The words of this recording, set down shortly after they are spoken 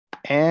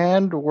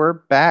And we're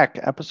back,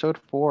 episode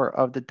 4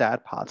 of the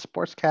Dad Pod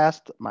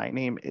Sportscast. My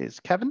name is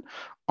Kevin.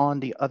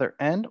 On the other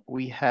end,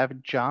 we have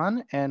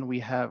John and we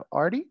have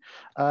Artie.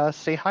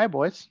 Say hi,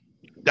 boys.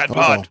 Dad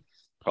Hello. Pod.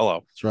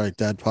 Hello. That's right,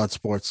 Dad Pod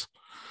Sports.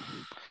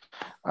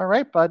 All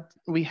right, bud.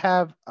 We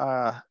have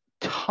a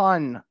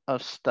ton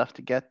of stuff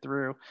to get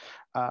through.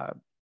 Uh,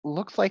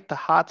 Looks like the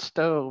hot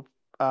stove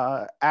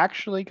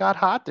actually got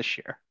hot this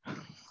year.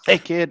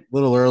 Like A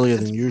little earlier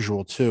than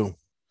usual, too.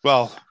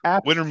 Well,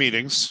 Ab- winter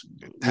meetings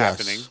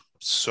happening. Yes.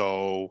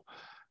 So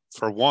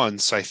for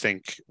once, I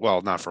think,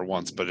 well, not for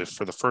once, but if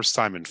for the first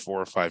time in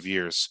 4 or 5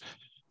 years,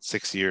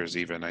 6 years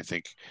even, I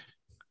think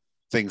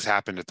things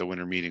happened at the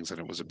winter meetings and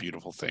it was a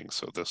beautiful thing.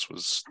 So this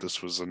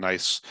was a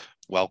nice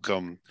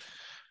welcome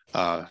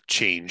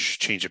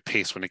change of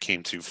pace when it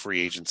came to free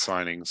agent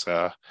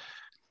signings.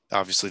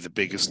 Obviously the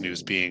biggest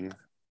news being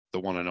the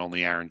one and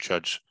only Aaron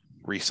Judge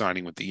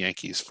re-signing with the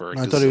Yankees for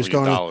I thought he was $1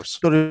 going. gazillion.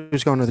 Thought he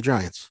was going to the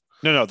Giants.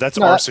 No, that's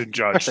No, Arson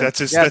Judge. Arson, That's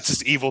his yes. that's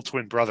his evil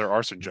twin brother,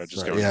 Arson Judge, is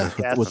Right, going. yeah,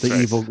 Yes. with That's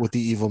right. the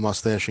evil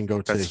mustache and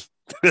goatee. That's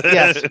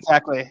Yes,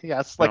 exactly.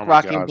 Yes, like Oh my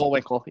Rocky and God.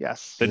 Bullwinkle.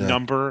 Yes. the Yeah.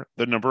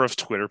 number of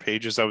Twitter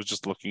pages I was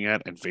just looking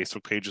at and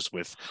Facebook pages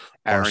with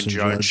Aaron Arson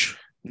Judge.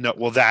 No,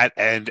 well, that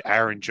and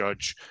Aaron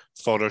Judge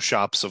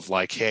photoshops of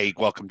like, hey,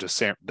 welcome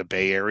to the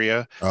Bay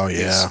Area Oh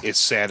yeah, is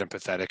sad and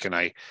pathetic, and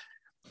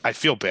I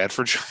feel bad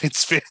for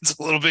Giants fans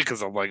a little bit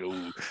because I'm like,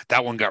 ooh,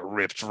 that one got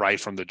ripped right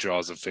from the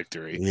jaws of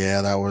victory. yeah.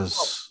 That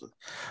was.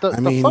 The I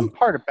the mean, fun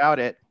part about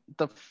it,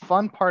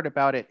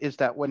 is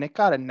that when it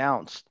got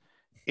announced,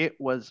 it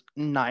was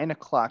 9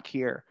 o'clock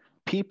here.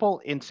 People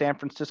in San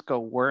Francisco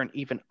weren't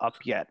even up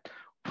yet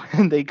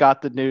when they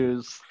got the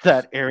news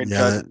that Aaron Yeah,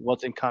 Judge that-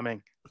 wasn't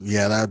coming.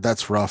 yeah.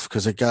 That's rough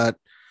because it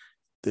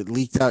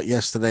leaked out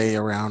yesterday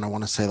around I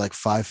want to say like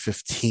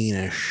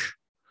 5:15 ish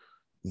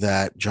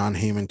that John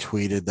Heyman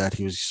tweeted that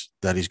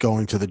he's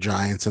going to the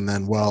Giants and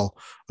then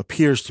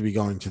appears to be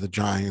going to the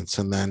Giants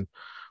and then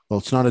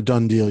it's not a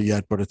done deal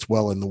yet but it's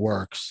well in the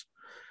works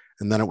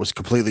and then it was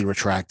completely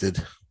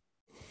retracted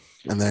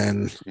and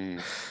then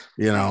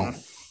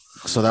Mm,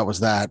 so that was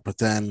that but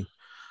then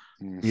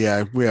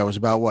it was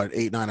about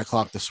 8-9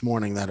 o'clock this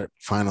morning that it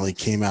finally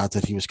came out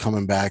that he was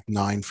coming back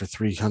 9 for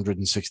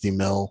 360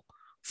 mil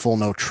full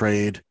no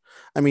trade.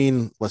 I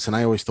mean, listen,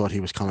 I always thought he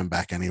was coming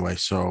back anyway,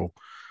 so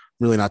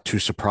really not too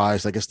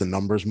surprised. I guess the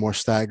number's more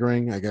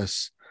staggering. I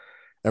guess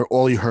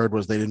all you heard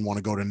was they didn't want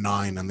to go to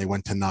 9 and they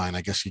went to 9.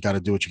 I guess you got to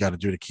do what you got to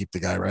do to keep the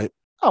guy, right?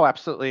 Oh,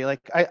 absolutely.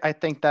 Like I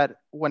think that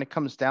when it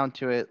comes down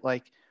to it,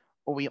 like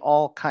we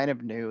all kind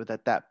of knew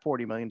that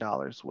 $40 million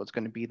was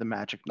going to be the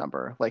magic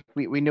number. Like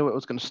we knew it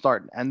was going to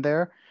start and end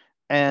there,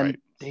 and Right.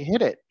 they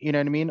hit it. You know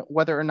what I mean?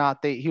 Whether or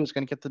not he was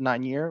going to get the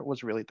 9 year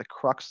was really the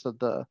crux of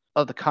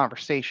the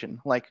conversation.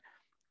 Like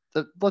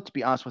let's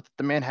be honest with it,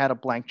 the man had a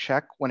blank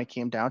check when it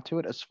came down to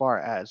it. As far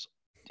as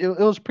it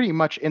was pretty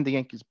much in the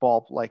Yankees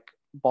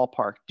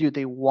ballpark. Do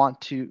they want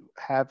to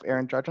have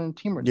Aaron Judge on the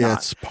team or Yeah, not?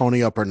 it's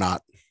pony up or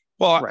not.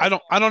 Well, Right.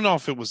 I don't know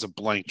if it was a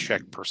blank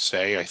check per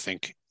se. I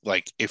think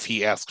like if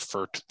he asked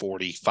for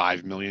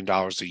 $45 million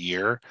a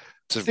year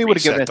to They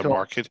would've given reset it the to him.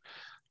 market,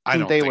 I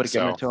don't They think would've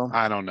given so. it to him.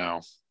 I don't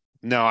know.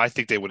 No, I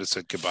think they would have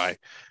said goodbye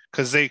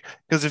because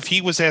if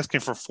he was asking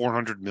for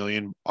 400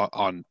 million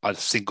on a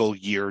single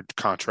year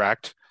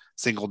contract,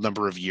 single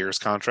number of years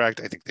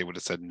contract, I think they would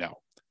have said no.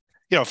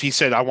 If he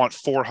said I want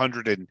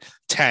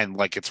 410,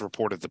 like it's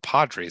reported the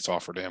Padres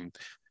offered him,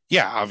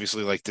 yeah,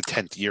 obviously like the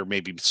 10th year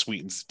maybe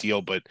sweetens the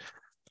deal, but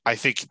I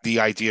think the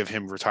idea of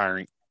him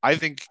retiring, I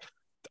think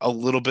a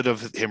little bit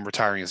of him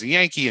retiring as a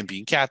Yankee and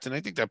being captain, I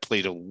think that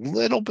played a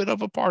little bit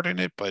of a part in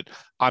it, but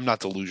I'm not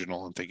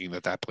delusional in thinking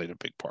that played a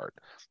big part.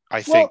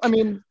 I Well, think I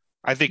mean,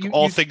 I think you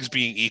all you things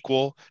being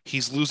equal,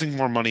 he's losing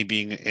more money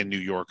being a New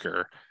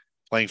Yorker,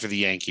 playing for the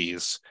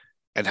Yankees,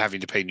 and having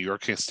to pay New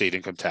York state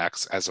income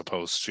tax as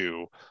opposed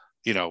to,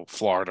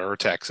 Florida or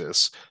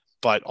Texas,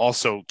 but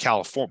also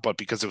California. But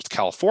because it was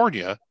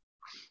California,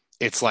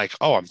 it's like,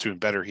 oh, I'm doing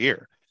better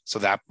here. So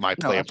that might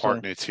no, play a part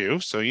absolutely in it too.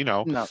 So,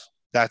 no.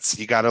 that's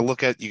you got to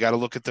look at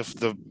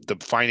the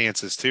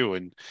finances too,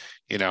 and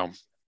you know,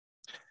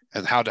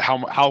 and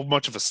how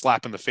much of a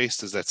slap in the face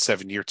does that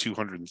 7 year,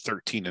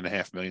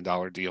 $213.5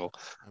 million deal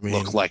I mean,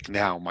 look like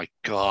now? My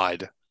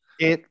God.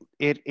 It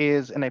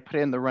is, and I put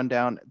it in the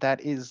rundown.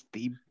 That is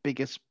the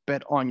biggest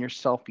bet on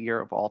yourself year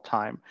of all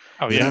time.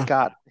 Oh He yeah.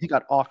 yeah.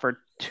 got offered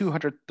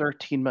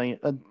 213 million,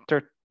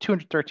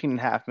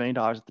 $213.5 million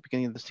at the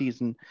beginning of the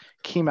season.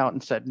 Came out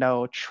and said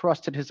no.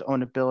 Trusted his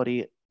own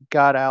ability.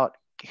 Got out,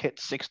 hit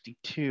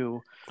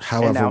 62,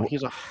 and now However,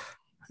 he's a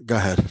go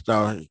ahead.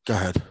 No, go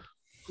ahead.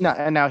 no,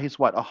 and now he's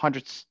what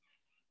 $140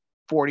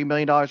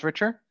 million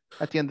richer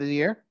at the end of the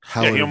year.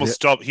 How Yeah, would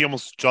have he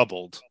almost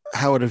doubled.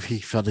 how would have he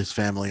fed his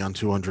family on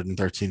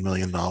 $213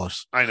 million?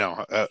 I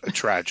know, a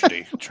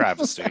tragedy,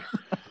 travesty.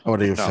 How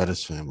would he have No, fed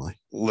his family?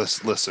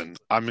 listen,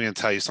 I'm going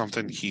to tell you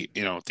something.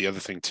 The other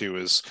thing too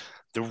is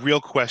the real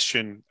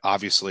question,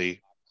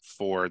 obviously,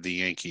 for the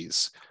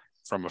Yankees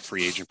from a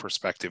free agent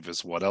perspective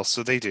is what else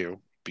do they do?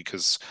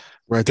 because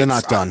Right. They're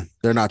not done.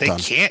 They're not done.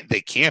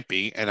 They can't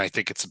be. And I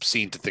think it's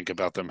obscene to think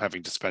about them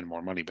having to spend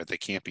more money, but they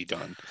can't be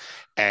done.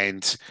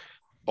 And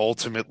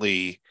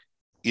ultimately,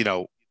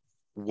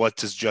 what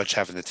does Judge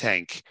have in the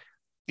tank?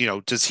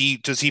 Does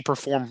he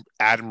perform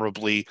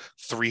admirably?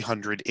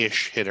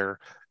 300-ish hitter,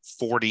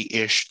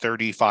 40-ish,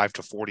 35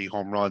 to 40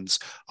 home runs,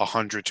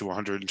 100 to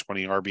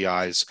 120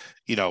 RBIs,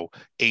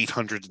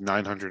 800 to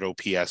 900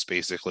 OPS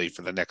basically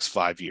for the next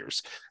 5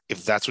 years.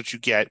 If that's what you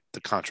get,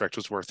 the contract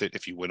was worth it.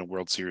 If you win a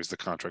World Series, the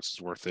contract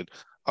is worth it.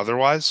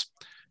 Otherwise,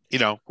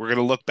 we're going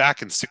to look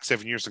back in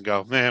 6-7 years and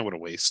go, man, what a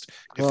waste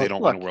if they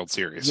don't win a World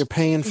Series. You're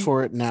paying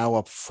for it now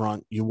up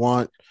front.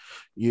 You're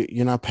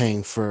not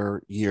paying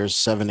for years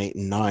 7, 8,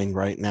 and 9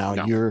 right now.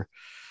 No.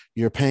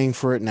 You're paying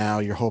for it now.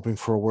 You're hoping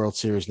for a World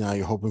Series now.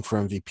 You're hoping for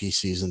MVP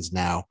seasons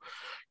now.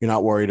 You're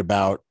not worried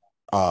about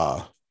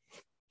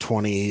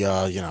 20,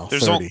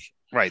 30.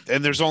 Right.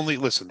 And there's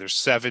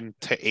 7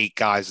 to 8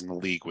 guys in the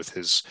league with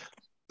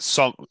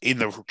some in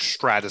the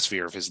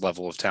stratosphere of his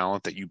level of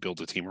talent that you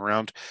build a team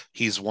around.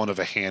 He's one of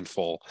a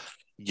handful.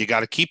 You got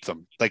to keep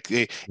them.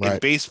 In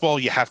baseball,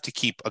 you have to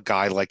keep a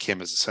guy like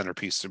him as a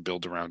centerpiece to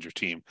build around your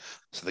team.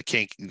 So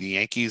the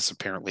Yankees,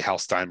 apparently Hal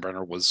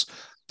Steinbrenner was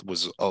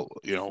he's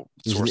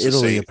in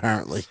Italy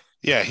apparently.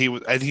 Yeah, he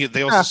was. And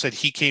they also said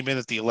he came in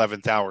at the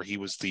 11th hour. He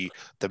was the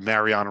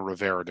Mariano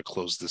Rivera to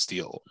close this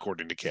deal,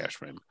 according to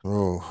Cashman.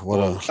 Oh, what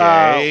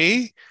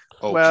okay,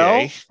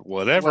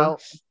 whatever. Well,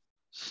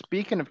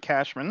 speaking of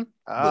Cashman,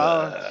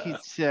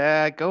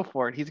 go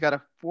for it. He's got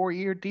a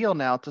 4-year deal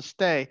now to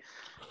stay.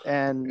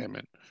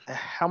 And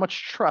how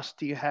much trust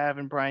do you have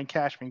in Brian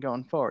Cashman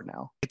going forward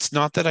now? It's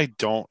not that I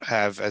don't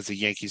have, as a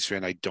Yankees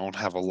fan, I don't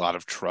have a lot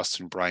of trust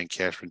in Brian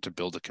Cashman to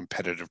build a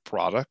competitive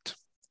product.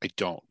 I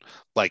don't.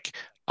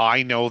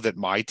 I know that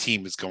my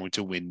team is going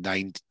to win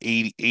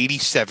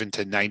 87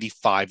 to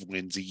 95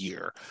 wins a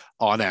year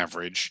on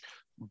average,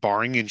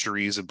 barring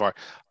injuries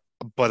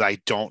but I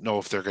don't know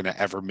if they're going to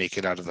ever make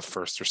it out of the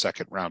first or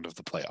second round of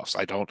the playoffs.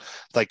 I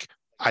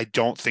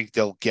don't think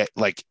they'll get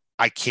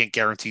I can't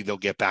guarantee they'll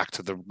get back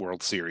to the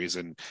World Series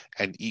and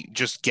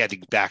just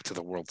getting back to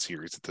the World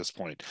Series at this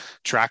point.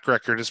 Track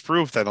record has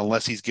proved that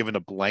unless he's given a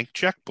blank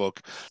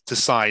checkbook to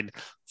sign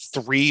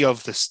 3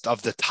 of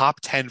the top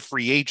 10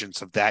 free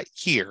agents of that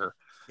year,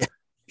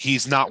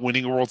 he's not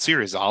winning a World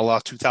Series, a la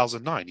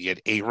 2009. He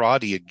had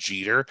A-Rod, he had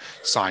Jeter,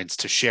 signs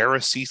Teixeira,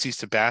 CeCe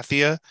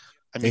Sabathia.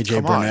 I mean,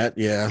 AJ Burnett,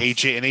 yeah.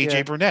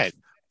 AJ Burnett.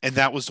 And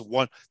that was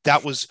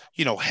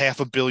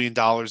 $500 million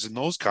in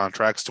those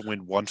contracts to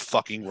win one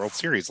fucking World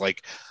Series.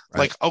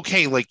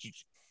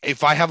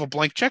 If I have a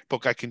blank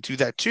checkbook, I can do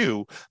that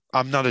too.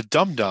 I'm not a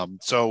dum-dum.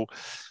 So,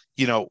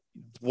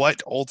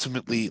 what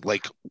ultimately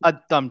a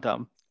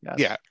dum-dum. Yes.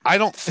 Yeah.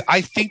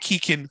 I think he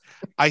can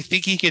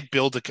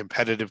build a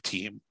competitive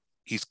team.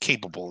 He's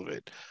capable of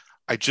it.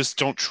 I just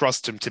don't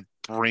trust him to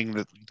bring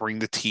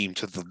the team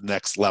to the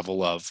next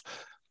level of,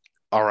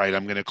 all right,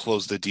 I'm going to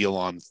close the deal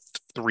on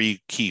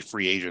 3 key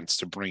free agents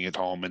to bring it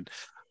home. And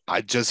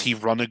does he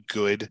run a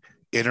good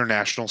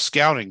international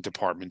scouting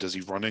department? Does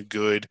he run a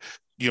good,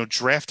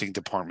 drafting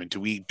department? Do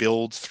we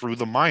build through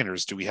the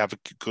minors? Do we have a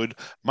good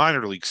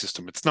minor league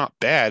system? It's not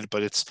bad,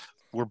 but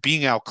we're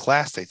being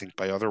outclassed, I think,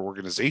 by other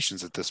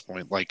organizations at this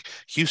point, like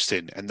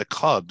Houston and the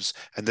Cubs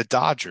and the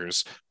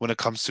Dodgers when it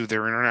comes to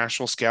their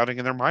international scouting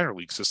and their minor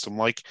league system.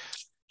 We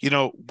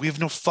have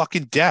no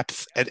fucking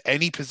depth at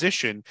any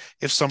position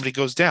if somebody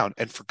goes down.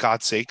 And for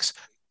God's sakes,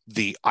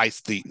 the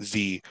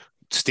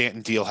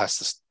Stanton deal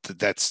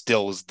that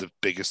still is the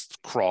biggest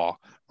craw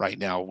right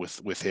now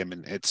with him.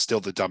 And it's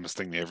still the dumbest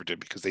thing they ever did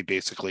because they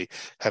basically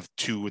have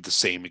 2 of the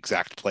same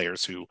exact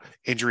players who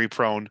injury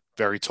prone,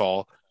 very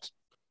tall,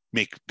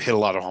 hit a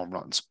lot of home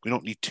runs. We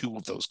don't need 2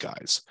 of those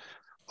guys.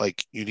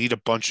 You need a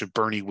bunch of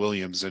Bernie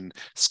Williams and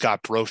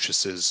Scott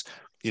Brociouses,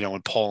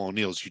 and Paul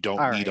O'Neill's. You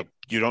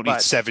don't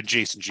need 7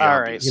 Jason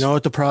Giambis. Right. You know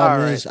what the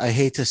problem is? I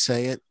hate to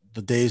say it.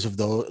 The days of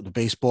the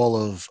baseball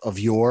of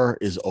yore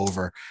is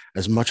over.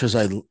 As much as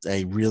I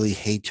really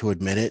hate to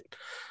admit it,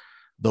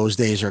 those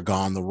days are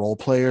gone. The role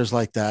players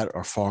like that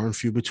are far and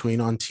few between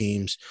on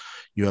teams.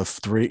 You have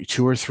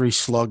 2 or 3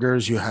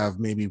 sluggers. You have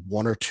maybe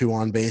 1 or 2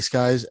 on base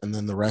guys, and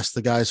then the rest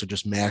of the guys are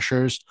just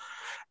mashers.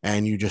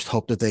 And you just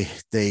hope that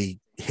they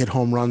hit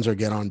home runs or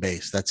get on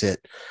base. That's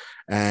it.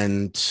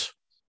 And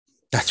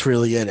that's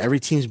really it. Every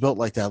team's built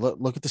like that.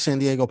 Look at the San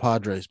Diego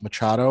Padres: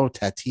 Machado,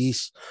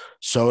 Tatis,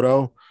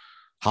 Soto,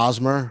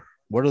 Hosmer.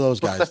 What are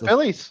those guys? The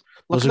Phillies.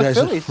 Those are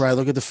guys. Right.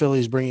 Look at the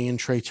Phillies bringing in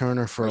Trey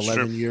Turner for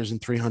 11 years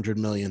and $300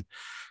 million.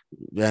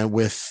 And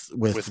with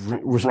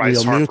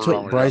Bryce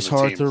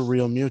Harper,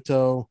 Real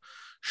Muto,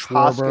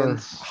 Schwarber,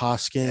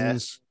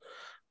 Hoskins,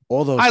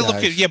 all those guys.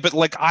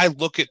 I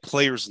look at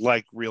players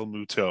like Real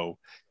Muto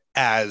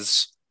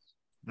as,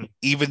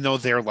 even though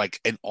they're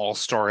an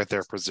all-star at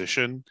their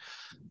position,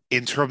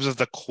 in terms of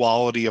the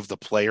quality of the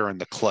player and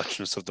the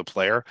clutchness of the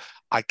player,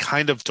 I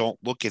kind of don't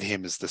look at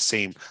him as the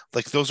same.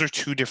 Those are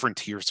 2 different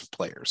tiers of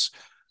players.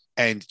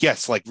 And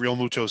yes, like Real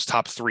Muto's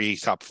top 3,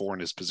 top 4 in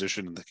his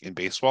position in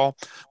baseball,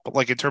 but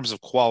like in terms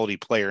of quality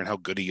player and how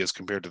good he is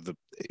compared to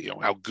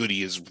how good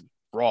he is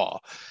raw,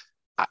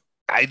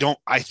 I,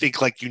 I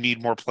think like you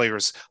need more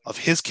players of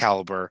his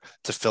caliber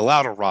to fill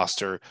out a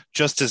roster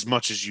just as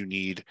much as you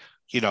need,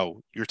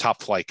 your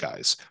top flight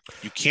guys.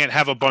 You can't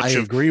have a bunch I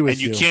agree with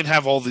and you you. can't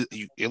have all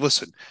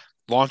listen,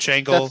 launch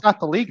angle. That's not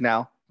the league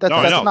now. No,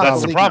 I That's know not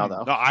that's the the league now, problem.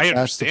 though. No, I That's the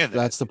understand that.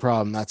 that's the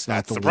problem. That's not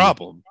That's the the league.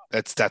 problem.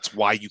 That's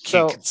why you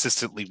can't So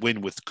consistently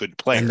win with good And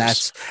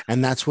players.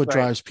 that's what right.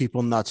 drives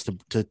people nuts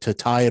to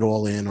tie it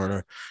all in or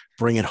to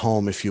bring it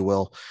home, if you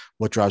will.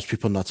 What drives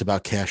people nuts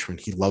about Cashman?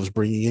 He loves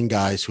bringing in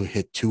guys who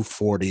hit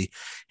 240,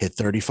 hit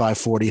 35,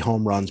 40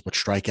 home runs, but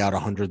strike out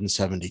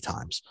 170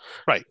 times.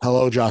 Right.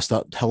 Hello, Josh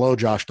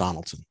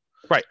Donaldson.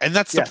 Right. And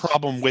that's the Yes.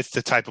 problem with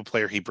the type of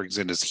player he brings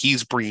in is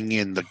he's bringing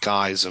in the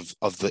guys of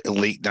the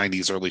late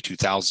 90s, early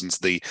 2000s,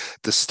 the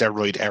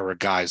steroid era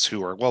guys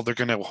who are, well, they're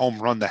going to home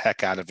run the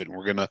heck out of it. And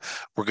we're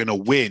going to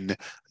win,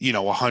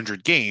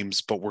 100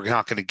 games, but we're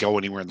not going to go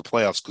anywhere in the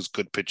playoffs because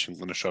good pitching is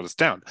going to shut us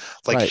down.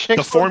 Like Right. the Chicks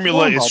for the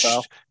formula long haul, is,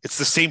 though. it's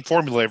the same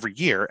formula every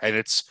year. And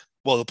it's,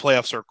 well, the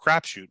playoffs are a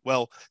crapshoot.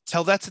 Well,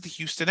 tell that to the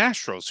Houston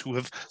Astros who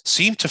have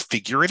seemed to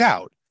figure it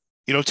out.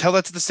 Tell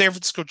that to the San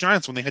Francisco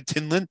Giants when they had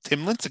Tim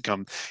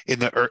Lincecum in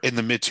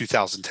the mid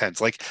 2010s.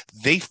 Like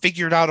they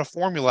figured out a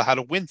formula how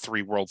to win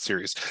 3 World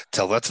Series.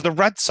 Tell that to the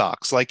Red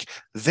Sox. Like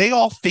they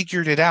all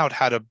figured it out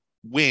how to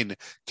win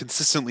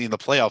consistently in the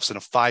playoffs in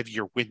a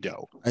 5-year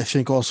window. I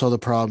think also the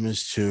problem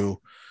is too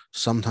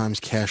sometimes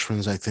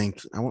Cashman's, I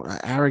think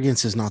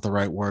arrogance is not the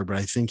right word, but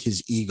I think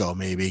his ego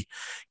maybe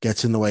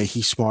gets in the way.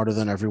 He's smarter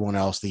than everyone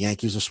else. The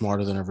Yankees are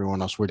smarter than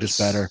everyone else. We're just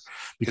better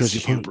because you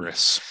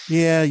hubris.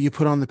 You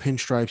put on the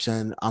pinstripes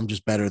and I'm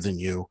just better than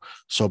you.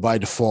 So by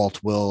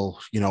default, we'll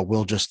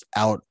just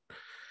out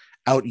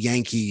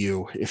Yankee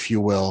you, if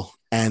you will.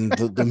 And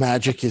the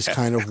magic is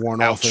kind of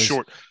worn off.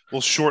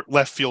 Short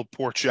left field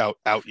porch out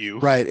you.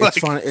 Right. It's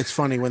fun. It's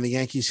funny when the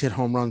Yankees hit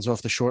home runs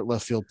off the short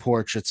left field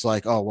porch. It's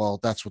like, oh well,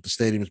 that's what the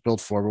stadium is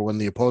built for. But when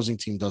the opposing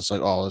team does,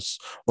 like, oh,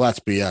 that's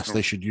BS.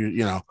 They should,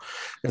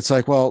 it's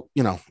like, well,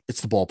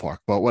 it's the ballpark,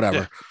 but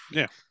whatever.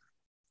 Yeah.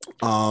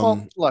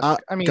 Well, look,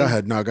 I mean, go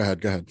ahead. No, go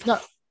ahead. No,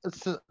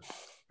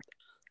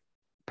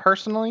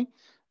 personally,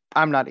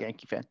 I'm not a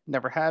Yankee fan.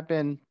 Never have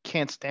been.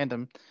 Can't stand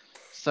them.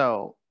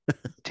 So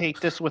take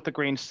this with a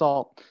grain of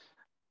salt.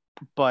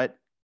 But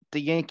the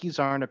Yankees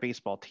aren't a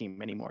baseball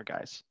team anymore,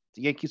 guys.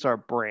 The Yankees are a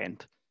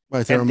brand.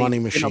 Right, they're a money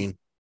machine.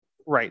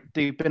 Right.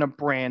 They've been a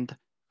brand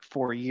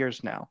for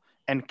years now.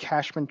 And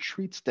Cashman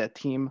treats that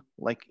team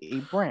like a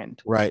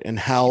brand. Right. And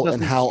Hal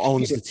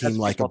owns the team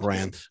like a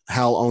brand.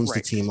 Hal owns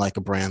the team like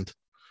a brand.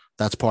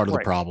 That's part of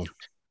the problem.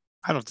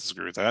 I don't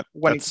disagree with that.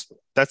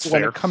 That's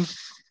fair.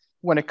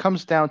 When it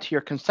comes down to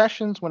your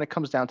concessions, when it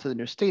comes down to the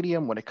new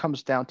stadium, when it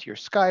comes down to your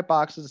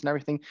skyboxes and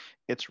everything,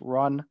 it's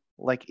run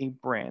like a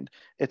brand.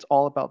 It's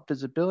all about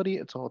visibility.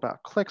 It's all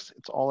about clicks.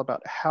 It's all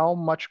about how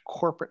much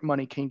corporate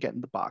money can you get in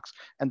the box.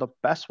 And the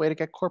best way to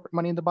get corporate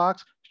money in the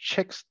box,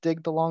 chicks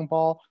dig the long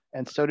ball,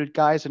 and so did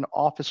guys in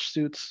office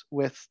suits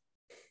with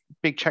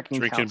big checking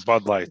drinking accounts.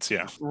 Bud Lights,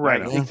 yeah.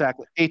 Right,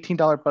 exactly.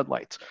 $18 Bud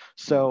Lights.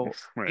 So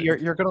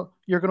you're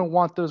gonna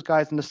want those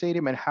guys in the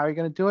stadium, and how are you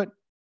gonna do it?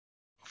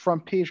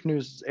 Front page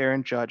news is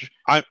Aaron Judge.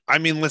 I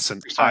mean,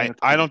 listen,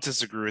 I don't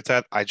disagree with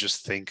that. I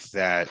just think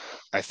that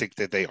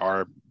they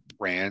are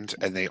brand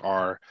and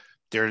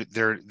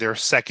their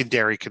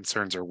secondary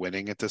concerns are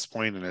winning at this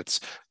point, and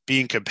it's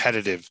being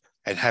competitive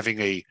and having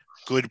a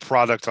good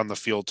product on the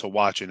field to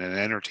watch and an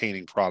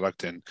entertaining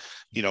product and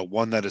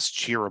one that is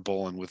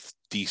cheerable and with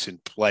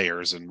decent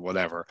players and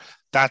whatever.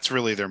 That's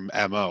really their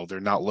MO. They're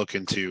not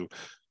looking to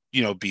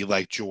be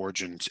like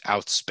George and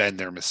outspend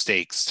their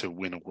mistakes to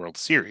win a World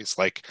Series.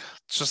 Like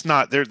it's just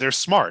not, they're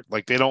smart.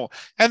 Like they don't,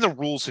 and the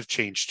rules have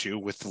changed too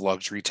with the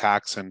luxury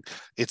tax and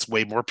it's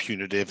way more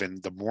punitive.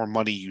 And the more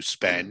money you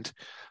spend,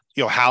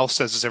 Hal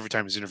says this every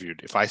time he's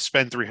interviewed. If I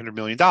spend $300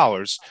 million,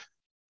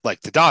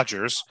 like the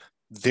Dodgers,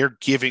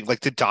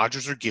 the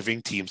Dodgers are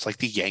giving teams like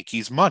the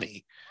Yankees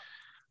money,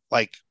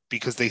 like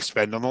because they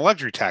spend on the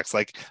luxury tax.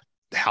 Like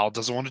Hal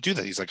doesn't want to do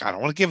that. He's like, I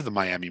don't want to give the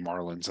Miami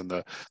Marlins and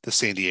the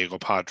San Diego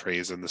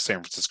Padres and the San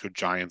Francisco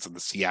Giants and the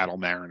Seattle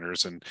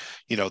Mariners and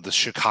the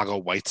Chicago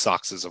White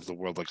Soxes of the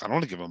world. Like I don't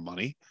want to give them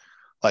money.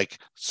 Like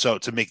so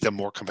to make them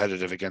more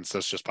competitive against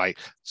us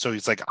so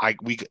he's like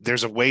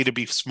there's a way to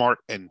be smart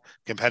and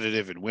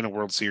competitive and win a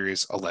World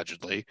Series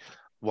allegedly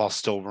while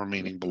still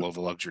remaining below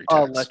the luxury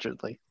tax.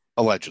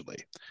 Allegedly.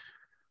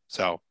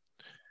 So,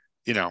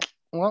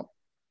 well,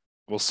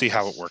 we'll see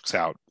how it works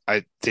out.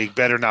 They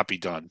better not be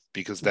done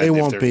because then they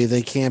won't be.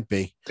 They can't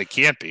be. They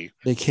can't be.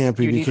 They can't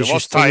be because you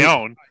lost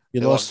Tyone.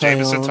 You lost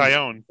Jameson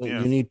Tyone.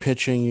 Yeah. You need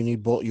pitching.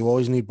 You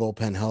always need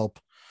bullpen help.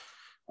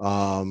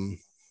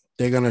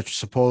 They're gonna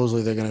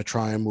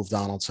try and move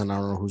Donaldson. I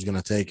don't know who's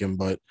gonna take him,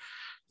 but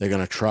they're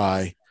gonna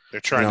try.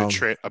 They're trying to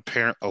trade.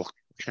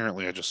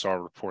 Apparently, I just saw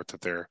a report that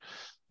they're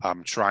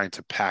trying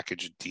to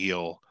package a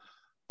deal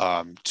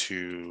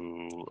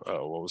to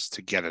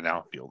get an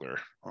outfielder.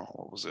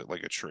 What was it,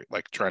 like a trade,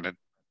 like trying to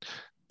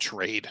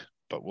trade,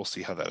 but we'll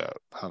see how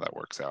that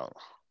works out.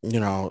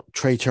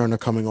 Trey Turner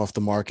coming off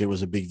the market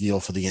was a big deal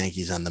for the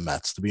Yankees and the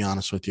Mets, to be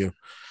honest with you,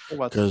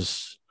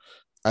 because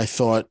I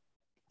thought,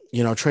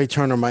 Trey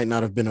Turner might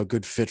not have been a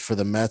good fit for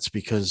the Mets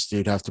because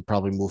you'd have to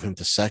probably move him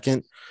to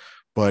second,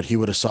 but he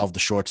would have solved the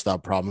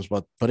shortstop problems.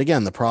 But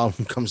again, the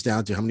problem comes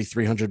down to how many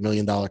 $300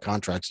 million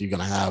contracts are you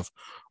going to have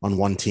on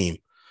one team?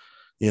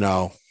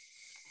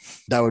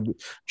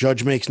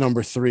 Judge makes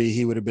number 3.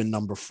 He would have been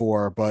number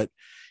 4, but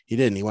he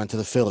didn't. He went to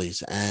the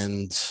Phillies,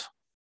 and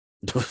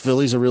the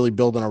Phillies are really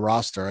building a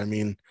roster. I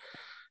mean,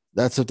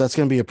 that's going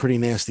to be a pretty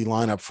nasty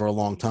lineup for a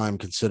long time,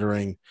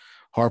 considering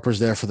Harper's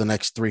there for the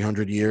next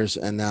 300 years,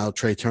 and now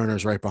Trey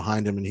Turner's right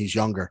behind him, and he's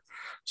younger.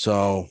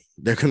 So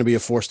they're going to be a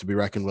force to be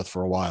reckoned with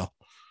for a while.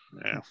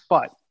 Yeah.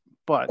 But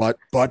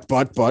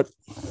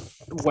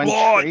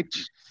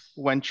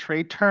when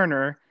Trey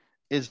Turner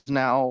is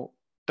now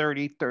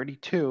 30,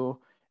 32,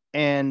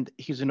 and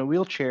he's in a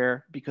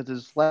wheelchair because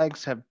his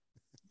legs have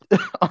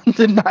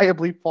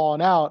undeniably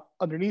fallen out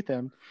underneath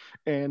him,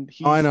 and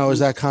I know, is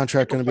that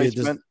contract going to be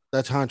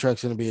that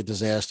contract's going to be a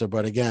disaster?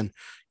 But again,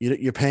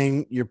 you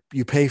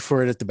pay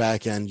for it at the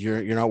back end.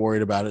 You're not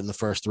worried about it in the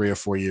first 3 or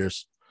 4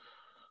 years.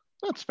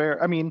 That's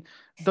fair. I mean,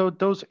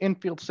 those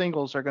infield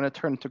singles are going to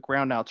turn into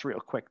ground outs real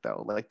quick,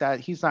 though. Like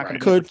that, he's not going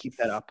to be able to keep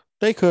that up.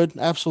 They could,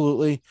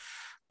 absolutely,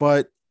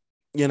 but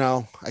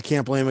I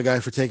can't blame a guy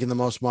for taking the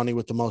most money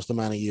with the most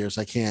amount of years.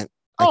 I can't.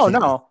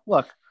 No,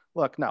 look,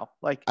 no.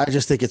 Like, I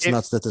just think it's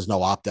nuts that there's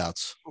no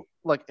opt-outs.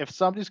 Like, if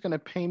somebody's going to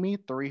pay me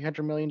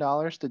 $300 million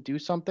to do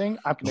something,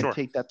 I'm going to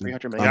take that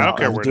 $300 million. Yeah, I don't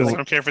care where it is. I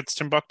don't care if it's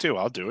Timbuktu.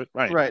 I'll do it.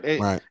 Right.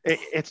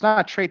 It's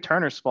not Trey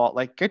Turner's fault.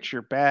 Like, get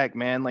your bag,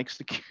 man. Like,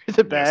 secure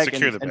the bag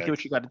and do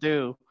what you got to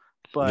do.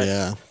 But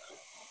yeah,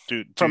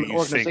 from an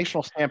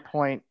organizational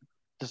standpoint,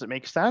 does it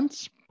make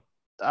sense?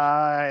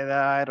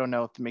 I don't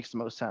know if it makes the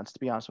most sense, to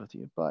be honest with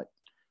you, but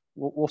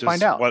we'll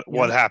find out.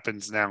 What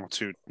happens now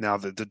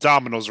that the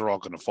dominoes are all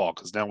going to fall,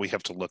 because now we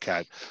have to look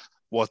at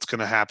what's going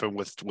to happen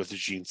with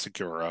Jean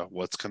Segura,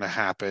 what's going to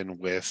happen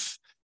with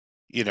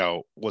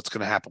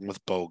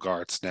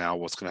Bogarts now,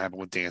 what's going to happen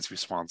with Dansby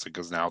Swanson,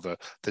 because now the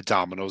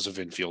dominoes of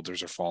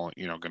infielders are falling,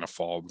 going to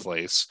fall in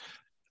place.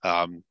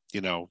 Where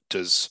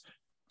does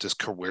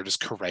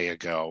Correa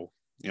go?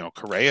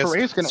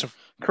 Correa's going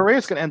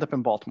to end up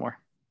in Baltimore.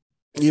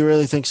 You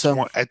really think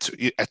so? At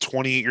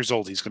 28 years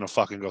old, he's going to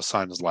fucking go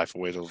sign his life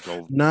away to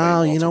go.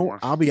 No,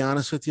 I'll be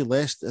honest with you.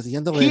 At the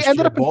end of last year, he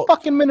ended up in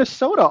fucking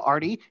Minnesota,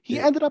 Artie. He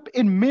ended up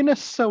in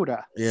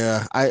Minnesota.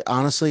 Yeah,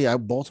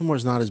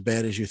 Baltimore's not as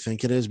bad as you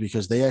think it is,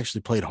 because they actually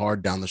played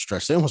hard down the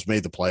stretch. They almost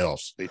made the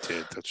playoffs. They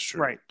did. That's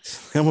true. Right.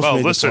 They almost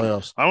made the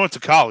playoffs. I went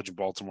to college in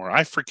Baltimore.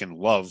 I freaking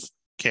love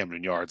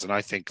Camden Yards, and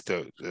I think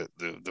the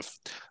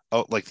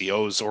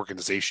O's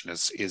organization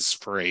is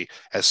for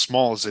as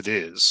small as it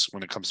is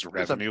when it comes to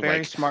revenue. It's a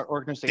very smart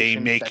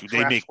organization.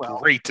 They make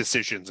great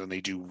decisions, and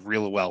they do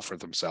really well for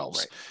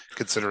themselves,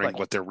 considering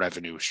what their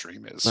revenue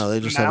stream is. No, they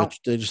just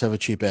have a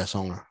cheap ass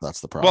owner.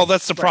 That's the problem. Well,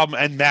 that's the problem.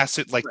 And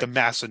the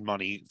Masson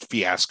money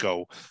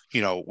fiasco,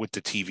 with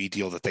the TV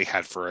deal that they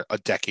had for a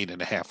decade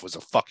and a half was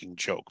a fucking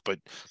joke. But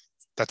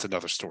that's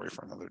another story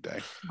for another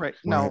day. Right.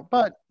 No,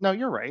 but no,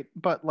 you're right.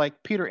 But like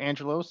Peter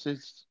Angelos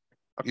is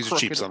he's a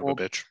cheap son of a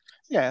bitch.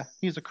 Yeah,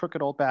 he's a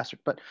crooked old bastard.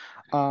 But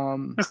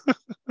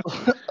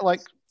like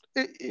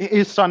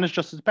his son is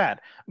just as bad.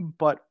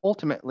 But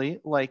ultimately,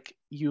 like,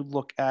 you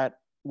look at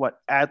what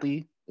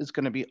Adley is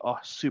going to be a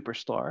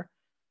superstar.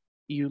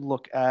 You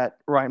look at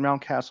Ryan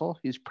Mountcastle,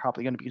 he's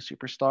probably going to be a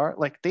superstar.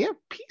 Like, they have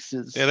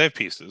pieces. Yeah, they have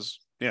pieces.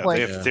 Yeah,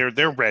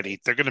 they're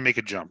ready. They're going to make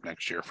a jump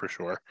next year for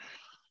sure.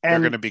 They're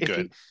going to be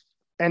good.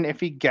 And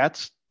if he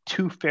gets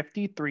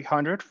 250,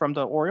 300 from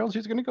the Orioles,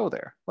 he's going to go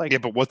there. Like, yeah,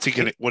 but what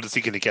is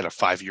he going to get? A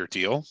 5-year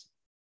deal?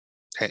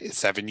 A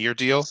 7-year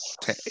deal?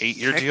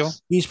 8-year deal?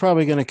 He's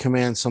probably going to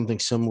command something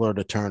similar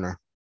to Turner.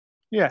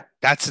 Yeah.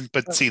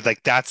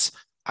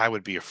 I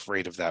would be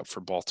afraid of that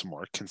for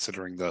Baltimore,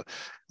 considering a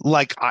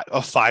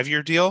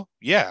 5-year deal.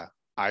 Yeah,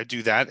 I'd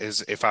do that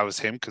as if I was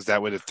him, because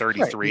that would at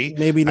 33. Right.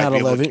 Maybe not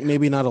 11.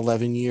 Maybe not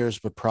 11 years,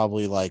 but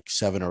probably like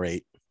 7 or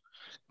 8.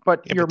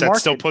 But that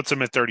still puts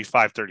him at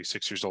 35,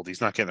 36 years old.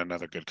 He's not getting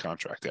another good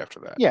contract after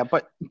that. Yeah,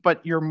 but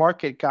your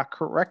market got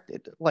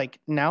corrected. Like,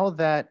 now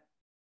that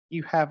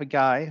you have a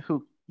guy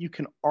who you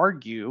can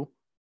argue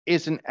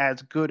isn't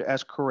as good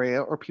as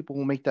Correa, or people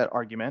will make that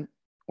argument,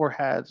 or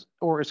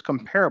is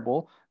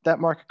comparable, that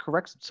market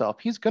corrects itself.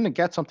 He's going to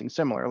get something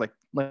similar, like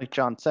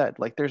John said.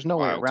 Like, there's no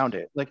way around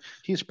it. Like,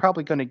 he's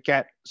probably going to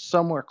get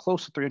somewhere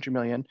close to $300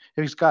 million.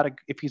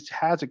 If he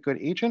has a good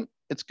agent,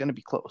 it's going to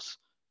be close.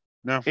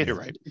 No, you're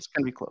right. It's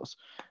going to be close.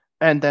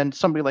 And then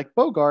somebody like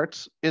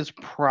Bogarts is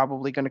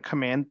probably going to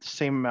command the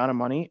same amount of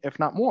money, if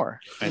not more.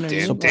 And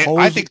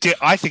I think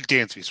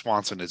Dansby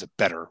Swanson is a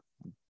better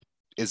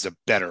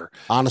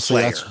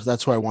Honestly, player.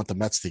 that's why I want the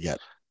Mets to get.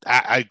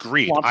 I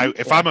agree.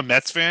 If I'm a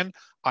Mets fan,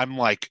 I'm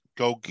like,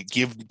 go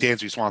give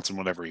Dansby Swanson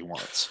whatever he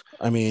wants.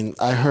 I mean,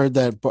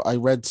 I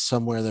read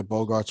somewhere that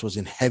Bogarts was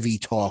in heavy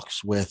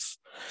talks with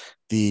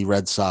the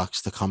Red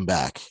Sox to come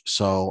back.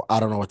 So I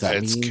don't know what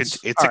that means.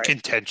 It's All a right.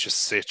 contentious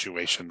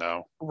situation,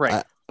 though. Right.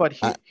 I, But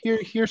I,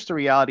 here's the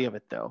reality of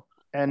it though.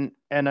 And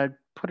I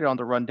put it on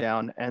the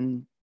rundown,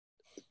 and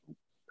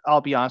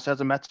I'll be honest,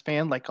 as a Mets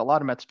fan, like a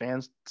lot of Mets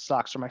fans,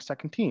 Sox are my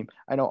second team.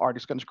 I know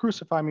Artie's going to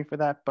crucify me for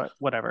that, but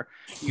whatever.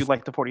 You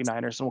like the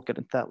 49ers, and we'll get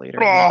into that later.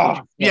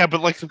 Oh, yeah,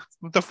 but like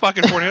the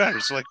fucking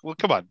 49ers, like, well,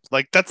 come on.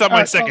 Like, that's not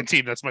my second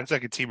team. That's my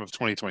second team of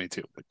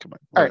 2022. But come on.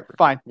 Whatever.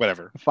 All right,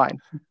 Whatever. fine.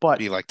 But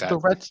Be like that.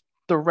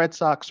 the Red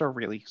Sox are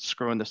really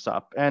screwing this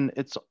up, and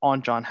it's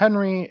on John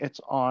Henry. It's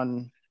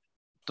on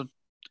the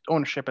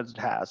ownership as it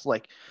has.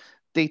 Like,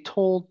 they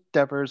told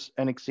Devers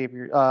and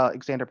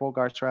Xander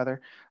Bogaerts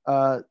rather,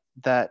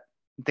 that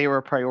they were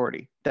a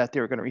priority, that they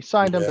were going to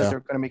re-sign them, that they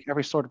were going to make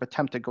every sort of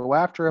attempt to go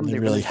after him. They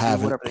They're really going to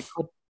do whatever they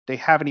could. They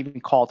haven't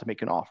even called to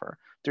make an offer.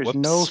 There's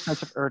no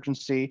sense of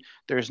urgency.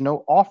 There's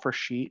no offer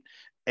sheet,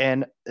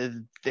 and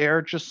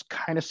they're just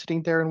kind of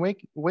sitting there and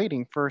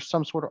waiting for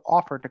some sort of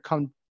offer to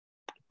come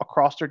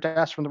across their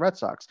desk from the Red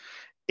Sox.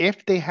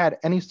 If they had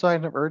any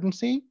sign of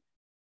urgency,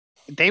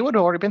 they would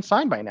have already been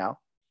signed by now.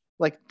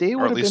 Like, they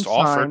would have been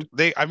offered.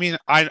 signed.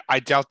 I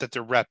doubt that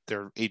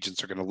their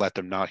agents are going to let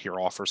them not hear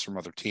offers from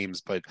other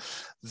teams, but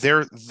they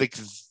are the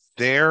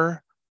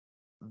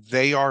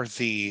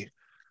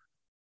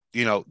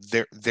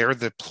they're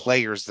the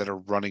players that are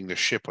running the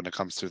ship when it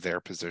comes to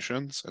their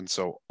positions. And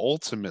so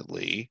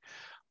ultimately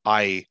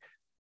I'm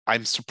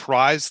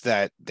surprised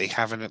that they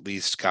haven't at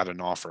least got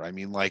an offer. I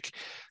mean, like,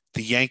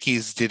 the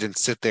Yankees didn't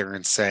sit there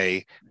and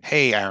say,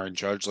 "Hey, Aaron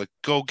Judge, like,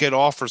 go get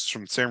offers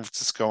from San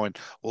Francisco and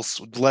we'll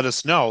let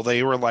us know."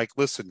 They were like,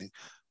 "Listen,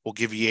 we'll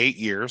give you 8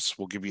 years.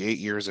 We'll give you 8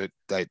 years at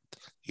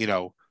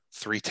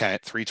 310,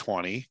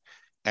 320,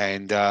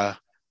 and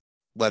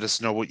let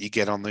us know what you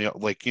get on the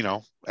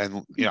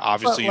and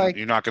obviously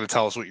you're not going to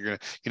tell us what you're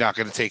not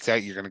going to take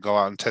that. You're going to go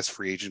out and test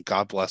free agent.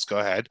 God bless. Go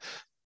ahead.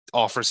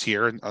 Offers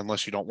here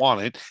unless you don't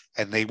want it."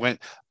 And they went,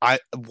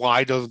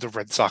 why don't the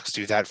Red Sox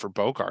do that for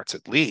Bogaerts,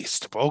 at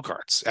least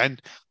Bogaerts?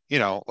 And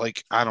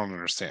I don't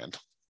understand.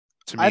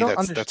 To me,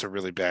 that's a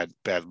really bad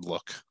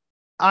look.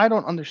 I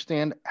don't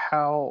understand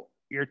how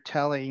you're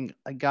telling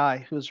a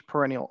guy who's a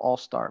perennial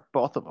all-star,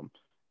 both of them,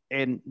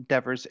 in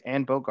Devers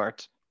and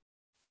Bogaerts,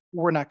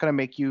 we're not going to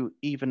make you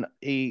even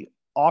a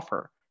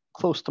offer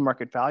close to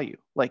market value.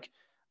 Like,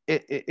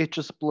 it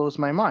just blows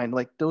my mind.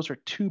 Like, those are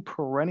two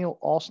perennial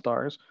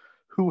all-stars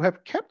who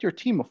have kept your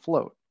team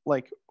afloat,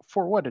 like,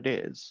 for what it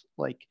is.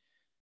 Like,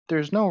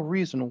 there's no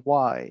reason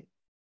why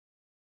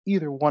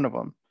either one of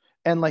them.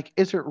 And, like,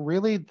 is it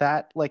really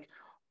that, like,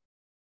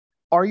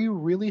 are you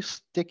really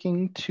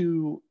sticking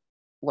to,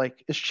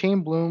 like, is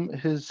Shane Bloom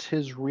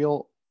his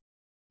real,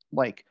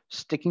 like,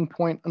 sticking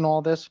point in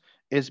all this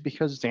is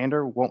because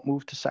Xander won't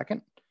move to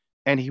second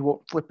and he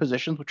won't flip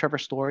positions, whichever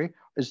story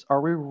is? Are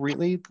we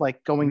really,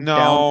 like, going down?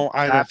 No,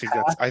 I don't think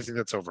I think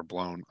that's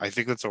overblown. I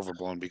think that's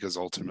overblown because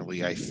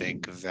ultimately I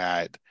think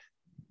that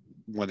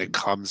when it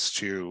comes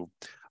to,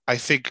 I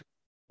think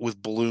with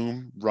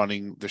Bloom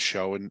running the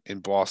show in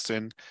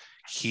Boston,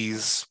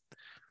 he's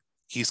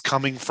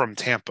coming from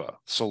Tampa.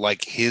 So,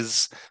 like,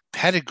 his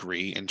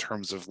pedigree in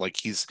terms of, like,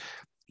 he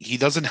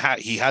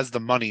has the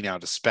money now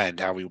to spend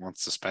how he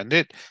wants to spend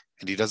it,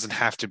 and he doesn't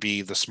have to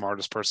be the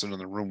smartest person in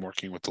the room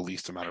working with the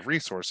least amount of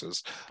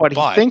resources. But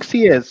he thinks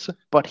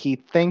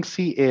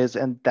he is,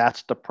 and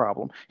that's the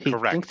problem. He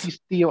thinks he's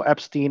Theo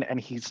Epstein, and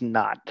he's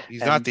not.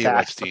 He's not Theo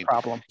Epstein. The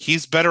problem.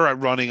 He's better at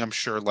running, I'm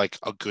sure, like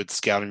a good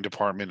scouting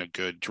department, a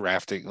good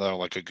drafting,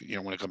 like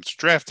when it comes to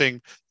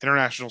drafting,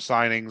 international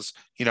signings,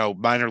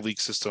 minor league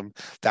system.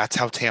 That's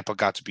how Tampa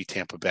got to be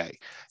Tampa Bay,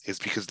 is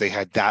because they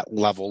had that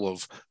level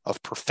of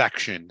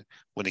perfection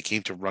when it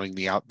came to running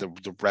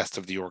the rest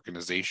of the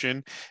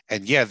organization.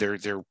 And yeah,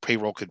 their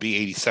payroll could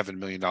be $87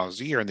 million a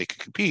year, and they could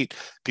compete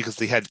because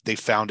they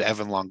found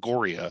Evan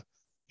Longoria,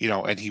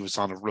 and he was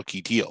on a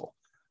rookie deal,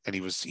 and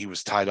he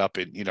was tied up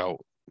in,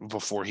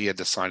 before he had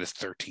to sign his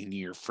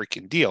 13-year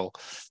freaking deal.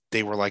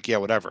 They were like, yeah,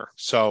 whatever.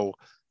 So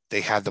they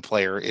had the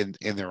player in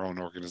their own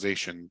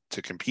organization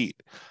to compete.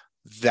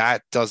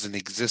 That doesn't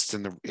exist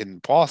in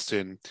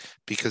Boston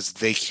because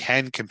they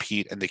can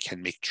compete and they can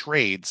make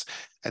trades.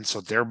 And so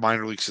their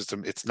minor league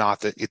system, it's not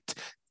that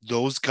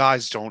those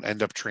guys don't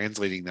end up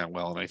translating that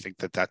well. And I think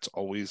that that's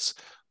always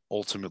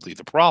ultimately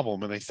the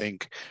problem. And I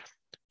think,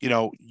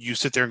 you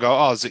sit there and go,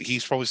 oh,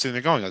 he's probably sitting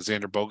there going,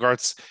 Xander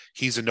Bogaerts,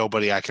 he's a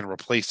nobody. I can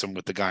replace him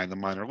with the guy in the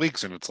minor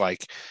leagues. And it's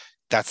like,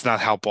 that's not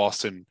how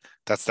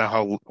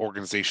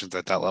organizations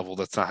at that level,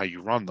 that's not how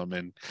you run them.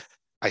 And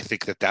I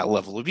think that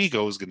level of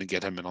ego is going to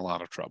get him in a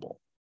lot of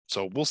trouble.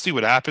 So we'll see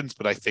what happens,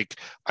 but I think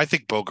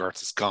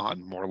Bogaerts is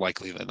gone more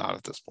likely than not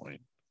at this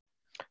point.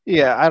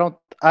 Yeah,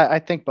 I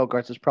think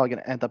Bogaerts is probably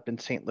going to end up in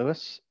St.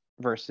 Louis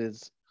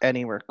versus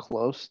anywhere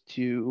close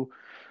to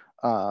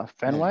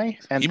Fenway.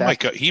 And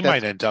he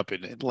might end up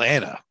in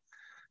Atlanta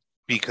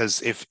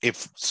because if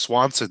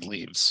Swanson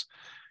leaves,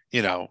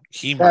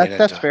 he might.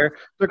 That's fair.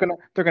 They're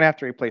gonna have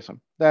to replace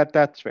him.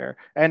 That's fair.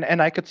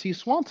 And I could see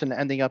Swanson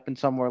ending up in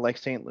somewhere like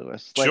St.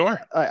 Louis. Like, sure.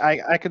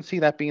 I could see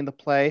that being the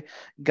play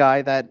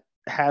guy that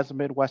has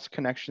Midwest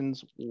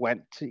connections,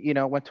 went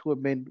to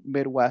a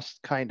Midwest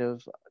kind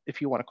of,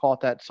 if you want to call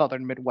it that,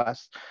 Southern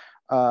Midwest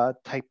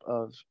type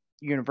of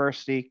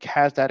university,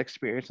 has that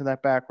experience and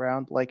that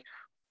background. Like,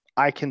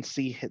 I can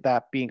see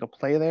that being a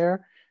play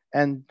there,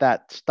 and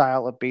that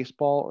style of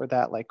baseball, or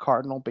that like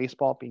Cardinal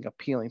baseball, being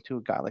appealing to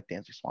a guy like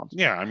Dansby Swanson.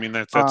 Yeah, I mean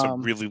that's a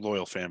Um, really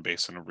loyal fan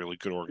base and a really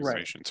good right,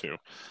 organization too.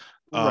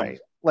 Um, right.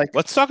 Like,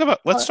 let's uh,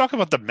 talk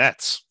about the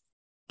Mets.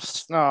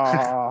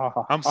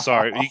 oh, I'm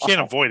sorry, you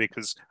can't avoid it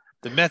because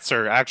the Mets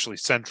are actually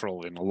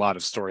central in a lot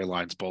of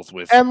storylines, both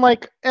with and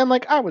like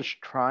I was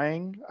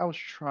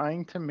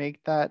trying to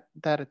make that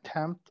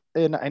attempt,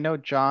 and I know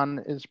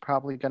John is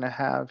probably going to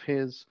have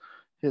his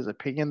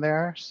opinion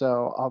there,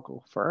 so I'll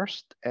go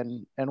first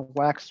and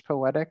wax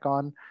poetic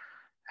on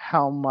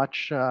how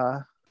much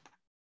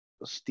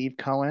Steve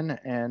Cohen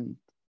and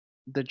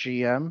the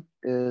GM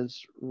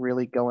is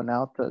really going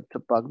out to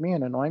bug me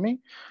and annoy me.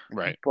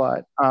 right.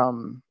 But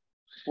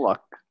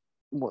look,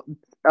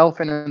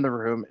 elephant in the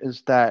room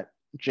is that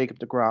Jacob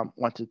DeGrom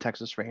went to the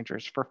Texas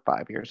Rangers for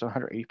 5 years,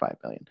 185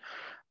 million.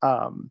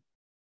 Um,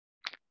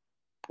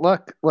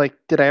 look, like,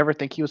 did I ever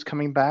think he was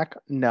coming back?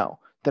 No.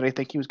 Did I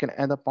think he was going to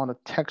end up on the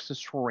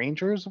Texas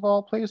Rangers of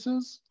all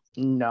places?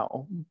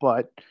 No.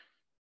 But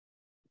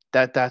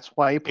that's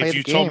why you play If the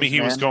you told me games,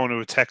 he was man. going to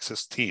a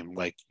Texas team,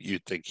 like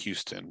you'd think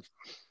Houston.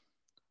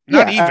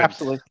 Not Yeah, even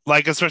absolutely.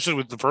 like, especially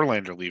with the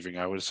Verlander leaving,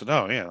 I would have said,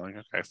 "Oh yeah, like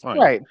okay, fine."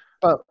 Right.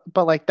 But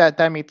like that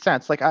made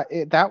sense. Like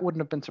that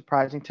wouldn't have been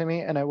surprising to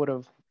me, and I would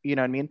have, you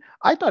know what I mean?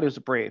 I thought he was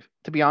a Brave.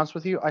 To be honest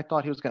with you, I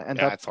thought he was going to end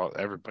Yeah, I up. thought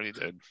everybody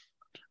did,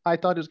 I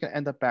thought he was going to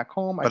end up back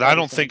home. I but thought I he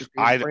was don't going to think end up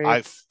being a Brave.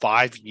 I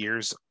 5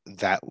 years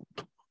that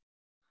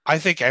I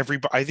think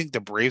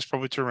the Braves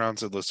probably turned around and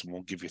said, "Listen,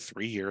 we'll give you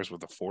 3 years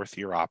with a fourth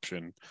year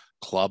option,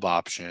 club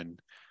option.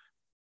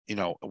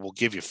 We'll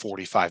give you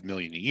 45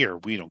 million a year.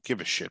 We don't give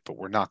a shit, but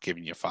we're not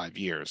giving you 5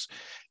 years."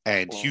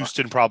 And Look,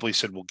 Houston probably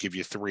said, "We'll give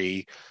you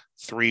three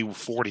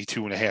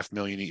 42.5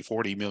 million,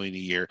 40 million a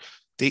year."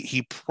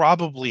 He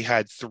probably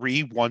had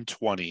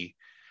 120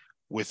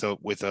 with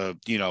a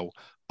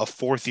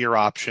fourth year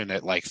option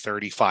at like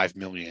 35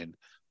 million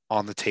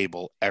on the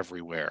table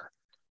everywhere.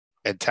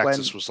 And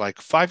Texas when was like,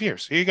 5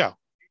 years, here you go.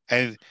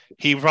 And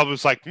he probably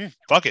was like,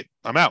 fuck it,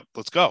 I'm out.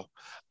 Let's go.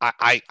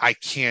 I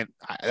can't.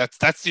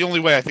 That's the only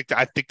way I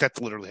think that's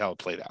literally how it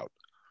played out.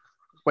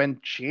 when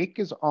Jake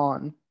is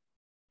on,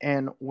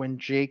 and when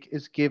Jake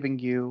is giving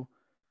you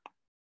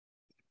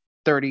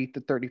 30 to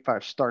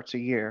 35 starts a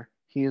year,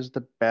 he is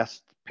the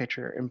best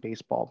pitcher in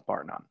baseball,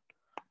 bar none.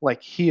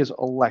 Like, he is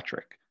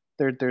electric.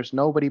 There's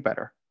nobody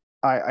better.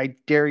 I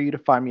dare you to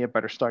find me a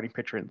better starting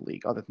pitcher in the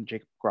league other than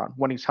Jacob Gron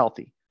when he's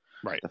healthy.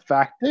 Right. The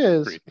fact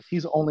is, Agreed.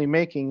 he's only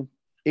making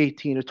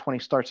 18 to 20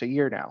 starts a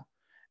year now,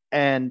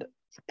 and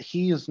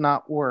he is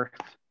not worth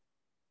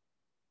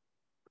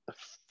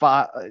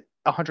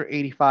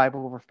 185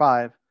 over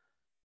 5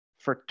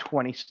 for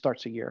 20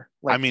 starts a year.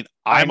 I Like, mean,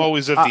 I'm I'm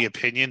always of the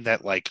opinion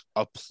that like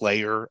a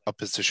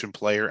position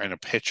player, and a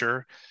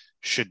pitcher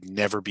should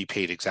never be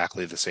paid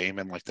exactly the same.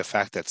 And like the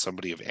fact that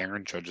somebody of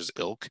Aaron Judge's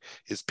ilk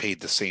is paid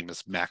the same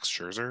as Max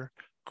Scherzer,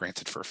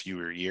 granted for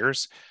fewer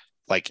years,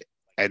 like,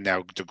 and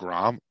now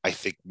DeGrom, I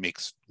think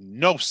makes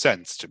no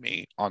sense to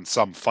me on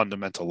some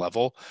fundamental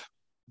level.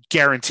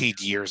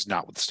 Guaranteed years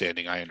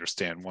notwithstanding, I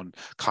understand one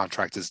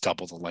contract is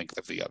double the length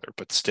of the other,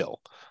 but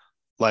still,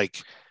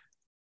 like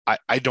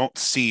I don't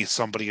see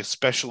somebody,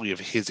 especially of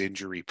his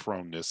injury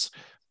proneness,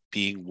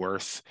 being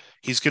worth.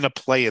 He's going to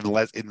play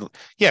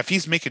yeah. If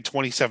he's making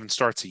 27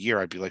 starts a year,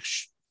 I'd be like,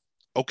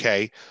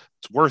 okay,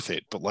 it's worth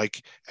it. But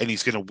like, and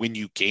he's going to win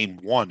you game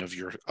one of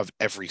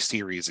every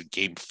series, and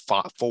game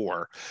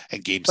 4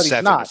 and game but he's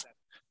 7. not.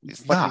 He's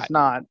But he's not.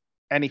 not.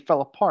 And he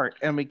fell apart.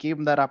 And we gave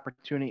him that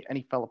opportunity, and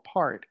he fell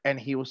apart. And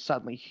he was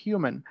suddenly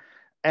human.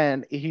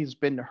 And he's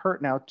been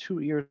hurt now 2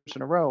 years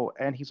in a row.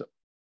 And he's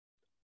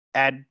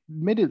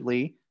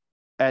admittedly,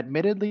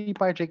 admittedly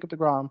by Jacob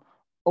DeGrom,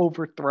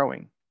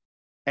 overthrowing.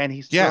 And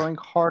he's Yeah, throwing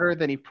harder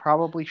than he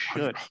probably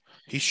should.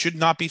 he should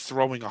not be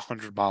throwing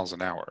 100 miles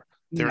an hour.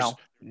 There's No.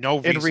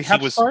 no In reason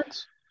rehab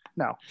starts,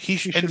 no. He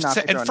should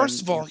not be and throwing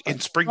first in of rehab all, in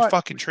starts. spring But,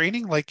 fucking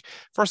training, like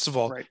first of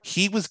all, right.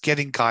 he was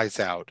getting guys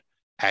out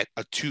at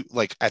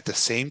at the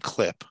same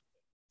clip,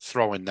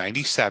 throwing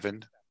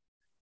 97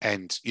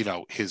 and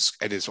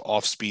his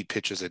off speed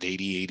pitches at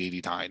 88,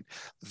 89.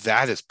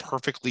 That is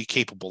perfectly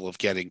capable of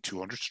getting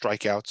 200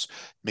 strikeouts,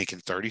 making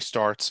 30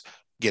 starts,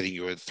 getting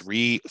you a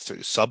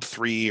sub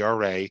 3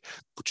 ERA,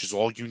 which is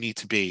all you need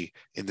to be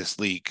in this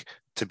league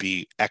to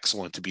be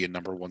excellent, to be a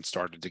number one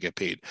starter, to get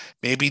paid.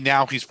 Maybe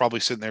now he's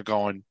probably sitting there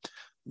going,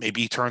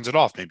 maybe he turns it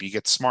off. Maybe he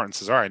gets smart and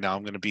says, "All right, now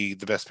I'm going to be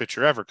the best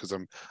pitcher ever because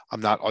I'm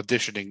not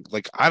auditioning."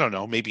 Like, I don't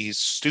know. Maybe he's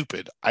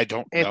stupid. I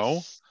don't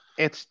know.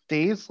 It's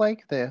days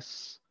like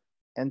this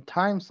and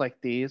times like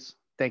these.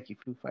 Thank you,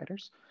 Foo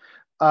Fighters.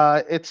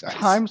 It's Nice.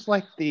 times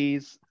like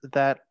these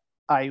that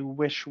I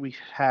wish we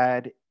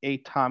had a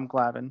Tom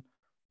Glavine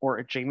or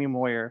a Jamie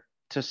Moyer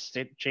to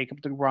sit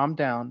Jacob DeGrom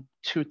down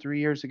 2, 3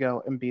 years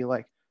ago and be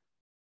like,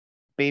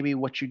 "Baby,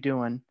 what you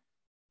doing?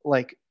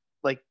 Like,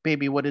 like,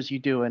 baby, what is you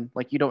doing?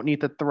 Like, you don't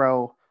need to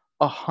throw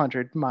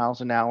 100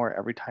 miles an hour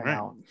every time Right.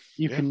 out.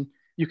 You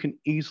Yeah. can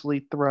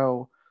easily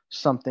throw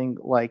something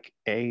like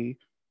a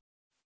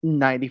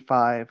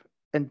 95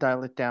 and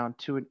dial it down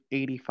to an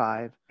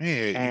 85. Yeah,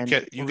 And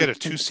you get a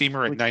two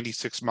seamer at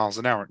 96 miles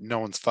an hour. No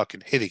one's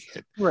fucking hitting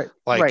it. right,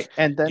 Like right,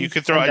 and then you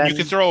could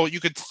throw, you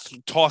could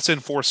toss in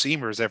four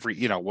seamers every,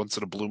 once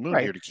in a blue moon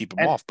right, here to keep them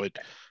and off. But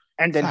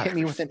and then God, hit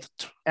me with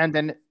and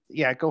then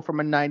yeah, go from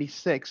a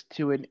 96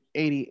 to an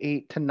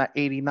 88 to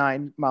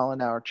 89 mile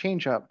an hour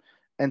changeup,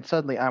 and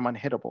suddenly I'm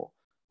unhittable.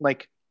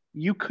 Like,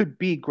 you could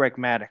be Greg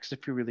Maddux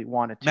if you really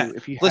wanted to,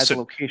 if you had the listen,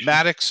 location.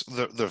 Maddox,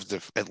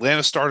 the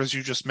Atlanta starters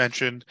you just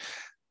mentioned,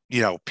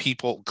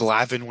 people,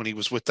 Glavine when he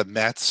was with the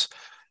Mets,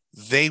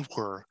 they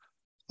were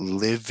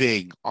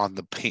living on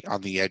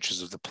the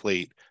edges of the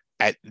plate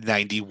at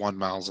 91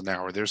 miles an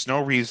hour. There's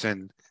no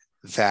reason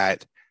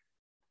that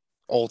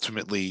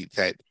ultimately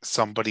that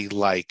somebody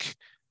like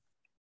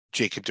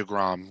Jacob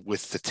deGrom,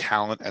 with the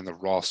talent and the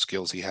raw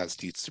skills he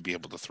has, needs to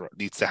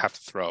have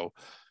to throw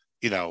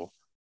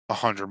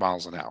 100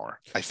 miles an hour.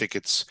 I think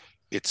it's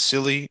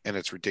silly and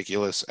it's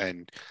ridiculous.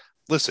 And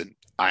listen,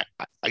 I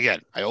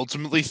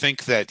ultimately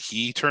think that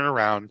he turned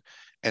around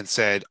and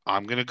said,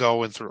 I'm going to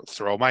go and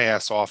throw my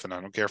ass off, and I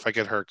don't care if I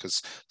get hurt,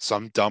 because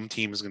some dumb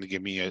team is going to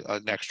give me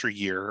an extra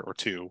year or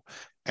two.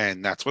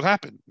 And that's what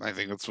happened. I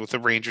think that's what the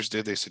Rangers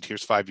did. They said,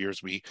 here's 5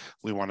 years. We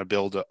want to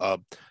build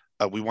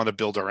we want to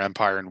build our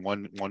empire in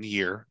one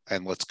year,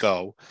 and let's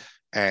go.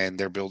 And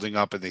they're building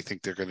up, and they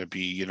think they're going to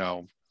be, they're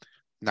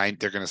going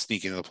to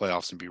sneak into the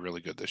playoffs and be really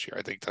good this year.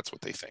 I think that's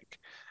what they think.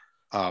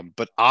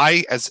 But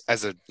I, as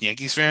a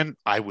Yankees fan,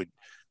 I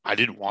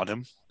didn't want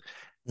him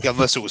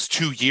unless it was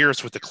 2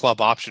 years with the club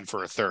option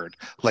for a third.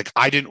 Like,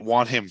 I didn't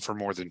want him for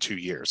more than 2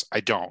 years. I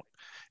don't.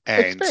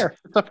 And it's fair.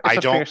 It's I a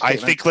don't. fair I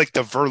statement. think like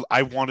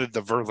I wanted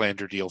the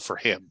Verlander deal for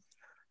him.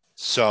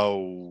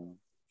 So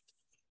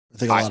I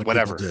think a lot of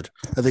people did.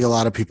 I think a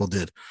lot of people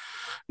did.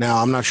 Now,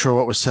 I'm not sure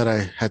what was said.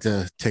 I had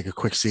to take a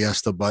quick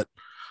siesta, but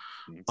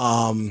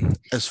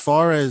as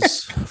far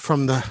as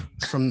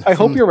I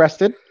hope you're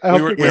rested.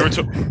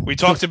 We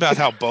talked about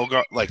how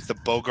the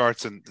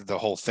Bogarts and the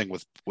whole thing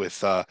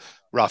with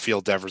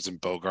Rafael Devers and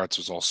Bogarts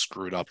was all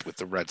screwed up with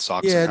the Red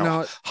Sox. Yeah, and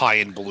how no,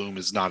 Chaim Bloom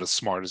is not as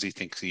smart as he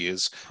thinks he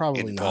is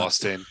probably in not.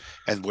 Boston,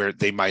 and where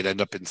they might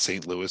end up in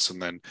St. Louis,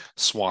 and then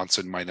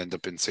Swanson might end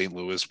up in St.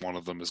 Louis. One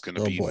of them is going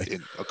to be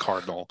in a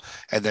Cardinal.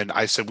 And then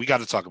I said, we got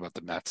to talk about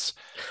the Mets.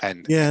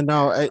 And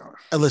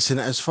listen,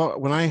 as far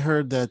when I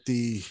heard that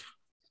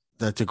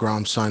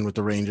DeGrom signed with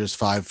the Rangers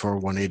 5 for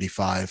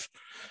 185,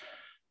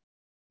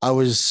 I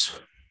was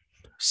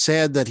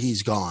sad that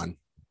he's gone.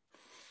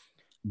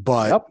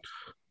 But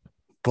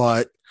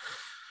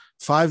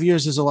 5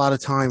 years is a lot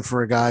of time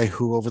for a guy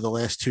who over the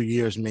last 2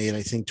 years made,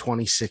 I think,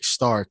 26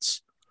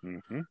 starts.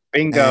 Mm-hmm.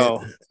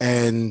 Bingo.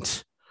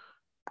 And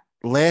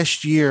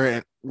last year,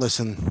 and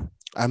listen,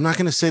 I'm not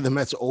going to say the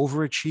Mets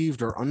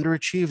overachieved or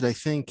underachieved. I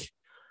think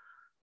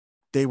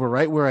they were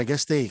right where I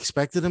guess they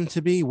expected them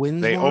to be.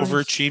 Wins. They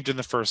overachieved in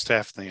the first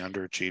half, and they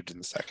underachieved in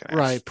the second half.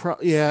 Right.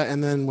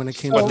 And then when it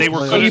came, but they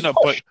were good enough.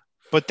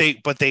 But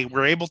they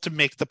were able to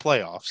make the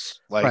playoffs.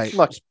 Like, right.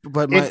 Look,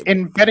 but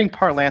in betting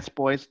parlance,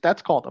 boys,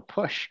 that's called a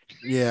push.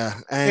 Yeah,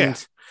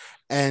 and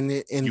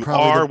you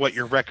are what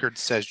your record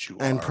says you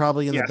are, and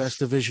probably in the best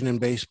division in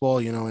baseball.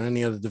 In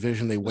any other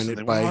division, they win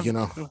it by they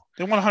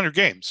won 100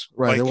 games.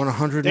 Right, they won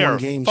 101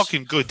 games.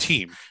 Fucking good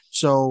team.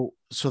 So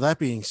that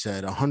being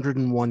said,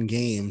 101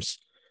 games,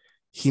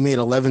 he made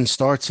 11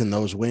 starts in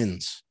those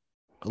wins.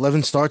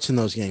 11 starts in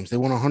those games. They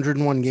won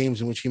 101 games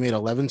in which he made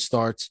 11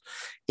 starts.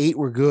 8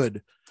 were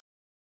good.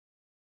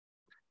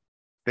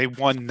 They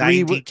won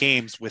 90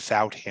 games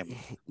without him.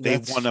 They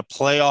won a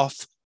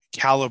playoff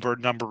caliber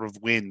number of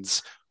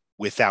wins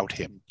without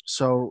him.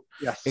 So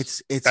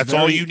yes, it's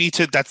all you need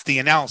to. That's the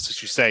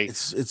analysis you say.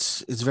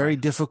 It's very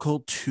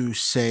difficult to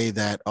say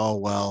that. Oh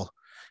well,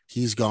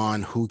 he's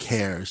gone. Who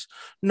cares?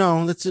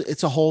 No,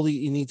 it's a hole that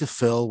you need to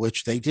fill,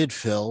 which they did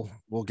fill.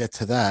 We'll get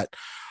to that,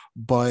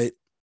 but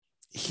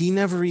he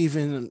never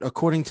even,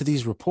 according to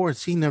these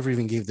reports, he never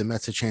even gave the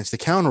Mets a chance to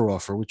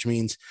counteroffer, which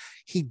means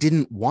he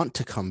didn't want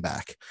to come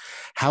back.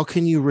 How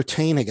can you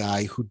retain a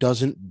guy who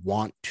doesn't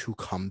want to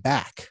come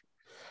back?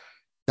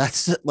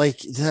 That's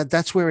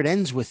where it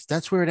ends with.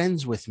 That's where it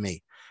ends with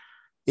me.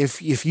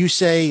 If you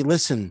say,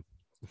 listen,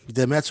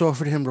 the Mets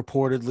offered him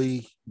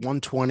reportedly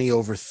 120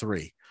 over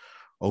 3.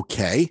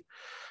 Okay.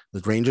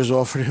 The Rangers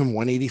offered him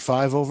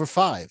 185 over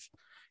 5.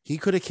 He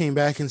could have came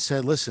back and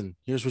said, listen,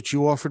 here's what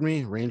you offered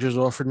me. Rangers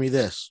offered me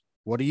this.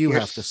 What do you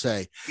have to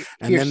say?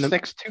 And then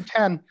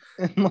 6-2-10.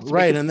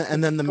 Right. And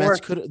then the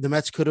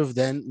Mets could have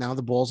then, now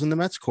the ball's in the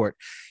Mets court.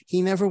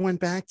 He never went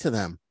back to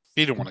them.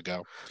 He didn't want to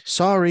go.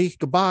 Sorry,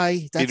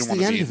 goodbye. That's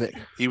the end of it.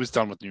 He was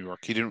done with New York.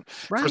 He didn't.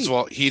 Right. First of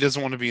all, he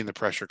doesn't want to be in the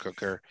pressure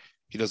cooker.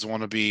 He doesn't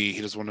want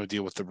to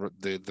deal with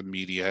the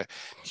media.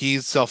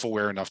 He's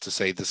self-aware enough to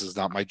say, this is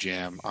not my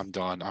jam. I'm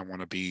done. I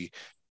want to be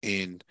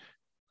in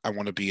I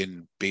want to be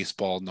in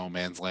baseball no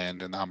man's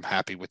land, and I'm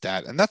happy with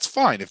that, and that's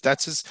fine. If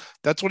that's his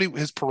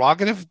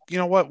prerogative, you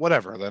know what,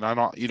 whatever. Then I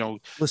don't,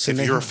 Listen,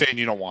 if you're a fan,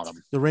 you don't want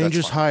him. The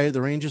Rangers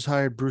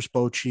hired Bruce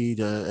Bochy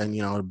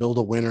to build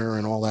a winner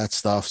and all that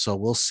stuff. So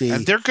we'll see.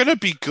 And they're gonna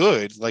be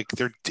good. Like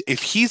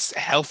if he's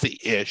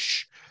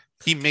healthy-ish,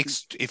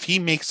 if he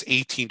makes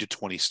 18 to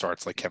 20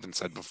 starts, like Kevin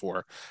said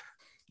before.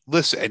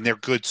 Listen, and they're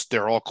good.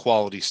 They're all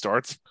quality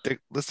starts. They're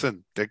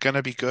going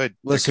to be good.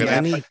 Listen,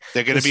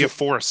 they're going to be a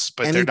force,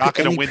 but they're not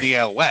going to win the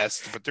AL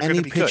West. But they're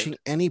going to be good.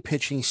 Any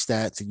pitching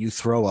stat that you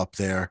throw up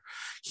there,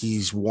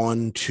 he's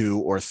 1,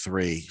 2, or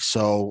 3.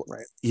 So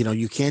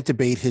you can't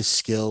debate his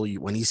skill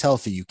when he's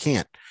healthy. You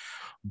can't.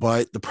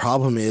 But the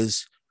problem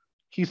is,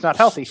 he's not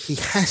healthy. He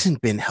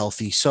hasn't been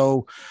healthy.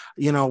 So,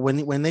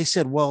 when they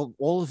said, well,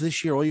 all of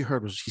this year, all you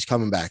heard was he's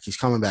coming back. He's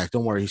coming back.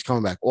 Don't worry. He's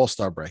coming back.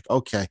 All-Star break.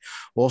 Okay.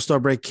 All-Star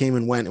break came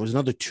and went. It was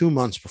another 2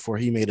 months before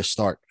he made a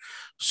start.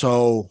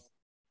 So,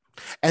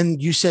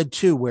 and you said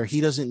too, where he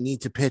doesn't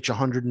need to pitch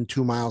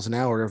 102 miles an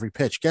hour every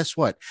pitch. Guess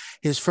what?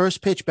 His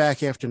first pitch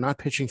back after not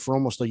pitching for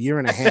almost a year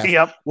and a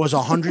half was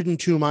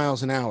 102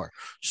 miles an hour.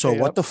 So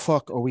what the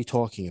fuck are we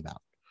talking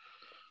about?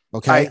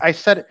 Okay. I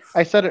said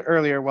it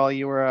earlier while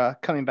you were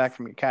coming back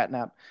from your cat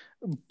nap.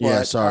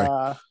 But,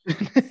 sorry.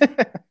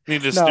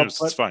 Need to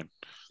snooze. It's fine.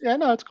 Yeah,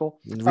 no, it's cool.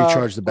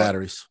 Recharge the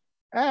batteries.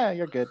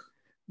 You're good.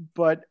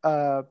 But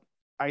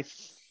I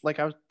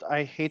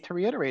hate to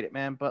reiterate it,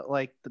 man, but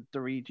like the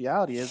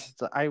reality is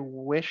that I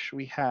wish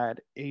we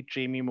had a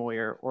Jamie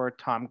Moyer or a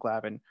Tom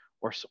Glavine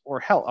or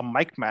hell, a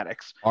Mike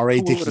Maddox.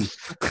 R.A. Dickey.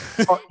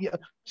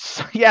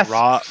 Yes.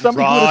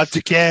 Raw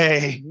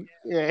decay.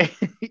 Yeah.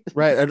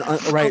 Right.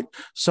 Right.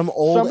 Some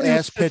old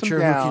ass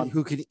pitcher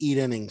who can eat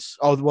innings.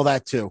 Oh, well,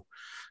 that too.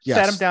 Yes.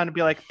 Sat him down and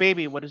be like,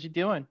 baby, what is he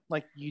doing?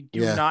 Like, you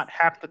do not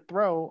have to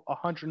throw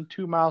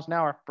 102 miles an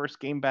hour first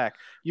game back.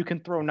 You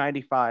can throw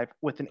 95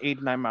 with an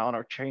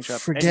 89-mile-an-hour changeup.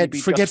 Forget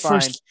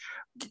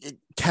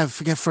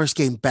first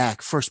game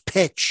back. First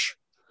pitch.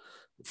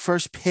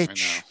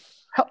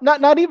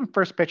 Not even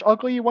first pitch. I'll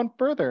go you one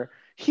further.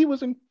 He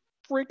was in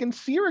freaking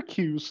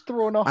Syracuse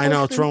throwing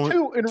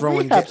 102 in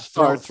rehab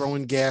starts.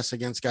 Throwing gas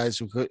against guys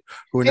who are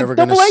never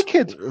going to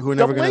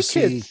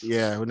see.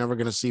 Yeah, who are never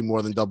going to see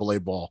more than AA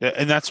ball. Yeah,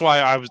 and that's why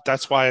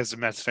as a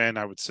Mets fan,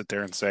 I would sit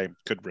there and say,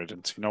 good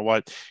riddance. You know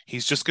what?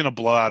 He's just going to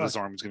blow out his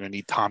arm. He's going to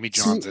need Tommy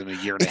Johns in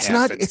a year and a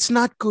half. It's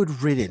not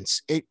good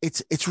riddance.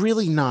 It's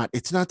really not.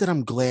 It's not that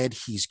I'm glad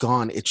he's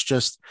gone. It's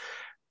just.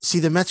 See,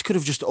 the Mets could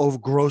have just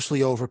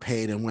grossly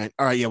overpaid and went,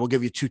 all right, yeah, we'll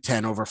give you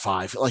 210 over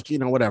 5,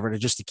 whatever,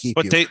 just to keep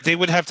but you. But they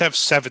would have to have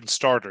 7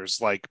 starters,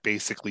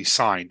 basically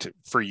signed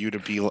for you to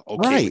be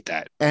okay with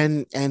that.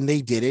 And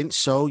they didn't.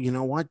 So you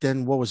know what?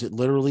 Then what was it?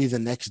 Literally the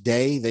next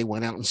day, they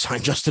went out and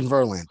signed Justin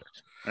Verlander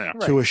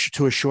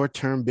to a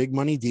short-term big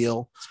money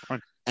deal.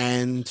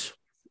 And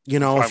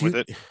I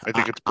think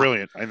it's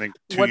brilliant. I think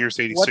 2 years,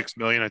 $86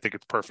 million. I think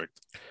it's perfect.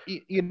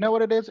 You know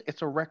what it is?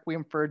 It's a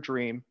requiem for a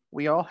dream.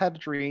 We all had a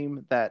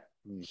dream that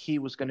he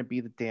was going to be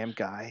the damn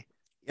guy.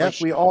 Yes.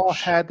 Like we all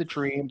had the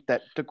dream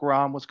that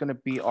DeGrom was going to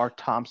be our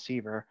Tom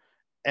Seaver,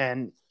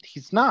 and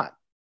he's not.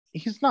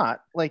 He's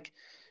not. Like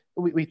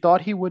we thought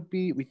he would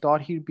be. We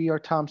thought he'd be our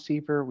Tom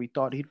Seaver. We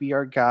thought he'd be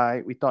our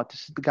guy. We thought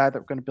this is the guy that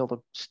we're going to build a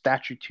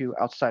statue to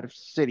outside of the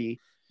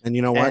city. And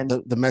you know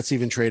what? The Mets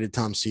even traded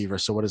Tom Seaver.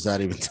 So what does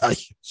that even tell you?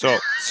 So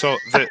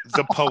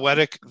the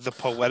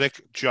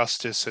poetic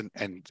justice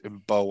and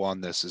bow on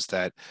this is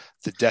that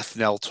the death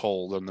knell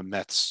toll on the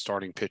Mets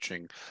starting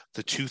pitching,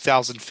 the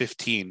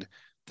 2015,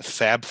 the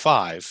Fab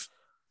Five,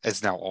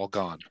 is now all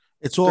gone.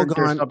 It's all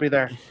gone. I'll be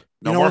there.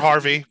 No more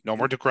Harvey, no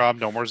more DeGrom,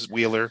 no more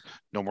Wheeler,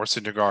 no more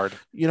Syndergaard.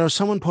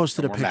 Someone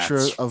posted a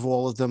picture of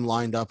all of them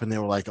lined up, and they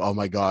were like, "Oh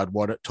my God,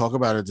 talk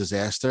about a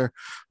disaster!"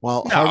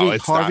 Well,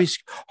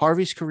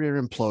 Harvey's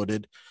career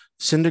imploded.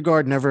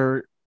 Syndergaard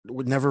never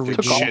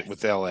did shit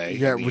with LA.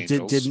 Yeah,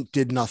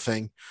 did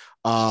nothing.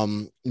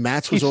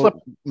 Matz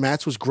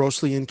was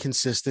grossly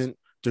inconsistent.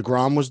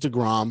 DeGrom was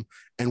DeGrom,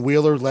 and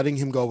Wheeler letting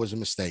him go was a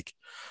mistake.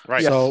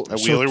 Right. So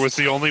Wheeler was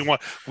the only one.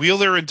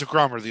 Wheeler and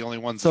DeGrom are the only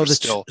ones that are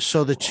still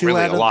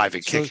really alive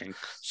and kicking.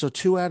 So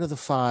 2 out of the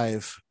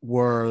 5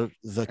 were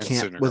the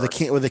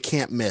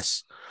can't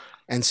miss,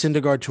 and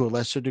Syndergaard to a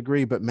lesser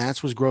degree. But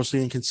Matz was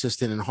grossly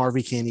inconsistent, and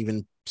Harvey can't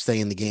even stay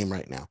in the game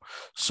right now.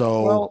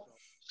 So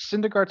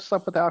Syndergaard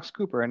slept with Alex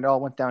Cooper, and it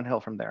all went downhill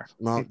from there.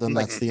 Well, then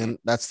that's the end.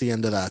 That's the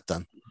end of that.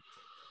 Then.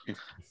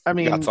 I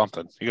mean, he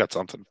got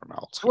something from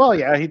Alex. Well,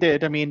 yeah, he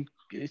did. I mean,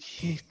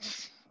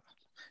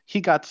 he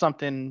got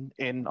something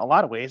in a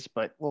lot of ways,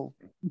 but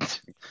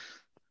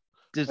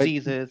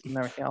diseases and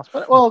everything else.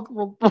 But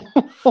we'll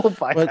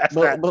bypass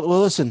that. But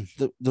listen,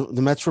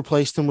 the Mets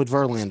replaced him with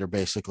Verlander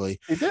basically.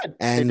 They did,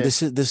 and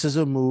this is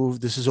a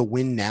move. This is a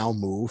win now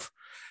move,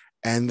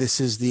 and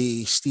this is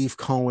the Steve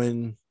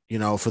Cohen.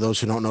 For those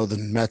who don't know, the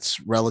Mets'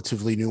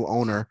 relatively new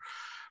owner.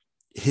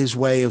 His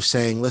way of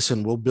saying,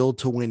 listen, we'll build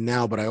to win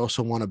now, but I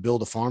also want to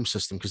build a farm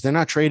system because they're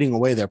not trading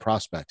away their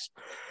prospects.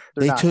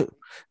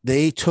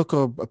 They took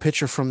a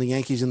pitcher from the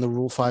Yankees in the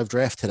Rule 5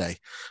 draft today.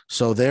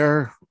 So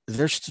they're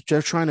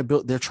they're trying to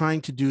build. They're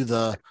trying to do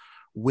the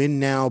win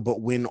now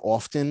but win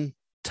often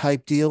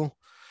type deal.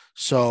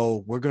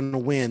 So we're going to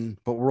win,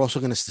 but we're also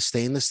going to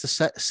sustain this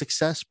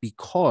success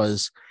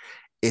because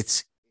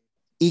it's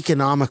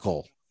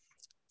economical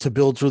to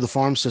build through the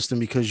farm system,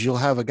 because you'll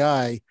have a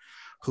guy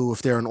who,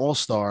 if they're an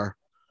all-star,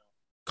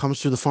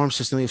 comes through the farm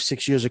system. They have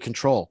 6 years of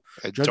control.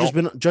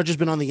 Judge has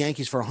been on the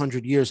Yankees for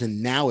 100 years,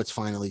 and now it's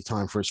finally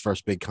time for his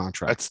first big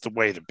contract. That's the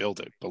way to build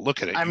it. But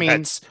look at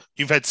it.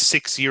 You've had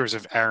 6 years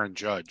of Aaron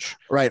Judge.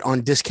 Right,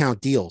 on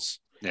discount deals.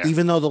 Yeah.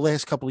 Even though the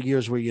last couple of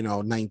years were,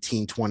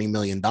 $19-20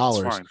 million.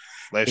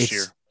 Last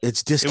year.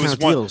 It's discount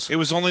deals. It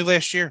was only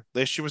last year.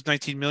 Last year was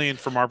 $19 million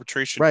from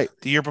arbitration. Right.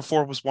 The year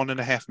before was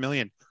 $1.5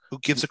 million. Who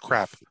gives a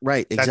crap?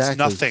 Right, exactly. That's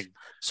nothing.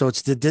 So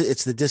it's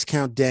the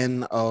discount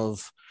den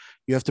of,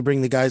 you have to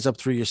bring the guys up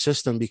through your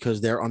system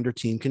because they're under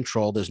team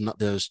control.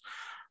 There's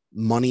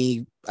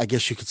money, I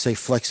guess you could say,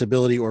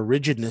 flexibility or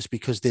rigidness,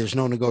 because there's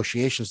no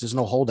negotiations. There's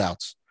no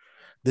holdouts.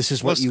 This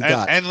is what you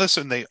got. And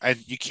listen,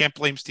 you can't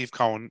blame Steve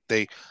Cohen.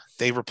 They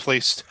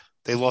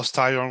lost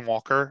Tyrone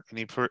Walker and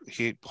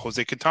he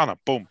Jose Quintana.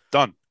 Boom,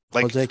 done.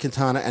 Jose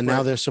Quintana, and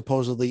now they're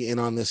supposedly in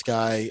on this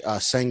guy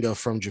Senga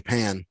from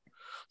Japan.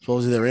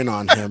 Supposedly they're in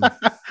on him.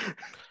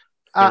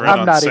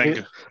 I'm not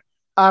even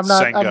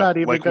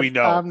like we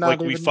know, like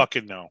we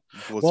fucking know.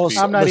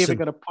 I'm not even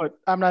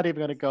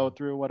gonna go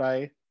through what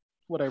I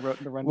wrote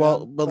in the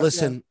rundown.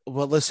 Listen.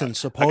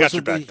 Supposedly, I got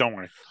your back. Don't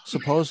worry.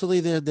 Supposedly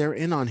they're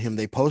in on him.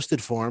 They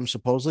posted for him.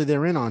 Supposedly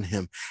they're in on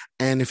him.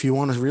 And if you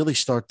want to really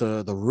start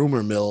the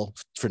rumor mill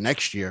for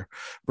next year,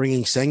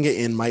 bringing Senga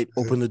in might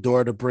open the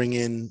door to bring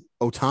in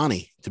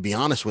Ohtani. To be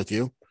honest with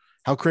you,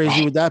 how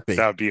crazy would that be?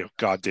 That would be a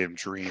goddamn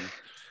dream.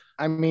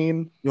 I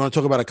mean, you want to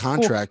talk about a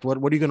contract? Cool.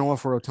 What are you going to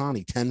offer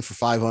Ohtani? 10 for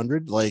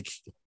 500? Like,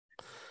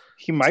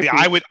 he might.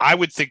 I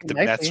would think the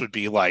Mets would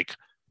be like.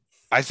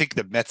 I think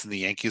the Mets and the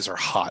Yankees are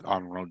hot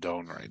on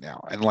Rodon right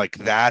now, and like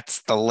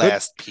that's the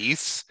last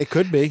piece. It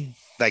could be.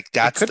 Like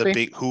that's the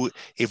big who.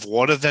 If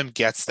one of them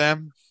gets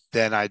them,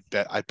 then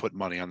I'd put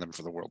money on them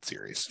for the World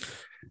Series.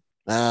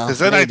 Because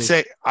then I'd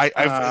say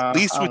at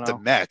least with the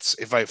Mets,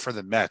 for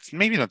the Mets,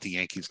 maybe not the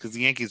Yankees, because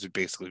the Yankees would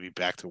basically be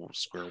back to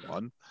square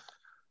one.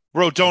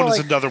 Rodon is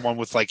another one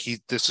with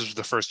this is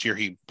the first year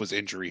he was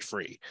injury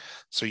free,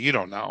 so you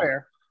don't know.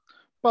 Fair.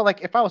 Well,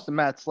 like if I was the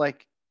Mets,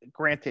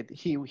 granted,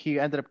 he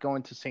ended up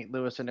going to St.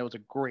 Louis, and it was a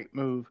great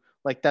move.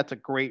 Like that's a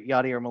great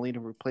Yadier Molina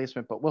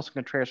replacement, but Wilson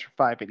Contreras for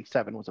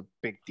 $587 was a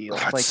big deal.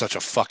 That's such a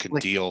fucking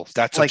deal.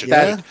 That's such a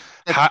good.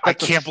 I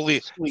can't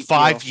believe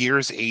 5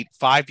 years, 80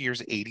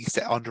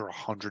 under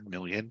 $100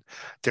 million.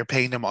 They're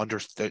paying them under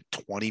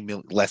 20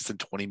 million, less than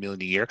 20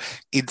 million a year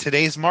in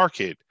today's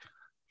market.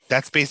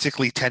 That's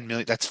basically 10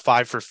 million. That's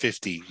 5 for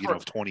 50.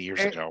 20 years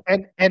ago.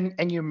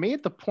 And you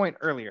made the point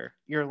earlier.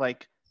 You're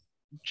like,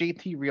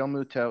 JT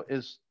Realmuto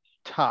is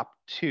top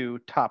 2,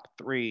 top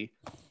 3.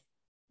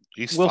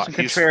 He's fourth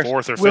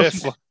or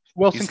fifth.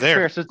 Wilson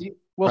Contreras is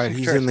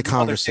he's in the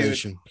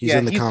conversation. He's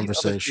in the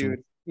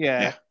conversation.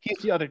 Yeah, he's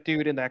the other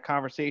dude in that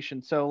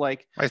conversation. So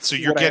so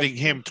you're getting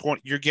him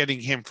you're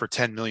getting him for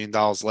 $10 million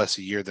less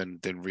a year than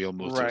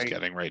Realmuto is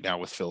getting right now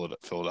with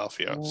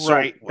Philadelphia.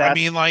 Right. So, I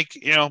mean,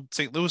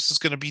 St. Louis is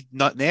going to be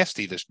not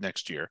nasty this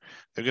next year.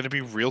 They're going to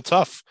be real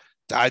tough.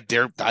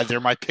 They're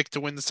my pick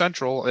to win the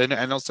Central and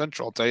NL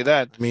Central. I'll tell you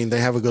that. I mean, they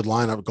have a good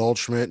lineup: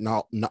 Goldschmidt,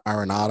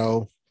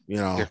 Arenado.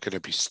 They're going to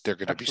be so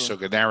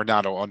good.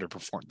 Arenado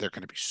underperformed. They're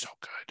going to be so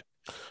good.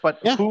 But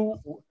who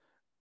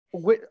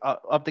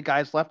of the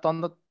guys left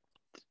on the,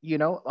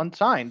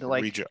 unsigned?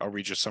 I'll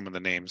read you some of the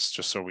names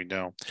just so we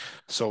know.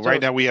 So right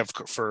now we have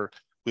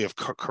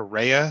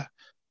Correa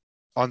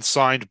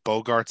unsigned,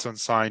 Bogarts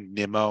unsigned,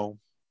 Nimmo,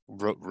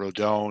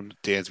 Rodon,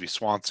 Dansby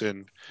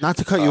Swanson. Not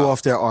to cut you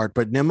off there, Art,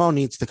 but Nimmo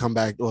needs to come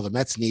back. Well, the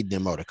Mets need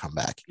Nimmo to come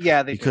back.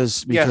 Yeah,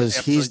 because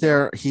he's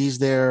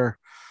their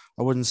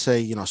I wouldn't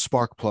say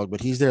spark plug,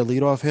 but he's their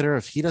leadoff hitter.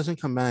 If he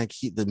doesn't come back,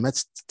 the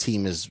Mets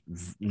team is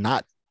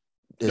not.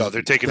 No,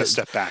 they're taking a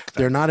step back.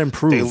 They're not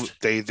improved.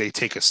 They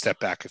take a step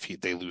back if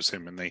they lose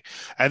him, and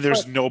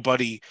there's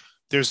nobody.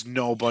 There's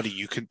nobody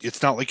you can.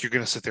 It's not like you're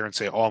going to sit there and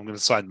say, "Oh, I'm going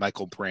to sign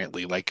Michael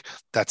Brantley." Like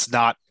that's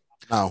not.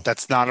 No,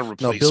 that's not a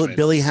replacement. No,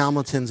 Billy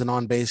Hamilton's an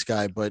on-base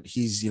guy, but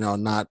he's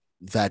not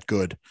that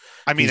good.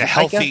 I mean, a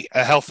healthy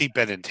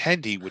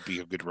Benintendi would be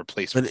a good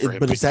replacement for him.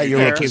 But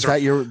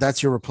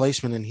that's your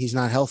replacement, and he's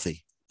not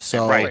healthy.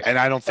 So right, and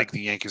I don't think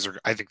the Yankees are.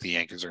 I think the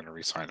Yankees are going to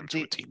re-sign him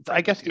to a team.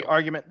 I guess the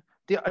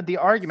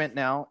argument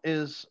now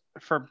is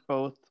for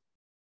both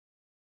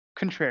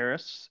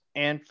Contreras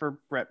and for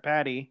Brett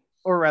Baty,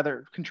 or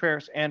rather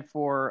Contreras and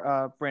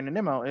for Brandon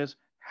Nimmo, is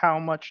how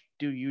much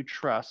do you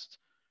trust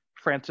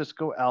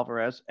Francisco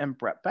Alvarez and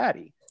Brett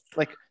Baty?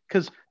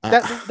 Because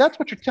that's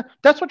what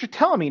you're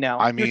telling me now.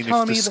 I mean,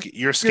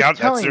 your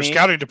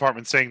scouting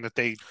department saying that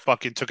they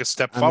fucking took a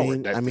step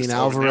forward. I mean,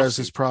 Alvarez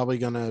is probably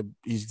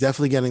he's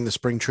definitely getting the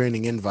spring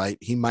training invite.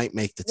 He might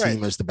make the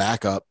team as the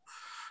backup.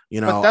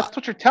 But that's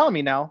what you're telling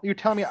me now. You're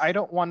telling me I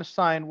don't want to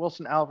sign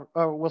Wilson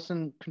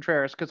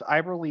Contreras because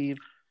I believe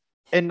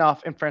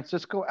enough in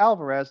Francisco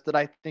Alvarez that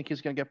I think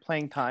he's going to get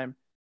playing time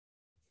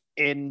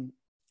in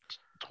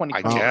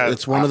I 2020. guess.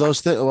 It's one of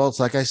those things. Well, it's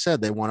like I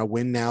said, they want to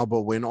win now,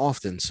 but win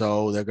often.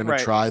 So they're going to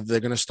try. They're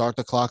going to start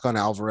the clock on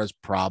Alvarez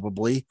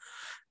probably,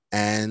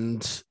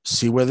 and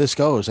see where this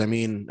goes. I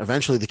mean,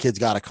 eventually the kid's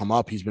got to come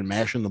up. He's been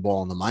mashing the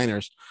ball in the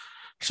minors,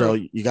 so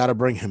you got to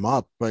bring him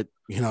up. But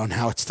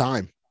now it's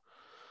time.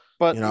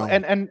 But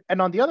and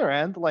on the other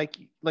end, like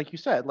you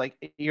said,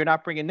 like you're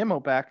not bringing Nimmo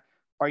back.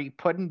 Are you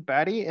putting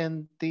Batty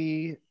in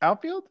the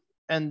outfield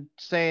and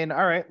saying,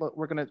 all right, look,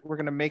 we're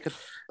gonna make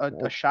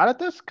a shot at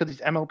this because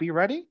he's MLB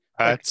ready?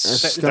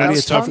 It's going to be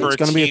a tough. It's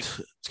going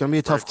to be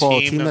a tough call.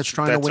 A team that's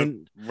trying to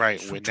win,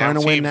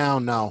 win now.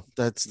 No,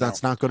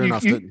 that's not good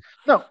enough.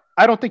 No,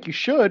 I don't think you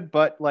should.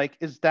 But like,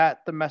 is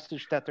that the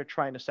message that they're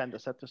trying to send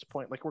us at this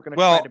point? Like, we're going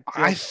to try to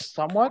build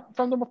somewhat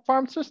from the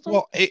farm system.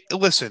 Well,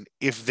 listen,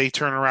 if they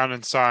turn around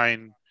and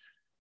sign,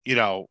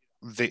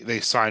 they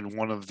sign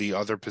one of the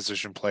other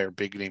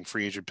big name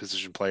free agent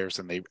position players,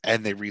 and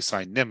they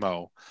re-sign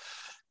Nimmo,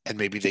 and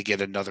maybe they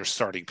get another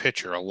starting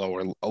pitcher, a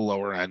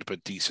lower end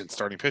but decent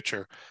starting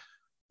pitcher.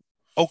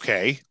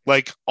 Okay,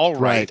 like all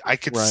right, I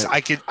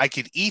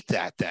could eat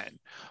that then.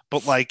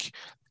 But like,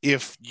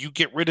 if you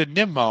get rid of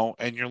Nimmo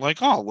and you're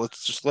like, oh,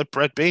 let's just let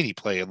Brett Beatty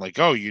play, and like,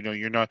 oh,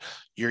 you're not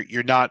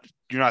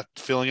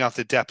filling out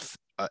the depth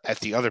at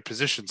the other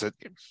positions.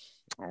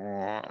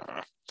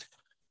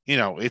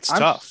 It's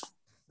tough.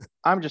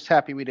 I'm just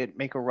happy we didn't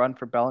make a run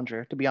for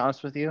Bellinger. To be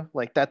honest with you,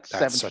 like that's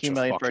 17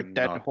 million for a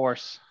dead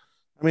horse.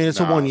 I mean, it's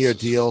a 1-year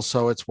deal,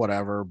 so it's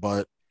whatever.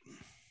 But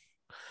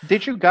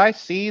did you guys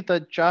see the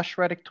Josh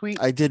Reddick tweet?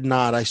 I did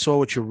not. I saw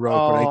what you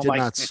wrote, but I did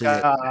not see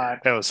it.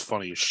 That was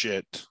funny as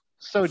shit.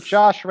 So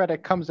Josh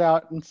Reddick comes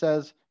out and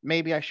says,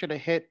 maybe I should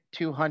have hit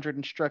 200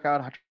 and struck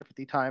out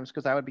 150 times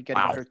because I would be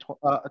getting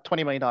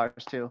 $20 million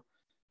too.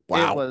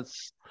 Wow.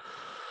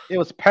 It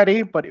was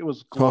petty, but it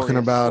was glorious. Talking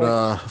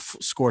about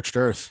scorched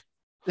earth.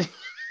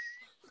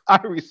 I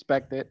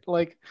respect it.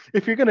 Like,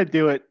 if you're gonna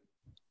do it,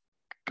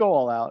 go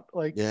all out.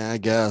 Like, yeah, I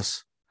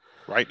guess.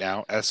 Right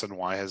now,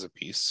 SNY has a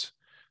piece.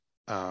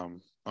 Oh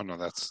no,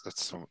 that's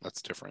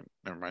different.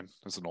 Never mind.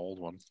 That's an old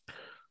one.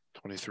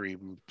 23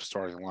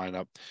 starting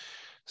lineup.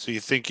 So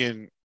you're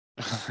thinking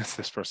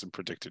this person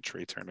predicted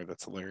Trey Turner.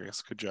 That's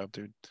hilarious. Good job,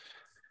 dude.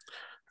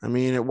 I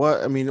mean, it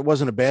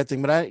wasn't a bad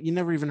thing, but you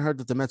never even heard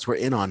that the Mets were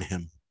in on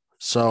him.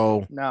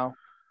 So no.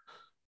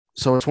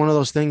 So it's one of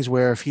those things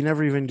where if he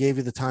never even gave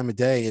you the time of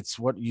day, it's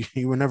what you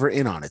were never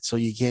in on it. So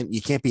you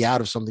can't be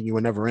out of something you were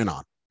never in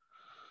on.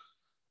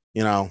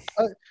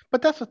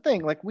 But that's the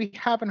thing. Like, we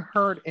haven't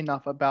heard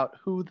enough about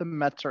who the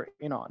Mets are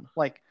in on.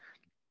 Like,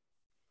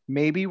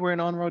 maybe we're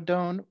in on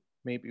Rodon.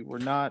 Maybe we're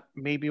not.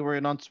 Maybe we're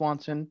in on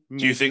Swanson.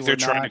 Do you think they're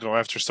trying to go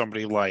after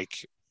somebody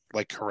like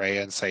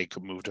Correa and say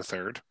could move to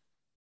third?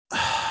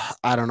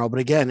 I don't know.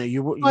 But again, are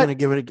you going to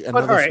give it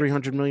another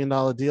 $300 million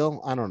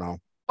deal? I don't know.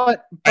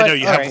 But I know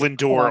you have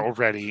Lindor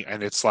already,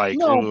 and it's like,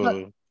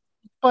 no,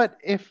 but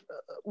if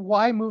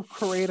why move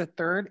Correa to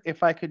third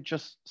if I could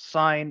just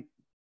sign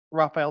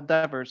Rafael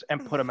Devers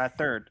and put him at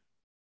third?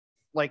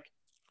 Like,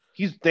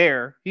 he's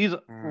there, he's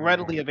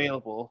readily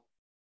available,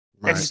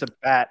 and he's a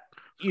bat.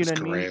 You know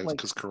what I mean?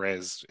 Because Correa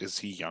is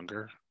he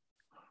younger?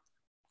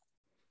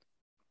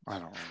 I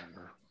don't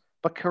remember.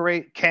 But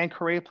can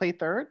Correa play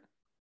third?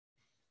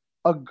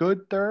 A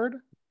good third?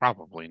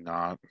 Probably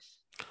not.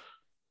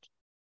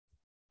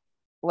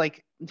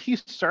 Like,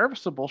 he's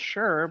serviceable,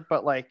 sure,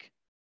 but like,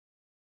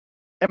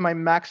 am I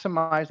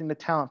maximizing the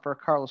talent for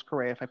Carlos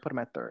Correa if I put him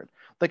at third?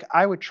 Like,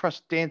 I would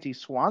trust Dansby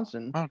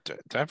Swanson. Oh,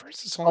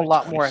 Devers is a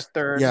lot more at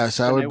third. Yes,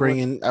 I would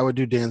I would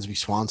do Dansby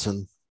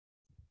Swanson.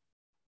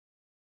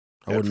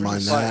 I wouldn't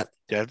mind that.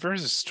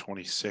 Devers is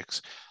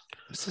 26.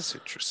 This is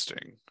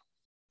interesting.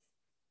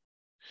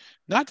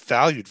 Not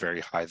valued very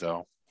high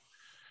though.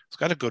 It's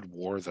got a good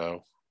WAR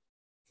though.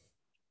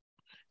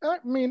 I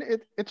mean,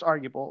 it's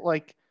arguable.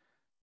 Like,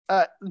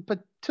 but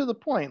to the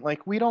point,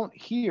 like, we don't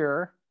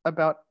hear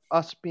about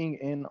us being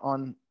in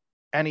on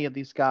any of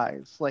these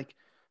guys. Like,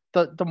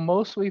 the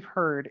most we've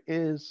heard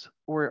is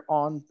we're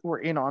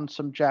in on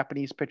some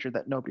Japanese pitcher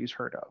that nobody's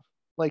heard of.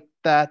 Like,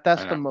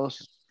 that's the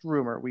most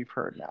rumor we've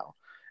heard now.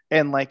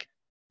 And like,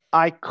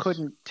 I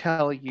couldn't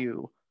tell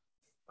you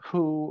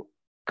who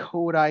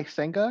Kodai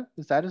Senga,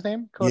 is that his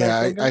name?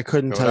 I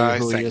couldn't tell you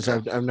who he is.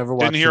 I've never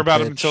watched. Didn't hear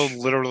about him until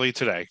literally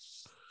today.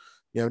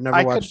 Yeah, I've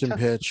never watched him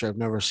pitch. I've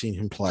never seen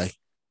him play.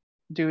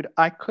 Dude,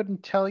 I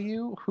couldn't tell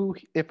you who.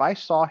 If I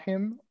saw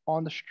him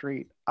on the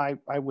street, I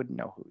wouldn't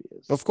know who he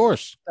is. Of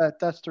course,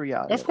 that's the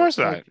reality. Of course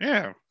not.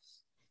 Yeah.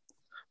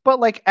 But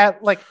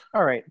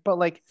all right. But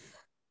like,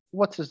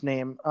 what's his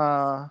name?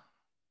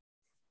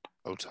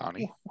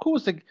 Ohtani. Who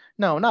was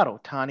not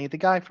Ohtani, the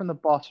guy from the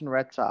Boston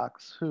Red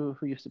Sox who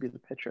used to be the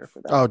pitcher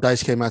for that. Oh,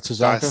 Daisuke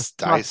Matsuzaka.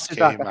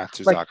 Daisuke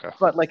Matsuzaka.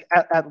 But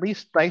at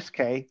least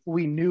Daisuke,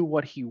 we knew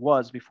what he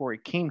was before he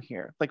came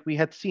here. Like, we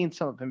had seen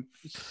some of him,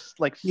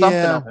 like something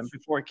of him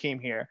before he came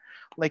here.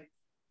 Like,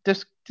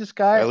 this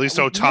guy. At least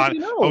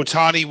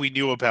Ohtani we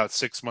knew about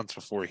 6 months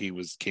before he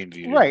came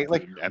to right.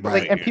 Like, and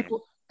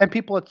And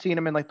people had seen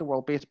him in like the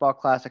World Baseball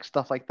Classic,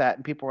 stuff like that,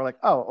 and people were like,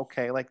 "Oh,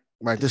 okay, like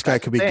Right, this guy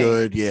could be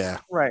good." Yeah.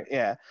 Right,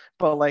 yeah.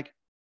 But like,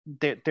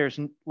 there's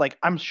like,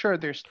 I'm sure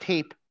there's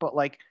tape, but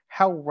like,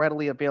 how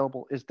readily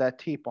available is that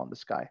tape on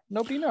this guy?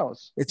 Nobody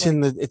knows. It's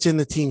like, in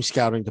the team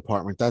scouting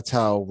department. That's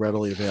how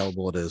readily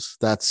available it is.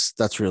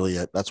 That's really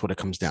it. That's what it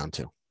comes down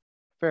to.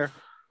 fair.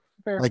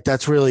 Like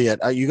that's really it.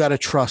 You got to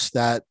trust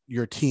that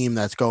your team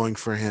that's going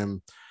for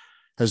him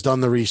has done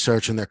the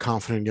research and they're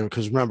confident in him.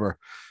 Because remember,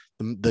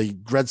 the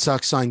Red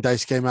Sox signed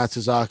Daisuke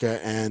Matsuzaka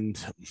and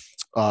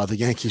the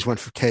Yankees went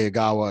for Kei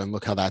Agawa, and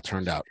look how that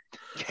turned out.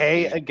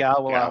 Kei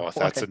Agawa.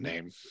 That's a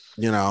name.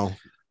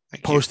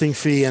 Posting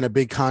fee and a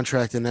big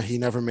contract, and he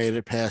never made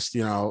it past.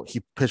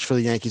 He pitched for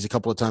the Yankees a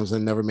couple of times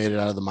and never made it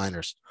out of the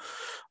minors.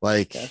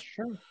 Like, that's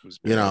true.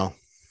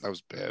 That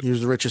was bad. He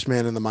was the richest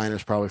man in the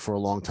minors probably for a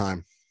long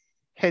time.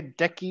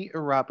 Hideki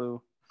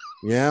Irabu.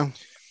 Yeah,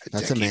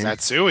 that's a name.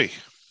 Matsui.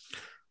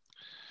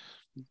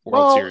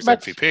 World Series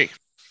MVP.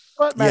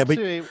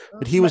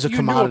 But he was a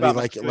commodity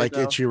like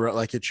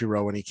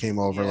Ichiro when he came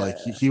over. Yeah. Like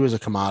he was a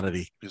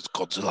commodity. He was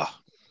Godzilla.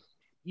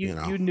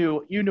 You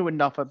knew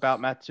enough about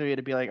Matsui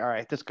to be like, all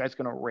right, this guy's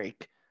gonna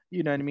rake.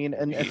 You know what I mean?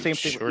 And same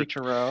thing with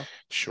Ichiro.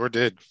 Sure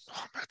did.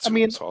 Oh,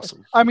 Matsui was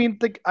awesome.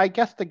 I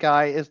guess the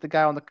guy is the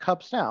guy on the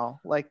Cubs now,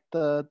 like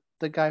the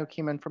guy who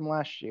came in from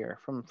last year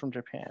from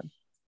Japan.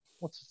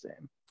 What's his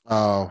name?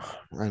 Oh,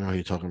 I know who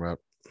you're talking about.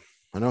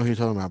 But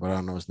I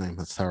don't know his name.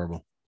 That's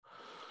terrible.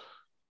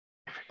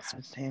 I forgot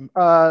his name.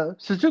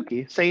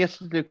 Suzuki. Seiya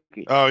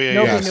Suzuki. Oh yeah.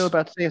 Nobody knew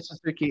about Seiya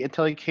Suzuki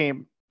until he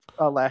came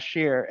last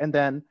year, and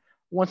then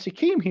once he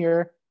came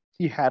here,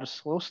 he had a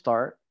slow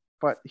start,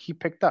 but he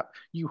picked up.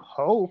 You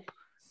hope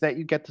that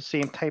you get the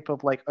same type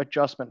of like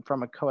adjustment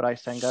from a Kodai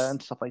Senga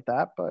and stuff like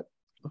that, but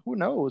who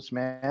knows,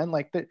 man?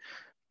 Like the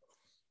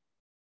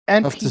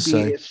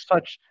NPB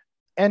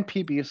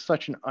is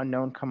such an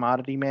unknown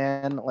commodity,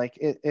 man. Like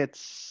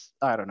it's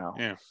I don't know.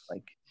 Yeah.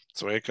 Like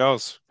that's the way it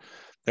goes.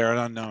 They're an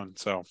unknown.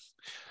 So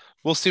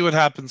we'll see what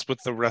happens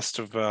with the rest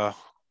of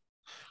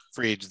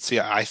free agency.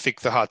 I think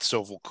the hot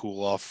stove will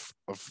cool off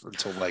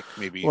until like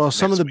maybe. Well,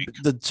 some of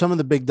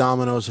the big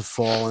dominoes have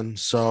fallen,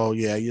 so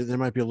yeah, there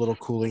might be a little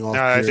cooling off.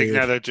 I think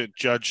now that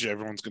Judge,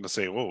 everyone's going to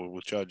say, "Whoa,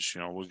 with Judge,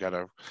 we got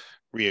to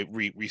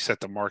reset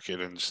the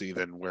market and see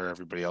then where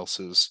everybody else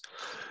is."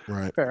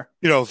 Right. Fair.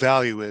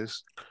 Value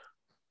is.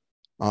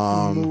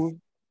 Can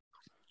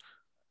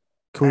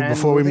we,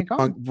 before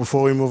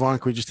we move on,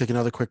 can we just take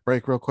another quick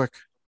break, real quick?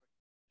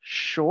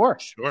 Sure.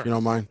 If you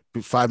don't mind,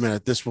 5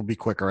 minutes. This will be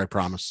quicker, I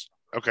promise.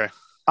 Okay.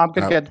 I'm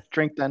gonna get a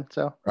drink then.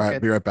 So. All right,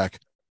 be right back.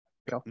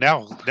 Go.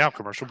 Now,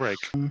 commercial break.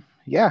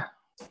 Yeah,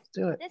 let's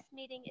do it. This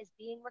meeting is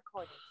being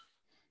recorded.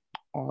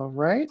 All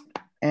right,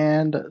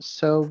 and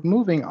so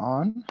moving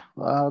on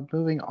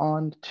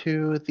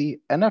to the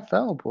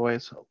NFL,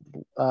 boys.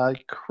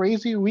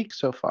 Crazy week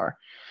so far.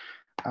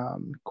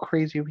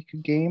 Crazy week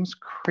of games,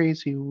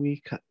 crazy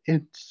week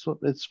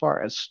as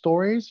far as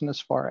stories and as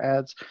far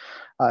as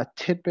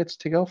tidbits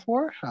to go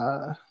for.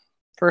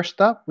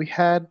 First up, we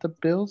had the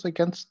Bills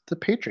against the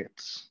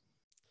Patriots.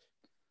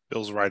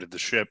 Bills righted the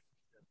ship.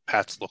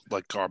 Pats looked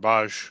like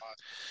garbage.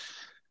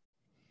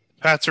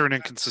 Pats are an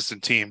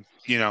inconsistent team.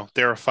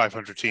 They're a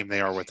 500 team.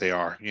 They are what they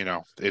are.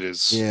 It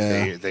is.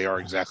 Yeah. They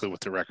are exactly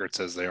what the record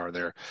says they are.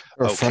 They're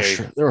okay.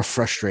 They're a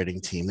frustrating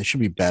team. They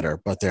should be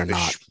better, but they're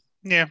not.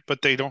 Yeah,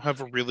 but they don't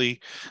have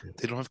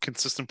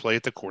consistent play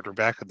at the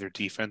quarterback, and their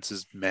defense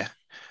is meh.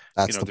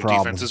 That's the their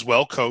problem. Defense is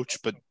well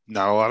coached, but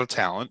not a lot of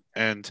talent,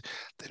 and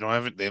they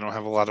don't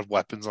have a lot of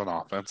weapons on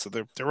offense. So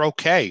they're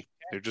okay.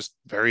 They're just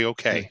very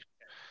okay.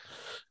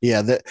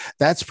 Yeah,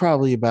 that's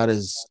probably about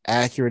as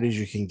accurate as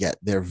you can get.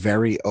 They're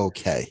very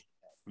okay.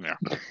 Yeah,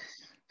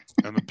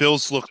 and the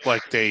Bills looked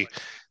like they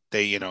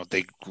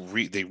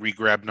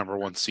re-grabbed number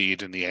 1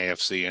 seed in the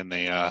AFC, and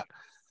they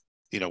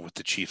with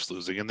the Chiefs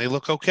losing, and they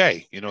look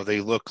okay.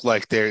 They look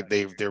like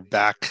they're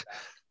back.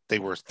 They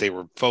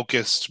were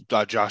focused.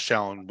 Josh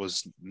Allen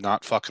was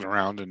not fucking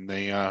around, and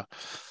they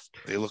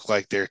look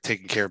like they're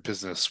taking care of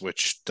business,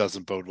 which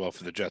doesn't bode well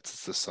for the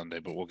Jets this Sunday,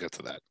 but we'll get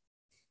to that.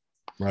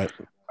 Right.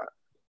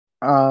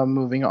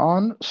 Moving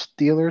on,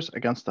 Steelers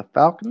against the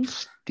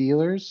Falcons.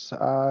 Steelers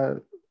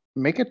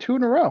make it 2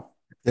 in a row.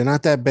 They're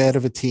not that bad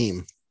of a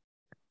team.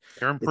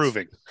 They're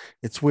improving.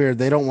 It's weird.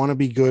 They don't want to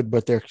be good,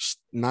 but they're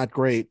not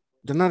great.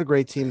 They're not a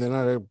great team. They're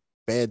not a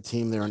bad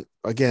team. They're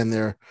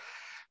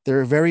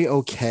very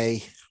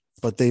okay,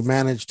 but they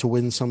managed to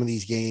win some of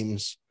these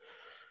games.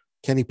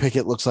 Kenny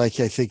Pickett looks like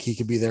I think he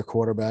could be their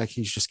quarterback.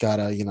 He's just got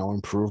to,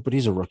 improve, but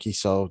he's a rookie.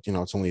 So,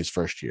 it's only his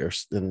first year.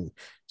 And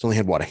he's only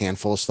had a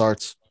handful of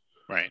starts.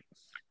 Right.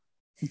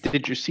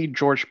 Did you see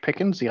George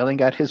Pickens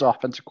yelling at his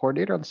offensive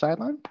coordinator on the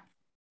sideline?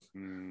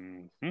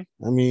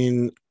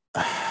 Mm-hmm.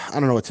 I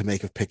don't know what to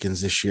make of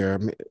Pickens this year.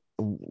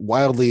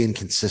 Wildly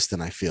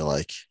inconsistent, I feel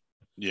like.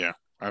 Yeah,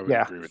 I would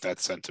agree with that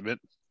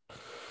sentiment.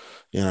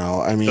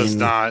 Does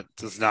not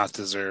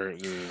deserve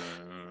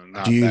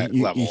that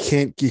level.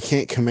 You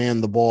can't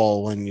command the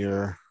ball when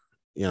you're,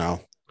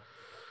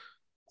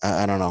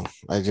 I don't know.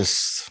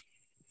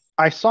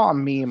 I saw a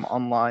meme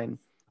online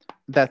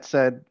that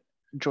said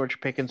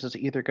George Pickens is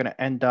either going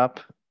to end up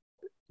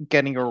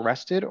getting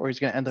arrested or he's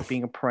going to end up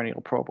being a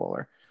perennial Pro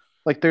Bowler.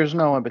 Like, there's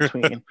no in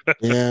between.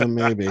 Yeah,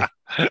 maybe.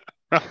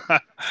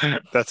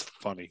 That's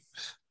funny.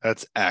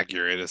 That's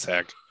accurate as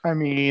heck. I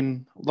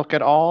mean, look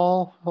at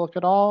all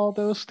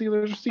those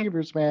Steelers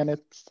receivers, man.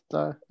 It's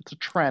a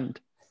trend.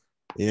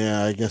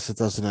 Yeah, I guess it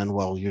doesn't end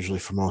well usually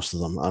for most of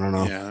them. I don't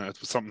know. Yeah,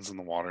 something's in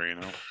the water,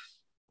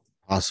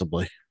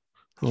 Possibly.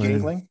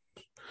 Yingling.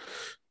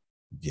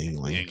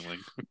 Yingling.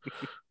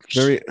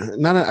 Very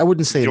not. I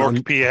wouldn't say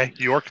York, PA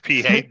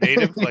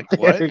native. Like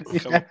what?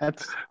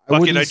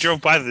 I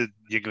drove by the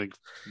Yingling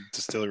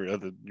distillery,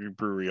 the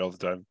brewery all the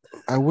time.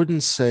 I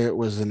wouldn't say it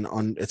was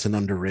it's an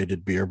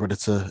underrated beer, but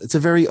it's a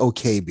very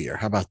okay beer.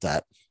 How about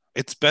that?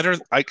 It's better.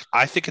 I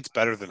think it's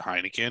better than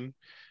Heineken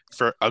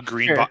for a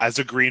green as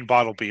a green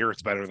bottle beer.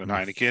 It's better than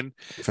Heineken.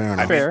 Fair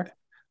enough. Fair.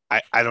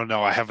 I don't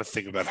know. I have a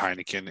thing about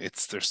Heineken.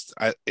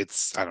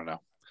 I don't know.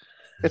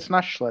 It's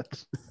not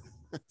Schlitz.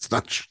 It's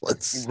not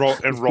Schlitz.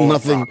 Roll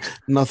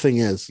Nothing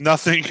is.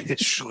 Nothing is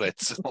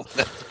Schlitz. It'll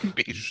never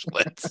be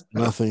Schlitz.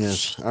 Nothing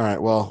is. All right.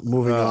 Well,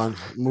 moving on.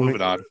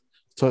 Moving on.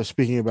 So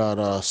speaking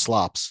about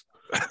slops.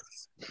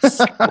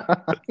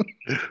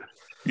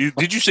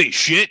 Did you say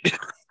shit?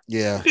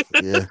 Yeah.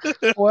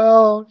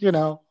 Well,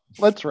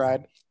 let's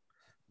ride.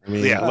 I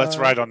mean, let's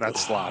ride on that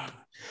slop.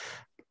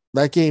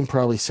 That game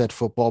probably set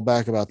football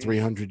back about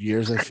 300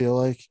 years, I feel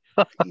like.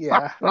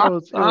 Yeah, it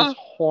was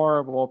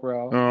horrible,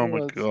 bro. Oh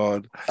my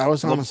god! I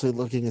was honestly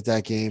looking at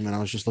that game, and I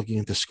was just looking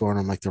at the score, and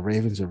I'm like, the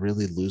Ravens are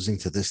really losing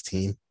to this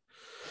team.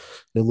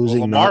 They're losing.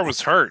 Well, Lamar was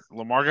hurt.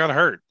 Lamar got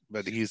hurt,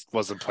 but he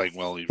wasn't playing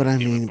well.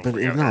 But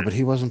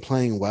he wasn't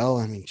playing well.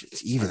 I mean,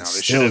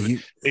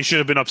 they should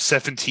have been up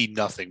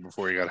 17-0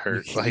 before he got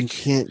hurt.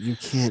 You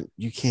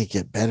can't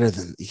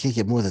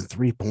get more than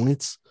 3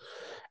 points.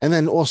 And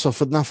then also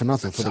for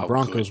nothing for the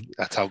Broncos.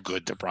 That's how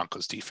good the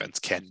Broncos defense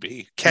can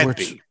be.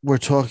 We're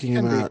talking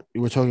about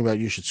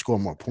you should score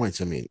more points.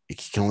 I mean, you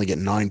can only get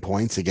 9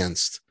 points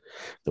against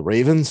the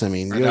Ravens. I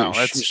mean,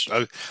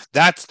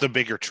 that's the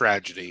bigger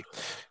tragedy.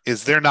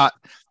 Is they're not.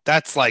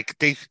 That's like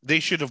they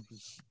should have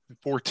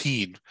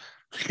 14.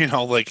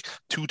 Like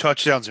 2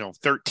 touchdowns.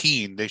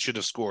 13. They should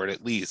have scored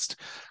at least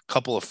a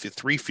couple of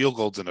 3 field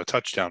goals and a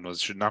touchdown. It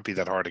should not be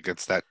that hard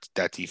against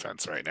that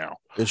defense right now.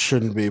 It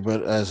shouldn't be,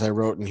 but as I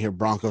wrote in here,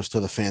 Broncos to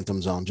the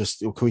Phantom Zone. Just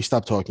can we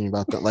stop talking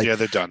about that? Like, yeah,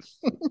 they're done.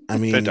 I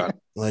mean, they're done.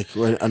 Like,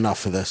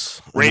 enough of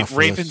this.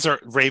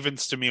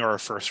 Ravens to me are a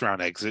first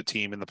round exit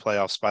team in the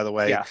playoffs. By the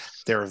way, yeah.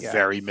 They're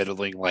very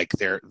middling. Like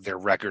their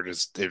record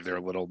is they're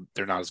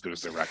not as good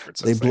as their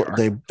records.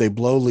 They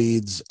blow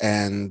leads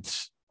and.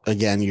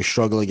 Again, you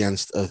struggle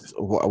against a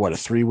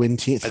 3-win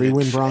team,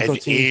 3-win Bronco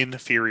team,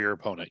 inferior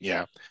opponent.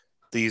 Yeah,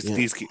 these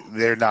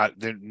they're not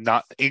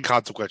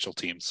inconsequential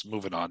teams.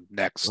 Moving on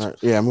next.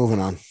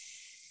 Moving on.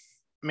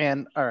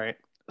 Man, all right.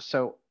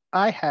 So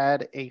I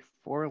had a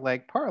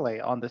 4-leg parlay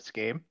on this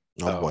game.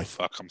 Oh boy,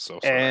 fuck! I'm so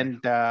sorry.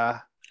 And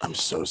I'm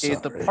so sorry.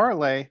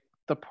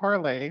 The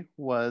parlay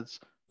was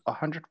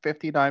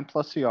 159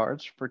 plus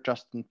yards for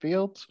Justin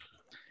Fields.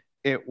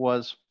 It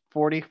was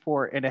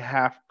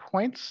 44.5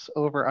 points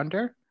over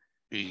under.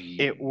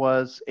 It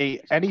was a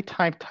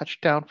anytime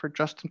touchdown for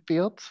Justin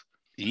Fields.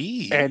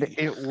 And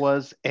it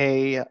was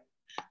a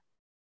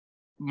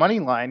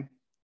money line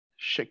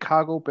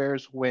Chicago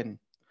Bears win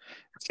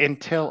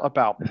until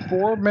about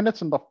 4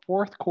 minutes in the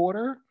fourth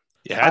quarter.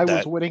 I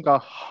was winning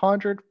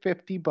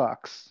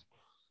 $150.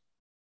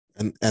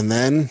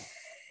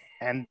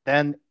 And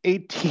then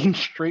 18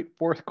 straight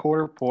fourth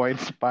quarter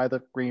points by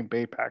the Green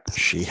Bay Packers.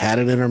 She had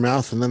it in her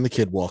mouth, and then the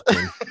kid walked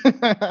in.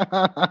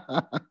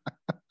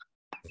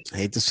 I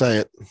hate to say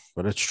it,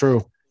 but it's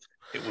true.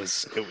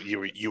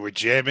 You were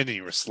jamming and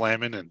you were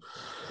slamming, and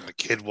the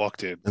kid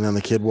walked in. And then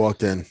the kid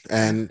walked in.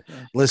 And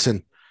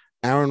listen,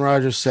 Aaron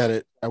Rodgers said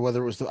it.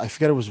 Whether it was I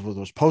forget whether it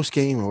was post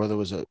game or whether it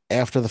was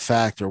after the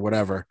fact or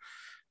whatever.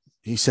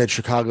 He said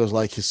Chicago's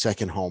like his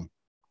second home.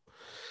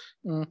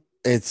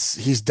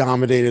 He's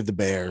dominated the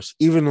Bears,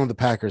 even though the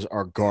Packers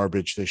are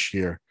garbage this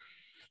year.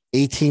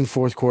 18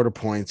 fourth quarter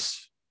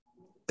points.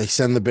 They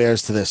send the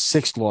Bears to their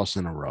 6th loss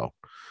in a row.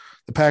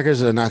 The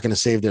Packers are not going to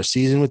save their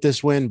season with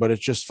this win, but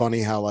it's just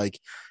funny how, like,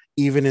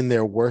 even in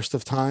their worst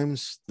of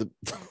times,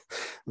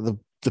 the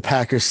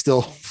Packers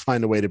still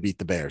find a way to beat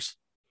the Bears.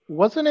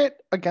 Wasn't it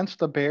against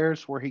the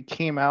Bears where he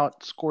came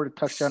out, scored a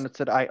touchdown that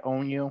said, "I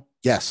own you"?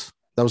 Yes,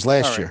 that was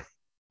last year.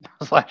 That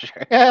was last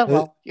year. Yeah,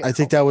 well, I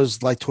think that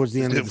was like towards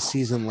the end of the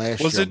season last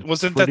year.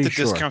 Wasn't that the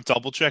discount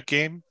double check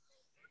game?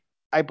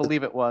 I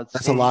believe it was.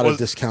 That's a lot of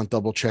discount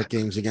double check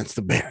games against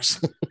the Bears.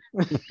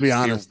 To be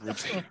honest.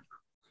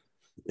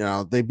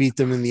 They beat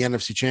them in the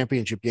NFC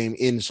Championship game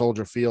in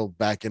Soldier Field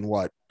back in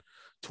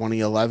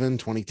 2011,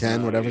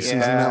 2010, whatever season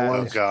that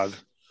was. Oh God.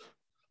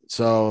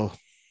 So,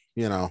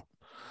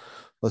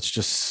 let's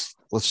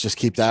just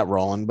keep that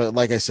rolling. But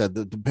like I said,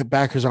 the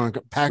Packers aren't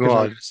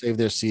going to save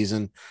their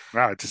season.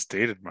 Wow, I just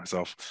dated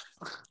myself.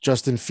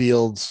 Justin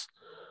Fields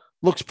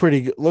looks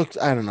pretty good.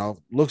 I don't know.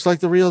 Looks like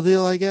the real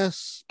deal, I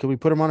guess. Could we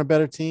put him on a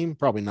better team?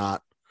 Probably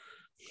not.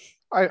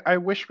 I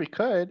wish we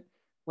could.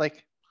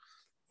 Like,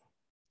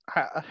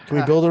 Can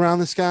we build around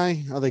this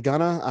guy? Are they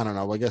gonna? I don't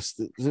know. I guess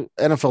the NFL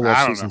I don't know.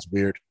 offseason's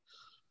weird.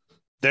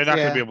 They're not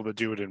going Yeah. to be able to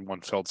do it in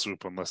one fell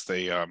swoop unless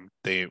they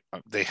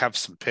have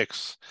some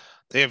picks.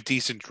 They have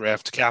decent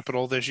draft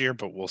capital this year,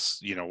 but we'll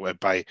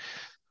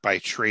by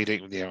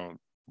trading,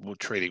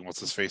 trading what's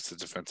his face, the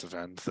defensive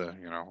end,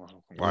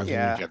 why did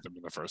Yeah. we get them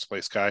in the first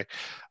place, guy?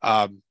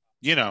 Nah,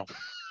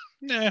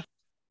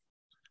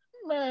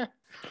 Meh.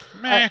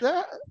 meh.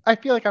 I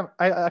feel like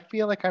I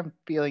feel like I'm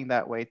feeling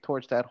that way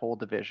towards that whole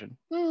division.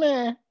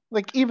 Meh.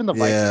 Like even the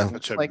Yeah. Vikings.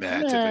 Such a Like meh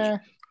meh. division.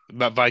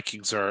 The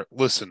Vikings are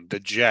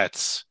the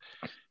Jets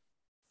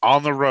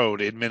on the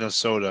road in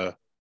Minnesota,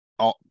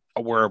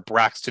 where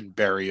Braxton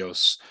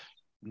Berrios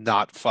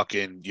not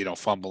fucking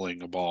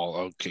fumbling a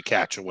ball,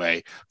 catch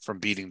away from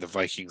beating the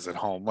Vikings at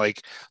home.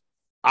 Like,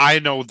 I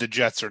know the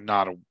Jets are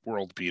not a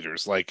world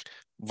beaters. Like,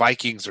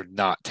 Vikings are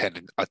not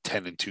a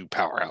 10-2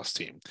 powerhouse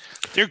team.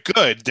 They're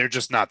good. They're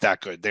just not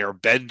that good. They are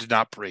bend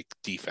not break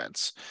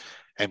defense,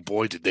 and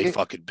boy did they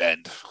fucking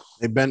bend.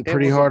 They bent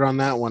pretty hard on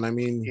that one. I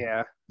mean,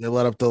 Yeah. they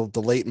let up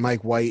the late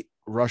Mike White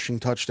rushing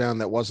touchdown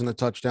that wasn't a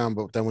touchdown,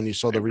 but then when you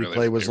saw the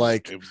replay,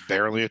 it was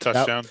barely a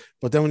touchdown.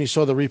 But then when you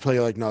saw the replay,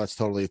 you're like, no, it's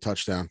totally a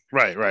touchdown.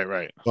 Right.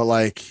 But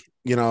like,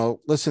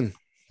 listen,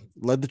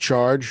 led the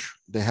charge.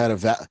 They had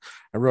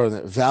I wrote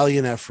a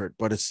valiant effort,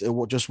 but it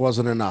just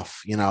wasn't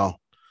enough,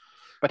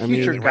 But I he's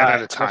mean, your They guy. ran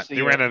out of time.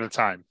 They ran out of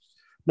time.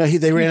 No,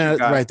 they ran out.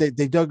 guy. Right,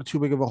 they dug too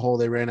big of a hole.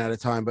 They ran out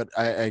of time. But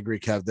I agree,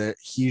 Kev. That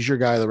he's your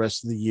guy the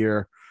rest of the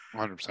year,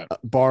 100%.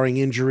 Barring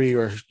injury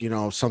or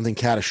something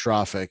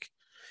catastrophic.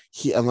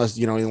 Unless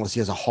he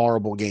has a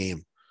horrible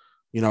game,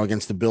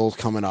 against the Bills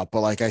coming up. But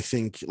like I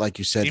think, like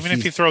you said, even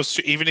if he throws for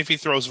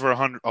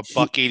 $100,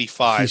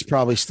 $185, he's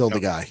probably still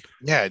the guy.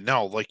 Yeah,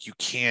 no, like you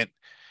can't.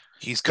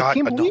 He's The got.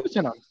 team believes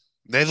in him.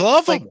 They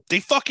love him. They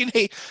fucking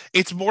hate.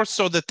 It's more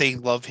so that they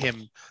love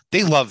him.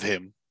 They love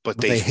him, but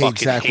they hate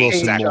fucking Zach hate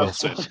Wilson Zach more.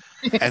 Wilson,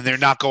 and they're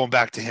not going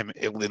back to him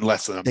in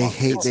less than a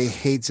month. They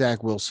hate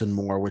Zach Wilson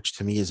more, which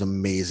to me is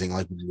amazing.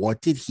 Like, what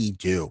did he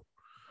do?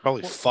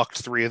 Probably fucked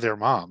 3 of their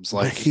moms.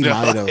 Like he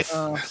might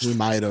have. He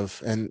might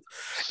have. And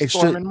it's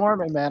just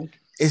Mormon, man.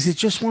 Is it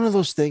just one of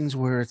those things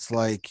where it's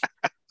like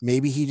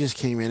maybe he just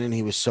came in and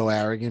he was so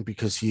arrogant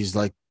because he's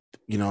like,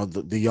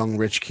 the young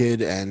rich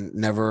kid and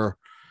never.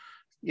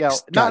 Yeah,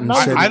 I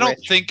don't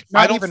think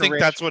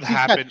that's what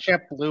happened. He's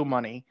got JetBlue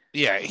money.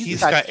 Yeah, he's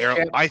got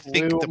air. I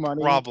think the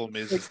money. Problem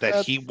is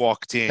that he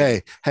walked in.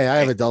 Hey, I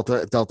have a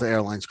Delta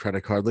Airlines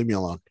credit card. Leave me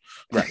alone.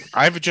 Right,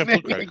 I have a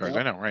JetBlue credit card.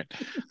 I know, right?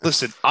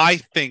 Listen, I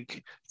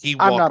think he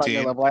walked in. I'm not on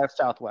your level. I have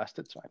Southwest.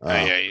 It's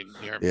fine.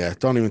 Yeah,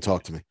 don't even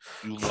talk to me.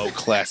 You low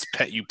class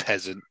you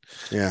peasant.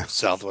 Yeah,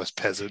 Southwest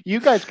peasant. You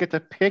guys get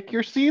to pick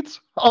your seats.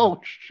 Oh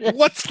shit!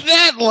 What's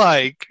that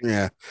like?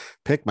 Yeah,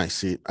 pick my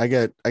seat. I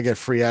get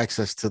free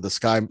access to the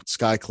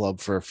Sky Club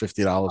for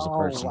 $50 a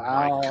person.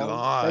 Wow. My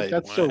God,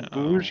 that's so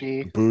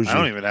bougie. Bougie. I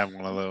don't even have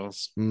one of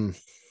those.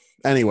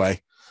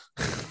 Anyway.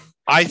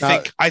 I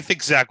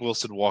think Zach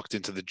Wilson walked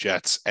into the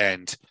Jets,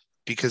 and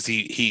because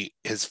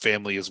his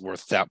family is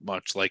worth that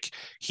much, like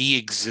he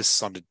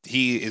is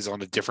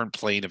on a different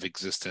plane of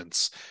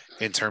existence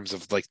in terms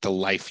of like the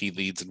life he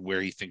leads and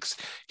where he thinks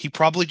he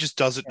probably just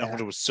doesn't know how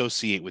to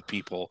associate with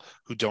people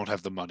who don't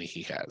have the money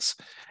he has.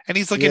 And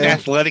he's like an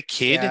athletic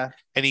kid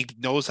and he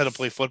knows how to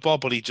play football,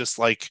 but he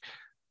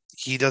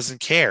doesn't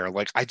care.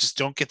 Like, I just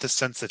don't get the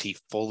sense that he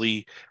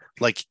fully,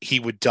 like, he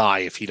would die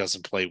if he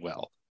doesn't play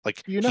well.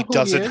 Like, he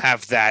doesn't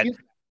have that.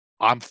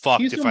 I'm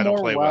fucked if I don't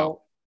play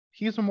well.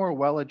 He's a more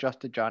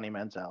well-adjusted Johnny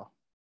Manziel.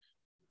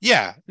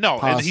 Yeah, no,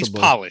 Possibly. And he's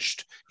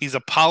polished. He's a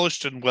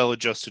polished and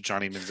well-adjusted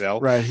Johnny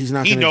Manziel. Right, he's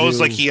not. He knows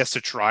like he has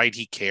to try and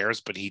he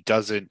cares, but he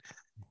doesn't.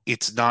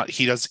 It's not.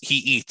 He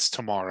eats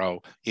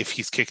tomorrow if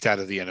he's kicked out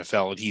of the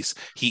NFL, and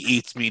he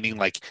eats meaning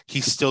like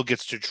he still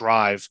gets to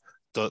drive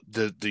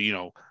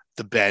the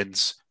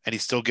Benz, and he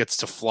still gets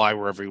to fly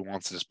wherever he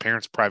wants. And his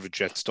parents' private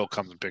jet still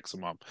comes and picks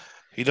him up.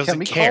 He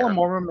doesn't care. Can we call him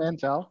Mormon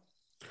Manziel?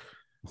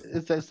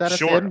 Is that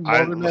sure? a thing?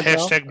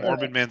 Hashtag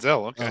Morbid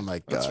Manziel. Okay. Oh my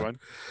God, that's fine.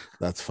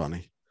 That's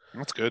funny.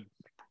 That's good.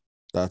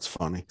 That's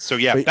funny. So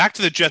yeah, back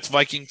to the Jets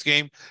Vikings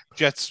game.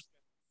 Jets,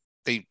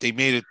 they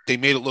made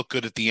it look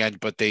good at the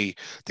end, but they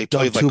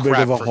played like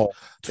crap.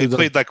 They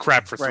played like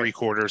crap for 3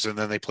 quarters, and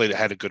then they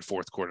had a good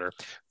fourth quarter.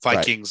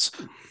 Vikings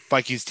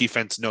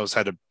defense knows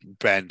how to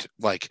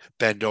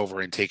bend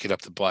over and take it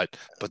up the butt,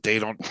 but they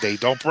don't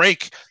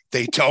break.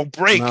 They don't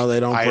break. No,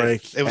 they don't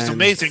break. It was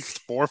amazing.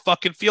 4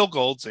 fucking field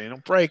goals. They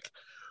don't break.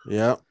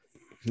 Yeah.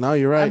 No,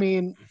 you're right. I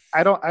mean,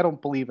 I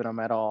don't believe in them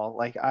at all.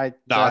 Like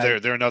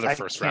they're another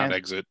first round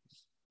exit.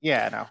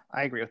 Yeah, no,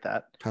 I agree with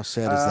that. How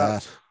sad is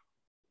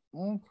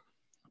that?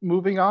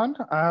 Moving on.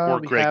 Or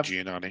Greg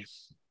Giannotti.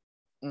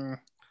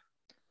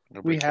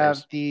 We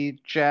have the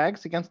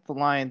Jags against the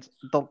Lions.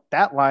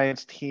 That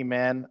Lions team,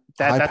 man.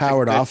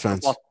 High-powered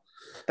offense.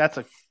 That's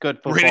a good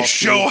football Ready to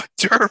show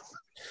turf.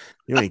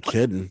 You ain't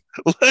kidding.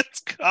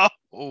 Let's go.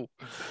 You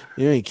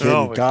ain't kidding.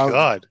 Oh my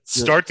God!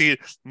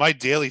 My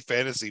daily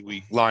fantasy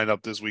week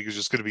lineup this week is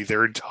just going to be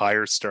their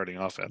entire starting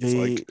offense.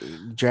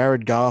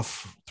 Jared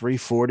Goff,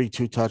 340,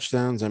 2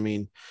 touchdowns. I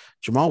mean,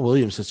 Jamal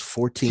Williams has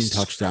 14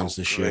 touchdowns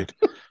this year.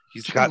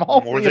 He's got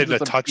more than a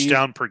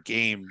touchdown per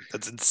game.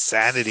 That's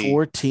insanity.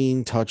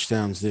 14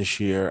 touchdowns this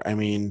year. I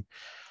mean,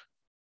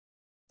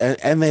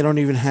 and they don't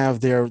even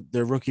have their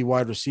rookie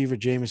wide receiver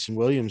Jamison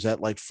Williams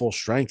at like full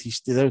strength.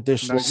 They're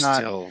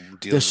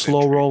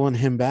slow rolling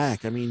him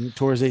back. I mean, he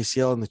tore his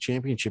ACL in the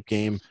championship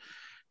game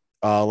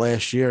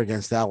last year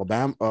against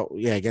Alabama.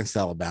 Against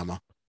Alabama.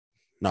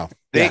 No,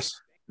 they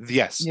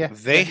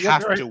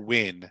have to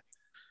win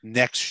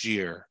next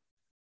year.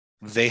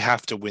 They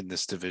have to win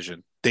this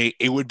division.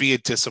 It would be a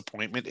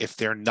disappointment if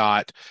they're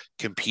not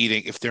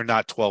competing, if they're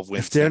not 12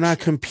 wins. If they're not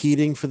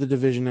competing for the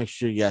division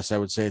next year, yes, I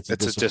would say it's a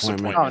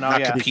disappointment. Oh, no,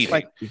 not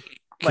competing.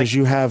 Because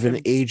you have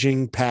an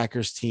aging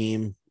Packers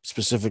team,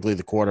 specifically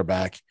the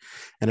quarterback,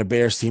 and a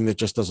Bears team that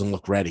just doesn't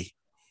look ready.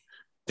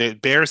 The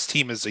Bears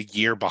team is a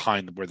year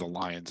behind where the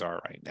Lions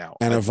are right now.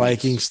 And a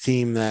Vikings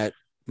team that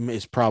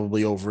is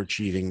probably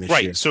overachieving this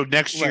year. Right. So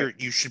next year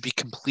you should be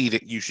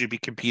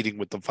competing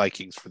with the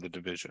Vikings for the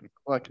division.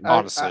 Look,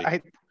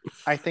 honestly.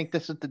 I think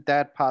this is the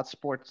Dad Pod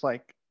Sports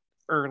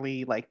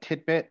early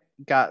tidbit.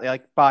 Got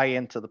buy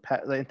into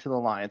the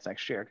Lions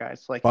next year,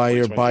 guys. Buy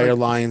your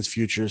Lions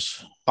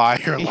futures. Buy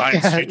your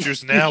Lions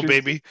futures now,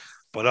 baby.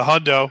 Put a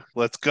hundo.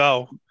 Let's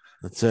go.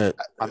 That's it.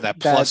 On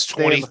that plus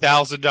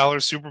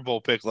 $20,000 Super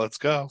Bowl pick. Let's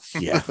go.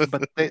 Yeah.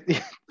 But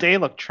they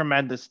look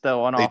tremendous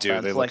though on offense. They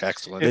do. They look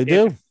excellent. They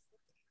do.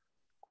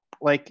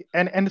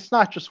 And it's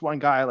not just one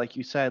guy, like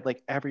you said,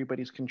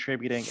 everybody's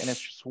contributing, and it's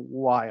just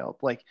wild.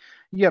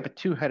 You have a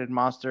two-headed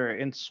monster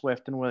in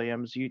Swift and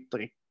Williams.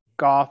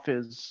 Goff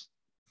is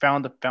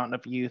found the fountain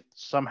of youth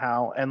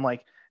somehow, and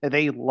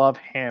they love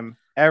him.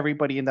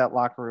 Everybody in that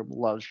locker room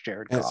loves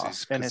Jared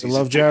Goff. They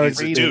love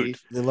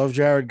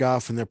Jared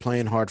Goff, and they're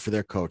playing hard for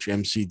their coach,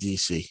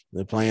 MCDC.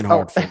 They're playing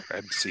hard for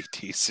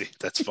MCDC.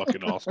 That's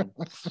fucking awesome.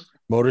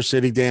 Motor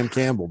City Dan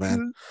Campbell,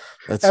 man.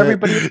 That's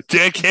everybody.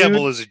 Dan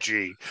Campbell is a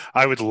G.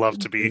 I would love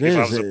to be.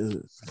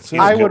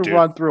 I would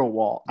run through a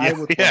wall.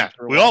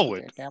 We all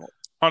would.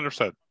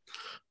 100%.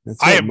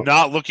 I am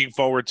not looking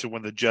forward to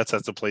when the Jets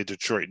have to play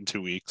Detroit in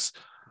 2 weeks.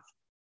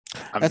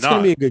 That's going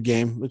to be a good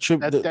game. It should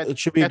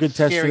be a good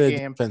test for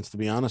their defense, to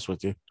be honest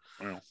with you.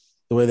 Well,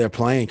 the way they're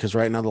playing, because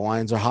right now the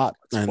Lions are hot.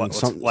 Let's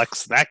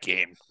flex that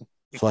game.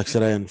 Flex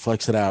it in,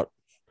 flex it out.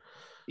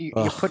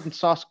 You're putting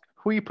Sauce.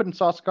 Who are you putting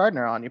Sauce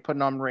Gardner on? You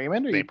putting on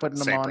Raymond, or you putting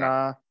him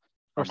on?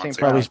 Or St.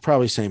 Brown?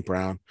 Probably St.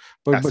 Brown.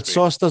 But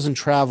Sauce doesn't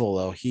travel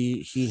though.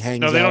 He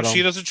hangs. No, they out don't.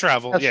 She doesn't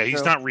travel. That's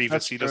he's not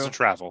Revis. He doesn't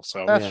travel.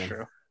 So that's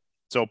true.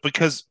 So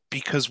because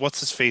what's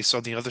his face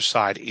on the other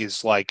side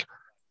is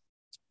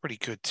pretty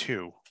good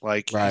too.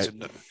 Right.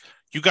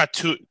 You got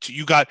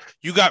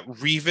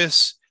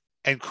Revis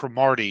and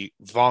Cromartie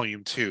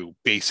Volume 2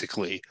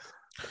 basically.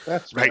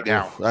 That's right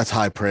now. That's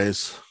high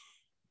praise.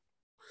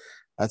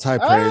 That's high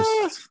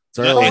praise.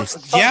 But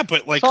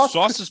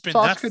Sauce has been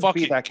that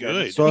fucking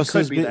good. Sauce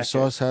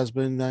has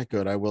been that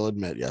good. I will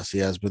admit, yes, he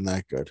has been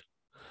that good.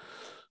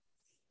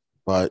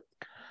 But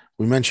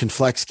we mentioned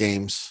flex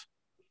games.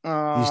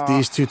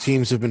 These two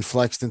teams have been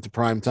flexed into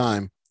prime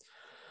time.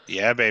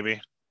 Yeah,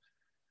 baby.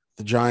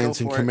 The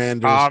Giants and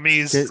Commanders.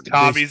 Commies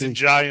and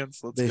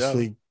Giants. Let's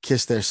basically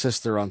kissed their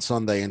sister on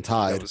Sunday and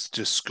tied. That was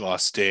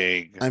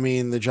disgusting. I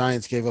mean, the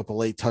Giants gave up a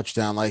late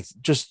touchdown.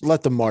 Just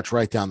let them march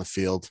right down the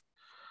field.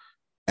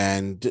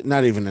 And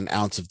not even an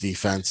ounce of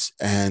defense,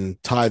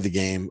 and tie the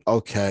game.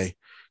 Okay.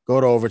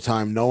 Go to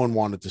overtime. No one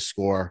wanted to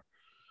score.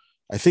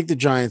 I think the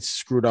Giants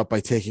screwed up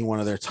by taking one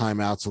of their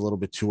timeouts a little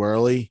bit too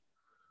early.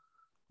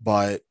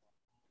 But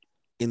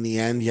in the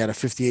end, he had a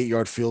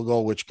 58-yard field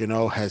goal, which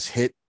Gano has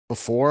hit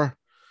before,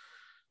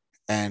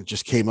 and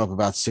just came up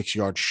about 6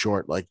 yards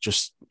short,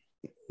 just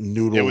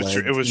noodle. It was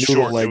short. It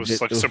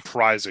was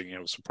surprising. It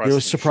was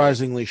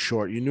surprisingly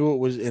short. You knew it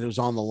was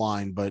on the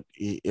line, but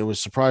it was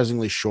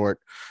surprisingly short.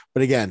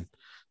 But again,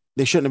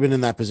 they shouldn't have been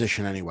in that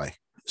position anyway.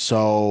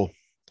 So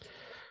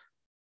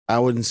I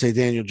wouldn't say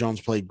Daniel Jones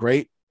played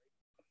great.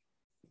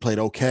 Played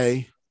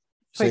okay.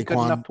 Played good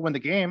enough to win the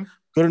game.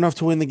 Good enough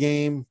to win the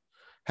game.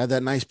 Had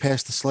that nice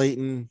pass to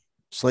Slayton.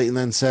 Slayton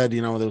then said,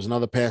 there was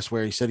another pass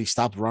where he said he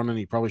stopped running.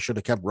 He probably should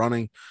have kept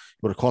running.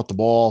 Would have caught the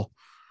ball.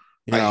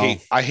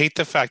 I hate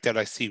the fact that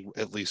I see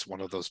at least one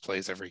of those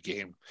plays every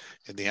game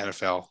in the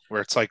NFL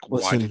where it's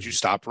why did you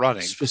stop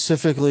running?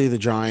 Specifically the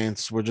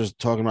Giants. We're just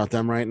talking about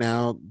them right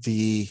now.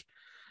 The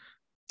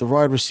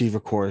wide receiver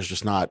core is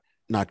just not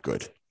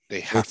good.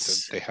 They have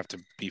to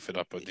beef it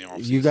up in the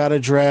offseason. You got to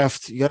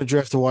draft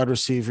a wide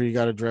receiver. You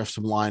got to draft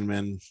some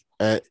linemen.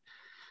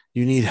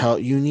 You need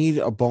help. You need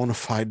a bona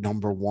fide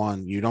number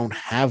one. You don't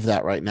have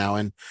that right now.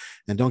 And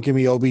don't give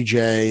me OBJ.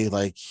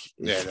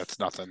 That's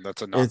nothing.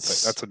 That's a non.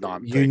 That's a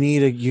non. You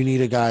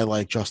need a guy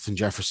like Justin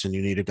Jefferson.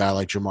 You need a guy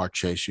like Jamar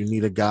Chase. You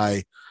need a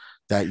guy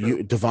that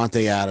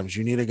Devontae Adams.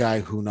 You need a guy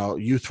who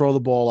you throw the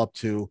ball up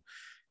to.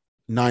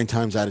 9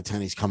 times out of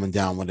 10 he's coming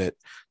down with it.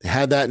 They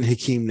had that in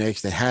Hakeem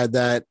Nicks. They had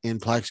that in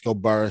Plaxico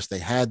Burress. They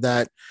had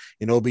that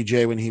in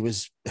OBJ when he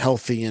was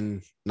healthy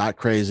and not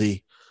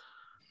crazy.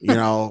 You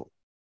know,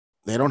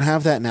 they don't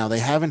have that now. They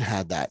haven't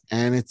had that.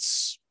 And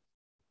it's,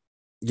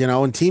 you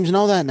know, and teams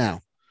know that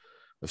now.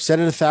 I've said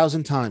it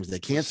 1,000 times. They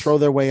can't throw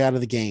their way out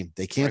of the game.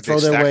 They can't throw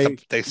their way.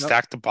 They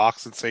stack the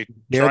box and say,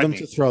 dare them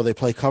to throw. They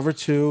play cover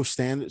 2,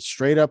 stand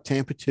straight up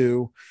Tampa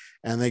 2,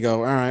 and they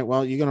go, all right,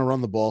 well, you're going to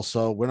run the ball,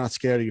 so we're not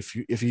scared.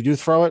 If you do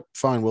throw it,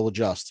 fine, we'll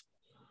adjust.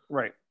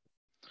 Right.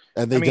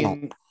 And they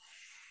don't.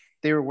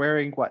 They were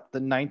wearing what, the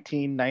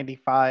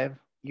 1995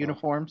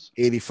 uniforms?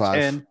 85.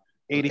 And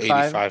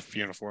 85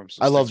 uniforms.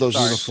 I love those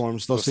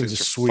uniforms. Those things are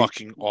sweet.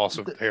 Fucking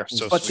awesome. They're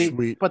so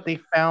sweet. But they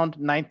found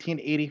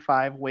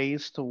 1985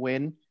 ways to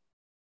win.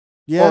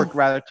 Yeah. Or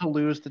rather to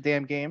lose the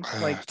damn game.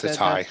 Like to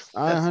tie.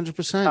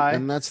 100%.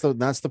 And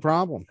that's the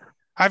problem.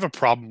 I have a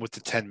problem with the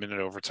 10-minute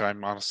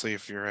overtime, honestly,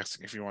 if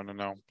you want to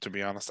know, to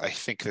be honest. I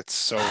think it's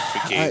so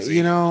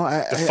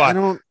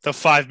fugazi. The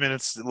 5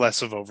 minutes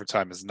less of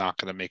overtime is not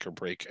going to make or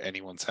break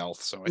anyone's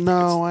health. So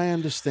I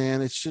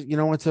understand. It's just, you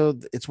know what,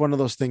 it's one of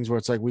those things where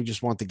it's like we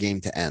just want the game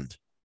to end.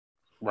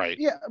 Right.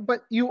 Yeah,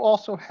 but you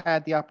also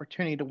had the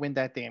opportunity to win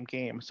that damn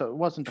game, so it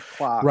wasn't the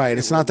clock. Right.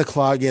 It's not the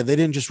clock. Yeah, they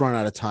didn't just run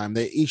out of time.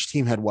 Each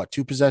team had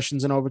 2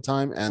 possessions in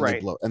overtime,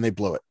 and they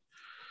blew it.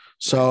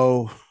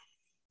 So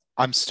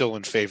I'm still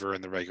in favor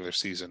in the regular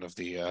season of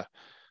the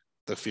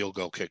field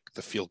goal kick,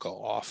 the field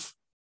goal off.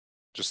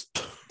 Just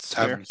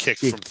have them kick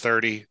from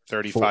 30,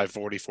 35,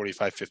 40,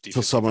 45, 50.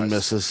 Till someone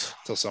misses.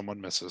 Till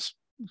someone misses.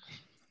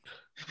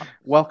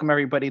 Welcome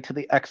everybody to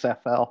the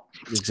XFL.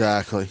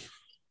 Exactly.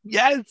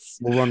 Yes.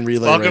 We'll run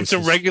relay Welcome races.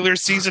 to regular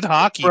season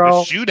hockey, the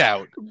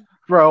shootout.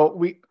 Bro,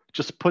 we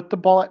just put the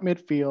ball at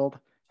midfield,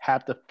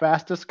 have the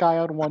fastest guy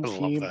on one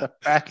team, the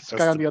fastest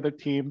guy on the other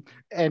team,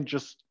 and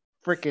just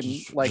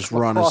freaking like just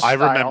run I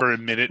remember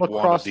in minute 1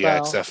 of the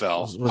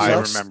XFL. I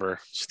remember.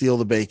 Steal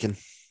the bacon.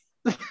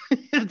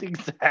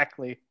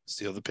 Exactly.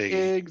 Steal the piggy.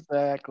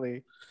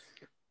 Exactly.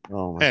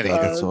 Oh my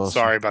God, that's awesome.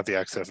 Sorry about the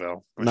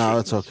XFL. No,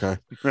 it's okay.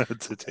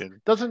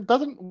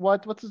 Doesn't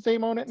what's his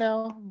name own it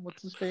now?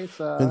 What's his face?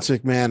 Vince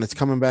McMahon. It's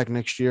coming back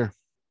next year.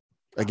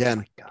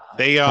 Again. Oh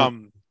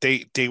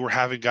they were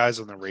having guys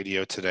on the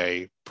radio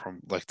today from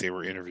they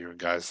were interviewing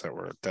guys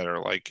that are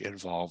like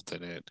involved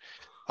in it.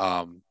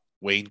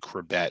 Wayne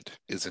Corbett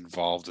is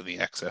involved in the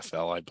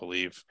XFL, I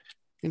believe.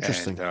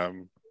 Interesting.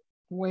 And,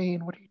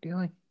 Wayne, what are you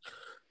doing?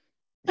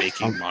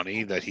 Making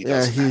money that he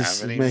doesn't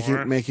have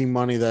anymore. Making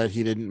money that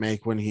he didn't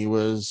make when he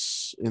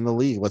was in the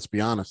league. Let's be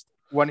honest.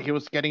 When he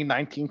was getting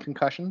 19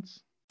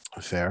 concussions.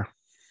 Fair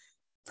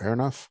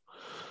enough.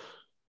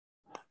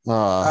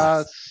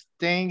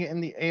 Staying in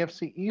the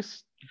AFC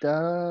East,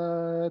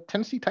 the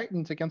Tennessee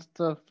Titans against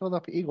the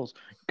Philadelphia Eagles.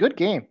 Good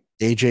game.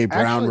 AJ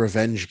Brown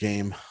revenge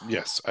game.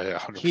 Yes,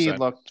 100%. He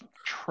looked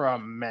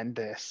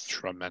tremendous.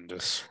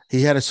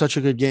 He had such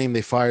a good game.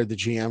 They fired the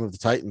GM of the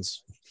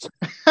Titans.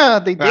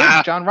 They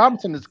did. John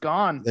Robinson is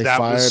gone. They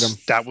fired him.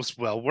 That was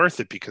well worth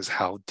it because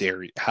how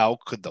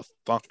could the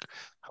fuck?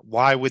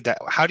 Why would that?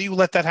 How do you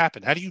let that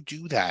happen? How do you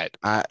do that?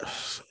 And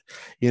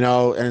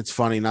it's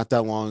funny. Not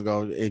that long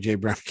ago,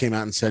 AJ Brown came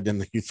out and said,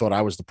 "And you thought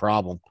I was the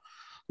problem."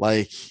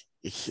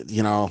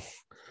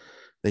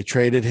 They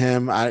traded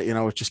him.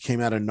 It just came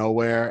out of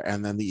nowhere,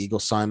 and then the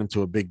Eagles signed him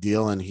to a big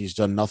deal, and he's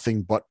done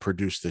nothing but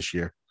produce this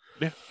year.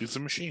 Yeah, he's a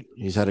machine.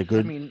 He's had a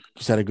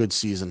good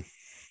season.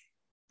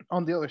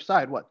 On the other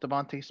side,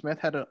 Devontae Smith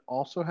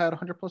also had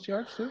 100+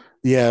 yards too?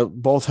 Yeah,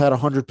 both had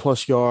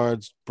 100+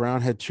 yards.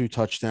 Brown had 2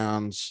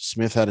 touchdowns.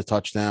 Smith had a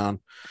touchdown.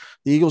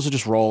 The Eagles are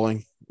just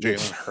rolling.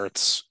 Jalen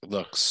Hurts He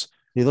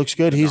looks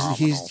good.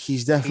 phenomenal.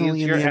 He's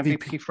definitely in the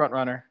MVP front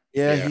runner.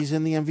 Yeah, he's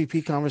in the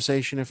MVP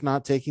conversation, if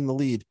not taking the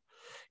lead.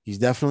 He's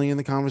definitely in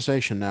the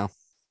conversation now.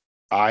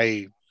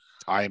 I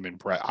am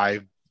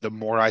impressed. The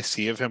more I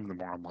see of him, the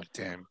more I'm like,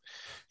 damn,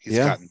 he's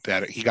gotten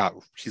better.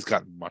 He's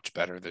gotten much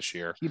better this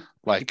year. He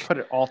put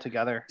it all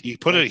together.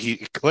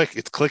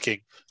 It's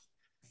clicking.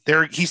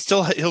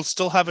 He'll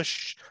still have a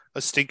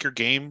stinker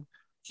game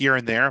here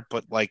and there,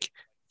 but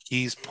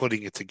he's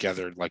putting it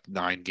together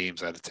 9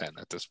 games out of 10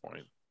 at this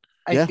point.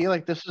 I feel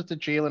like this is the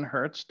Jalen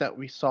Hurts that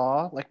we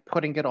saw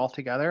putting it all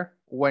together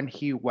when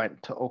he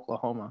went to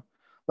Oklahoma.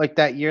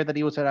 That year that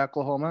he was at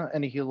Oklahoma,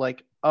 and I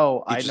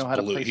know how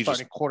to play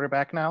starting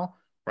quarterback now.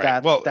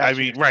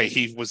 Right.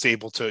 He was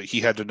able to.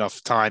 He had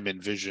enough time and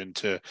vision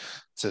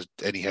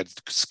and he had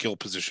skill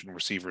position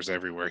receivers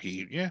everywhere.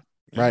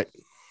 Right.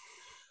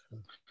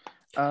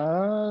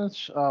 Oh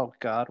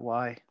God,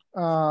 why?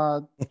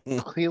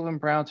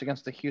 Cleveland Browns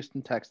against the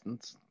Houston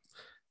Texans.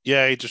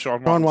 Yeah,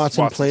 Deshaun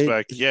Watson played.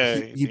 Back. Yeah,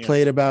 he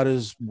played about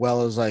as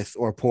well as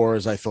or poor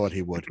as I thought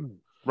he would.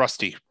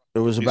 Rusty. It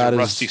was about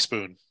rusty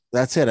spoon.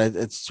 That's it.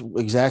 It's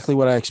exactly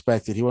what I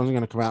expected. He wasn't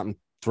going to come out and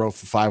throw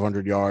for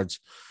 500 yards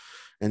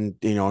and,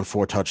 and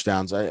 4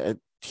 touchdowns.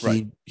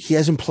 He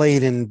hasn't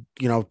played in,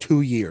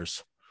 2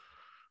 years.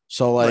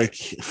 So I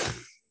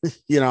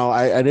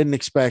didn't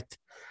expect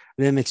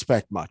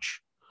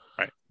much.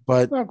 Right.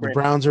 But Oh, the great.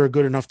 Browns are a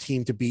good enough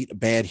team to beat a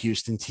bad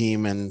Houston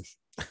team, and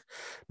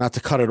not to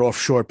cut it off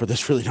short, but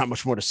there's really not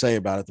much more to say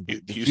about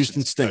it. The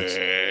Houston stinks.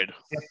 Bad.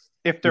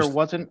 If there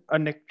wasn't a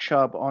Nick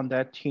Chubb on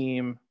that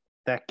team,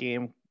 that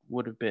game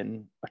would have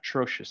been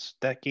atrocious.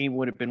 That game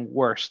would have been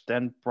worse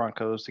than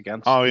Broncos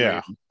against. Oh the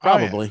yeah, Ravens.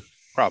 Probably.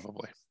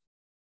 Probably.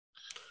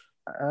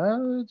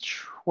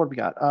 What do we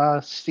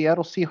got?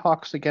 Seattle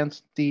Seahawks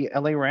against the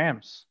LA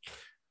Rams.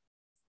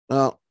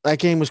 Well, that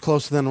game was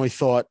closer than we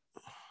thought,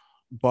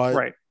 but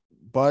Right.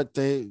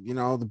 they,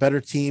 the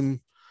better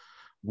team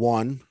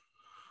won.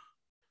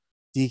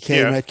 DK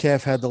Yeah.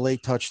 Metcalf had the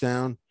late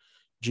touchdown.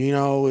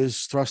 Gino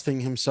is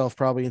thrusting himself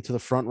probably into the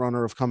front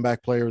runner of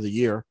comeback player of the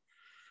year.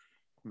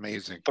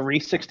 Amazing.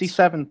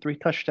 367, 3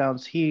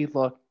 touchdowns. He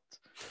looks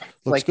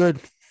like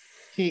good.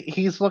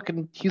 He's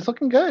looking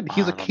good.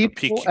 He's a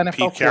capable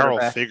NFL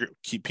quarterback.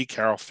 Pete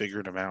Carroll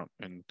figured him out,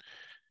 and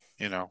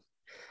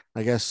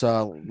I guess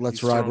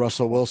let's ride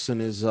Russell Wilson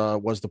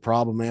was the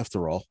problem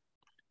after all.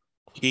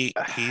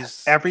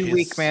 He's every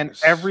week, man.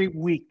 Every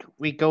week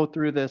we go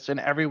through this, and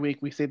every week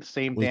we say the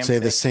same. We say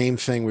the same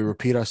thing. We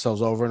repeat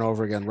ourselves over and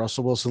over again.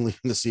 Russell Wilson leaving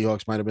the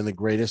Seahawks might have been the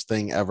greatest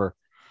thing ever.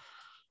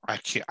 I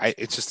can't.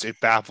 It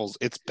baffles.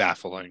 It's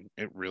baffling.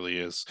 It really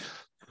is.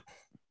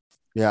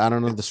 Yeah, I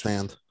don't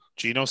understand.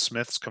 Geno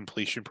Smith's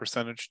completion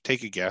percentage.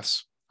 Take a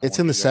guess. It's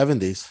in the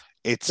 70s.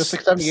 It's just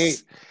like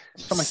 78,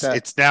 something like that.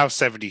 It's now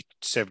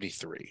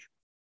 73.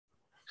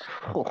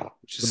 Cool.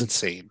 Which is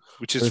insane.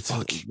 Which is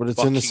fucking. But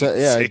it's in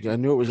the yeah. I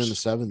knew it was in the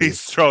 70s.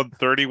 He's thrown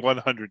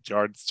 3,100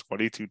 yards,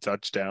 22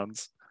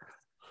 touchdowns.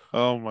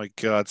 Oh my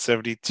God,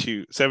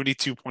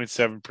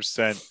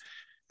 72.7%.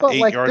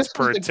 8 yards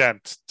per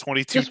attempt,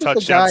 22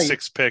 touchdowns,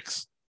 6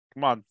 picks.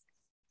 Come on.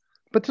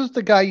 But this is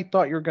the guy you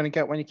thought you were going to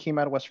get when he came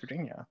out of West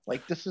Virginia.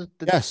 Like this is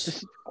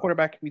the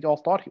quarterback we all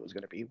thought he was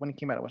going to be when he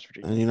came out of West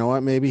Virginia. And you know what?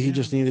 Maybe he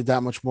just needed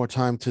that much more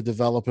time to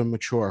develop and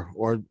mature,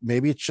 or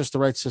maybe it's just the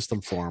right system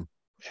for him.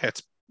 Yeah,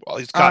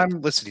 he's got a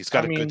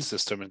good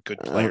system and good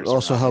players. It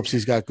also helps.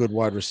 He's got good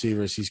wide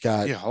receivers. He's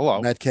got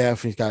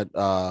Metcalf. He's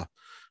got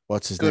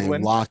what's his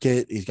name?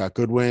 Lockett. He's got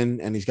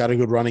Goodwin, and he's got a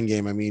good running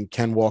game. I mean,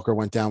 Ken Walker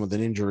went down with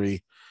an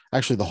injury.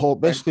 Actually, the whole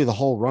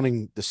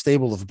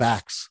stable of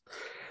backs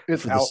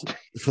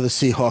for the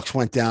Seahawks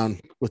went down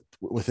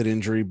with an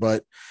injury,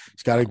 but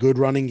he's got a good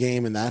running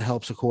game, and that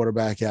helps a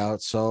quarterback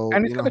out. So,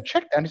 and he's got a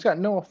check down. He's got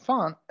Noah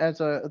Fant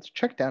as a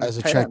check down, as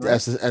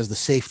the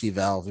safety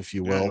valve, if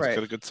you will. He's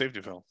got a good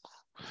safety valve.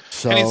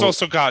 So, and he's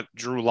also got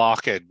Drew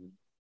Lock and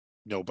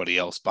nobody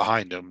else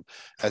behind him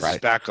as his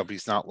backup.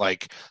 He's not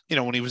like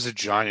when he was a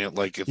Giant.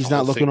 Like he's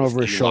not looking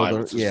over his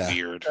shoulder. Yeah,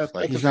 weird.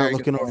 He's not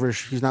looking over.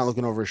 He's not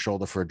looking over his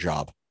shoulder for a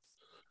job.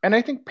 And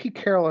I think Pete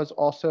Carroll is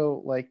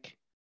also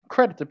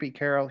credit to Pete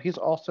Carroll. He's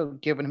also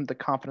given him the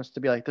confidence to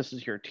be like, this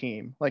is your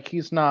team. Like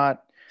he's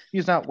not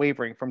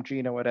wavering from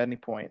Geno at any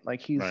point. Like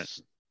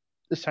he's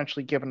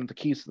essentially given him the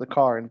keys to the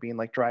car and being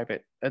like, drive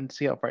it and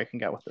see how far you can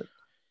get with it.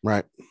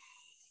 Right.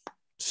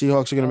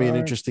 Seahawks are going to be an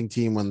interesting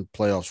team when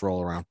playoffs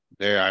roll around.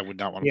 Yeah, I would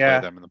not want to play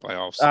them in the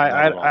playoffs.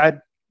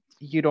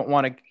 You don't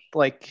want to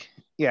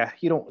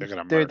you don't.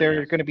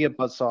 They're going to be a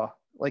buzzsaw.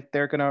 Like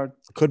they're going to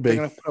put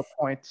up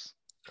points.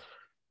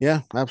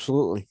 Yeah,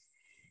 absolutely.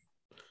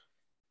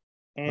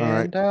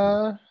 And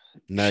all right.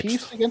 Next.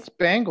 Chiefs against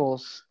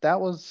Bengals. That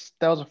was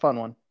a fun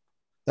one.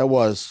 That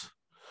was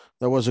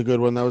a good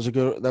one. That was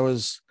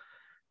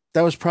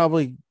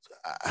probably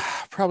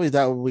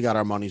that we got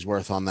our money's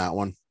worth on that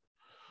one.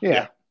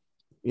 Yeah.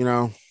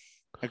 I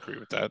agree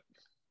with that.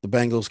 The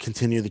Bengals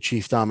continue the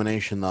Chief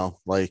domination though.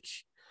 Like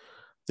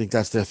I think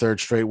that's their third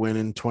straight win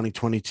in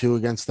 2022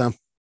 against them.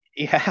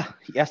 Yeah,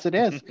 yes, it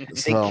is.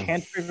 They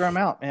can't figure them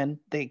out, man.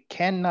 They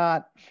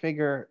cannot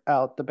figure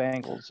out the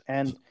Bengals.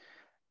 And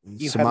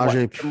go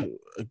ahead.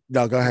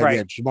 Right.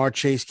 Yeah, Jamar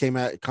Chase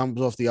comes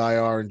off the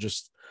IR and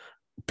just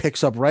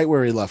picks up right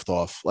where he left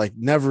off. Like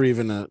not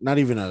even a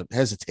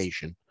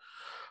hesitation.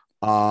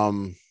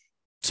 Samaje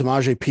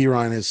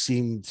Perine has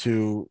seemed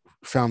to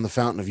found the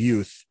fountain of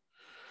youth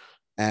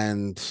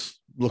and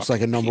looks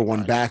like a number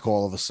one back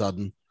all of a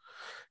sudden.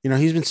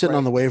 He's been sitting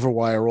on the waiver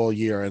wire all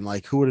year, and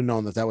who would have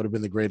known that would have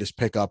been the greatest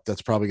pickup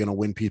that's probably going to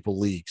win people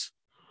leagues.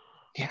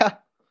 Yeah,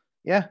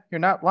 you're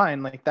not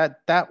lying. Like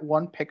that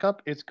one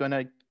pickup is going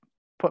to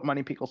put money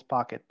in people's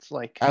pockets.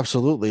 Like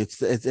absolutely,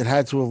 it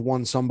had to have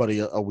won somebody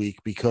a week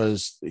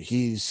because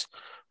he's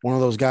one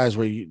of those guys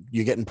where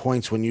you're getting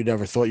points when you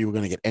never thought you were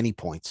going to get any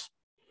points.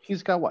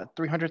 He's got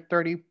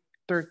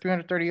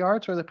 330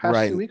 yards for the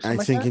past 2 weeks. I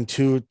think in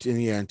 2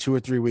 or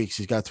 3 weeks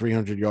he's got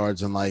 300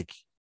 yards and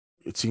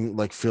it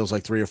seems feels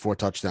like 3 or 4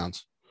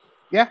 touchdowns.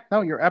 Yeah,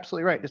 no, you're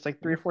absolutely right. It's 3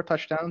 or 4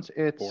 touchdowns.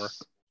 It's 4.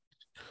 Is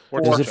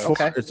it 4?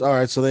 Okay. It's all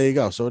right. So there you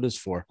go. So it is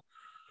 4.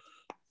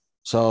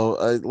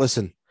 So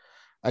listen,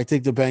 I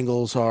think the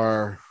Bengals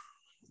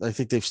I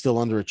think they've still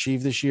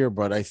underachieved this year,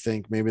 but I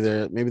think maybe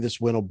this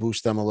win will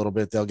boost them a little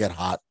bit. They'll get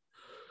hot.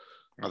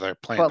 Well, they're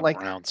playing the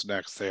Browns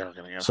next. They are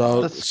going to get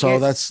so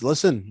that's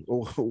listen.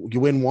 You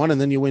win one,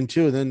 and then you win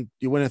 2, and then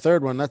you win a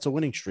third one. That's a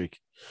winning streak.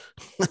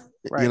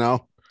 Right.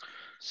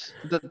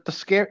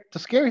 The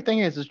scary thing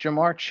is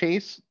Jamar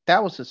Chase.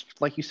 That was his,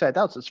 like you said,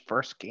 that was his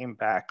first game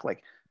back.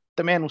 Like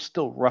the man was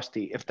still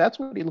rusty. If that's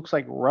what he looks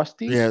like,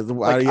 rusty. Yeah,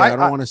 like I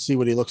don't want to see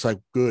what he looks like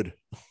good.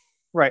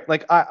 Right.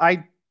 Like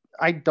I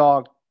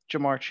dogged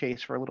Jamar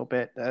Chase for a little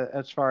bit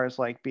as far as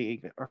like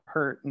being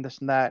hurt and this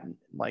and that, and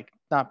like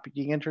not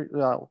being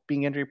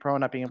injury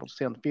prone, not being able to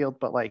stay on the field.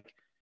 But like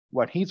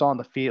when he's on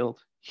the field,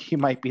 he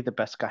might be the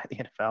best guy in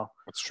the NFL.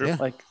 That's true. Yeah.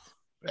 Like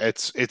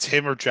it's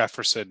him or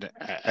Jefferson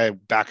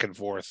back and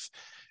forth,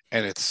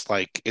 and it's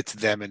like it's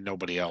them and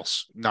nobody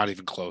else. Not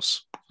even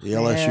close. The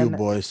LSU Man.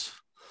 boys.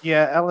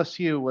 Yeah,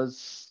 LSU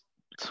was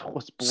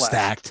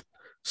blessed.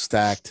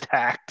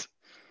 Stacked.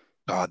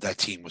 God, that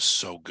team was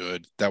so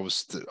good. That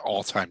was the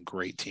all-time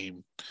great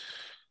team.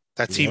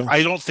 That team, Yeah.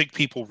 I don't think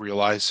people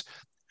realize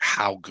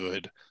how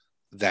good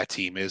that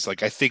team is.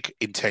 Like, I think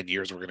in 10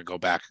 years, we're going to go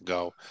back and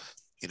go,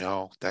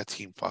 that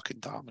team fucking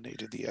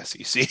dominated the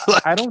SEC.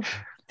 Like,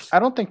 I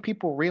don't think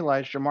people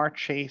realize Jamar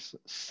Chase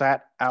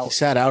sat out. He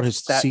sat out his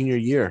senior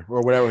year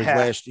or whatever his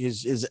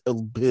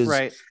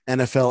right.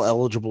 NFL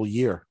eligible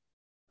year.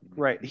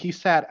 Right. He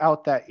sat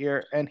out that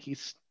year and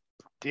he's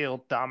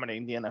still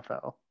dominating the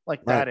NFL.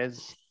 Like that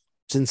is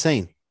it's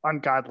insane.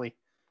 Ungodly.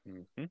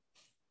 Mm-hmm.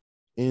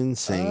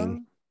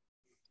 Insane.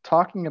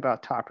 Talking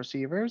about top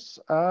receivers,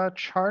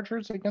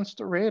 Chargers against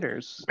the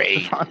Raiders.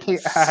 Raiders. Davante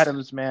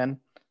Adams, man.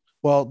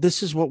 Well,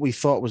 this is what we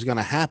thought was going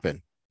to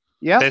happen.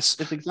 Yeah, it's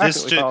exactly what we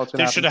thought was going to happen.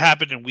 This should have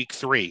happened in week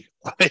 3.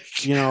 Like,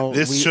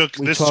 this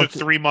took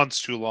 3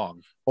 months too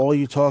long. All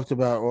you talked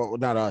about, well,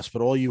 not us,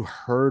 but all you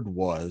heard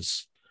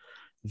was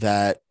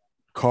that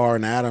Carr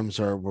and Adams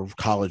were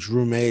college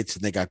roommates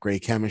and they got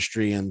great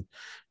chemistry, and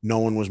no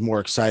one was more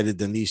excited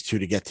than these two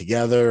to get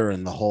together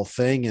and the whole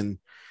thing. And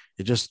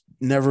it just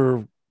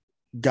never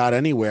got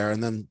anywhere.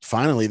 And then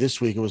finally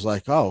this week it was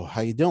like, oh,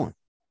 how you doing?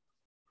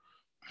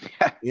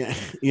 Yeah,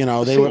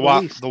 they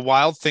were. The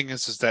wild thing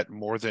is that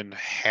more than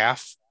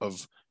half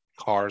of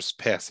Carr's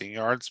passing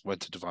yards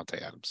went to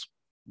Davante Adams.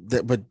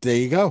 But there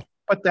you go.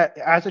 But that,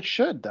 as it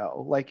should,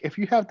 though. Like if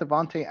you have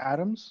Davante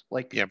Adams,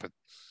 like but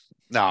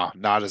no,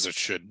 not as it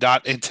should.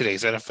 Not in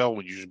today's NFL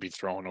when you should be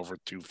throwing over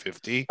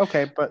 250.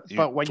 Okay, but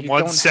when you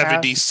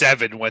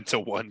 177 went to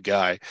one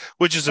guy,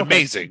 which is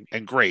amazing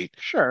and great.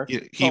 Sure,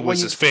 he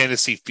was his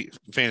fantasy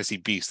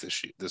beast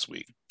this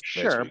week.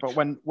 Sure, but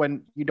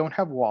when you don't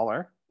have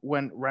Waller,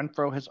 when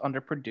Renfro has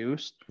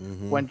underproduced,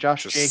 when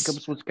Josh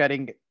Jacobs was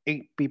getting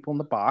 8 people in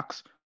the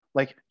box,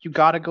 like you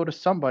got to go to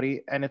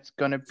somebody, and it's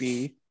gonna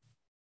be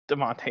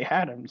Davante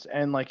Adams.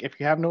 And like if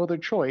you have no other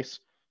choice,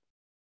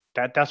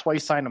 that's why you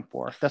sign him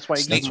for. That's why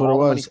you give him all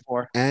the money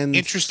for. And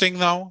interesting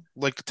though,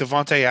 like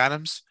Davante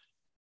Adams,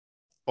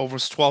 over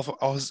 12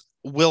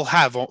 will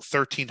have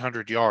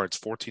 1,300 yards,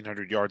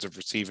 1,400 yards of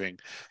receiving,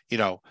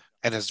 and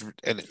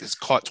has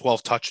caught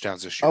 12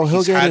 touchdowns this year. Oh,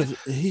 he'll get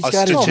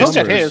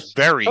his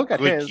very good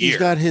year. He's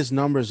got his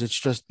numbers. It's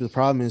just the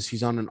problem is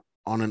he's on an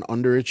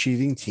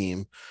underachieving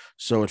team,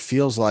 so it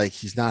feels like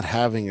he's not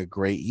having a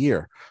great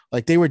year.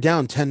 Like they were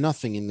down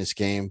 10-0 in this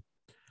game,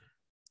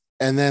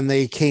 and then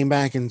they came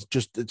back and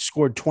just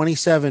scored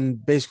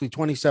 27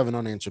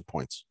 unanswered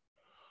points.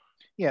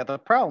 Yeah, the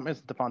problem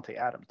isn't Davante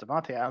Adams.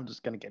 Davante Adams is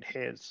going to get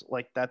his.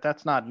 Like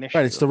that's not an issue.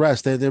 Right, it's the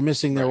rest. They're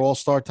missing their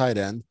all-star tight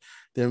end.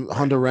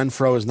 Hunter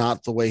Renfro is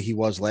not the way he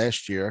was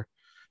last year.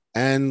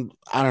 And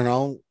I don't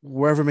know,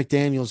 wherever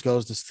McDaniels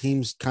goes, this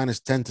teams kind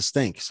of tend to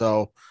stink.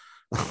 So,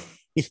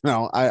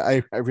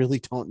 I really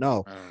don't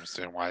know. I don't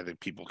understand why the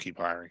people keep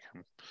hiring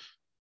him.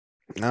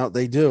 No,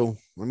 they do.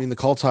 I mean, the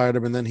Colts hired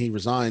him and then he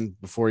resigned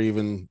before he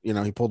even,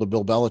 he pulled a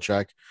Bill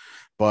Belichick.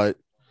 But,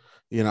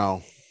 I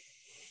don't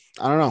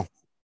know.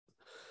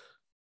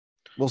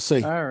 We'll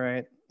see. All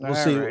right. We'll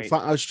see.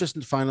 It's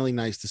just finally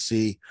nice to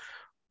see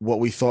what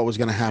we thought was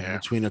going to happen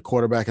between a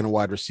quarterback and a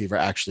wide receiver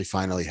actually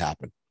finally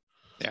happen.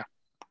 Yeah.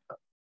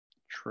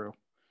 True.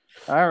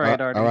 All right,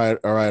 Arthur.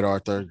 All right,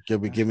 Arthur.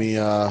 Give me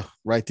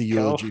write the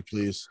eulogy,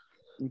 please.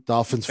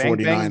 Dolphins, bang,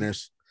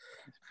 49ers.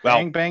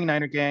 Bang, bang,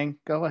 Niner gang.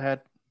 Go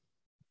ahead.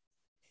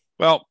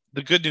 Well,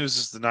 the good news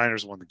is the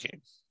Niners won the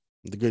game.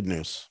 The good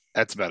news.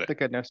 That's about it. The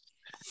good news.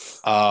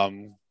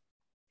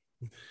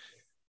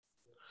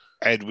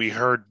 And we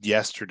heard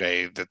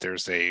yesterday that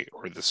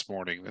this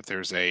morning that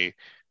there's a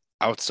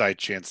outside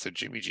chance that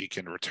Jimmy G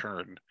can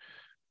return,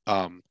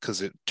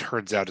 because it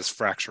turns out his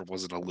fracture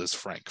wasn't a Liz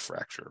Frank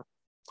fracture.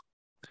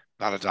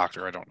 Not a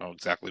doctor. I don't know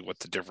exactly what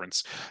the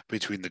difference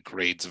between the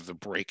grades of the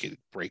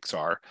breaks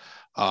are.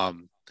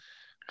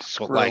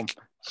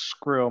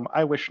 Screw him.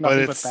 I wish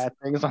nothing but bad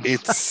things on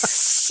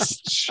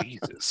it's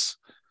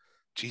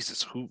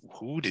Jesus.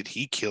 Who did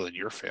he kill in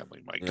your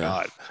family? My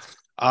God.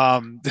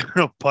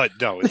 But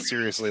no, it's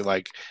seriously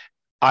like,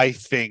 I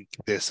think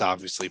this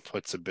obviously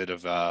puts a bit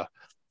of a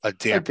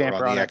damper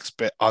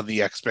on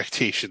the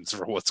expectations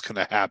for what's going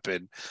to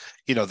happen.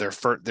 They're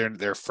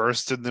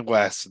first in the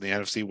West, in the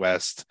NFC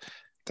West.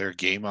 Their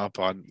game up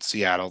on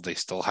Seattle. They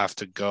still have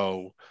to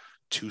go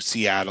to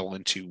Seattle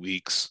in 2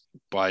 weeks,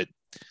 but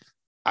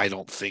I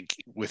don't think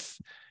with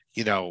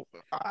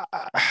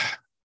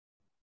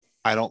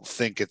I don't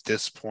think at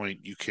this point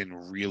you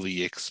can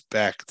really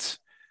expect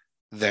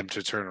them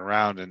to turn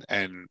around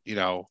and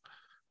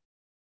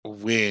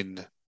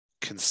win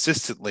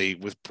consistently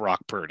with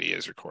Brock Purdy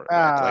as your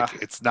quarterback.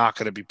 Like it's not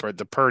going to be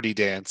the Purdy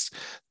dance,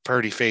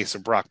 Purdy face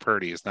of Brock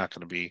Purdy is not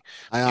going to be.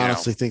 I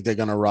honestly think they're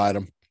going to ride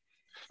him.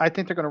 I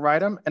think they're going to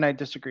ride him, and I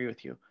disagree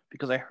with you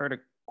because I heard a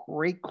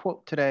great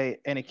quote today,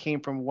 and it came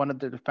from one of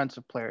the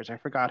defensive players. I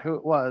forgot who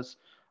it was.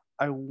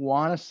 I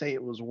want to say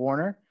it was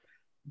Warner,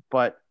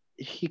 but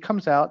he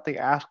comes out. They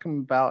ask him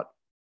about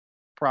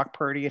Brock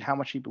Purdy and how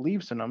much he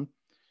believes in him,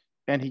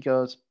 and he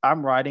goes,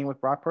 "I'm riding with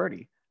Brock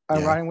Purdy.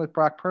 I'm riding with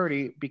Brock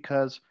Purdy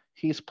because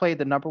he's played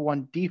the number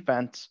one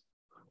defense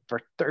for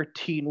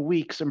 13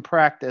 weeks in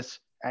practice,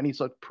 and he's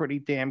looked pretty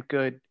damn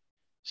good.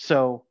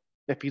 So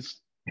if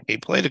he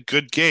played a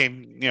good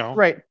game,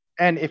 right.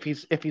 And if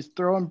he's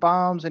throwing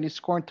bombs and he's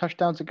scoring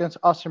touchdowns against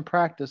us in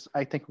practice,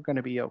 I think we're going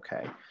to be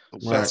okay."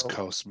 West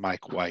Coast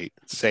Mike White.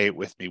 Say it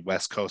with me,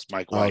 West Coast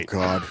Mike White. Oh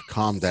God,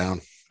 calm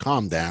down.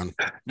 Calm down.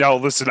 No,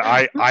 listen,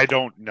 I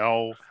don't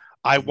know.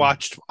 I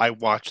watched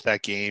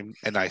that game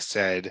and I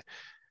said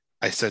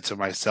to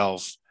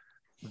myself,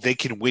 they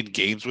can win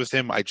games with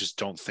him. I just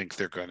don't think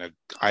they're gonna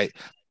I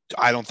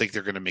don't think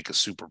they're gonna make a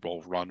Super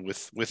Bowl run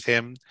with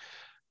him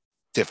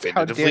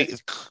definitively.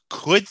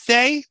 Could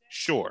they?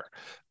 Sure.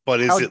 But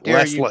is it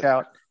less like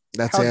doubt?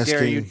 That's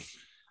asking.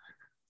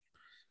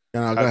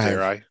 How go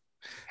dare ahead.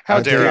 How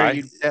dare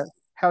I?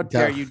 How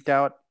dare you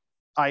doubt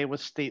Iowa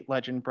State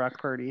legend Brock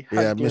Purdy?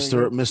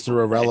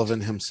 Mr.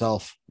 Irrelevant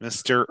himself.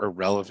 Mr.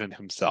 Irrelevant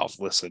himself.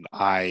 Listen,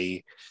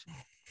 I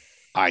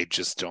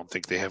just don't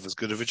think they have as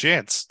good of a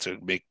chance to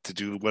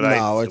do what I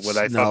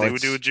thought they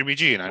would do with Jimmy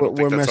G, and I don't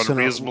think that's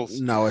unreasonable.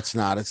 No, it's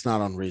not. It's not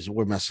unreasonable.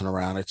 We're messing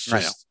around. It's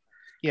just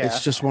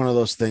it's just one of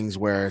those things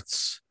where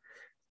it's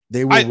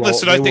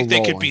I think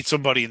they could beat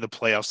somebody in the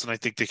playoffs, and I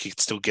think they could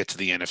still get to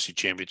the NFC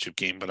Championship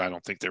game, but I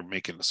don't think they're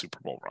making the Super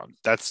Bowl run.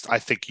 I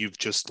think you've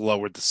just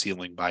lowered the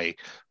ceiling by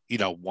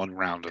one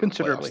round of the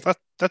playoffs.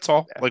 That's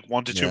all. Yeah. Like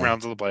 1 to 2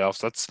 rounds of the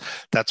playoffs.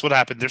 That's what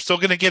happened. They're still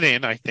going to get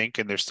in, I think,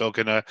 and they're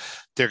going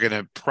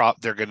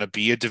to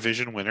be a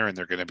division winner, and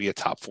they're going to be a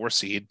top 4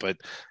 seed. But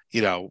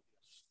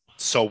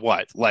so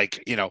what?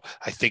 Like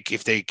I think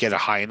if they get a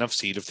high enough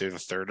seed, if they're the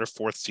 3rd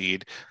or 4th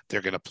seed,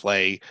 they're going to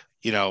play.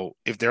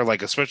 If they're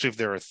especially if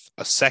they're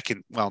a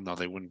second, well, no,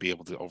 they wouldn't be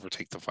able to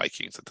overtake the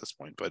Vikings at this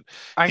point. But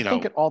I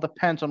think it all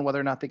depends on whether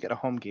or not they get a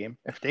home game.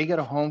 If they get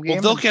a home game,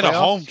 they'll get a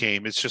home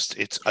game.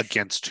 It's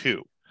against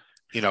who?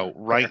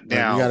 Right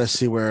now, you got to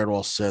see where it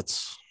all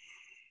sits.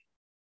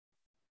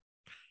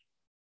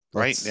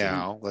 Let's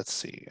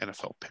see.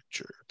 NFL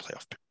picture,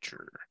 playoff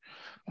picture.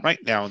 Right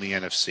now in the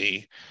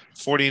NFC,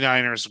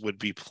 49ers would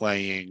be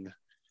playing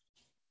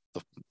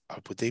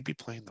would they be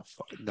playing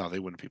no, they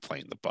wouldn't be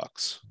playing the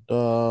Bucks.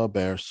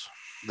 Bears.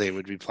 They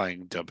would be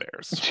playing the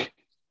Bears.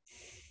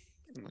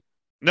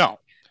 No.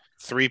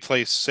 3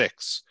 plays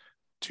 6.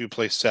 2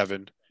 plays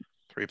 7.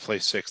 3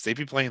 plays 6. They'd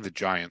be playing the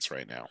Giants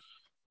right now.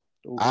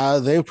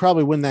 They would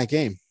probably win that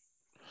game.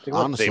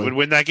 Honestly. They would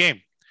win that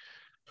game.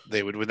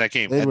 They would win that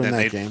game. They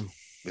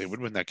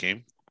would win that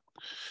game.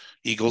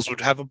 Eagles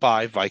would have a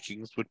bye.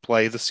 Vikings would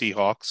play the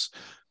Seahawks.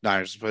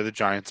 Niners would play the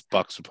Giants.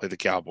 Bucks would play the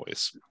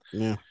Cowboys.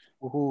 Yeah.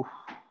 Ooh.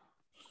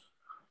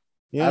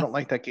 Yeah. I don't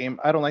like that game.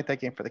 I don't like that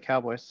game for the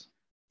Cowboys.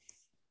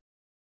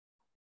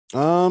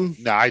 No,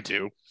 I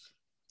do.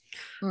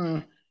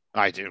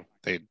 I do.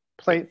 They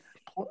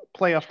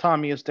playoff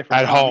Tommy is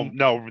different. At home,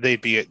 no, they'd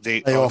be on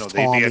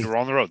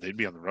the road. They'd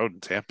be on the road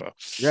in Tampa.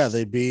 Yeah,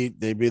 they'd be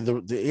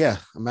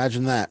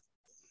imagine that.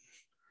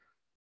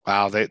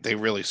 Wow, they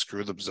really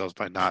screwed themselves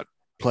by not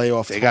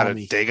playoff. They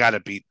gotta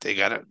beat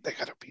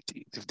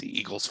if the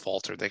Eagles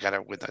falter, they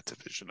gotta win that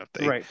division. If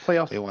they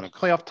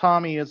playoff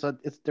Tommy it's a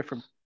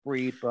different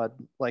breed, but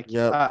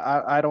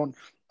I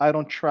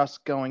don't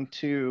trust going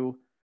to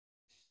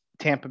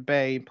Tampa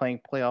Bay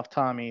playing playoff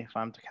Tommy if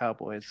I'm the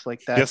Cowboys.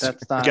 Like that.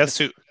 That's not.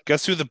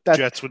 Guess who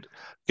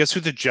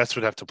the Jets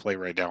would have to play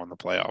right now in the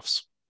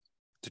playoffs?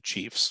 The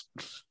Chiefs.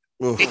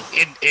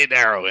 in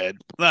Arrowhead.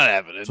 Not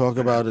happening. Talk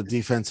about a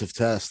defensive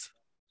test.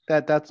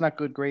 That's not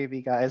good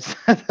gravy, guys.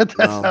 That's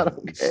not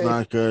okay. It's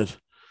not good.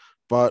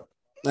 But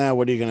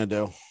what are you gonna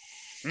do?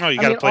 No, you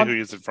got to play who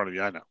is in front of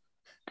you. I know.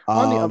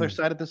 On the other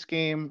side of this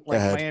game, like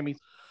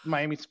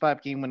Miami's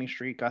 5-game winning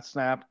streak got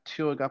snapped.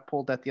 Tua got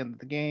pulled at the end of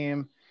the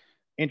game.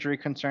 Injury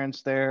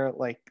concerns there.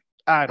 Like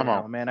I don't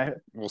know, man.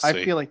 I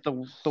feel like the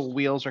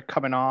wheels are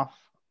coming off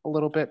a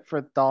little bit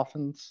for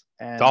Dolphins.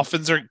 And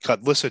Dolphins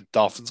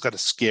got a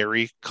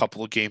scary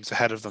couple of games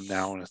ahead of them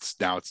now, and it's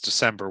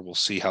December. We'll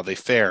see how they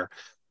fare.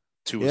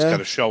 Tua's got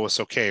to show us,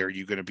 okay, are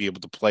you going to be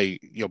able to play,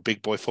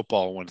 big boy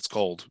football when it's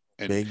cold?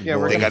 And they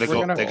got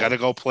to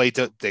go play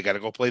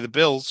the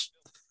Bills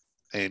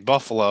in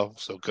Buffalo.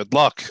 So good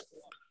luck.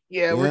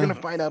 Yeah, we're gonna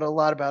find out a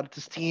lot about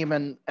this team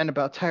and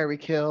about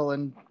Tyreek Hill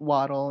and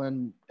Waddle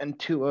and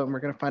Tua, and we're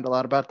gonna find a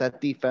lot about that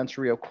defense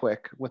real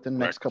quick within the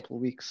next couple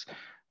of weeks.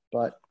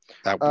 But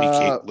that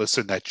week,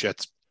 listen, that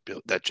Jets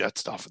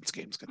Dolphins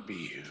game is gonna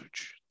be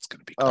huge. It's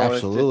gonna be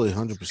absolutely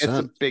 100%. It's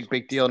a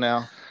big deal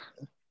now.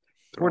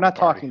 We're not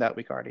talking that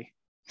week, Artie.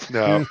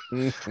 No,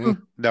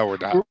 no, we're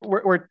not.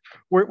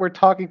 We're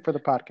talking for the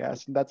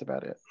podcast, and that's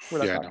about it. We're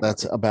not talking.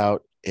 That's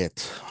about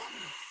it.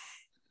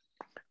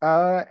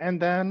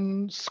 And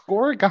then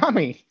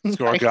Scorigami.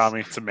 Scorigami,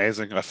 Nice. it's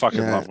amazing. I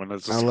fucking love when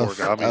it's a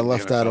Scorigami. I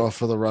left that off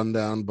for the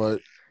rundown,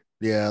 but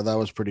yeah, that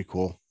was pretty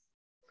cool.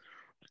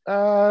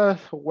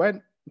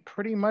 Went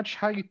pretty much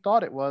how you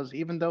thought it was,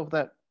 even though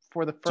that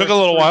for the first took a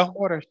little while.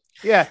 Quarters,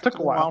 yeah, it took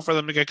a while for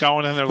them to get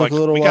going, and they're took like, a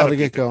little we while got to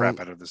get going. Crap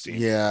out of this team.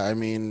 Yeah, I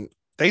mean,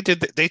 they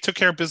took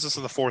care of business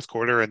in the fourth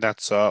quarter, and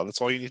that's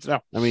all you need to know.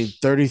 I mean,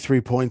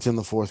 33 points in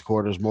the fourth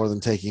quarter is more than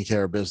taking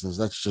care of business.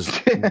 That's just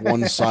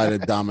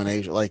one-sided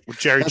domination. Like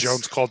Jerry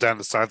Jones called down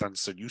the sideline and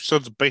said, "You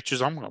sons of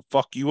bitches, I'm gonna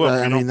fuck you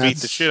up. You don't beat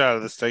the shit out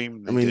of this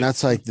team." I mean,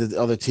 that's like the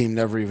other team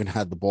never even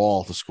had the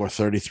ball to score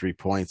 33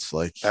 points.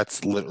 Like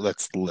that's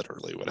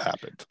literally what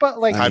happened. But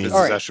like, time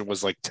possession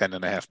was like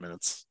 10.5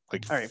 minutes.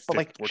 Like, all right, but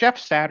like Jeff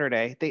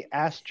Saturday, they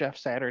asked Jeff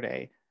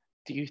Saturday,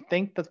 do you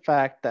think the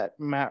fact that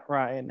Matt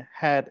Ryan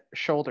had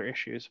shoulder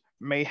issues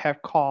may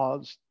have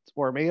caused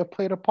or may have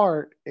played a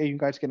part in you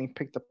guys getting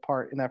picked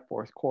apart in that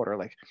fourth quarter?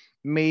 Like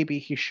maybe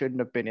he shouldn't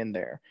have been in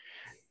there.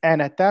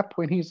 And at that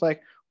point, he's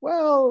like,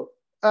 well,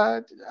 I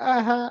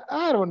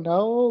don't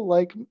know.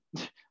 Like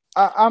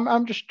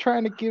I'm just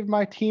trying to give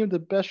my team the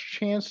best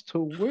chance to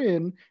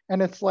win.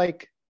 And it's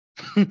like,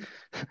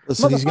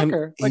 listen,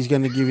 he's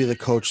gonna give you the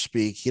coach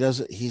speak.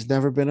 He's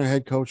never been a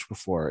head coach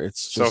before.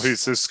 It's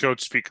just, so his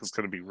coach speak is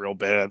going to be real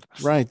bad.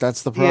 Right,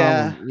 that's the problem.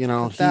 Yeah, you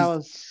know, that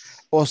was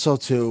also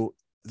too.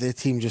 Their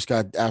team just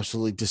got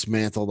absolutely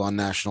dismantled on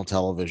national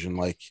television.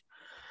 Like,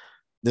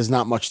 there's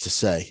not much to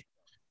say.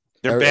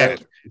 They're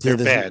bad. They're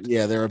bad.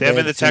 Yeah, they're a them bad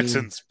and the team.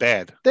 Texans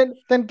bad. Then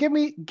give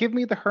me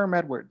the Herm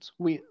Edwards.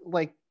 We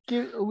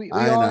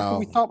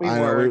thought we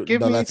were.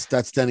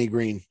 That's Denny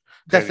Green.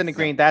 Destiny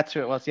Green, that's who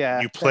it was.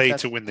 Yeah, you play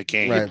to win the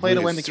game. Right. You play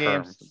to win the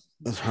games.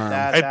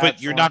 But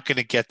you're not going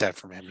to get that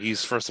from him.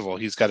 He's first of all,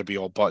 he's got to be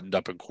all buttoned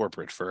up in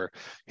corporate for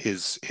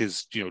his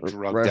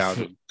drugged out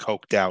and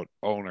coked out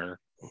owner.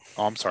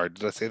 Oh, I'm sorry.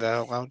 Did I say that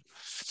out loud?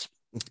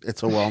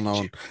 It's a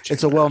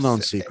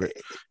well-known secret.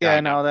 Yeah,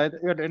 no, that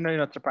you're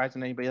not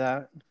surprising anybody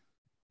that.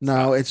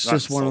 No, it's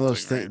just one of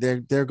those things.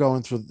 Right?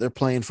 They're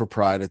playing for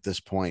pride at this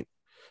point.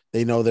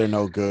 They know they're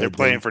no good. They're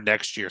playing for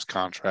next year's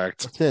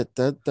contract. That's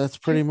it. That's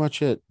pretty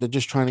much it. They're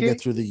just trying to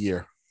get through the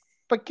year.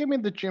 But give me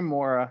the Jim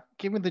Mora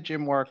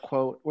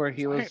quote where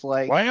he was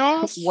like,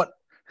 playoffs? What?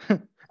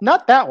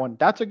 Not that one.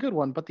 That's a good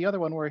one. But the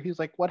other one where he's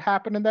like, what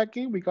happened in that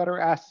game? We got our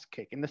asses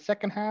kicked. In the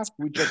second half,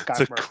 we just got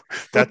murdered.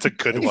 That's a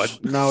good one.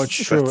 No, it's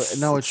true. It's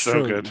so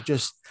true. Good.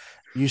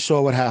 You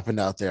saw what happened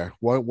out there.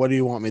 What do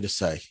you want me to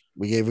say?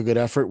 We gave a good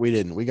effort. We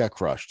didn't. We got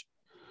crushed.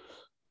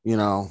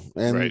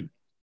 And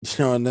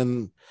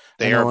then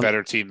they are a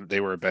better team. They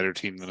were a better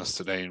team than us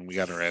today, and we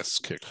got our ass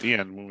kicked. The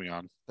end. Moving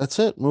on. That's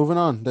it. Moving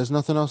on. There's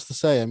nothing else to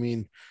say. I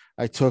mean,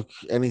 I took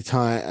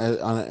anytime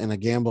in a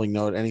gambling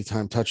note,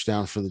 anytime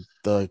touchdown for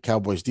the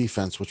Cowboys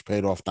defense, which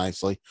paid off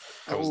nicely.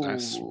 That was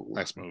nice.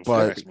 Nice move.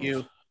 But nice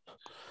move.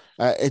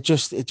 It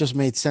just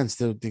made sense.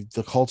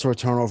 The Colts are a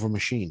turnover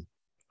machine.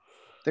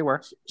 They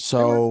were.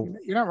 So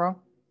you're not wrong.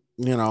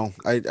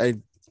 I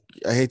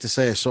hate to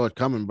say I saw it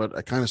coming, but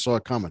I kind of saw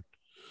it coming.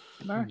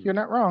 No, you're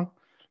not wrong.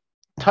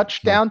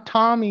 Touchdown,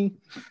 Tommy.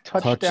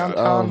 Touchdown,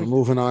 Tommy.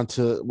 Moving on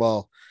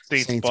to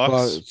Saints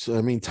Bucks.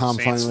 I mean, Tom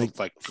Saints finally looked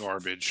like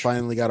garbage.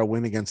 Finally got a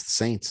win against the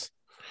Saints.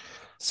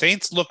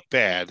 Saints looked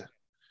bad.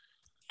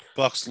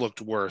 Bucks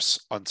looked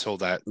worse until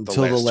the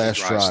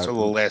last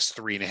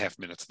 3.5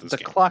 minutes of this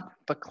game.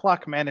 The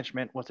clock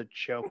management was a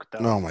joke, though.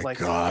 Oh my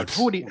god!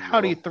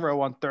 How do you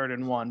throw on 3rd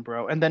and 1,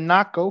 bro, and then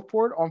not go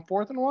for it on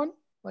 4th and 1?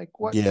 Like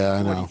what? Yeah,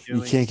 I know.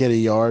 You can't get a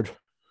yard.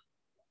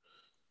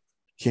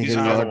 He's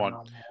another one.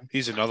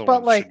 He's another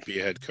one. Like, should be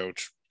a head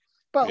coach.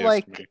 But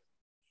like,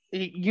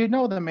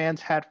 the man's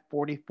had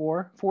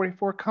 44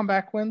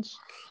 comeback wins.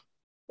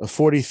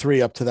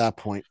 43 up to that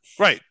point.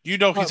 Right.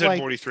 He's at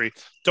 43.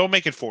 Don't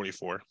make it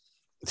 44.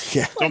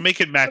 Yeah. Don't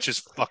make it match his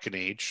fucking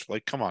age.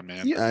 Like, come on,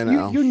 man. I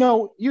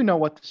know. You know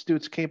what this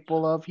dude's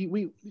capable of.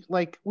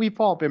 We've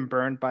all been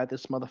burned by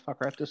this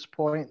motherfucker at this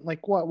point.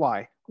 Like, what?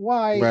 Why?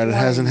 Right.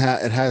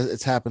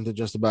 It's happened to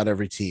just about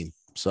every team.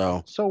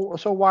 So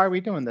why are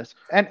we doing this?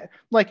 And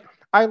like,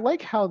 I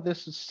like how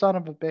this son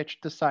of a bitch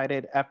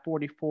decided at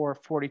 44,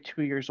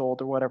 42 years old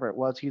or whatever it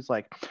was. He's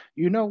like,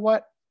 you know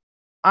what?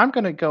 I'm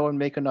going to go and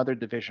make another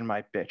division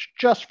my bitch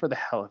just for the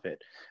hell of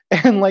it.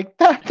 And like,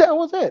 that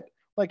was it.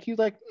 Like, he's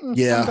like,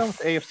 yeah. I'm done with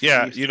AFC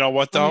yeah. East. You know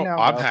what though?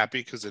 I'm happy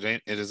because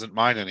it isn't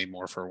mine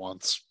anymore for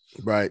once.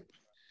 Right.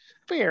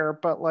 Fair,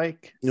 but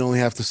like, you only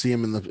have to see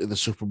him in the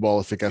Super Bowl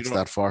if it gets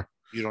that far.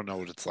 You don't know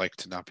what it's like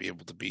to not be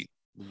able to beat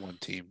one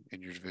team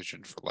in your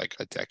division for like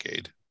a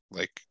decade.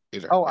 Like,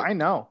 I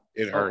know.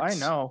 It hurts. I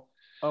know.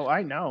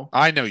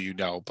 I know you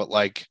know, but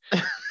like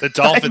the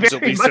Dolphins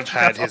at least have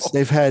had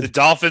the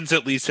Dolphins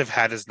at least have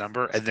had his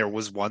number, and there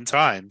was one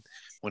time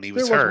when he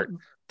was hurt.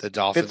 The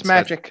Dolphins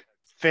Fitzmagic.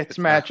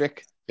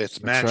 Fitzmagic.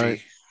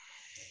 Right.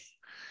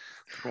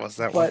 Was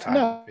that one time?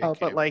 No,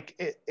 but like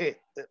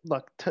it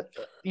look,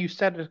 you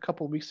said it a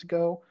couple of weeks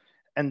ago,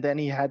 and then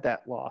he had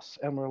that loss,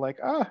 and we're like,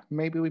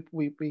 maybe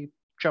we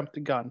jumped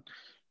the gun.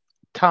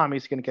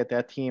 Tommy's going to get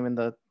that team in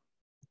the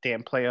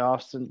damn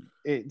playoffs, and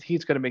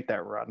he's going to make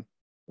that run.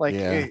 Like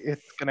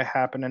it's going to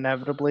happen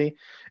inevitably,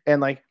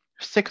 and like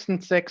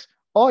 6-6,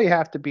 all you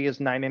have to be is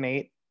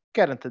 9-8,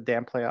 get into the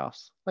damn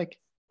playoffs. Like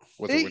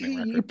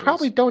you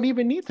probably don't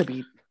even need to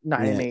be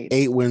 9-8.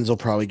 8 wins will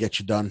probably get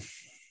you done.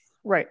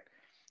 Right,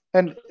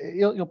 and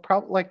you'll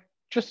probably like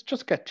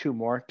just get 2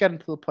 more, get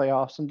into the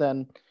playoffs, and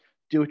then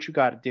do what you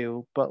got to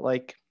do. But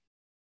like,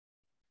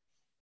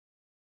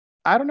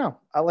 I don't know.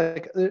 I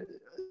like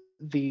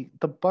the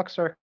Bucks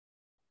are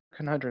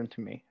conundrum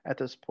to me at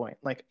this point.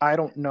 Like, I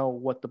don't know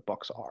what the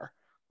Bucks are.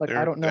 Like,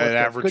 I don't know if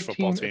they're a good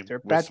team, if they're a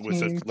bad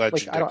team.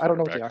 Like, I don't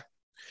know what they are.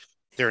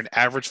 They're an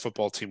average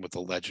football team with a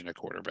legend at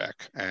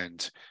quarterback,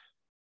 and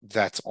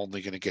that's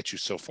only going to get you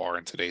so far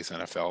in today's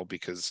NFL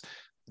because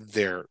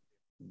their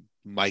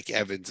Mike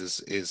Evans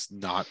is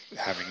not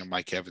having a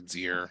Mike Evans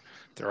year.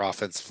 Their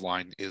offensive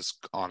line is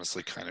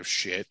honestly kind of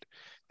shit,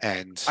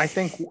 and I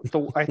think the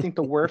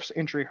Wirfs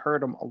injury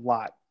hurt him a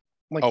lot.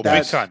 Like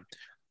big time.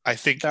 I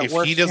think if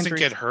he doesn't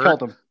get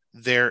hurt,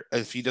 they're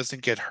a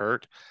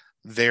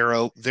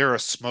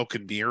smoke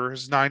and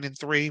mirrors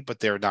 9-3, but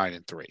they're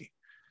 9-3.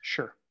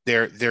 Sure.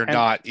 They're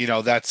not,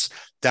 that's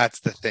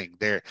the thing.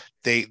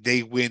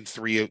 They win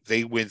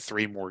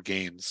 3 more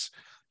games,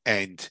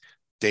 and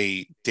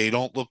they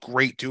don't look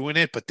great doing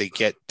it, but they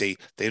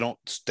don't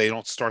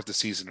start the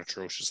season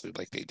atrociously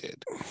like they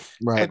did.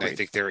 Right. And I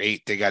think they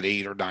got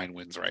 8 or 9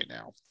 wins right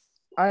now.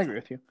 I agree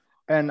with you.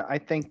 And I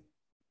think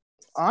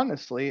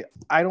honestly,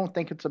 I don't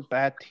think it's a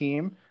bad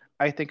team.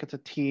 I think it's a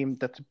team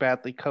that's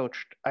badly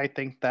coached. I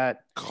think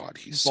that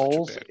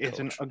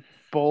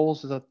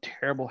Bowles is a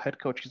terrible head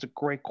coach. He's a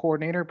great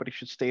coordinator, but he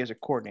should stay as a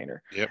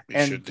coordinator. Yep,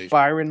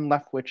 Byron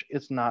Leftwich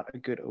is not a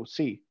good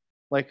OC.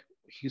 Like,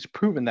 he's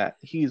proven that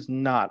he's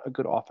not a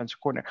good offensive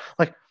coordinator.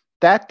 Like,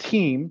 that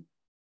team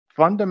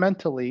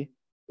fundamentally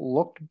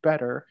looked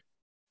better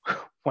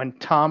when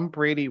Tom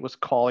Brady was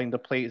calling the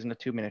plays in the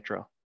 2-minute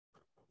drill.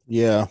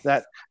 Yeah.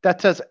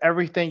 That says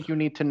everything you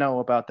need to know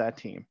about that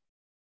team.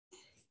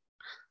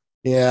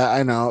 Yeah,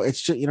 I know. It's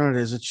just, it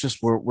is. It's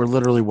just we're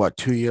literally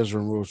 2 years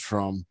removed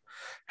from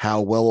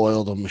how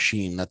well-oiled a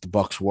machine that the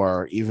Bucks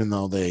were, even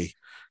though they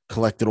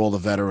collected all the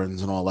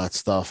veterans and all that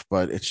stuff.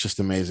 But it's just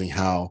amazing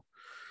how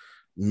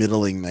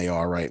middling they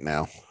are right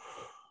now.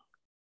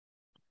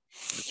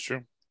 It's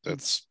true.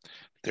 That's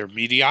their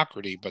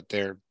mediocrity, but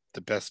they're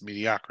the best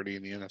mediocrity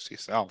in the NFC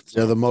South.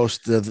 So.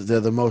 They're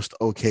the most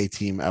okay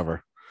team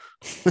ever.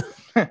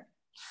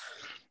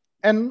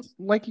 And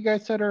like you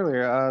guys said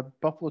earlier,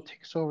 Buffalo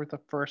takes over the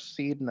first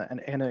seed in the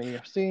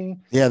AFC.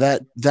 Yeah,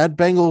 that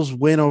Bengals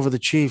win over the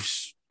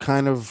Chiefs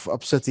kind of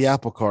upset the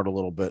apple cart a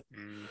little bit.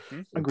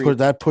 Mm-hmm. Agreed.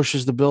 That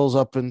pushes the Bills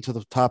up into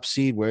the top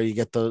seed, where you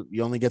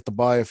only get the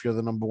bye if you're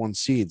the number 1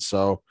 seed.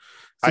 So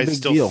I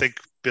still think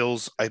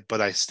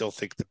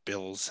the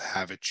Bills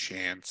have a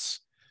chance.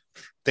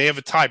 They have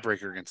a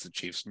tiebreaker against the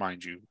Chiefs,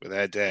 mind you, with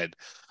head-to-head.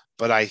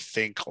 But I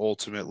think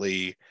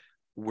ultimately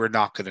we're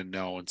not going to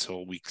know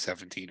until week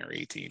 17 or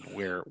 18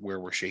 where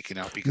we're shaking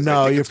out, because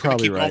I think it's going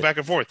to keep going back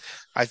and forth.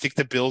 I think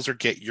the Bills they're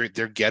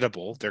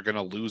gettable. They're going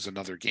to lose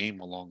another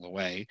game along the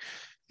way,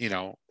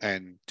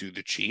 and do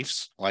the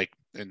Chiefs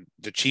and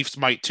the Chiefs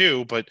might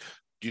too, but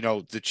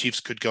the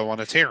Chiefs could go on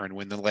a tear and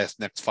win the last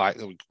 5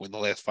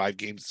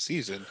 games of the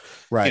season,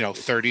 right?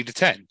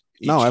 30-10.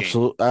 No,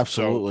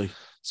 absolutely.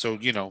 So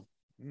we'll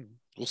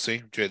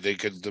see.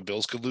 The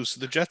Bills could lose to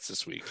the Jets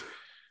this week.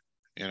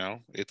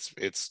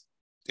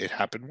 It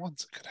happened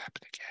once. It could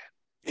happen again.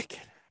 It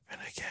can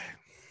happen again.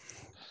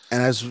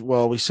 And as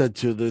well, we said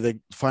too,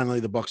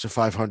 finally the Bucks are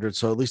 500,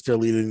 so at least they're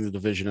leading the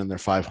division and they're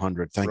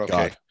 500. Thank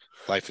God.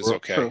 Life is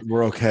okay.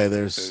 We're okay.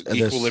 There's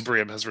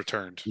equilibrium has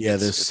returned. Yeah,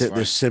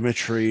 there's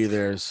symmetry.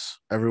 There's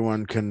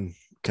everyone can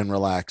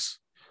relax.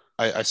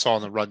 I saw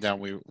in the rundown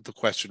the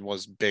question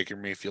was Baker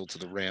Mayfield to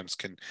the Rams.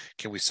 Can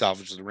we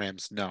salvage the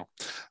Rams? No.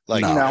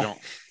 No.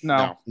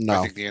 I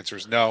think the answer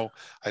is no.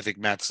 I think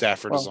Matt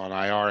Stafford is on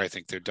IR. I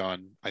think they're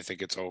done. I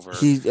think it's over.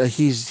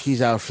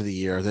 He's out for the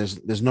year.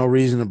 There's no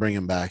reason to bring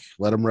him back.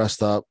 Let him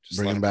rest up.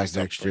 Bring him back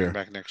next year.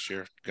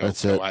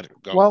 That's it.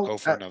 Go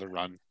for another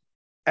run.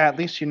 At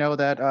least you know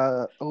that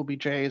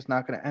OBJ is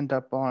not going to end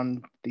up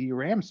on the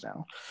Rams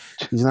now.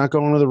 He's not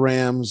going to the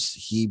Rams.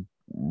 He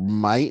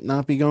might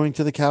not be going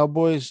to the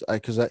Cowboys,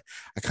 because I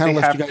kind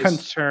of left you guys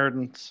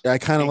concerns. I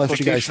kind of left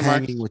you guys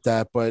hanging with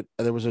that, but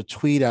there was a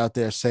tweet out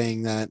there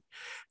saying that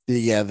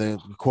the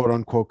quote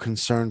unquote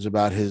concerns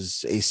about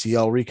his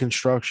ACL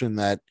reconstruction,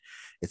 that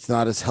it's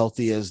not as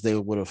healthy as they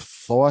would have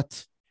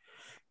thought,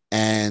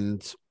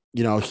 and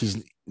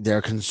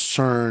they're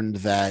concerned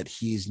that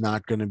he's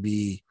not going to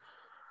be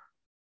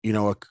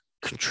a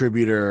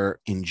contributor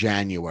in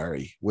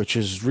January, which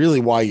is really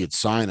why you'd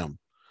sign him.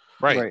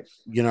 Right.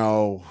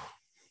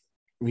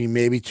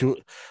 Maybe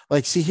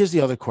here's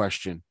the other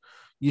question.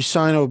 You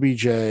sign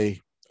OBJ,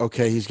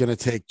 okay, he's going to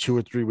take 2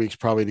 or 3 weeks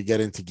probably to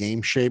get into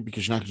game shape,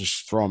 because you're not going to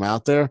just throw him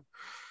out there.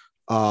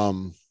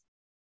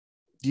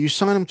 Do you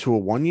sign him to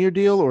a 1-year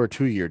deal or a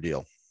 2-year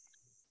deal?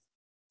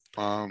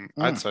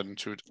 I'd sign him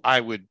to it. I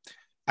would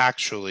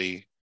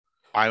actually.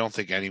 I don't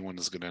think anyone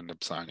is going to end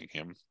up signing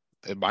him.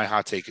 And my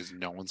hot take is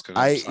no one's going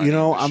to end up signing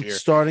him this I'm year.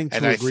 starting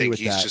And to I agree think with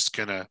he's that. just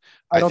gonna.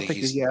 I don't think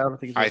he's going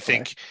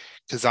to.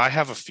 Because I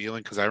have a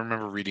feeling, because I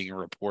remember reading a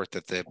report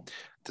that the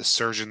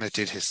surgeon that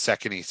did his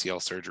second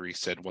ACL surgery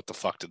said, "What the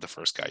fuck did the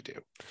first guy do?"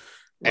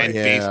 Right. And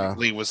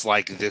basically was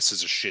like, "This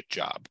is a shit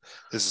job.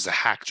 This is a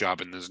hack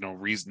job, and there's no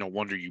reason. No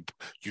wonder you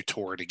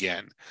tore it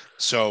again."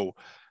 So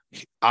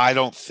I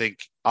don't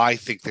think. I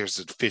think there's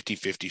a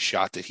 50-50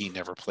 shot that he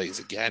never plays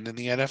again in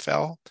the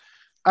NFL.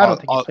 I don't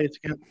think he plays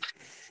again.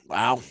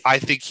 Wow. I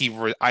think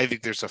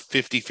there's a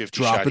 50-50 shot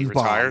he Dropping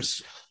retires.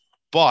 bombs.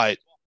 But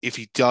if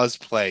he does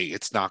play,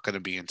 it's not going to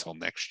be until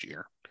next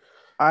year.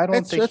 I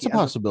don't think That's a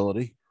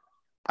possibility.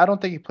 I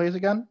don't think he plays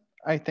again.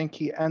 I think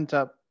he ends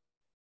up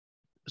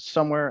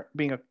somewhere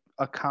being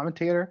a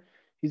commentator.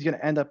 He's going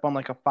to end up on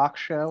like a Fox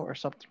show or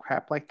something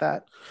crap like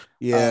that.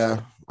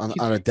 Yeah, on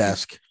a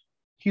desk.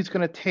 He's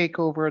going to take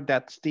over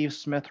that Steve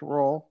Smith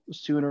role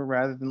sooner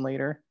rather than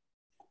later,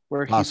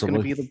 where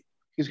Possibly.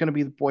 he's going to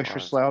be the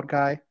boisterous loud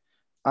guy.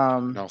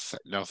 No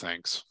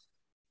thanks.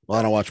 Well,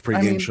 I don't watch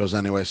pregame shows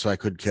anyway, so I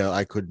couldn't care less.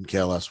 I couldn't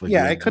care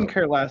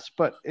less,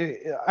 but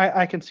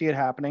I can see it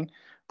happening.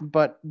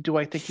 But do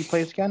I think he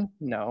plays again?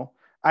 No.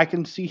 I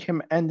can see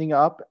him ending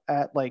up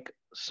at like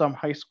some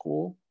high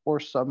school or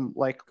some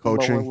like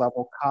coaching. Lower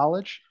level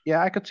college.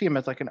 Yeah, I could see him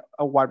as like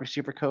a wide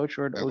receiver coach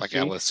or an OC. Like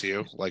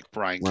LSU, like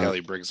Brian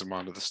Kelly brings him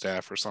onto the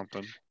staff or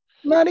something.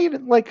 Not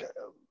even like,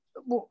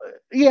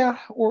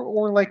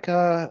 or like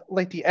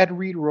the Ed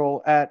Reed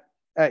role at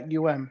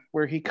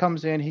where he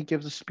comes in, he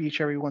gives a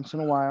speech every once in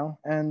a while,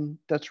 and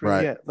that's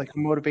really it. Like a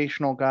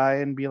motivational guy,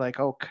 and be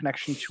like, "Oh,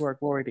 connection to our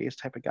glory days"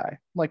 type of guy.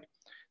 Like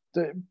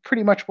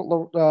pretty much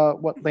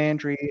what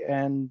Landry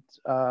and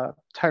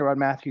Tyrod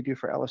Matthew do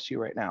for LSU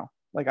right now.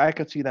 Like I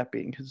could see that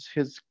being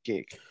his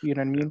gig. You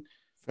know what I mean?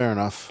 Fair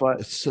enough.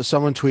 But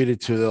someone tweeted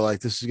too. They're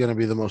like, "This is going to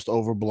be the most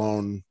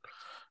overblown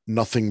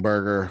nothing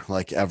burger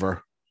like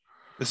ever."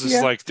 This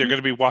is like they're going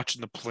to be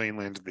watching the plane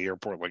land at the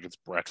airport like it's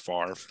Brett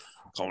Favre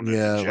going in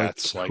the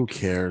Jets. Like who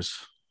cares?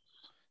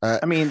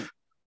 I mean,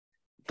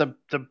 the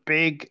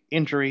big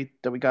injury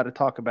that we got to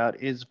talk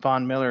about is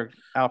Von Miller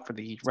out for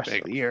the rest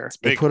of the year.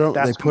 They put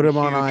him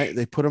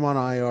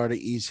on IR to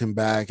ease him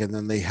back, and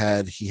then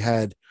he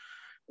had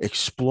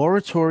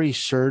exploratory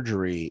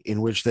surgery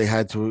in which they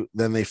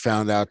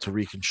found out to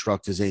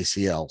reconstruct his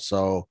ACL.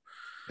 So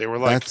they were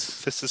like,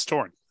 "This is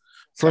torn."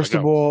 First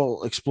of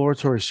all,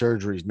 exploratory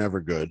surgery is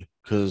never good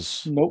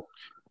because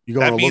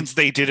that means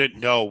they didn't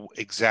know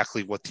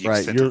exactly what the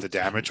extent of the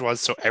damage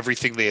was. So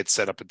everything they had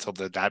set up until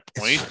that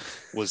point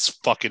was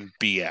fucking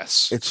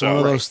BS. It's one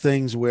of those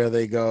things where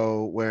they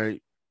go where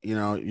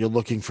you're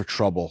looking for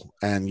trouble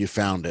and you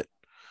found it,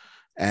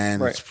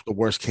 and it's the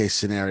worst case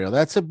scenario.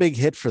 That's a big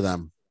hit for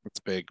them. It's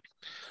big.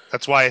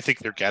 That's why I think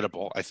they're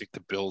gettable. I think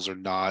the Bills are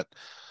not.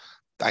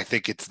 I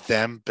think it's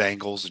them,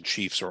 Bengals, and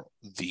Chiefs are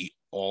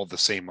all the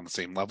same on the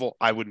same level.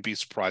 I wouldn't be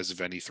surprised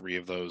if any three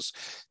of those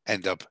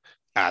end up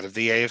out of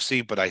the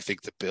AFC, but I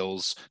think the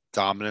Bills'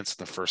 dominance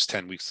in the first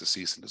 10 weeks of the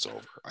season is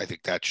over. I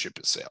think that ship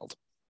has sailed.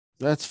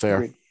 That's fair.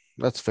 Agreed.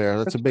 That's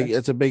fair. It's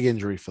a big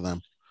injury for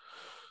them.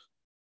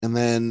 And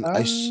then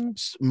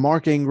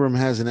Mark Ingram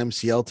has an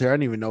MCL tear. I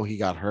didn't even know he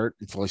got hurt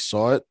until I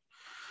saw it.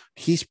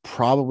 He's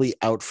probably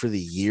out for the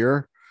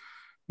year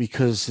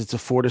because it's a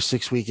 4 to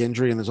 6 week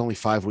injury and there's only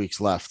 5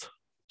 weeks left.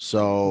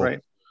 So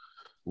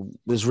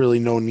there's really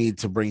no need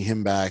to bring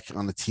him back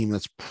on a team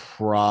that's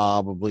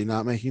probably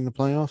not making the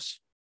playoffs.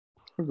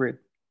 Agreed.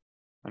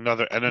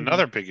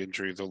 Another big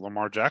injury, the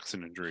Lamar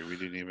Jackson injury. We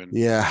didn't even.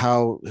 Yeah.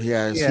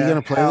 Is he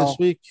going to play this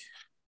week?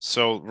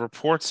 So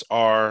reports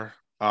are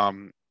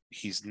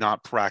he's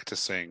not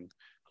practicing,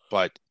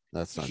 but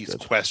that's not he's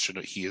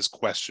good. He is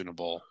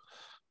questionable.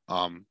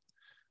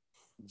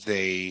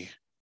 They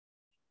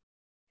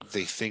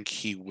think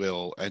he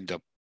will end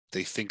up.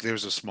 They think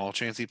there's a small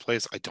chance he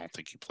plays. I don't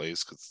think he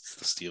plays because it's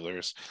the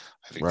Steelers.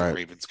 I think the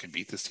Ravens can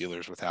beat the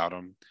Steelers without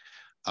him.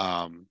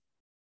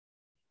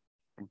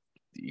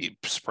 He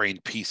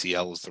sprained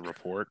PCL is the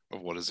report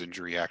of what his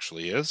injury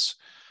actually is.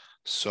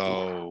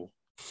 So,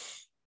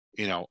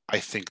 I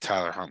think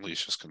Tyler Huntley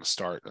is just going to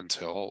start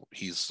until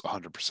he's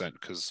 100%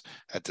 because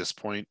at this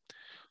point,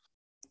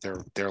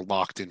 they're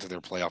locked into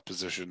their playoff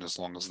position as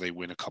long as they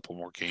win a couple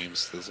more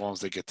games. As long as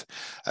they get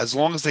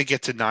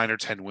to 9 or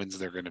 10 wins,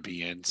 they're going to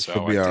be in. So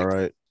should be all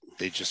right.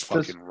 They just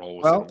fucking roll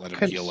with it and let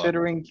him heal up.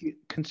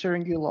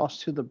 Considering you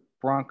lost to the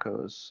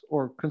Broncos,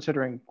 or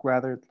considering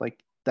rather like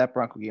that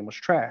Bronco game was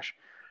trash,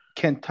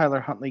 can Tyler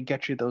Huntley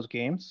get you those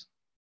games?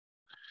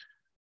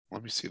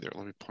 Let me see there.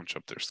 Let me punch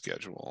up their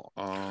schedule.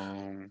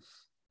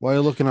 While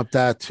you're looking up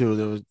that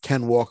too,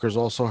 Ken Walker's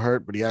also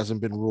hurt, but he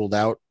hasn't been ruled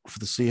out for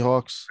the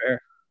Seahawks.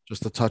 Fair.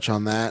 Just to touch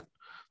on that,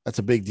 that's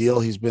a big deal.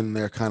 He's been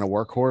their kind of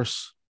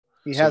workhorse.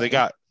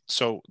 They're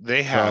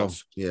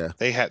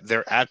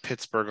at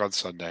Pittsburgh on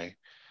Sunday.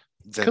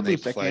 Then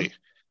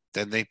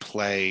they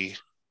play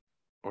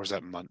or is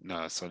that Monday?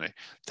 No, that's Sunday.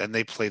 Then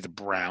they play the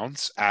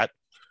Browns at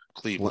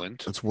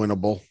Cleveland. It's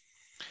winnable.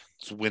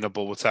 It's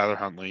winnable with Tyler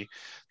Huntley.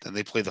 Then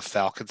they play the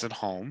Falcons at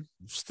home.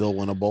 Still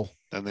winnable.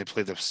 Then they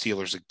play the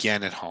Steelers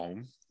again at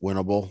home.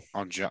 Winnable.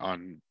 On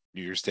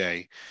New Year's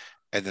Day.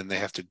 And then they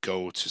have to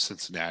go to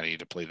Cincinnati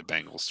to play the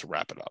Bengals to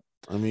wrap it up.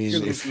 I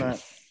mean,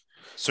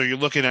 so you're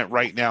looking at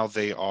right now,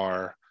 they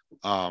are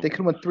they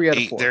could win 3 out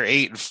of 4. They're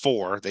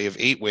 8-4. They have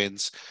 8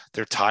 wins.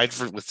 They're tied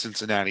with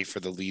Cincinnati for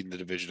the lead in the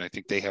division. I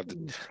think they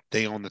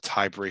own the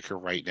tiebreaker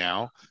right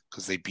now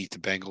because they beat the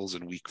Bengals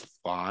in week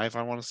 5.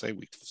 I want to say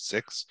week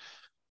 6.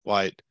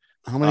 But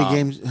how many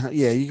games?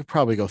 Yeah, you could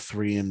probably go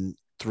 3-1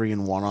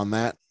 on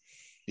that.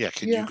 Yeah,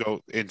 you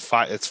go in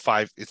 5? It's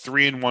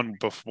 3-1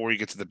 before you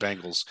get to the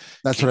Bengals.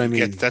 That's what I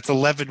mean. That's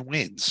 11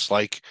 wins.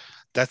 Like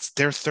that's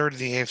their third in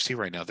the AFC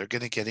right now. They're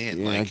going to get in.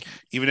 Yeah. Like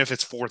even if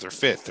it's 4th or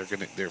 5th,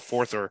 they're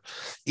 4th, or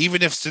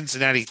even if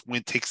Cincinnati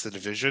takes the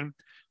division,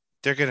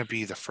 they're going to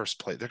be the first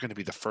play. They're going to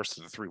be the first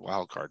of the 3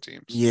 wild card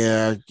teams.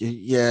 Yeah.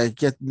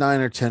 Get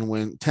 9 or 10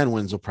 wins. 10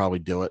 wins will probably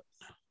do it.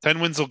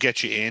 10 wins will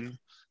get you in.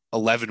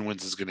 11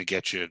 wins is going to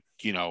get you,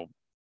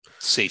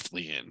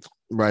 safely in.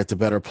 Right, the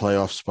better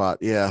playoff spot.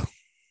 Yeah.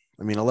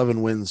 I mean,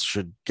 11 wins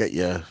should get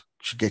you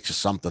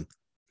something.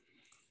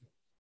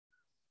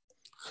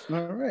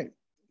 All right.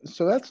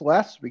 So that's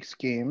last week's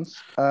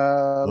games.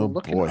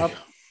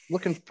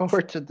 Looking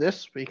forward to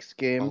this week's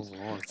games.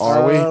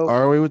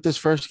 Are we with this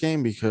first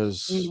game?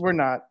 Because we're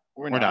not.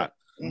 We're not.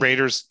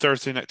 Raiders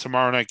Thursday night,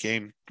 tomorrow night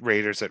game.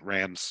 Raiders at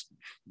Rams.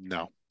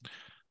 No.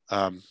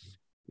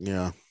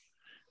 Yeah.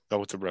 Go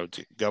with the road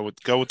team.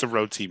 Go with the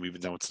road team,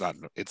 even though it's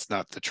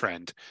not the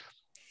trend.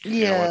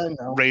 Yeah.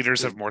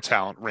 Raiders have more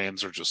talent.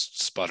 Rams are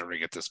just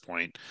sputtering at this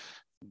point.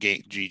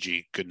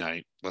 GG. Good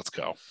night. Let's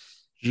go.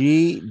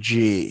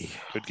 GG.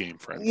 Good game,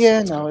 friends.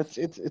 Yeah,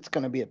 it's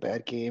going to be a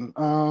bad game.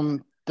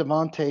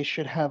 Devontae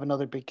should have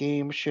another big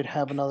game. Should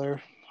have another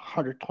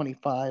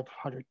 125,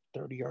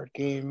 130 yard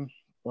game.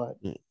 But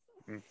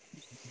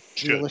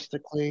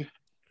realistically,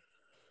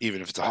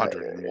 even if it's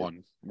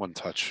 101 one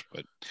touch,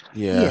 but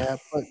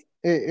but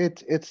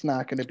it's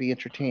not going to be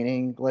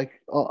entertaining.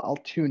 Like I'll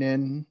tune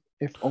in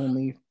if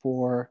only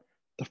for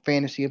the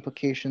fantasy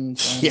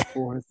implications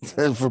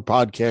and for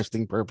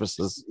podcasting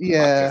purposes.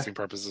 Yeah. Podcasting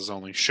purposes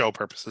only. Show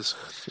purposes.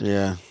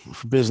 Yeah.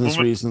 For business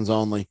reasons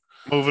only.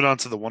 Moving on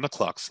to the 1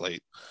 o'clock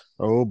slate.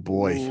 Oh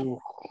boy.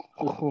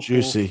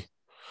 Juicy.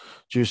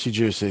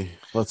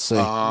 Let's see.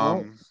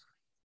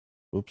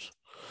 Oops.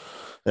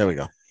 There we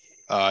go.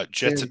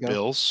 Jets and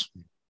Bills.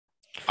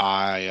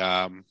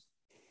 I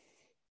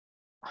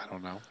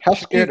don't know. How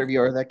scared of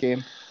you are that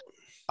game?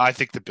 I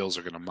think the Bills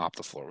are going to mop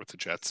the floor with the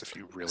Jets. If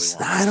you really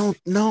want, I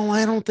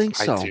don't think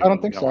so. I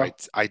don't think so.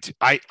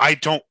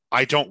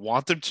 I don't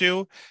want them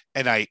to.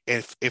 And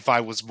if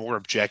I was more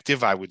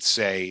objective, I would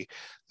say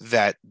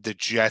that the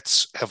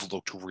Jets have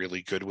looked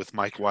really good with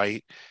Mike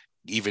White,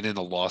 even in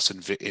a loss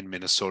in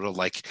Minnesota.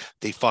 Like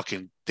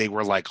they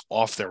were like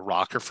off their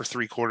rocker for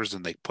 3 quarters,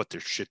 and they put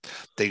their shit.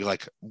 They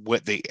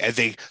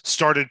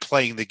started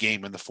playing the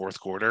game in the 4th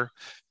quarter.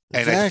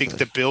 And I think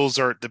the Bills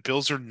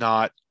are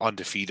not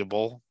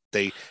undefeatable.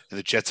 The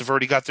Jets have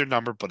already got their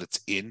number, but it's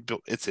in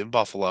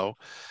Buffalo.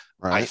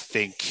 Right. I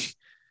think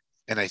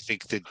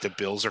that the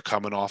Bills are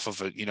coming off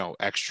of a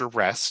extra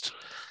rest.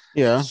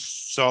 Yeah.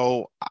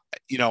 So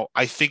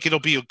I think it'll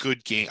be a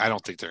good game. I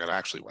don't think they're going to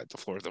actually wipe the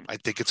floor with them. I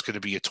think it's going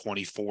to be a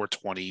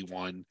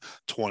 24-21,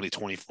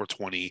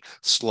 20-24-20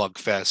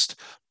 slugfest.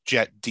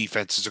 Jet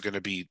defenses are going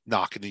to be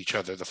knocking each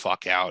other the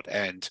fuck out,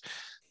 and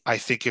I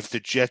think if the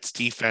Jets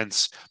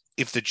defense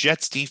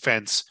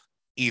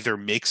either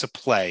makes a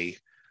play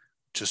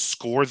to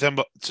score them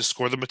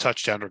a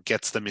touchdown or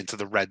gets them into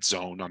the red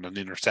zone on an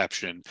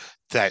interception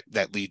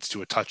that leads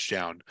to a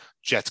touchdown,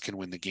 Jets can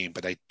win the game.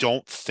 But I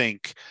don't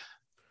think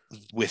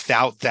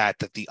without that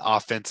the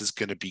offense is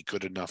going to be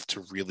good enough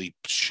to really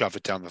shove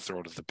it down the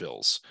throat of the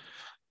Bills.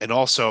 And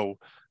also,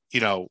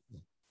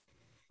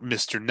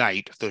 Mr.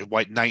 Knight, the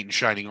white knight in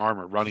shining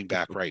armor running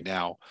back right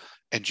now,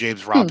 and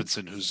James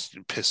Robinson, who's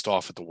pissed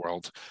off at the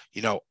world.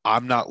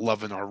 I'm not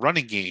loving our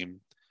running game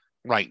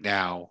right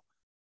now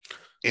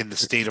in the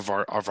state of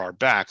our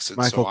backs. And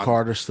Michael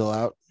Carter's still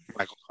out.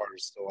 Michael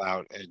Carter's still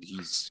out, and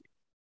he's,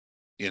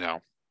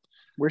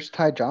 Where's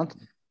Ty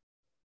Johnson?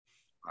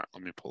 All right,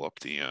 let me pull up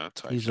the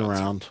Ty He's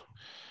Johnson. Around.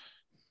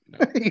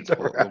 Let me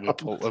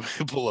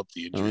pull up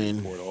the injury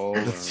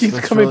report. He's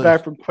coming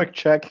back from quick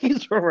check.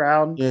 He's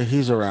around. Yeah,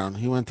 he's around.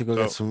 He went to go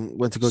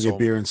get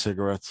beer and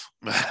cigarettes.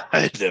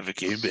 I never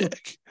came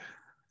back.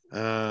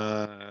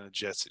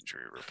 Jets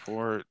injury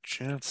report.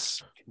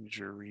 Jets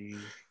injury.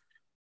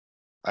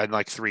 I had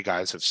like 3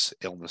 guys have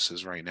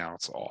illnesses right now.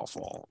 It's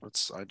awful.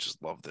 I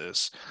just love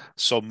this.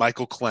 So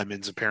Michael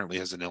Clemens apparently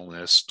has an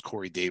illness.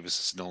 Corey Davis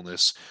has an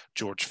illness.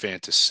 George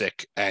Fant is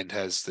sick and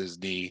has his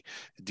knee.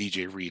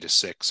 DJ Reed is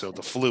sick. So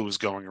the flu is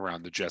going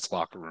around the Jets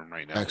locker room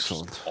right now.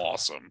 Excellent. Which is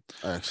awesome.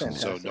 Excellent.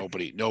 So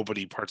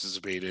nobody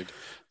participated.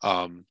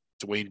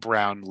 Dwayne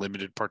Brown,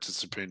 limited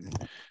participant.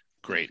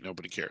 Great.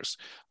 Nobody cares.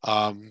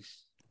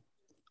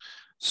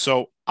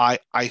 So I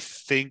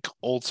think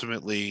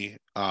ultimately,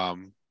 I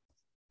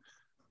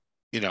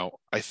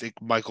think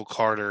Michael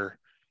Carter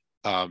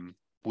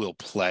will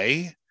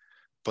play,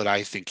 but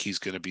I think he's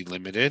going to be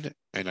limited,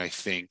 and I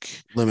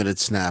think Limited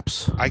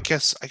snaps. I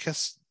guess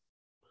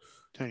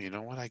you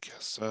know what? I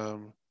guess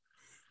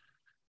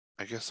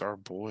our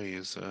boy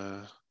is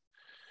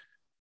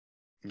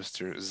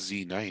Mr.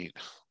 Z Knight,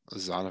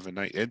 Zonovan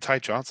Knight, and Ty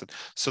Johnson.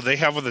 So they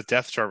have on the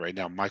depth chart right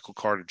now Michael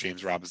Carter,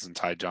 James Robinson,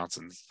 Ty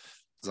Johnson,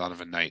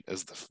 Zonovan Knight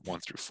as the 1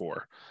 through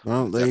 4.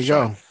 Well, there you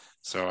go.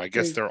 So I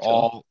guess they're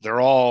all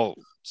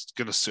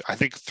gonna suit. I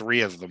think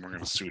 3 of them are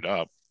gonna suit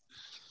up.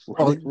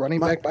 Running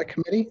back by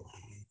committee?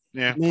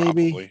 Yeah,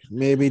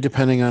 maybe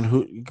depending on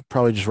who. You could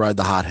probably just ride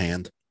the hot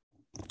hand.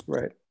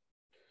 Right.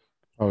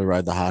 Probably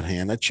ride the hot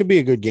hand. That should be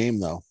a good game,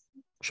 though.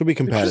 Should be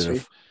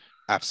competitive.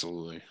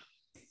 Absolutely.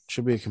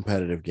 Should be a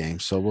competitive game.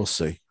 So we'll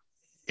see.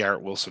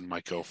 Garrett Wilson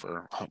might go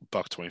for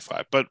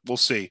 $1.25, but we'll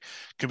see.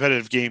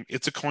 Competitive game.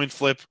 It's a coin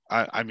flip.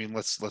 I mean,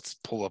 let's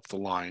pull up the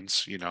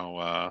lines.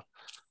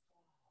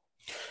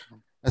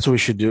 That's what we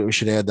should do. We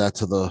should add that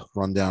to the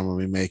rundown when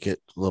we make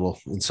it. A little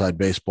inside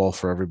baseball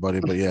for everybody.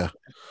 But yeah,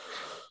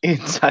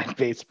 inside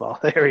baseball.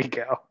 There we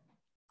go.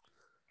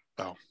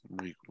 Oh,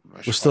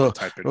 we're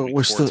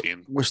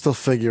still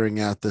figuring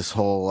out this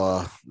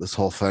whole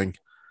thing.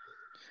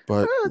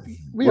 But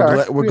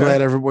we're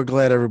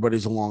glad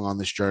everybody's along on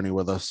this journey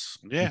with us.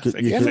 Yeah,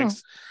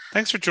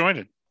 thanks for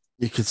joining.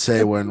 You could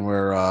say when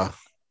we're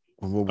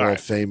world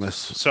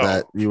famous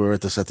that you were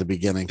with us at the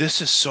beginning.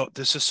 This is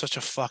such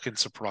a fucking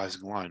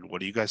surprising line. What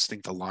do you guys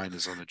think the line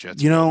is on the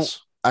Jets?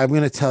 I'm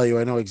going to tell you.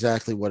 I know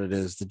exactly what it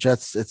is. The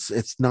Jets. It's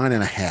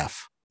 9.5.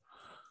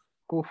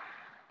 Oof.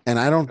 And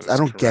I don't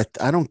get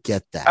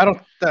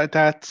that.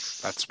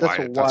 That's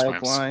a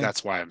wild line.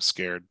 That's why I'm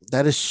scared.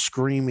 That is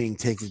screaming.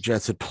 Take the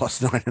Jets at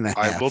plus 9.5.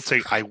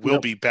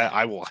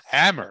 I will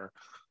hammer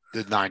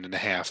the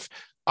 9.5.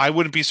 I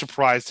wouldn't be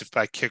surprised if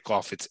by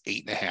kickoff it's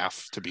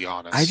 8.5. To be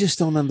honest, I just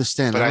don't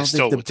understand. But I don't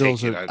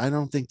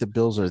think the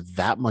Bills are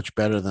that much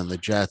better than the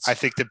Jets. I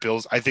think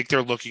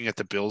they're looking at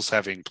the Bills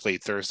having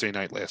played Thursday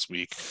night last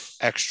week,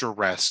 extra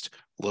rest,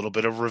 a little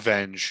bit of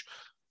revenge.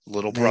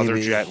 Little brother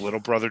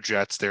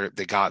Jets.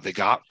 They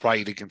got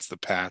right against the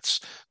Pats.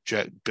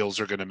 Bills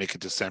are going to make a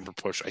December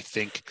push. I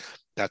think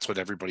that's what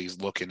everybody's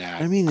looking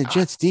at. I mean, the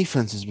Jets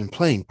defense has been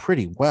playing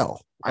pretty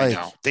well. I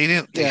know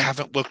they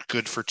haven't looked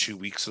good for 2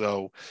 weeks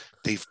though.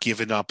 They've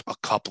given up a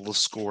couple of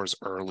scores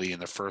early in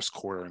the first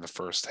quarter and the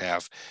first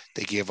half.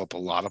 They gave up a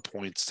lot of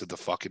points to the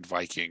fucking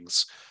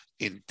Vikings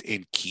in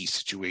key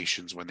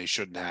situations when they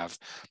shouldn't have.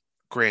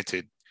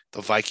 Granted,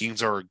 the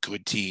Vikings are a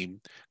good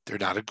team. They're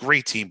not a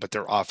great team, but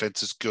their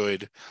offense is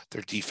good.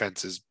 Their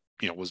defense is,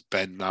 was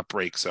bend not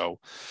break. So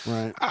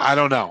right. I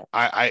don't know.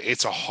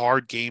 It's a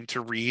hard game to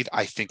read.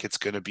 I think it's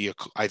going to be a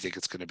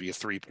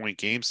 3-point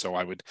game. So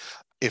I would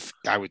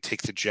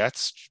take the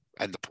Jets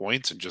and the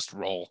points and just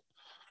roll.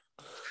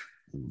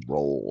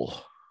 Roll.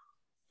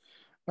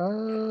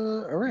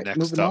 All right.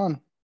 Moving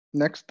on.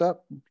 Next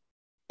up,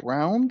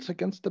 Browns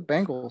against the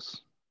Bengals.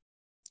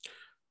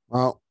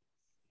 Well,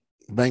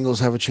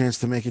 Bengals have a chance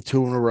to make it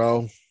 2 in a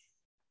row.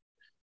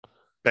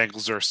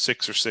 Bengals are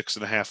 6 or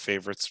 6.5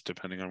 favorites,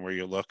 depending on where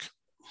you look.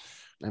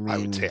 I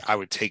mean, I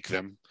would take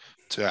them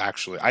to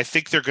actually. I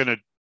think they're going to,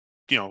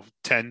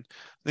 10.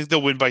 I think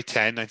they'll win by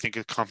 10. I think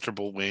a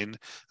comfortable win.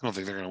 I don't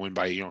think they're going to win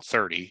by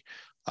 30.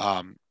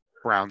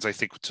 Browns, I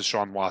think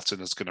Deshaun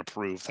Watson is going to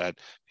prove that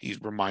he's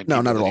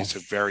a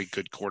very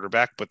good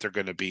quarterback, but they're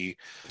going to be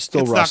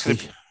still rusty.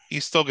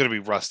 He's still going to be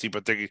rusty,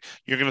 but you're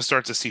going to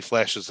start to see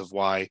flashes of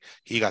why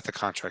he got the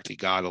contract he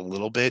got a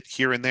little bit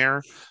here and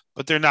there.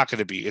 But it's not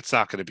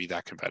going to be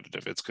that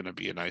competitive. It's going to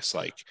be a nice,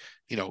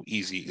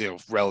 easy,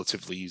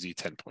 relatively easy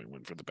 10-point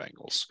win for the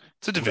Bengals.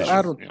 It's a division.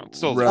 I don't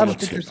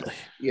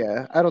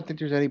think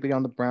there's anybody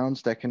on the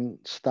Browns that can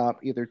stop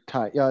either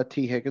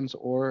T. Higgins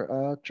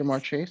or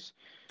Jamar Chase.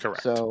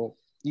 Correct. So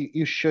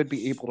you should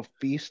be able to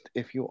feast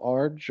if you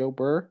are Joe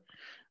Burr.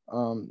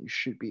 You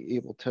should be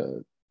able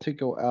to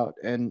go out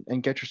and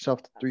get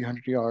yourself to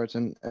 300 yards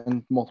and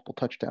multiple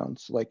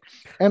touchdowns.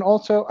 And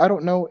also, I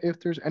don't know if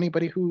there's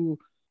anybody who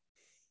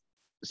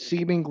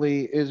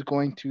seemingly is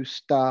going to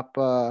stop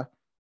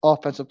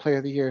Offensive Player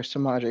of the Year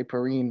Samaje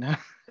Perine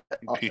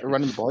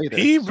running the ball either.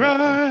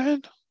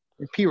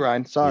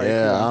 Perine, sorry.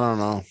 Yeah, I don't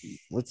know.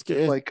 Let's get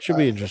it. Should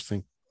be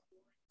interesting.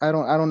 I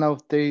don't know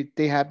if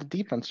they have the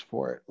defense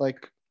for it.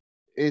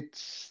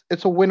 It's a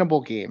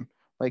winnable game.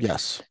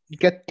 Yes.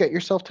 Get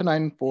yourself to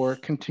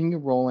 9-4, continue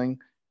rolling,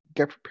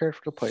 get prepared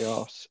for the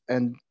playoffs,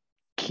 and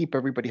keep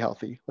everybody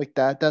healthy.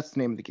 That's the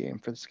name of the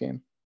game for this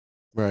game.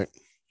 Right.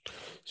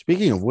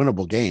 Speaking of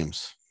winnable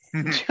games,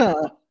 I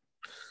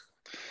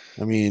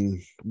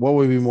mean, what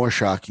would be more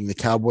shocking? The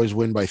Cowboys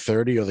win by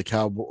 30 or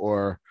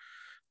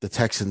the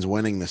Texans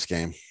winning this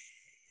game?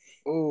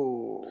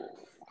 Oh.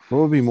 What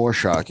would be more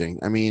shocking?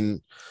 I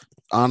mean,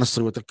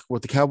 honestly, what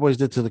the Cowboys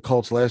did to the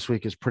Colts last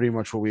week is pretty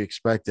much what we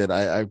expected.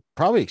 I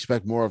probably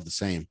expect more of the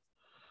same.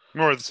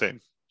 More of the same.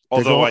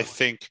 Although I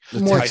think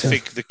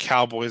the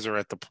Cowboys are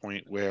at the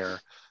point where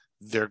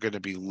they're going to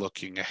be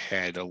looking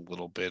ahead a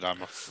little bit,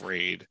 I'm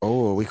afraid.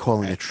 Oh, are we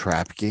calling a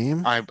trap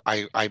game?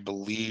 I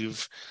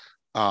believe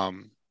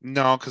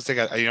no, because they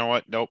got, you know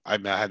what? Nope, I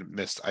hadn't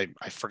missed. I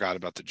forgot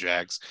about the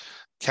Jags.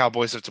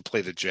 Cowboys have to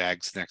play the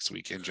Jags next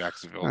week in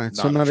Jacksonville. All right,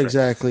 so not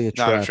exactly a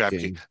not trap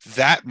game.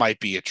 That might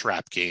be a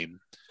trap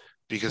game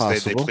because they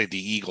Possible. played the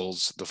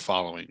Eagles the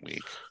following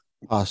week.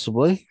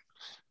 Possibly.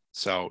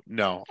 So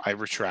no, I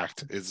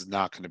retract. It's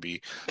not going to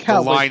be. The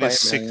Cowboys line by is a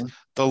six. million.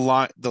 The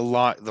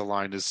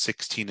line is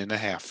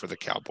 16.5 for the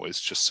Cowboys,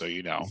 just so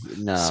you know.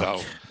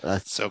 No.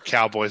 So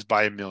Cowboys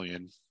by a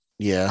million.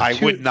 Yeah. I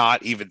would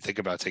not even think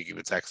about taking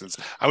the Texans.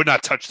 I would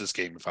not touch this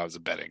game if I was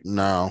betting.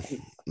 No.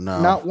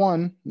 Not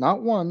one,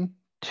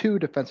 2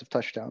 defensive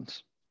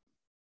touchdowns.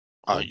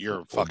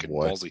 You're fucking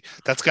ballsy.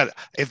 That's got,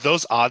 if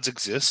those odds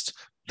exist,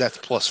 that's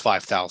plus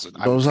 5,000.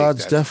 Those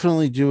odds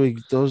definitely do.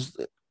 Those,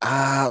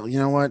 you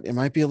know what? It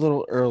might be a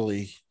little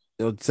early.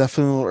 It's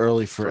definitely a little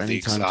early for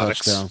anytime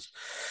touchdowns.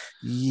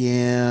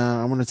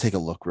 Yeah, I'm gonna take a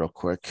look real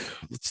quick.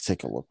 Let's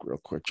take a look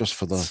real quick, just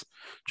for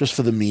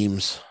the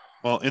memes.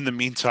 Well, in the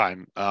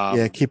meantime,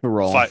 keep it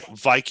rolling.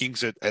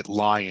 Vikings at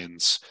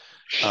Lions.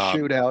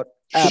 Shootout.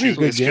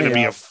 It's going to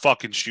be a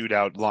fucking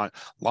shootout.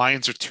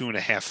 Lions are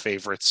 2.5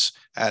 favorites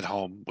at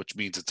home, which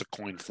means it's a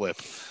coin flip,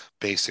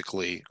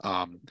 basically.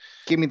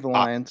 Give me the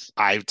Lions.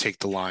 I take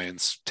the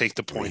Lions. Take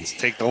the points.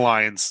 Take the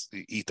Lions.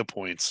 Eat the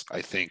points.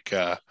 I think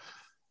they're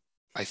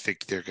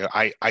good.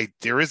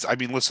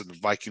 Listen, the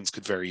Vikings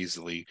could very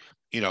easily,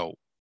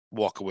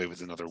 walk away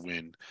with another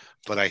win,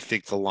 but I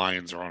think the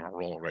Lions are on a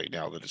roll right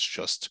now that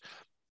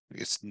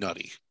it's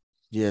nutty.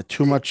 Yeah,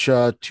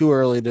 too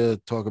early to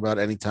talk about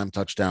anytime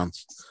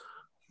touchdowns.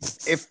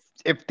 If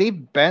they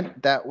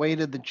bent that way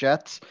to the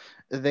Jets,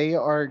 they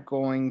are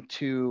going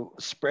to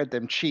spread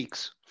them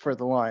cheeks for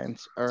the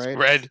Lions. All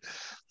right,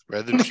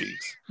 spread them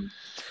cheeks.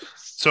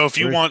 So if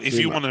you want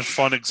a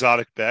fun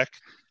exotic bet,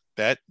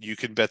 you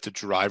can bet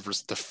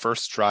the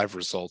first drive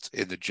result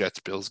in the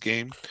Jets Bills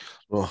game.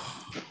 Oh.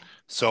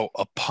 So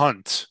a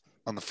punt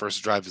on the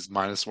first drive is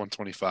minus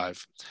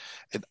 125,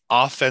 an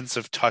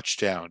offensive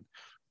touchdown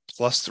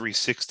plus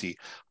 360.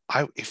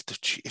 If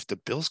the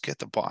Bills get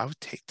the ball, I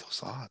would take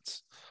those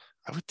odds.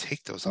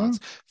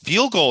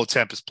 Field goal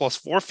attempt is plus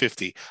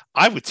 450.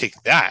 I would take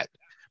that.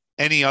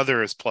 Any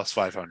other is plus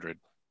 500.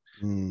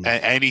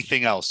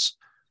 Anything else?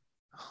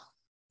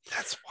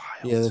 That's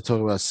wild. Yeah, they're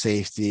talking about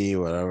safety,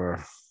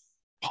 whatever.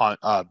 Punt,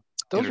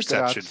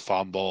 interception,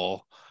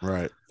 fumble.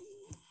 Right.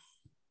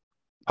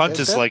 Punt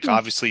is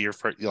obviously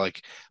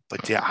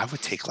but yeah, I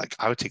would take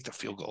the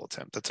field goal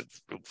attempt. That's a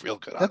real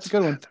good. That's a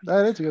good one.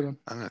 That is a good one.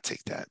 I'm gonna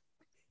take that.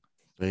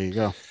 There you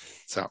go.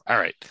 So, all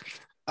right.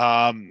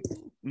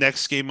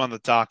 Next game on the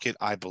docket,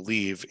 I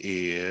believe,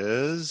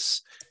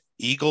 is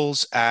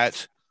Eagles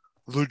at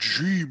the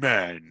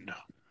G-Men.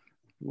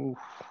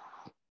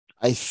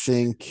 I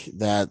think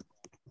that,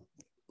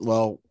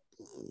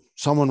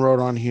 someone wrote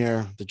on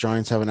here, the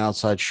Giants have an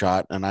outside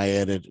shot, and I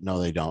added, no,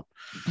 they don't.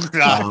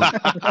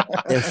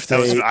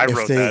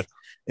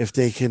 If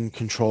they can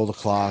control the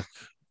clock,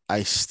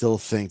 I still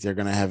think they're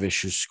going to have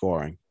issues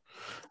scoring.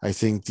 I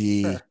think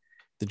the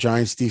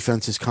Giants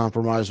defense is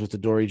compromised with the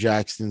Dory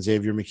Jackson,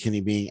 Xavier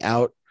McKinney being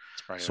out.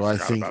 Right, so I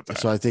think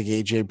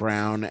AJ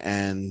Brown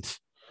and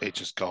they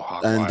just go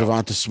hog and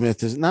wild. Devonta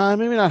Smith is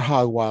maybe not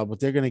hog wild, but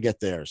they're going to get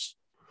theirs.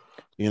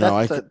 This is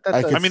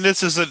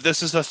a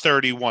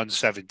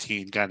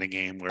 31-17 kind of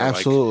game where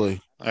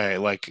absolutely.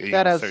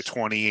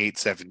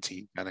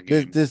 28-17 kind of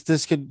game.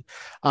 This could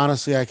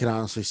honestly, I can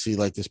honestly see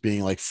this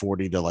being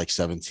 40 to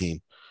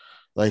 17.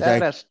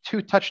 That has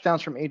 2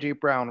 touchdowns from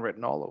AJ Brown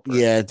written all over.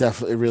 Yeah, it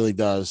definitely really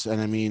does.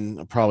 And I mean,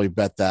 I'll probably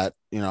bet that,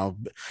 I'll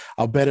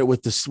bet it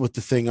with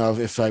the thing of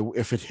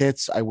if it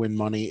hits, I win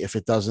money. If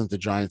it doesn't, the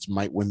Giants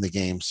might win the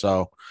game.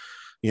 So,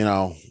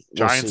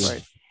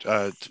 Giants,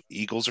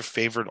 Eagles are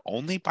favored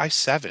only by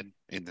 7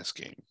 in this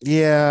game.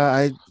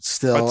 Yeah,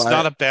 it's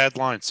not a bad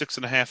line.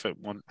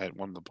 6.5 at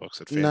one of the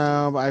books.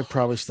 No, I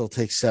probably still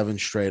take 7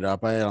 straight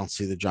up. I don't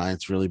see the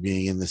Giants really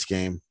being in this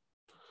game.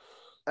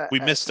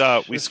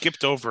 We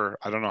skipped over.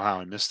 I don't know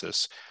how I missed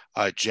this.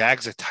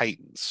 Jags at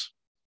Titans.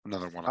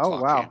 Another 1 o'clock.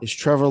 Oh, wow. Game. Is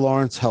Trevor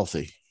Lawrence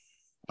healthy?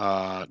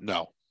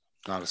 No,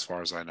 not as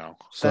far as I know.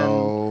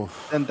 So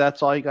then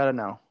that's all you got to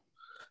know.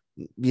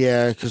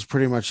 Yeah, because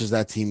pretty much as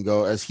he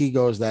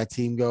goes, that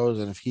team goes.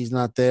 And if he's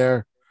not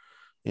there,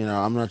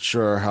 I'm not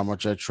sure how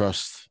much I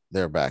trust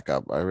their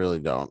backup. I really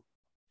don't.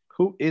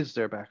 Who is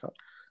their backup?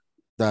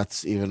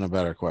 That's even a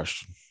better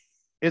question.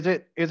 Is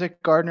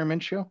it Gardner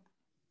Minshew?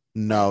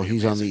 No,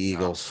 he's on the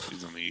Eagles.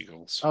 He's on the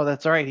Eagles. Oh,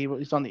 that's all right.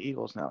 He's on the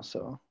Eagles now.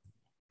 So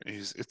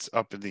it's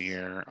up in the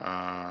air.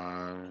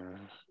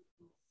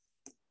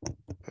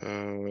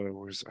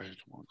 Where's I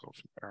want to go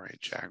for, all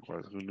right,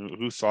 Jaguars.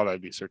 Who thought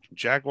I'd be searching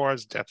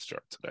Jaguars depth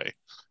chart today?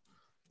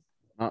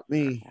 Not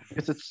me.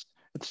 It's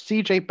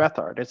CJ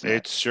Beathard, isn't it?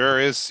 It sure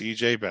is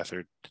CJ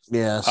Beathard.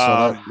 Yeah,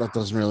 so that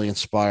doesn't really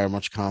inspire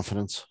much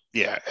confidence.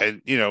 Yeah,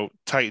 and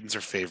Titans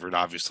are favored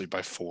obviously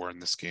by 4 in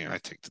this game. I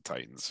take the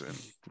Titans and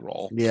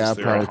roll. Yeah,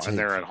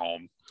 they're at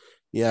home.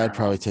 Yeah, I'd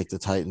probably take the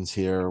Titans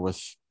here with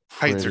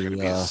Titans are pretty.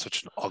 going to be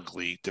such an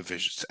ugly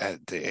division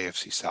at the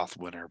AFC South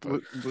winner,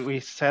 but We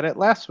said it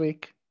last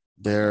week.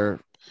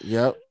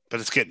 Yep. But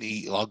it's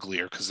getting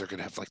uglier because they're going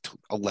to have like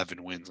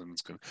 11 wins, and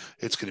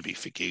it's going to be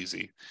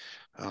Fugazi.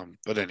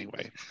 But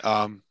anyway,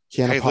 Can't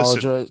hey,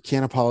 apologize. listen.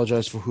 Can't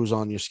apologize for who's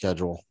on your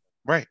schedule.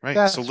 Right.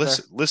 That's So fair.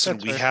 listen.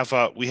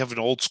 That's We have an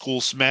old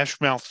school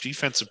smash mouth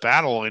defensive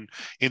battle in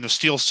the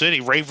Steel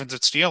City. Ravens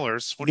at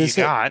Steelers. What do you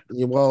got?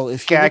 Well,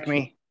 Gag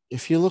me.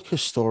 if you look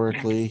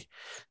historically,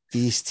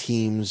 these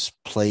teams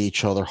play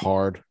each other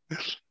hard.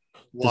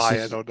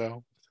 Why? I don't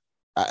know.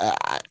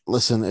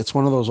 Listen, it's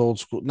one of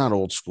those not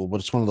old school, but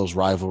it's one of those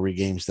rivalry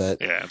games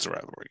that it's a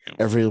rivalry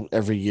game.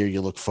 Every year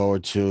you look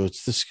forward to.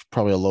 This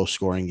probably a low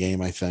scoring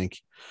game, I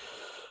think.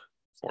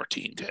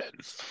 14-10.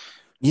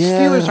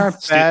 Yeah, Steelers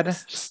aren't bad.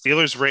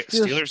 Steelers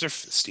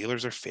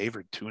are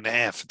favored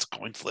 2.5. It's a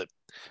coin flip.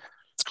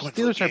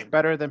 Steelers are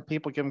better than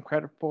people give them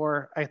credit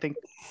for. I think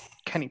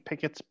Kenny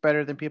Pickett's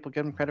better than people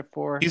give him credit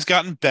for. He's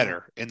gotten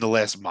better in the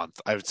last month.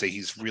 I would say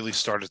he's really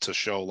started to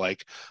show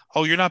like,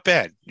 oh, you're not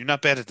bad. You're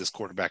not bad at this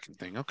quarterbacking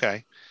thing.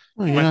 Okay,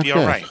 you might be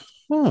all right.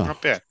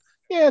 Not bad.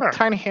 Yeah,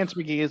 Tiny Hands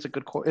McGee is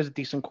a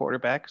decent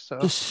quarterback.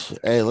 So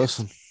hey,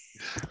 listen,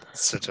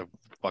 it's such a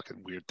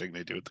fucking weird thing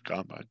they do at the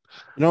combine.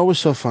 You know, it was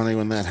so funny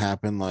when that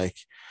happened. Like,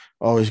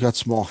 oh, he's got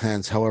small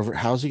hands. However,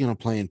 how's he going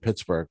to play in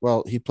Pittsburgh?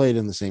 Well, he played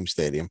in the same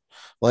stadium.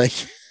 Like,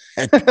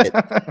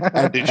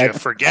 did you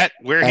forget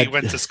where he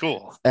went to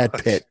school? At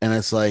Pitt. And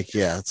it's like,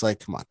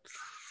 come on.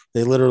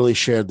 They literally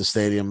shared the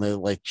stadium. They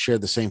like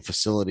shared the same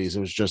facilities. It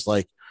was just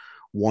like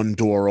one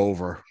door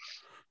over,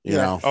 you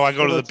know. Oh, I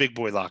go to the big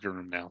boy locker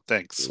room now.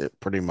 Thanks. Yeah,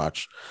 pretty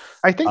much.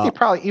 I think they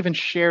probably even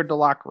shared the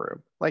locker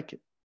room. Like,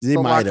 the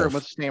locker room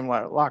was the same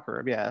locker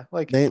room. Yeah.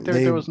 Like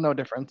there was no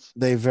difference.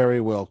 They very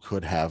well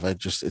could have.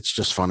 It's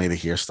just funny to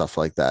hear stuff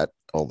like that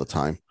all the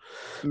time.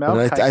 Mel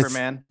Kiper,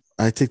 man.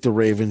 I think the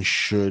Ravens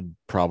should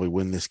probably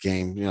win this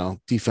game. You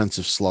know,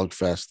 defensive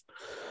slugfest.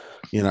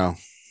 You know,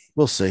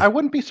 we'll see. I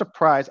wouldn't be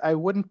surprised. I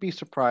wouldn't be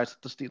surprised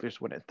if the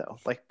Steelers win it though.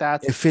 Like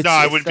that's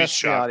I wouldn't be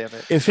shocked.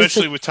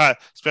 Especially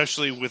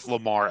with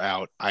Lamar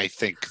out, I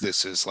think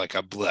this is like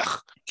a blech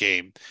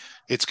game.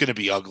 It's going to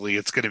be ugly.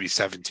 It's going to be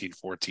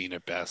 17-14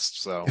 at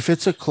best. So if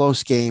it's a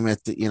close game if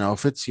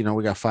it's,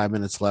 we got 5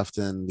 minutes left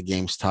and the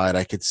game's tied,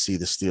 I could see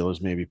the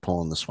Steelers maybe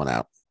pulling this one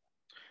out.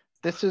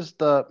 This is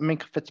the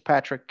Minka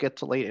Fitzpatrick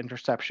gets a late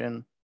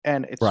interception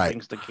and it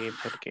swings the game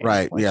type of game.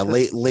 Right.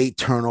 Like late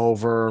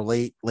turnover,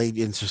 late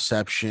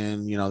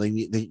interception.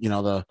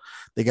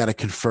 They got to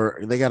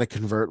convert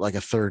like a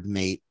 3rd and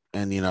 8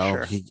 and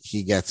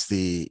he gets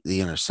the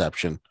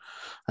interception.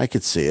 I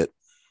could see it.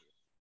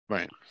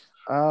 Right.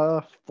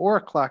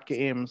 4:00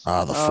 games.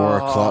 The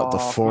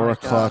 4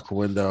 o'clock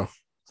window.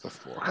 The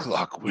 4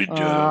 o'clock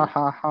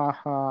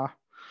window.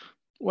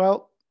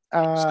 Well,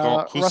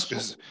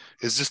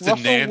 is this the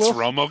Nance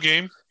Romo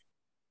game?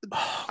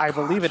 I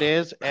believe it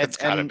is. It's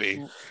gotta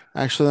be.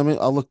 Actually, let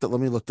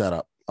me look that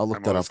up. I'll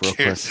look that up real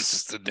quick. This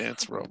is the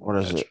Nance Romo. What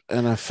is it?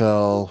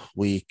 NFL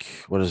week.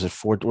 What is it?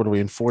 What are we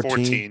in?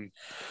 14?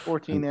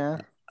 14, yeah.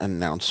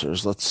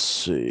 Announcers. Let's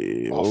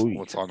see.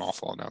 What's on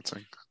awful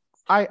announcing?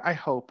 I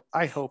hope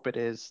it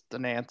is the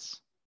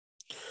Nance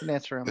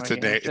Romo.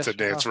 It's a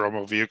Nance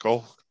Romo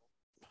vehicle.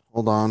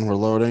 Hold on, we're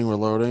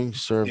loading.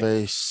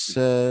 Survey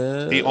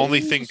says the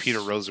only thing Peter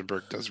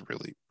Rosenberg does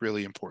really,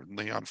 really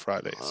importantly on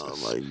Fridays. Oh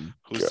my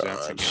who's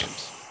God.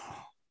 Games.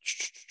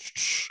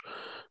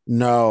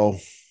 No,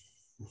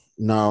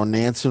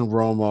 Nance and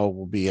Romo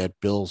will be at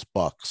Bills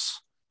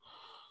Bucks.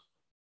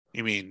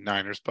 You mean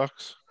Niners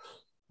Bucks?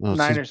 No,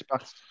 Niners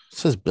Bucks. It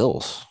says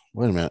Bills.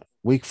 Wait a minute.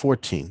 Week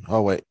 14.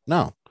 Oh wait,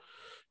 no.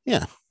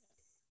 Yeah.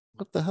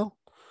 What the hell?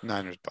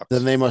 Niners Bucks.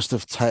 Then they must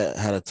have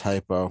had a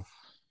typo.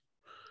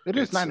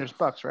 It's Niners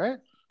Bucks, right?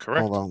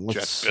 Correct. Hold on.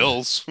 Jets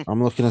Bills.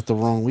 I'm looking at the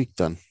wrong week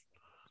then.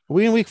 Are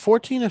we in week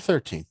 14 or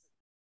 13?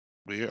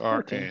 We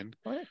are 14. In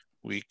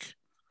week.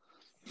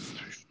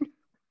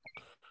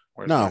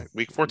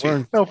 Week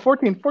 14. No,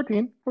 14.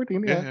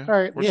 Yeah. All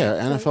right. Yeah,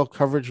 NFL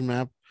coverage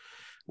map.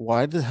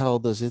 Why the hell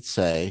does it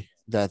say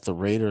that the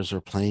Raiders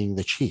are playing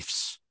the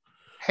Chiefs?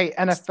 Hey,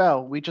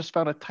 NFL, we just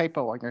found a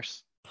typo on your.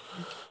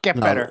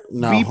 Better.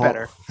 Be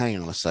better. Hang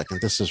on a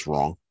second. This is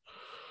wrong.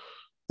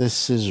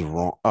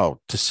 Oh,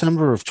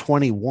 December of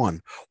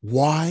 21.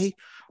 Why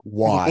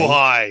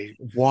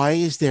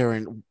is there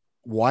an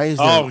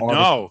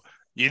no.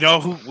 You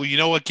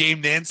know what game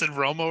Nance and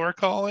Romo are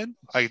calling?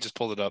 I just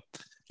pulled it up.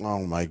 Oh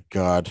my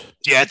God.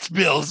 Jets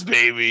Bills,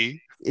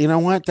 baby. You know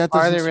what? That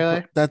doesn't are they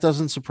really? That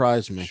doesn't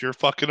surprise me. Sure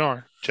fucking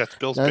are. Jets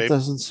Bills, baby. That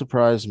doesn't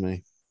surprise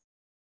me.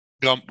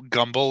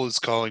 Gumbel is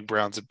calling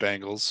Browns at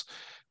Bengals.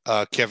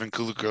 Kevin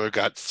Kugler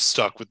got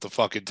stuck with the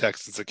fucking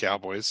Texans and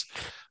Cowboys.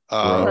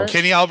 Gross.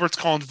 Kenny Albert's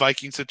calling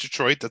Vikings at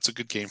Detroit. That's a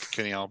good game for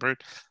Kenny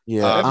Albert.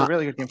 Yeah, That's a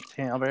really good game for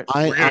Kenny Albert.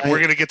 We're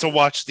gonna get to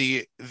watch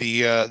the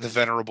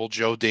venerable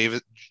Joe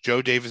Davis,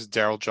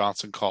 Daryl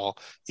Johnson call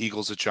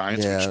Eagles at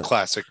Giants, which is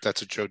classic.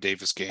 That's a Joe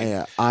Davis game.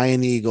 Yeah,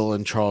 Ian Eagle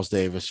and Charles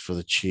Davis for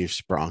the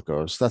Chiefs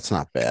Broncos. That's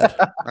not bad.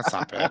 That's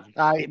not bad.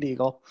 Ian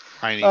Eagle.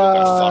 Ian Eagle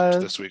got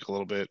fucked this week a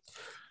little bit.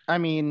 I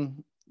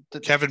mean,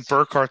 Kevin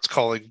Burkhardt's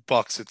calling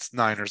Bucks. It's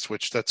Niners,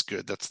 which that's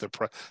good. That's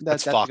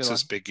that's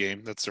Fox's big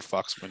game. That's their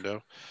Fox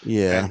window.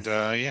 Yeah, and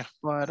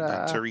but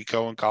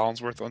Tirico and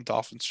Collinsworth on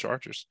Dolphins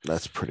Chargers.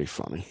 That's pretty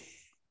funny.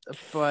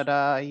 But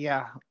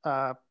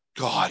God,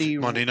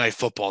 Monday Night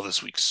Football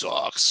this week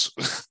sucks.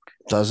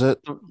 Does it?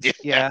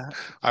 Yeah.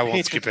 I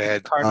won't skip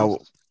ahead.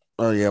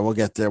 Oh yeah, we'll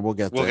get there. We'll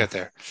get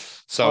there.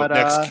 So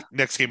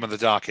next game on the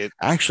docket.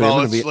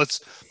 Actually,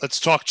 let's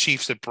talk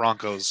Chiefs at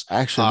Broncos.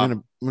 Actually,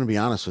 I'm gonna be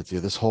honest with you.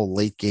 This whole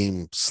late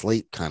game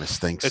slate kind of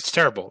stinks. It's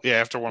terrible. Yeah,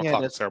 after 1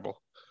 o'clock, it's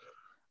terrible.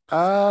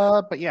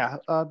 But yeah,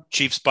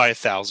 Chiefs by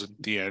 1,000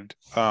 at the end.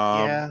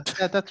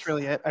 That's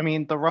really it. I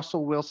mean, the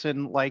Russell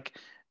Wilson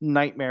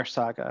nightmare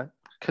saga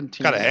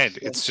continues. Gotta end.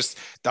 It's just,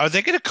 are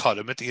they going to cut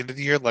him at the end of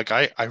the year?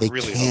 I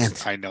really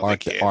can't. I know Art,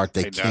 they can't. Art,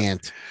 they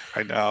can't.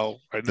 I know.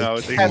 They're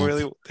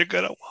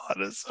gonna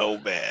want us so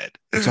bad.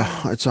 It's a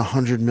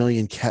 $100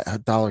 million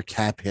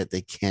cap hit.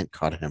 They can't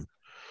cut him.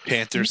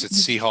 Panthers at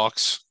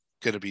Seahawks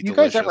gonna be. Have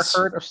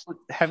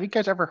you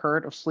guys ever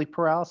heard of sleep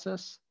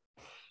paralysis?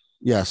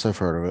 Yes, I've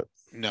heard of it.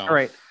 No. All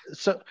right.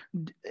 So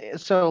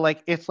it's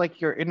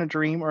like you're in a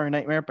dream or a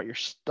nightmare, but you're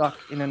stuck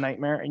in a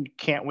nightmare and you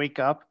can't wake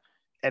up,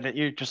 and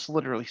you're just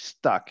literally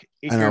stuck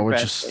in your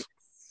bed.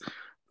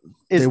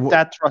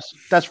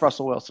 That's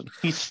Russell Wilson.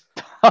 He's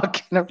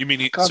stuck in a. You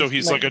mean so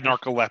he's nightmare.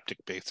 Like a narcoleptic,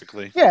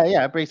 basically?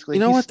 Yeah, basically.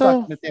 You know what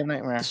though?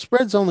 The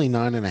spread's only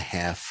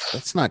 9.5.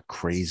 That's not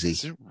crazy.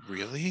 Is it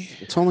really?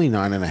 It's only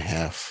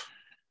 9.5.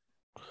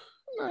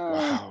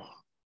 Wow.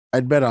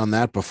 I'd bet on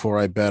that before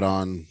I bet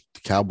on the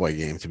Cowboy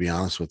game, to be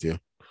honest with you.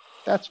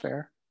 That's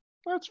fair.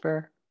 What?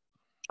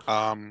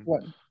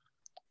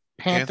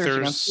 Panthers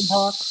against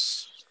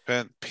Seahawks?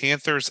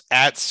 Panthers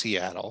at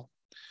Seattle.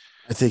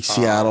 I think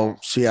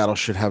Seattle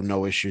should have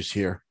no issues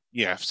here.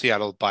 Yeah,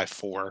 Seattle by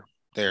 4.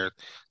 They're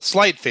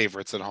slight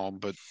favorites at home,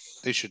 but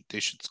they should.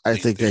 I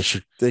think they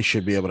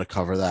should be able to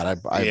cover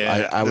that.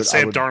 The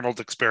Sam Darnold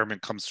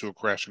experiment comes to a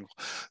crashing.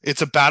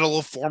 It's a battle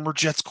of former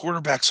Jets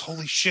quarterbacks.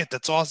 Holy shit,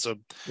 that's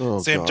awesome!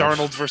 Sam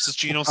Darnold versus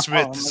Geno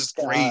Smith. This is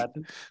great,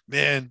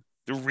 man.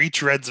 The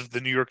retreads of the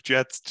New York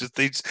Jets.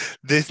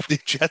 The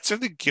Jets are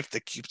the gift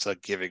that keeps on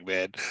giving,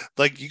 man.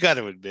 You got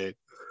to admit.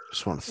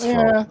 Just want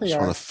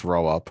to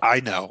throw up. I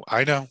know.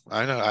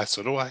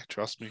 So do I.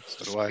 Trust me.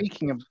 So do I.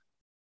 Speaking of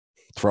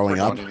throwing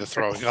up.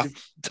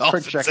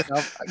 Projecting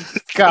up.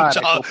 God,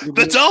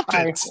 the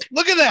Dolphins.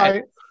 Look at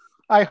that.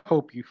 I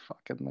hope you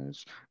fucking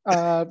lose.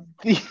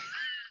 The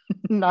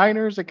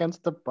Niners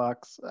against the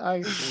Bucks. I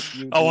hope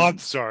you. Oh, I'm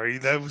sorry.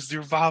 That was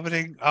your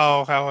vomiting.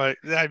 Oh, how I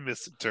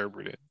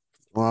misinterpreted.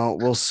 Well,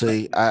 we'll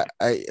see. I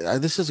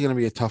this is going to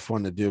be a tough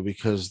one to do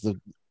because the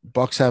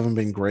Bucks haven't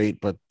been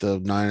great, but the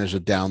Niners are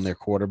down their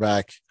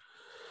quarterback.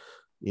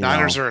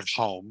 Niners are at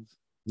home.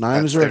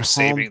 Niners are at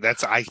home.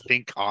 I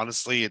think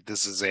honestly,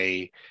 this is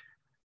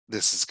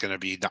going to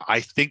be. I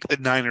think the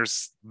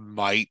Niners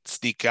might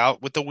sneak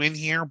out with the win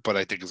here, but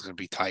I think it's going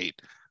to be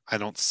tight. I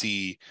don't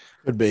see.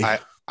 Could be.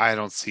 I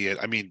don't see it.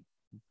 I mean,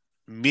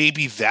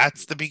 maybe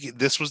that's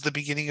this was the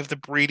beginning of the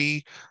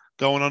Brady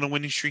going on a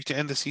winning streak to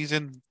end the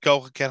season.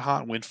 Go get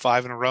hot, win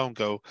 5 in a row, and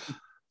go,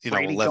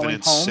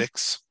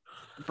 11-6.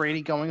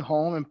 Brady going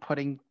home and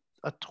putting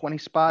a 20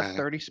 spot,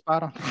 30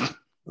 spot on.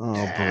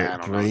 I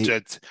don't know.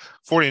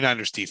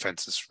 49ers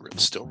defense is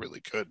still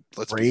really good.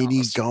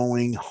 Brady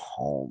going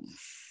home.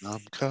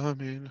 I'm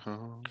coming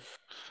home.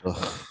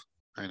 Ugh.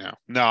 I know.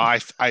 No, I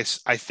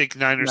think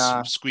Niners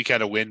squeak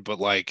out a win, but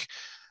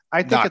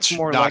I think it's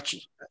more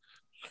likely.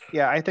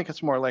 Yeah, I think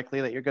it's more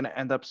likely that you're going to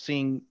end up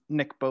seeing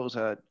Nick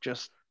Bosa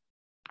just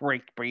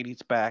break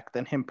Brady's back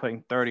than him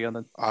putting 30 on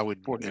the 49ers. I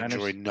would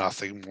enjoy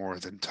nothing more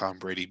than Tom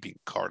Brady being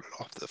carted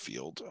off the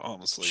field,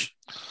 honestly.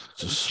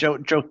 Joe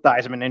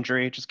Theismann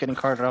injury, just getting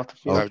carted off the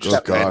field.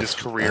 Just end his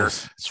career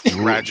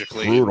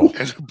tragically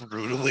and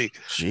brutally.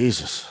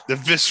 Jesus. The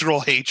visceral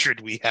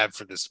hatred we have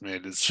for this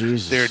man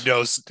is there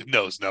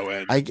knows no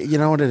end. You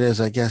know what it is?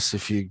 I guess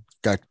if you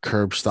got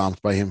curb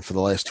stomped by him for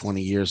the last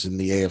 20 years in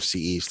the AFC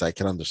East, I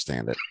can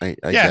understand it.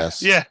 I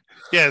guess. Yeah.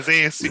 Yeah, it's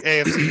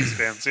AFC East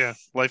fans. Yeah,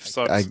 life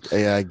sucks.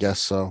 I guess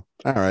so.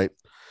 All right.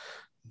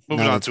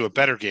 Moving on to a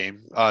better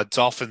game.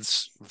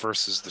 Dolphins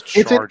versus the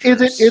Chargers.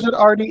 Is it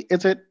already?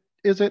 Is it?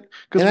 Because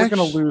we're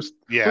going to lose.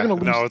 Yeah, we're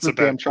going to lose the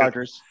damn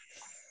Chargers.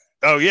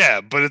 Oh yeah,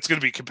 but it's going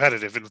to be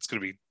competitive and it's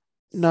going to be.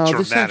 No,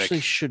 dramatic. This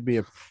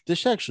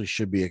actually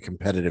should be a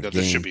competitive game.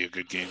 This should be a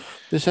good game.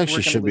 This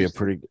actually should be a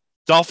pretty.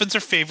 Dolphins are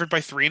favored by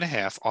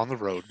 3.5 on the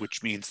road,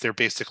 which means they're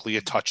basically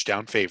a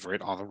touchdown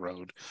favorite on the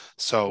road.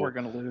 So we're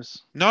going to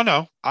lose.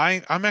 No.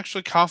 I'm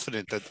actually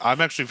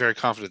very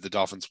confident the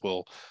Dolphins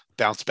will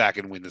bounce back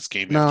and win this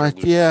game. No, I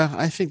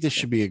think this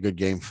should be a good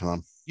game for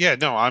them. Yeah,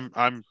 no,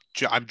 I'm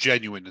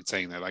genuine in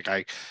saying that.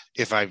 Like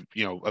if I,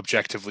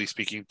 objectively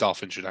speaking,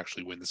 Dolphins should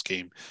actually win this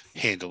game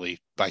handily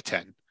by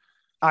 10.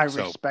 I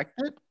So respect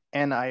it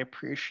and I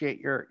appreciate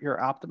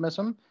your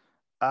optimism.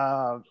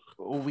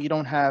 We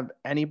don't have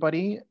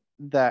anybody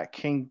that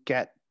can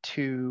get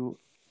to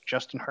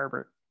Justin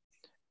Herbert,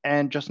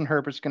 and Justin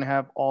Herbert's going to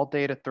have all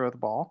day to throw the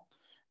ball,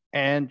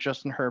 and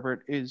Justin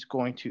Herbert is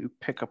going to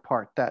pick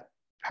apart that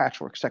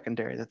patchwork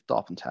secondary that the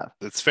Dolphins have,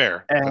 that's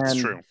fair. That's and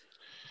true.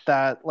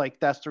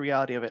 that's the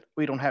reality of it.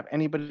 We don't have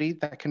anybody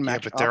that can Yeah,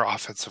 match but their up,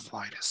 offensive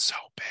line is so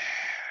bad.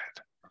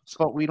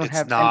 but we don't It's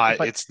have any. not.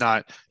 But It's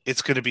not.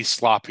 It's going to be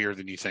sloppier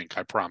than you think.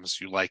 I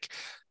promise you. Like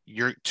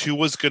your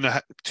Tua's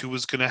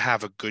gonna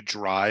have a good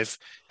drive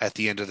at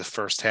the end of the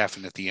first half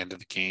and at the end of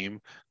the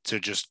game to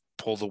just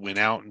pull the win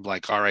out and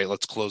like, all right,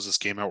 let's close this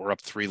game out. We're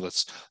up 3.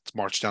 Let's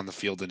march down the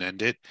field and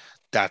end it.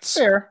 That's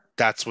fair,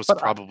 that's what's but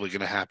I, probably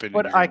going to happen, and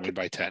but you're I going to win could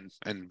by 10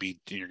 and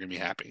you're going to be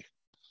happy.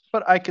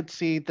 But I could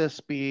see this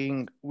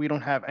being we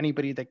don't have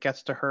anybody that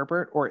gets to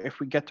Herbert, or if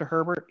we get to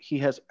Herbert, he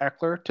has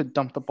Eckler to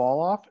dump the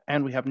ball off,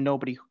 and we have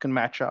nobody who can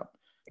match up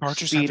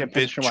speed and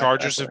position wise to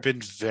Chargers have Eckler.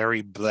 been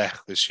very bleh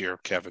this year,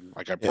 Kevin.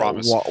 Like I Yeah,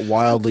 promise, That's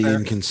wildly fair.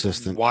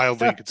 inconsistent. wildly That's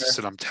fair.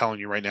 inconsistent. I'm telling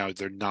you right now,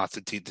 they're not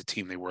the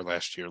team they were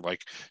last year.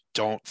 Like,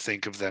 don't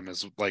think of them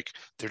as like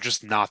they're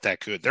just not that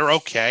good. They're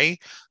okay,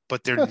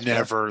 but they're That's fair.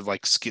 never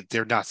like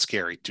they're not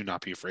scary. Do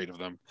not be afraid of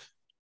them.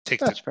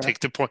 That's fair. Take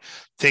the point.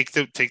 Take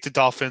the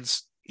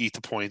Dolphins. Eat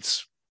the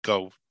points.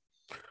 Go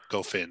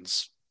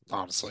Fins.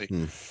 Honestly,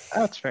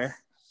 That's fair.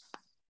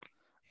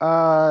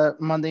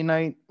 Monday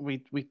night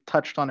we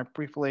touched on it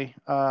briefly.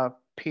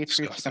 Patriots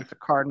disgusting. against the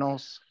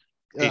Cardinals.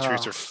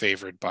 Patriots are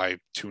favored by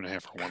 2.5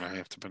 or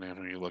 1.5, depending on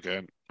who you look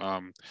at.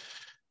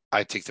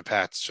 I take the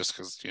Pats just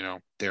because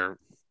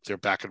they're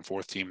back and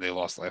forth team. They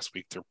lost last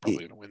week. They're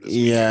probably going to win this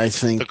week. Yeah, I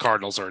think The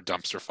Cardinals are a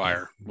dumpster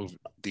fire. Move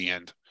the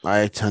end.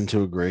 I tend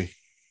to agree.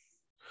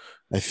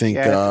 I think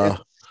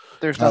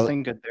there's Kyler,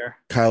 nothing good there.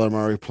 Kyler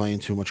Murray playing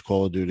too much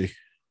Call of Duty.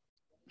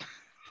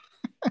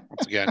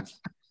 Once again,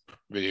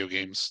 video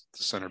games,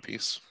 the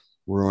centerpiece.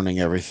 Ruining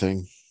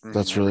everything.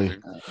 That's really.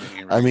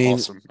 I mean,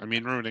 awesome. I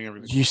mean, ruining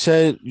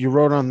everything. You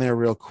wrote on there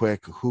real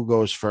quick. Who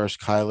goes first,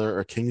 Kyler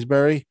or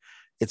Kingsbury?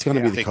 It's going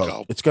to be the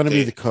coach. It's going to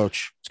be the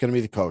coach. It's going to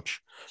be the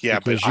coach. Yeah,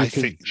 but I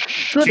think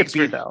should it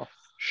be though?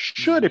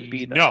 Should it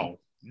be though?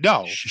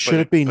 No. Should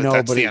it be? No,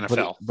 that's the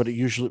NFL. But it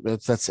usually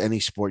that's any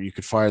sport. You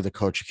could fire the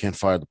coach. You can't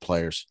fire the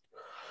players.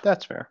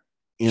 That's fair.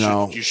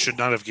 You should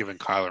not have given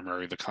Kyler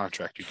Murray the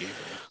contract you gave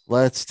him.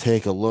 Let's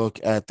take a look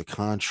at the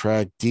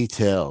contract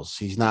details.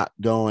 He's not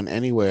going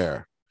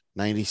anywhere.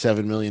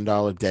 $97 million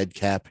dead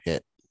cap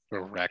hit.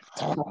 Correct.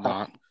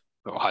 Not.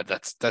 God,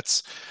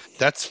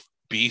 that's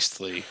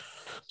beastly.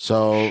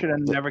 So should have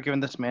never given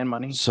this man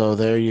money. So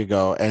there you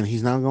go. And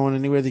he's not going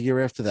anywhere the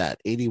year after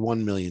that.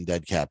 81 million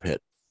dead cap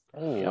hit.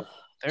 Oh, yep.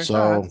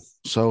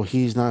 So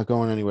he's not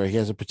going anywhere. He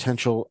has a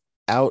potential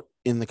out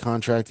in the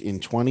contract in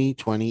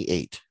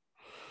 2028.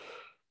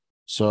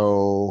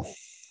 So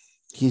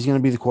he's going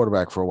to be the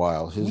quarterback for a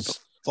while. Who the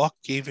fuck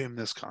gave him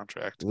this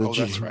contract?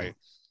 That's right.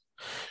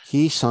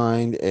 He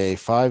signed a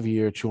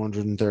 5-year,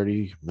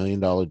 $230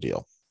 million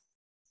deal.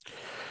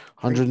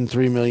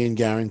 103 million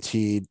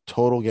guaranteed.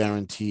 Total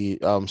guarantees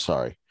is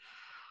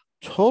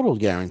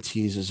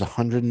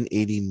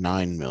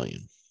 189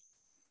 million.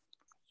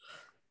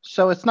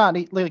 So it's not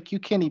like you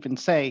can't even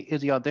say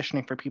is he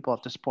auditioning for people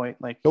at this point.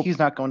 Like nope. He's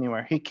not going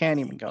anywhere. He can't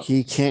even go.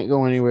 He can't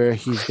go anywhere.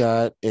 He's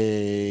got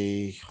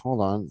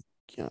hold on.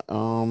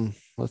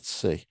 Let's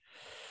see.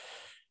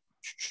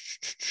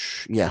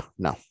 Yeah,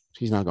 no,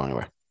 he's not going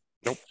anywhere.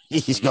 Nope. He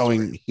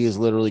is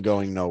literally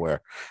going nowhere.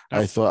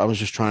 Nope. I was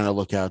just trying to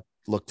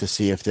look to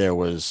see if there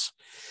was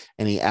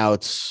any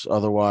outs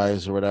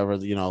otherwise or whatever,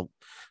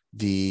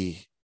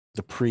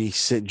 the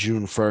pre-sit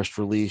June 1st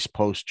release,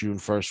 post June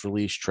 1st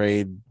release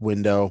trade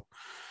window,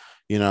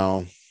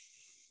 the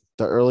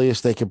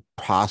earliest they could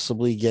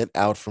possibly get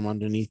out from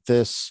underneath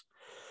this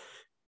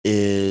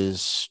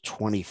is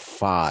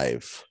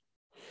 25.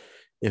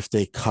 If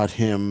they cut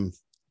him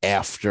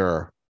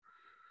after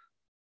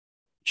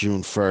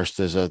June 1st,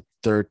 there's a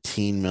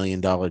 $13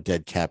 million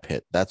dead cap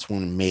hit. That's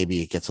when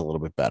maybe it gets a little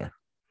bit better.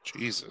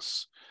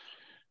 Jesus.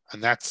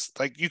 And that's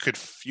like you could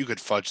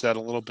fudge that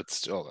a little, but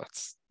still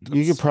that's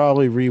you could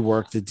probably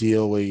rework the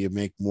deal where you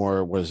make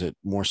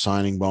more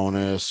signing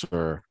bonus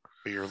or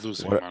you're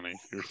losing money.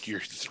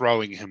 You're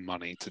throwing him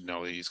money to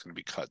know that he's going to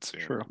be cut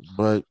soon. True.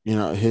 But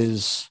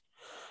here's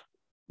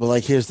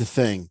the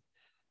thing.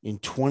 In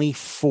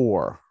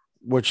 24,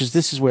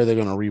 this is where they're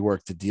going to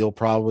rework the deal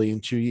probably in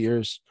 2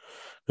 years.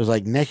 Because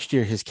like next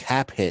year his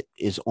cap hit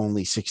is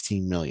only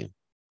 16 million.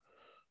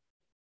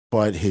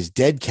 But his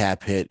dead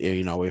cap hit,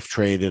 if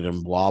traded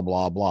and blah,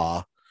 blah,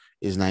 blah,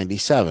 is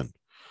 97.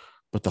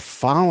 But the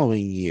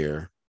following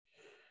year,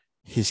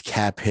 his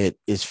cap hit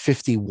is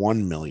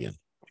 51 million.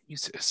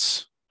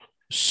 Jesus.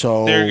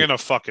 So they're going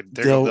to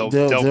they'll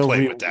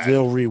play with that.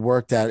 They'll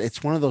rework that.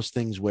 It's one of those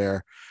things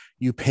where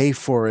you pay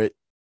for it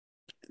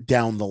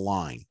down the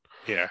line.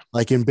 Yeah.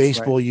 Like in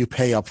baseball, you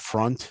pay up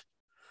front.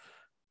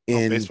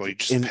 baseball, you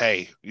just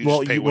pay.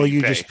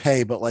 You just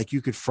pay, but like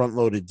you could front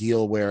load a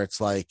deal where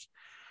it's like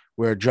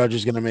where a judge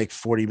is going to make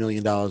 $40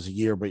 million a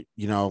year, but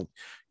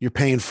you're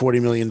paying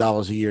 $40 million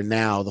a year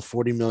now. The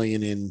 $40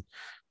 million in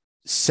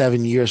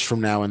 7 years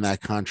from now in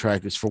that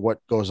contract is for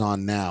what goes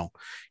on now.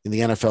 In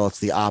the NFL, it's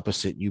the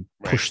opposite. You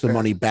push the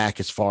money back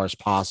as far as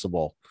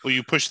possible. Well,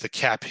 you push the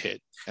cap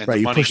hit, and right,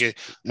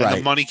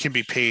 the money can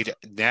be paid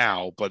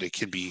now, but it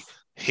can be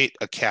hit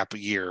a cap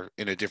year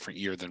in a different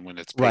year than when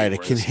it's paid. Right,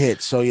 it can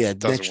hit. So yeah,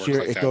 next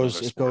year it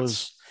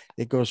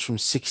goes from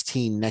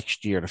 16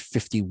 next year to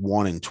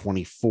 51 and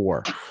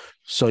 24.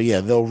 So yeah,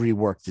 they'll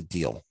rework the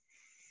deal.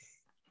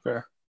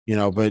 Fair.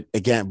 But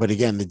again,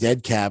 the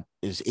dead cap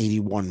is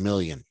 81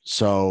 million.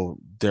 So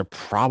they're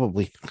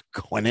probably not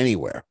going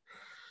anywhere.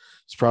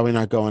 It's probably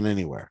not going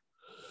anywhere.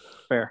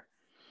 Fair.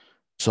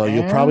 So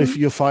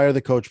you'll fire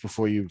the coach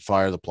before you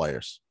fire the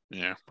players.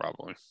 Yeah,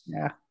 probably.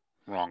 Yeah.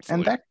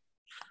 Wrongfully. And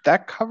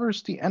that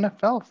covers the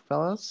NFL,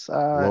 fellas.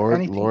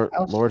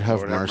 Lord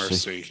have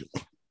mercy.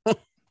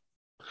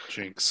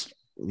 Jinx.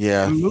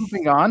 Yeah. And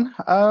moving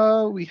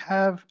on, we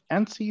have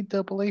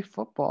NCAA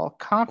football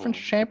conference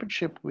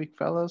championship week,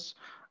 fellas.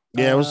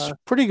 Yeah, it was a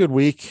pretty good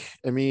week.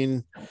 I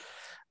mean,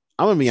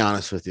 I'm gonna be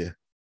honest with you.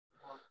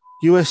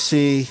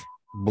 USC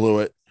blew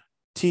it.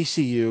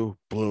 TCU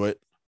blew it.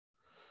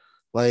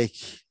 Like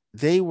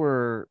they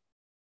were,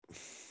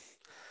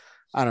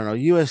 I don't know.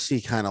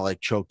 USC kind of like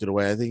choked it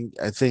away.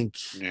 I think.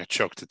 Yeah,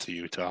 choked it to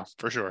Utah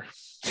for sure.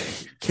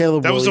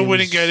 Caleb that Williams, was a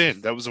win and get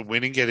in. That was a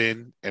win and get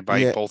in, and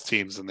by both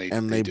teams, and they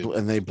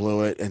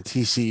blew it. And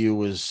TCU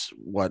was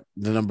what,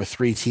 the number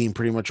 3 team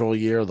pretty much all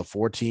year, the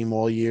 4 team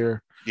all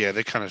year. Yeah,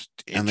 they kind of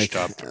inched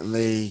up, and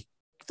they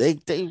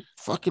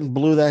fucking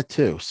blew that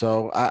too.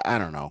 So I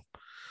don't know.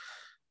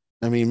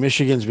 I mean,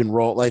 Michigan's been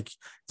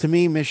to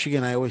me,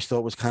 Michigan, I always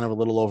thought was kind of a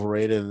little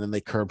overrated, and then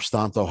they curb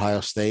stomped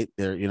Ohio State,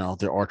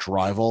 their arch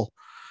rival.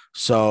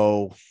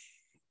 So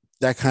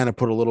that kind of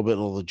put a little bit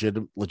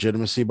of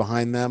legitimacy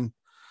behind them.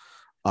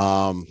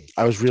 I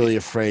was really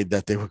afraid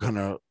that they were going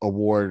to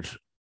award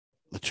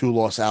the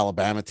 2-loss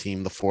Alabama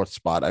team the 4th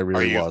spot. I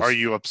really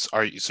was.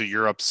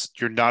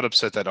 You're not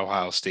upset that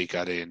Ohio State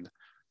got in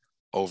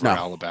over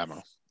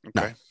Alabama?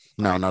 Okay.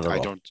 No, not at all. I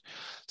don't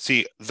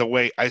see the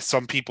way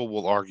some people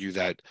will argue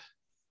that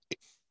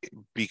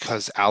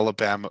because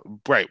Alabama,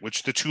 right,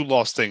 which the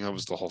 2-loss thing, that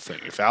was the whole thing.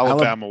 If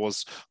Alabama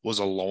was a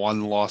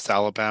 1-loss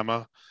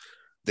Alabama,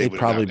 they'd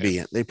probably be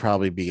in. They'd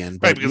probably be in,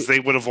 right? Because they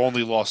would have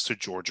only lost to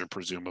Georgia,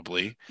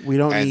 presumably. We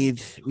don't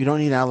need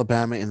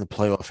Alabama in the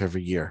playoff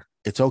every year.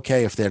 It's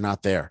okay if they're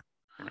not there.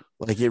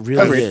 Like it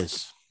really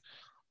is.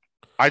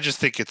 I just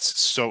think it's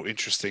so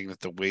interesting that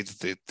the way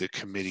that the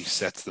committee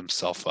sets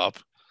themselves up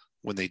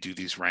when they do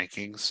these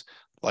rankings,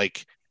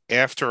 like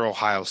after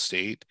Ohio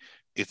State,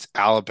 it's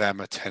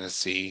Alabama,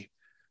 Tennessee,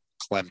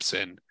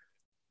 Clemson,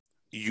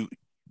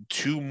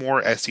 2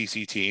 more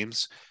SEC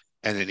teams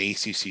and an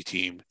ACC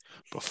team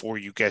before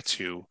you get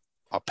to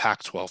a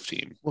Pac-12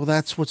 team. Well,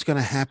 that's what's going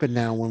to happen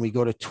now when we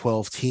go to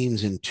 12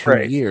 teams in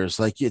 2 years.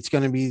 Like it's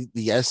going to be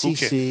the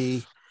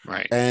SEC,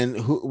 right? And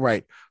it's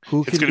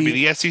going to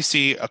be the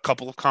SEC, a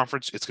couple of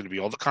conference. It's going to be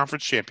all the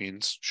conference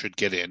champions should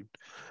get in,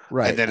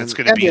 right? And then it's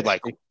going to be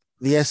like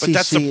the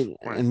SEC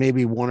and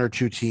maybe 1 or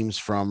 2 teams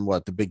from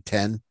the Big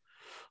Ten.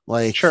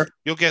 Like sure,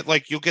 you'll get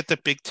the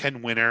Big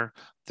Ten winner,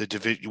 the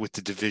division with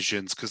the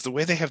divisions, because the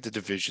way they have the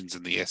divisions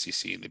in the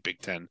SEC and the Big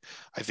Ten,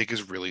 I think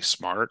is really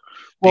smart.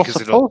 Well,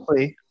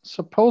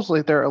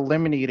 supposedly they're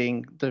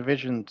eliminating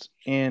divisions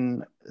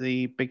in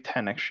the Big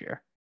Ten next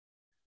year.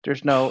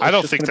 There's no. I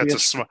don't think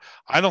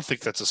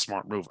that's a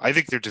smart move. I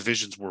think their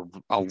divisions were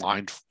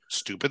aligned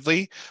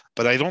stupidly,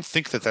 but I don't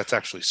think that that's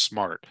actually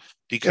smart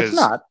because it's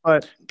not.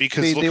 But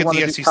because look at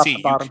the SEC,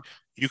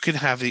 you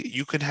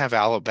can have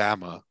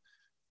Alabama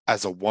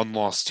as a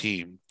 1-loss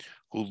team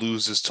who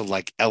loses to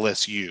like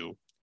LSU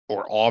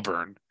or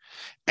Auburn,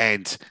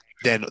 and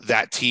then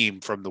that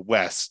team from the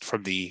West,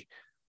 the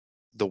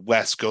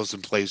West goes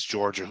and plays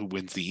Georgia, who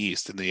wins the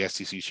East in the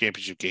SEC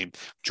championship game.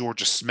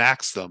 Georgia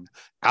smacks them.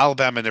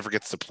 Alabama never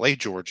gets to play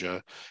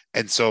Georgia.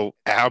 And so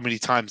how many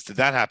times did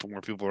that happen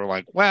where people are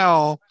like,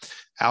 well,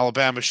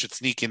 Alabama should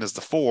sneak in as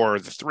the 4 or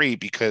the 3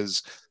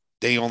 because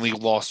they only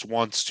lost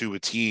once to a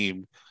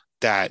team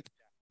that,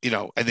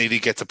 and they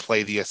didn't get to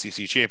play the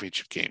SEC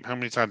championship game. How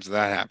many times did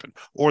that happen?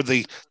 Or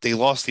they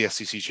lost the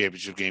SEC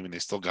championship game and they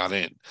still got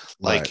in.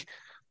 Like,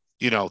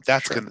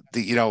 that's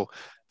sure.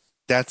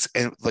 that's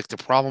like the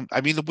problem.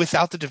 I mean,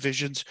 without the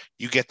divisions,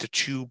 you get the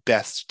 2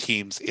 best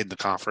teams in the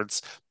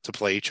conference to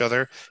play each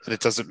other, and it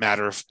doesn't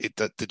matter if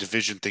the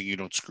division thing, you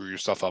don't screw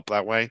yourself up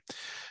that way.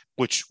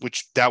 Which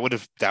that would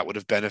have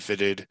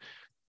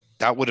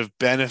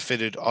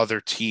benefited other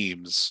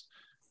teams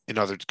in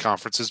other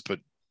conferences, but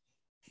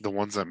the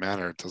ones that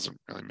matter, it doesn't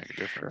really make a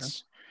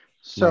difference.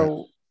 Sure.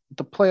 So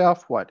the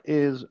playoff, what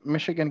is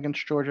Michigan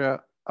against Georgia,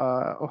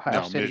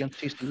 Ohio State against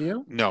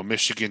TCU? No,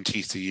 Michigan,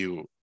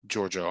 TCU,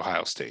 Georgia,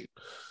 Ohio State.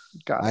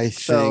 Got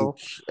it.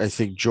 I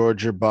think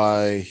Georgia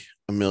by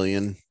 1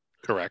 million.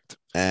 Correct.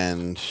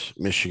 And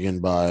Michigan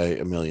by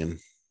 1 million.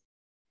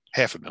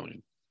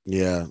 500,000.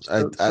 Yeah,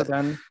 So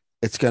then,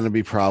 it's going to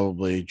be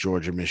probably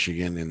Georgia,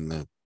 Michigan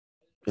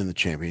in the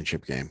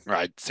championship game.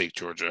 I'd take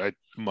Georgia.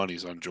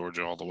 Money's on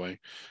Georgia all the way.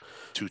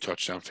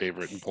 2-touchdown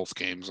favorite in both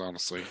games,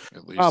 honestly,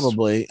 at least.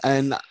 Probably,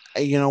 and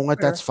you know what?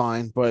 fair. That's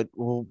fine, but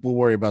we'll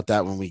worry about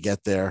that when we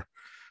get there.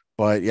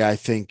 But yeah, I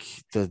think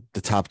the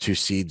top two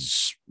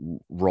seeds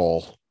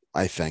roll.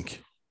 I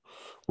think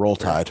roll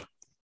Fair. tide,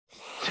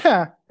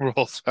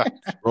 Roll Tide.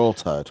 roll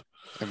tide.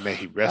 And may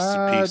he rest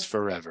in peace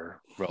forever.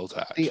 Roll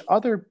Tide. The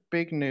other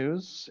big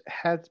news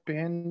has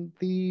been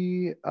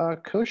the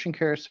coaching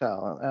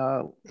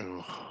carousel.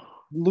 Ugh.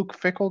 Luke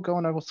Fickell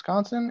going to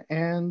Wisconsin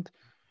and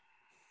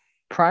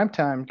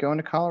Primetime going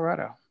to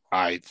Colorado.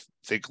 I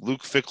think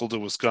Luke Fickell to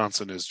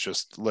Wisconsin is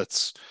just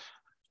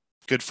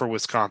good for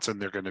Wisconsin.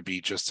 They're going to be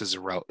just as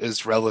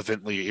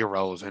relevantly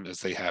irrelevant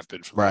as they have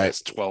been for the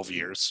last 12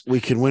 years.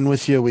 We can win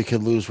with you. We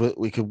could lose.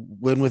 We could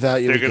win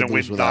without you. They're going to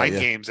win 9 you.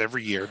 games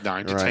every year,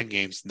 9 to 10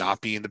 games, not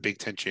be in the Big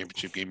Ten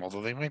championship game,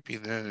 although they might be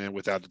there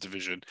without a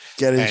division.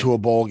 Get into a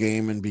bowl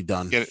game and be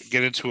done. Get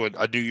into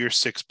a New Year's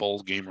 6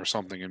 bowl game or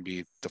something and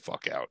be the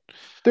fuck out.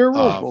 They're a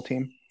Rose Bowl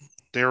team.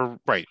 They're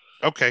right.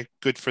 Okay,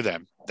 good for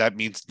them. That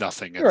means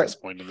nothing at this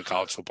point in the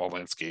college football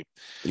landscape.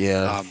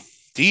 Yeah.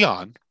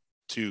 Dion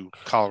to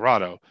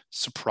Colorado,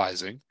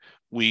 surprising.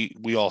 We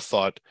all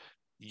thought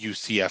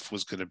UCF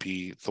was going to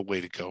be the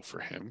way to go for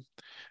him.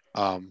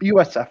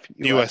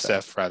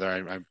 USF rather.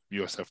 I'm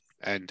USF,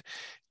 and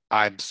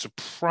I'm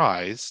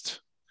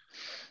surprised,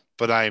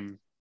 but I'm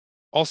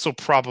also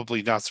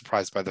probably not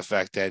surprised by the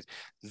fact that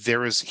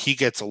he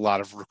gets a lot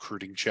of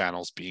recruiting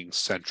channels being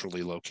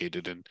centrally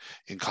located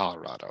in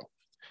Colorado.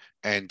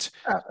 And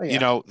you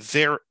know,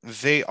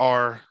 they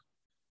are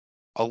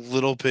a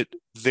little bit.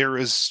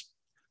 There's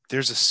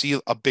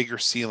a bigger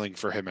ceiling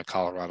for him at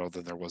Colorado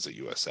than there was at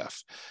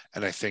USF,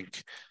 and I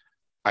think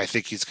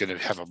he's going to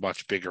have a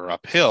much bigger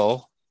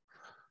uphill.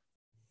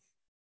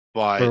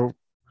 But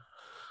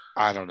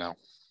I don't know.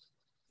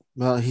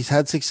 Well, he's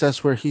had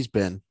success where he's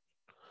been,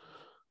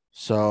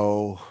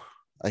 so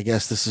I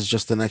guess this is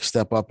just the next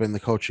step up in the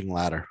coaching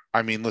ladder.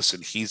 I mean,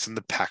 listen, he's in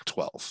the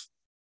Pac-12.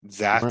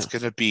 That's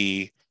going to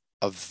be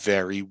a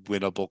very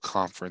winnable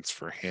conference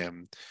for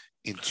him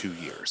in 2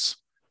 years.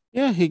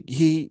 Yeah,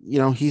 he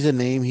he's a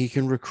name. He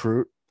can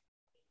recruit.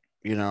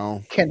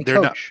 Can he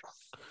coach?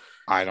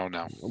 I don't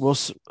know.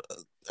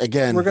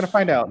 We're gonna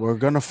find out. We're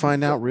gonna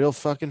find out real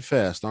fucking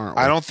fast, aren't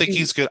we? I don't think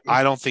he's good.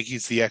 I don't think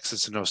he's the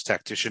X's and O's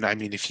tactician. I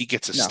mean, if he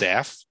gets a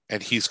staff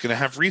and he's going to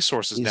have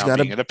resources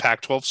being at a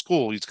Pac-12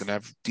 school, he's going to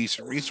have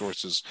decent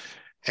resources,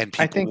 and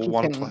people will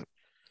want to play.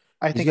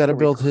 I think he's got to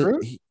build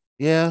his.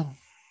 Yeah,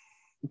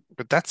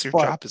 but that's your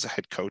job as a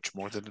head coach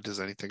more than it is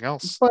anything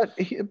else. But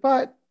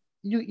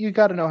you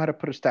got to know how to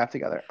put a staff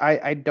together.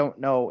 I don't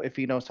know if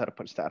he knows how to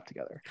put a staff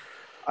together.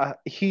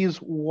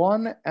 He's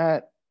won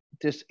at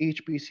this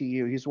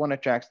HBCU. He's won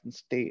at Jackson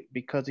State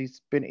because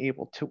he's been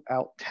able to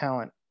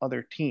out-talent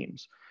other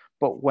teams.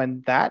 But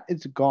when that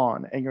is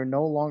gone and you're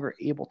no longer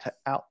able to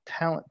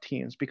out-talent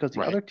teams because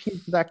the other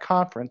teams in that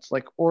conference,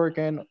 like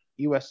Oregon,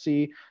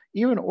 USC,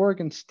 even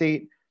Oregon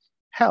State,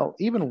 hell,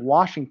 even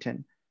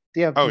Washington,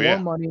 they have more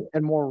money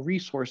and more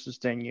resources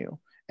than you.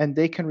 And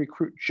they can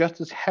recruit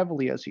just as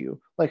heavily as you.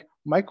 Like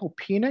Michael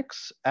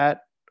Penix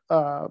at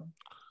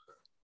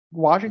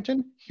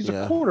Washington, he's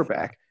a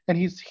quarterback, and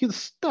he's a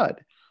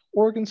stud.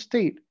 Oregon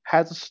State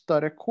has a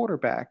stud at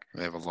quarterback.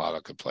 They have a lot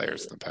of good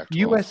players in the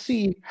Pac-12.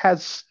 USC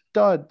has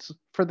studs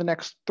for the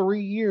next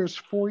 3 years,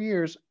 4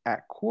 years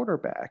at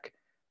quarterback.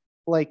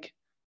 Like,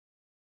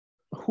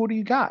 who do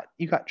you got?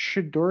 You got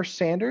Shedeur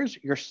Sanders,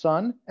 your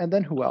son, and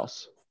then who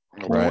else?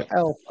 Who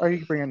else are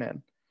you bringing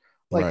in?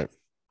 Like,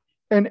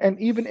 and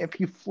even if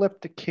you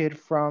flipped a kid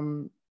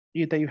from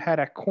that you had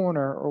at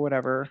corner or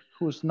whatever,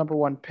 who was number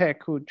 1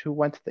 pick, who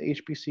went to the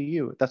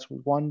HBCU, that's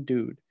one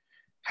dude.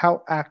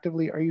 How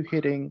actively are you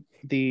hitting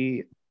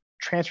the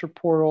transfer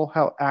portal?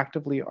 How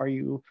actively are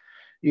you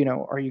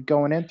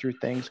going in through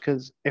things?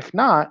 Because if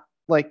not,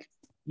 like,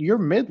 you're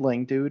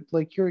middling, dude.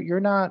 Like you're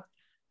not.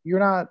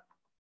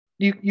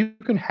 You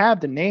can have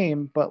the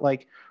name, but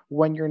like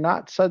when you're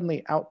not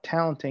suddenly out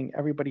talenting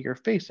everybody you're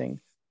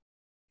facing,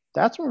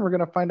 that's when we're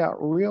going to find out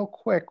real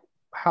quick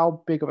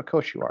how big of a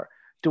coach you are.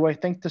 Do I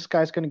think this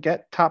guy's going to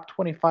get top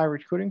 25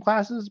 recruiting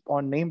classes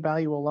on name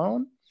value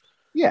alone?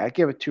 Yeah,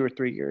 give it 2 or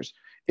 3 years.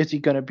 Is he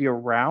going to be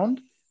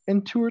around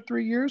in 2 or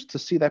 3 years to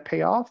see that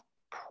pay off?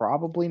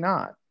 Probably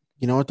not.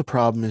 You know what the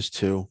problem is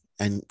too?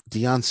 And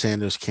Deion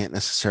Sanders can't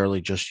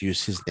necessarily just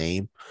use his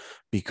name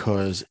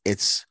because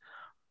it's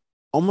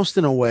almost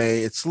in a way,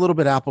 it's a little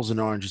bit apples and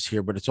oranges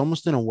here, but it's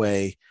almost in a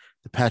way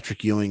the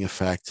Patrick Ewing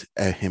effect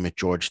at him at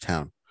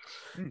Georgetown.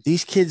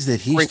 These kids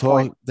that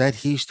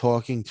he's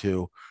talking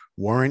to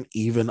weren't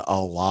even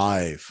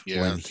alive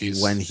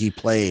when he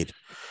played.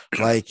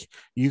 Like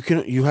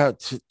you have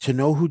to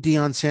know who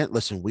Deion Sanders.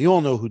 Listen, we all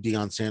know who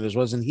Deion Sanders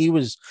was, and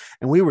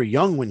we were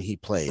young when he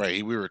played.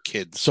 Right, we were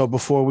kids. So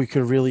before we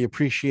could really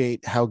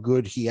appreciate how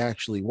good he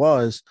actually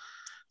was,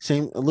 a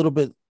little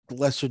bit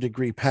lesser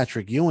degree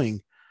Patrick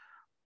Ewing,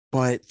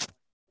 but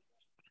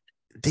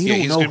they Yeah,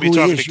 don't he's know going to be who he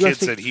talking is. to kids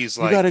that he's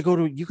You like, got to go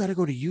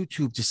to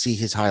YouTube to see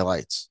his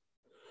highlights.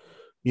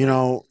 You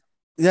know,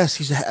 yes,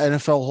 he's an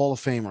NFL Hall of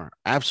Famer.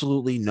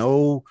 Absolutely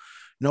no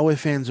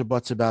ifs, ands, or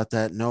buts about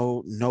that.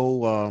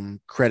 No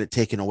credit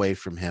taken away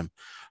from him.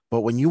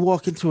 But when you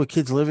walk into a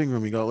kid's living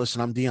room, you go, listen,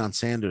 I'm Deion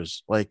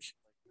Sanders. Like,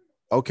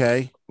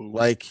 okay.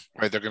 Like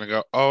right, they're going to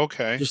go, oh,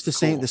 okay, just the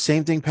cool.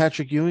 same thing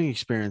Patrick Ewing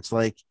experienced,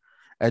 like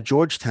at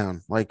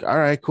Georgetown. Like, all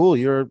right, cool.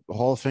 You're a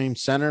Hall of Fame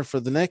center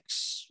for the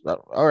Knicks.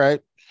 All right.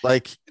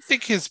 Like, I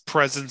think his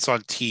presence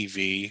on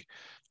TV,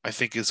 I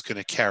think, is going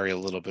to carry a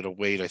little bit of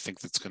weight. I think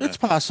it's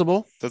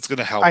possible. that's going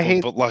to help I him.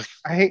 hate But like,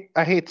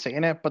 I hate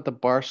saying it, but the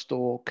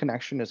Barstool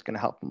connection is going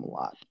to help him a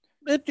lot.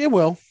 It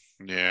will.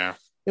 yeah,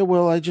 It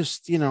will. I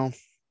just,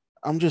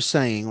 I'm just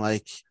saying,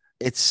 like,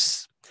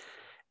 it's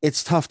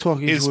tough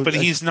talking to but a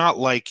he's not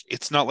like,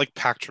 it's not like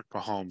Patrick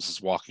Mahomes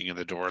is walking in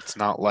the door. It's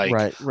not like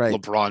right.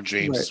 LeBron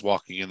James Right. is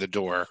walking in the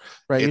door.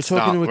 Right. You're It's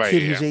talking not to a right.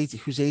 kid Yeah.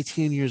 who's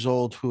 18 years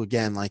old, who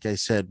again, like I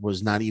said,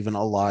 was not even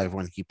alive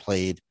when he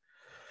played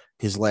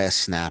his last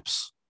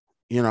snaps.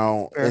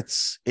 Fair.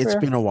 It's Fair.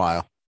 been a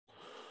while.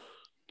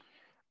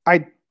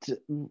 I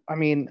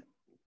mean,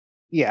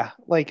 yeah,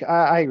 like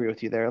I agree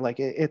with you there. Like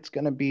it's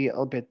going to be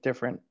a bit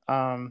different.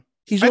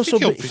 He's I also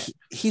think been,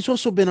 he's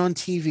also been on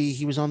TV.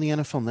 He was on the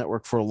NFL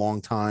Network for a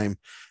long time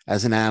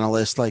as an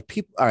analyst. Like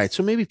people, all right,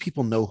 so maybe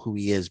people know who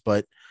he is,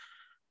 but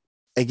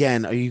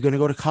again, are you going to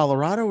go to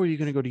Colorado or are you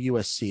going to go to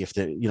USC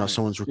if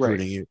someone's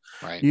recruiting you?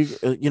 Right.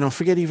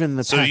 Forget even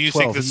the So you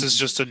think Pac-12. this is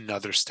just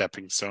another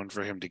stepping stone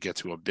for him to get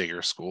to a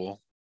bigger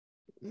school?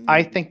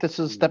 I think this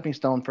is a stepping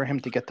stone for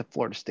him to get to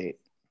Florida State.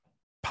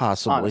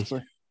 Possibly.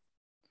 Honestly,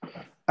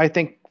 I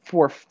think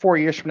for 4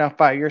 years from now,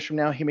 5 years from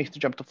now, he makes the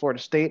jump to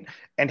Florida State,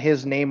 and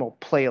his name will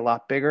play a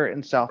lot bigger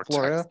in South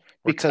Florida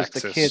because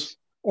the kids,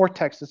 or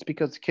Texas,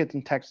 because the kids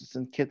in Texas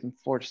and kids in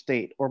Florida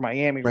State or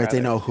Miami, right? rather,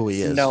 They know who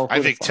he is. know who I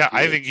the think fuck he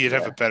I is. think you'd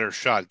have Yeah. a better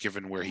shot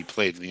given where he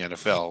played in the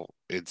NFL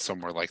in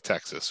somewhere like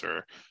Texas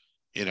or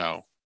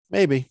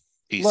Maybe.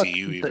 Look,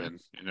 ECU even.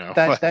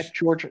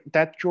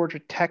 that Georgia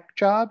Tech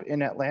job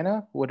in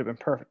Atlanta would have been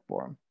perfect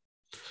for him.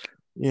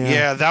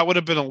 Yeah, that would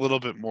have been a little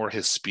bit more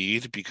his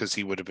speed because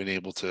he would have been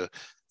able to,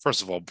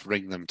 first of all,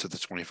 bring them to the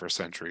 21st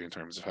century in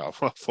terms of how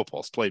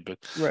football's played. But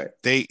Right.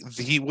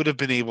 he would have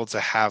been able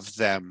to have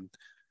them.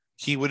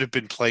 He would have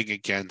been playing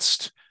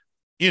against,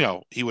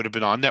 he would have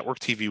been on network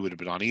TV, would have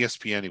been on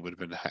ESPN, he would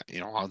have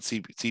been, on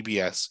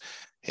CBS,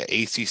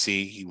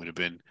 ACC. He would have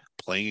been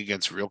playing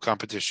against real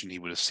competition. He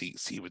would see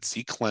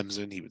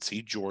Clemson, he would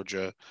see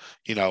Georgia,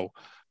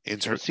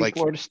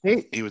 Florida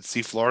State. he would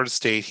see Florida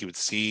State, he would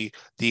see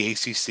the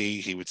ACC,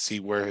 he would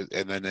see where,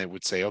 and then they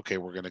would say, okay,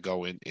 we're going to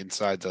go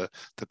inside the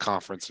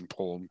conference and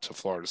pull him to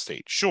Florida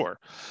State. Sure,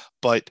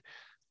 but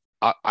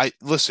I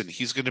listen.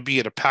 He's going to be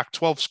at a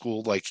Pac-12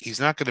 school. Like he's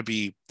not going to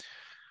be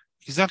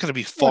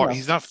far. No.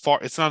 He's not far.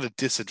 It's not a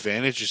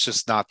disadvantage. It's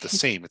just not the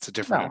same. It's a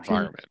different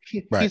environment.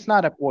 He's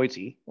not at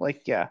Boise.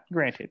 Like, yeah,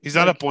 granted. He's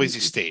not at Boise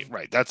State,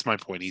 right? That's my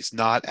point. He's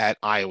not at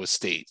Iowa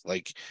State.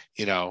 Like,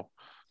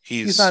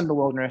 he's not in the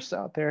wilderness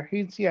out there.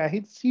 He's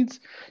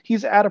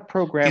at a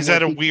program. He's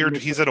at a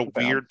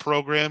weird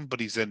program, but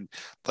he's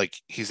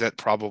at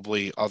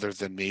probably, other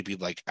than maybe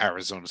like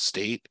Arizona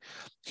State,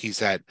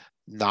 he's at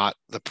not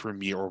the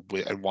premier,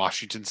 and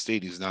Washington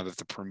State. He's not at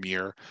the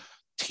premier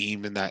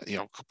team in that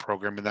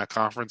program in that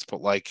conference.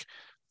 But like,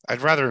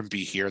 I'd rather him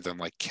be here than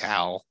like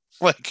Cal.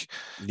 Like,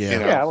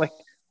 like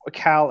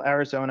Cal,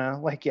 Arizona.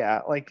 Like,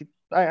 yeah, like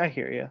I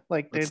hear you.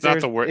 Like, it's not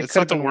the worst. It's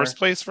not the worst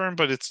place for him,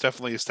 but it's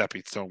definitely a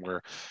stepping stone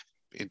where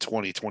in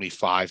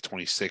 2025,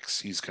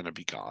 26, he's going to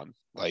be gone.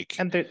 Like,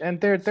 and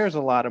there's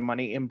a lot of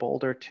money in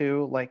Boulder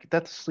too. Like,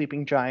 that's a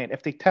sleeping giant.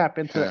 If they tap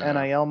into the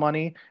NIL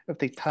money, if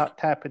they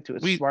tap into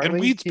it smartly, and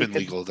weed's been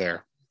legal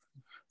there.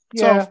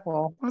 Yeah, so,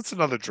 well, that's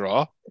another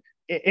draw.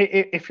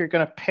 If you're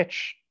going to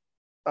pitch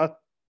a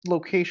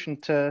location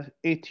to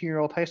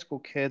 18-year-old high school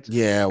kids,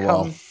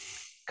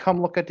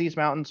 come look at these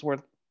mountains where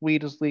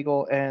weed is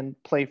legal and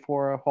play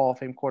for a Hall of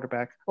Fame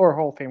quarterback, or a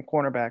Hall of Fame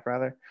cornerback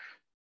rather.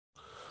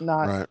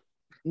 Not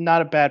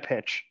a bad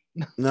pitch.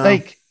 No.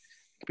 Like, it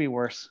could be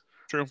worse.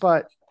 True.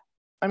 But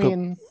I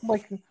mean,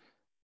 like,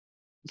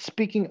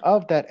 speaking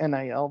of that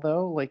NIL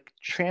though, like,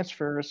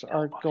 transfers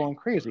are going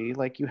crazy.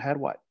 Like, you had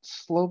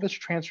Slovis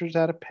transfers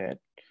out of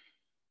Pitt.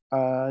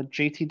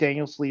 JT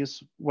Daniels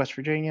leaves West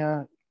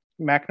Virginia.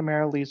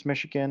 McNamara leaves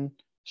Michigan.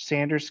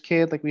 Sanders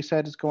kid, like we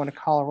said, is going to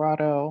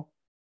Colorado.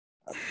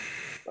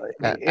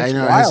 I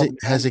know wild,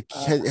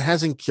 it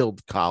hasn't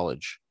killed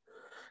college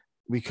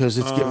because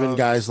it's given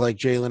guys like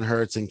Jalen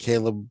Hurts and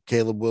Caleb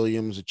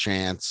Williams a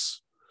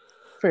chance.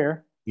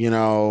 Fair.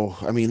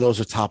 I mean, those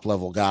are top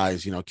level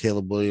guys.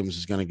 Caleb Williams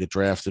is going to get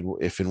drafted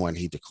if and when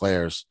he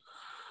declares.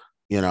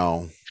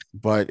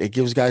 But it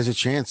gives guys a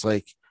chance.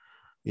 Like,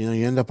 you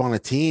end up on a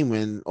team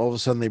and all of a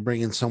sudden they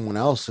bring in someone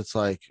else. It's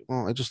like,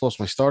 well, I just lost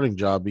my starting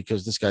job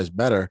because this guy's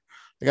better.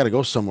 I got to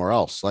go somewhere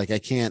else. Like, I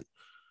can't.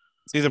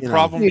 See, the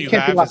problem you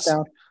have is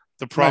down.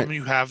 the problem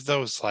you have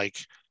though is like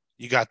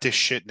you got this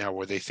shit now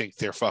where they think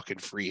they're fucking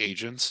free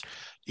agents.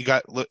 You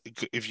got, look,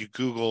 if you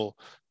Google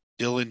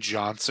Dylan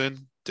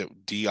Johnson,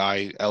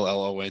 Dillon,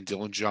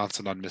 Dylan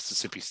Johnson on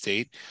Mississippi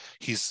State,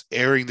 he's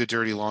airing the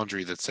dirty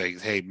laundry that's saying,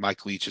 "Hey,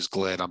 Mike Leach is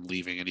glad I'm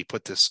leaving," and he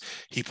put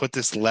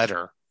this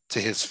letter to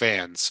his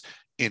fans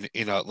in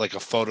a like a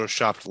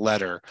photoshopped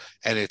letter,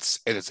 and it's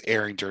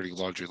airing dirty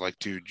laundry. Like,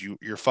 dude,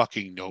 you're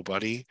fucking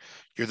nobody.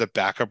 You're the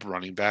backup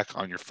running back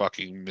on your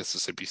fucking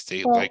Mississippi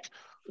State. Well, Like,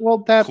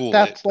 well, cool it.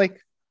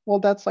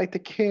 that's like the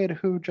kid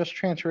who just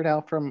transferred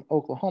out from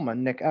Oklahoma,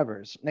 Nick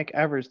Evers. Nick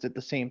Evers did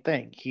the same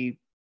thing. He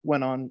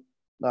went on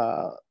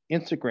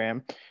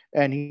Instagram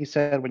and he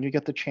said, when you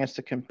get the chance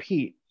to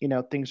compete,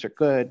 things are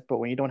good, but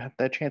when you don't have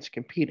that chance to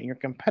compete and you're a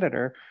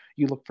competitor,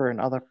 you look for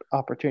another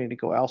opportunity to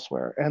go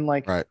elsewhere. And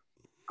like, Right.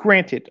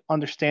 granted,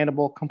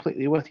 understandable,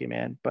 completely with you,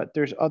 man, but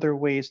there's other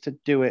ways to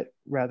do it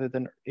rather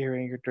than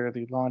airing your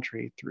dirty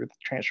laundry through the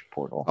transfer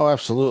portal. Oh,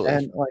 absolutely.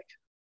 And like,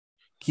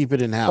 keep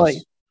it in house.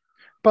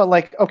 But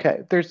like, okay,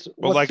 there's.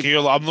 Well, like here,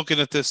 I'm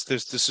looking at this.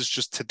 This is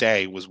just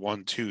today. Was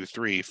 1, 2,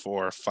 3,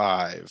 4,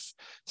 5,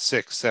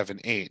 6, 7,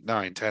 8,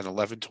 9, 10,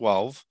 11,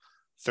 12,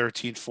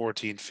 13,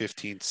 14,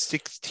 15,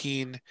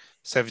 16,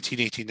 17,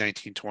 18,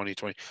 19, 20,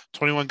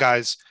 21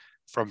 guys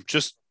from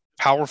just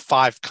Power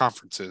 5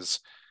 conferences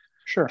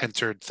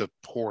entered the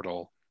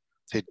portal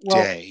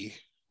today.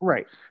 Well,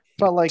 right.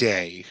 But like,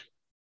 day.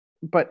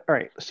 But all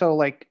right. So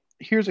like,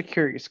 here's a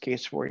curious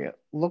case for you.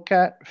 Look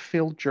at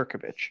Phil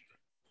Jerkovich.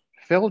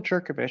 Phil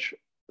Jerkovich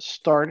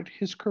started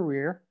his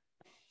career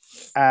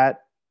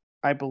at,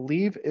 I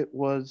believe it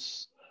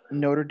was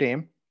Notre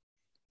Dame.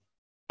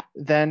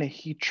 Then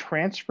he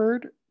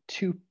transferred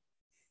to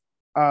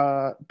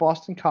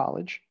Boston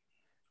College,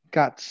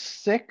 got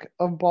sick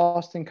of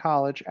Boston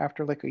College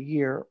after like a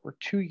year or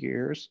 2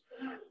 years,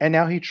 and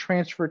now he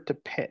transferred to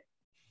Pitt.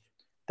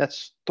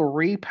 That's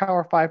 3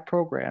 Power 5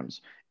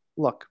 programs.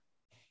 Look,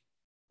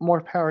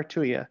 more power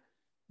to you.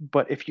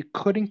 But if you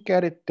couldn't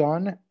get it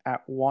done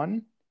at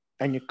one,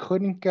 and you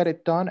couldn't get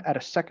it done at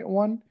a second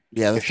one,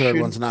 yeah, the third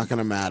one's not going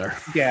to matter.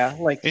 Yeah,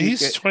 like and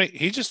he's 20.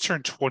 He just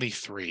turned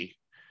 23,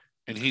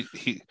 and he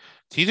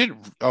didn't.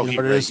 Oh, he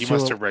must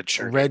have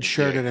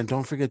redshirted. And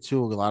don't forget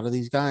too, a lot of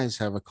these guys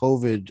have a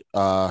COVID year.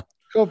 A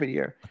COVID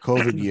year.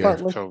 COVID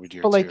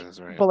year too. That's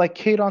right. But like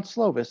Kadon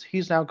Slovis,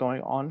 he's now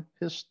going on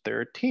his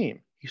 3rd team.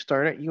 He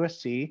started at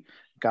USC,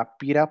 got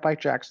beat out by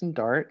Jackson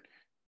Dart,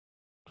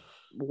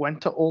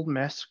 went to Ole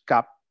Miss,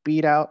 got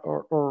beat out,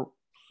 or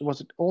was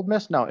it Ole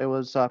Miss? No, it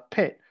was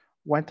Pitt.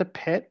 Went to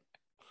Pitt,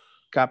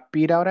 got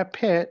beat out at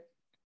Pitt,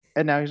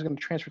 and now he's going to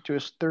transfer to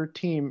his 3rd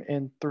team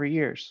in 3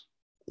 years.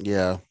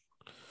 Yeah.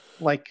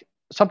 Like,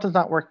 something's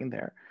not working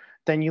there.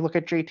 Then you look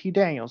at JT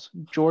Daniels.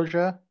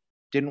 Georgia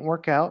didn't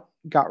work out,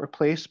 got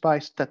replaced by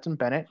Stetson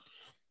Bennett.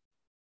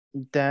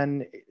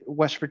 Then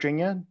West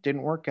Virginia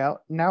didn't work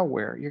out. Now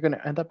where? You're going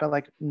to end up at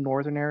like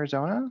Northern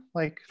Arizona?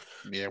 Like,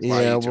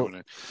 why are you doing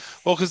it?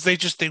 Well, because they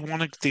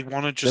want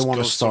to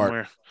go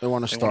somewhere. They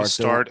want to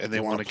start, and they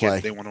want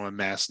to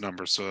amass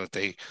numbers so that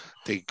they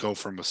go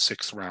from a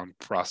 6th round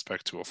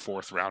prospect to a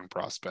 4th round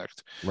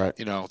prospect. Right.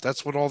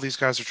 That's what all these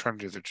guys are trying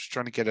to do. They're just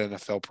trying to get an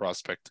NFL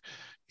prospect,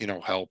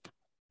 help.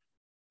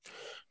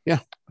 Yeah,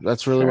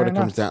 that's really what it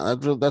comes down.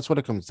 That's what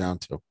it comes down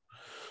to.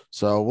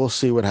 So we'll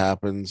see what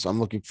happens. I'm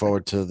looking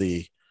forward to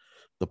the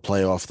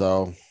playoff,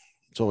 though.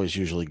 It's always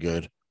usually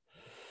good.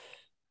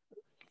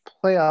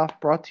 Playoff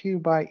brought to you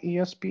by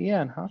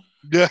ESPN, huh?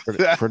 Yeah,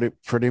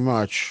 pretty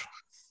much.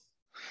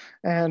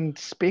 And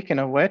speaking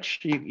of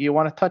which, you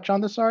want to touch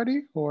on this,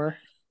 Artie, or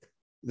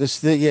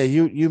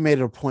you made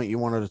it a point you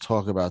wanted to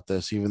talk about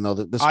this, even though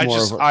this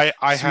is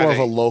more of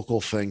a local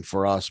thing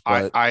for us.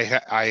 But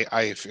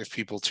if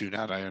people tune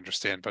out, I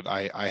understand. But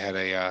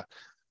I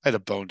had a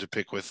bone to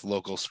pick with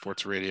local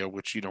sports radio,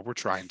 which we're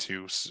trying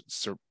to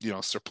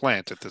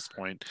supplant at this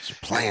point.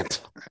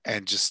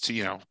 And just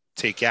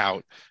take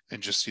out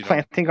and just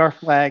planting our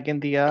flag in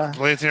the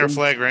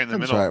flag right in the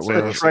middle. Right.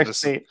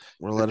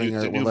 We're letting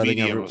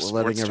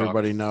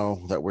everybody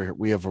know that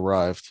we have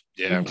arrived.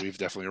 Yeah, we've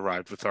definitely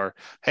arrived with our.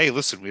 Hey,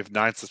 listen, we have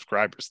 9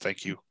 subscribers.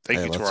 Thank you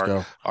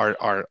to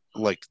our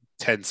like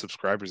 10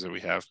 subscribers that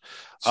we have.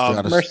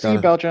 Merci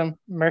Belgium.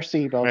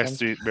 Merci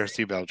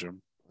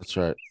Belgium. That's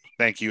right.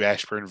 Thank you,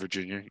 Ashburn,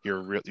 Virginia.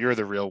 You're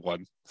the real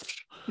one.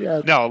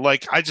 Yeah. No,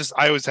 like I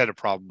always had a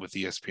problem with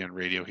ESPN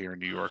radio here in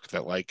New York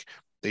that like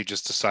they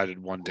just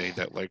decided one day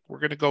that like we're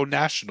going to go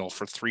national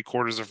for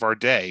 3/4 of our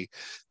day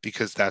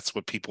because that's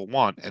what people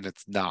want, and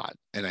it's not.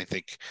 And I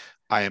think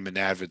I am an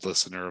avid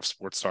listener of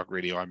sports talk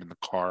radio. I'm in the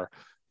car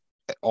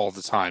all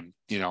the time.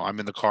 I'm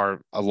in the car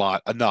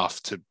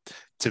enough to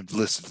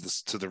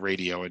listen to the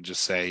radio and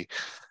just say,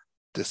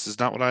 this is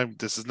not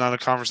a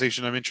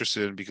conversation I'm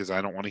interested in because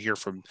I don't want to hear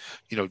from,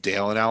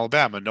 Dale in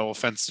Alabama. No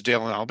offense to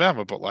Dale in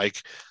Alabama, but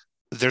like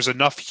there's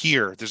enough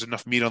here. There's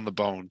enough meat on the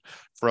bone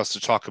for us to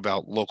talk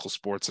about local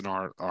sports in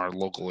our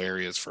local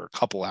areas for a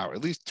couple hours,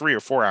 at least 3 or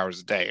 4 hours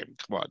a day. And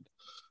come on.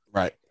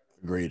 Right.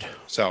 Agreed.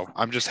 So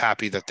I'm just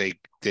happy that they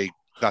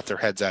got their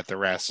heads at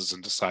their asses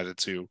and decided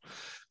to,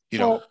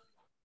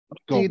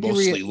 go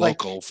mostly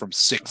local from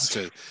 6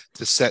 a.m.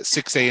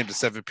 to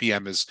 7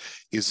 p.m.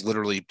 is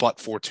literally but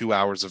for 2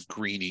 hours of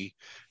Greeny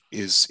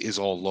is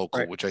all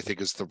local, which I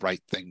think is the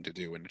right thing to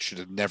do, and it should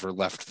have never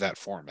left that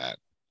format.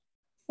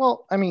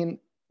 Well, I mean,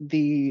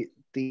 the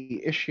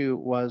issue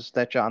was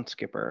that John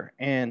Skipper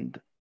and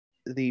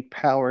the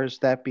powers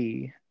that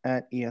be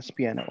at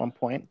ESPN at one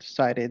point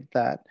decided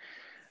that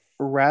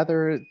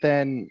rather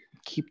than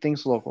keep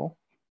things local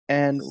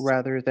and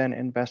rather than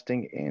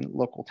investing in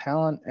local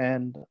talent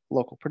and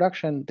local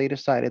production, they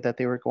decided that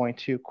they were going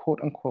to quote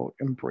unquote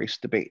embrace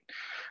debate.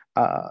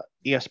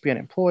 ESPN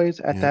employees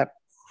at that,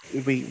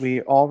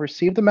 we all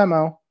received the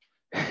memo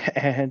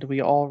and we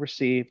all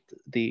received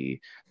the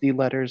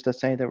letters that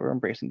say that we're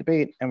embracing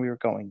debate and we were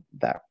going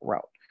that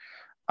route.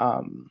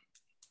 And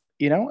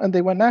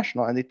they went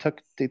national and they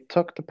took the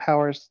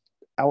powers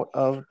out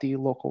of the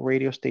local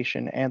radio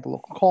station and the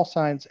local call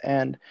signs,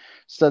 and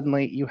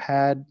suddenly you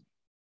had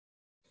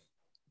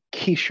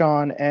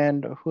Keyshawn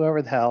and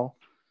whoever the hell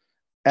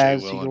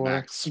as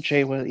your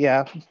Jay Will.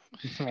 Yeah.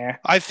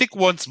 I think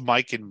once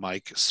Mike and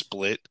Mike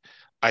split,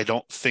 I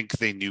don't think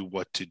they knew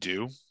what to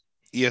do.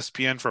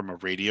 ESPN from a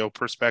radio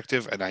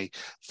perspective, and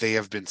they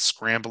have been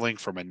scrambling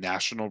from a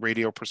national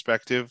radio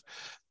perspective,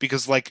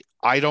 because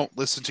I don't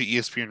listen to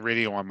ESPN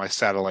radio on my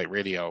satellite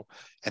radio,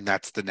 and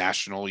that's the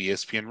national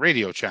ESPN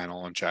radio channel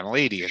on channel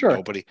 80. Sure.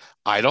 And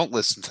I don't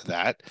listen to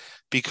that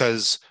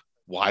because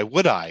why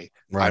would I?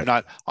 Right. I'm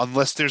not,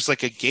 unless there's a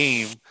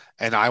game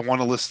and I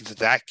want to listen to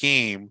that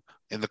game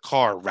in the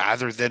car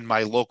rather than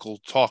my local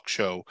talk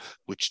show,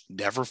 which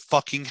never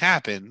fucking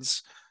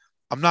happens.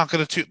 I'm not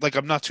going to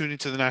I'm not tuning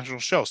to the national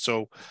show.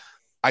 So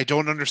I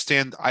don't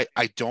understand. I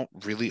don't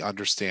really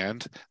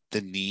understand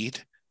the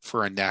need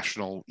for a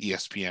national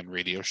ESPN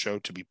radio show,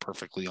 to be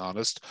perfectly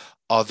honest,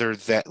 other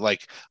than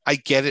I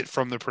get it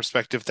from the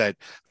perspective that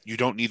you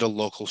don't need a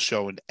local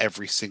show in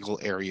every single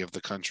area of the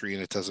country,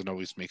 and it doesn't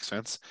always make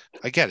sense.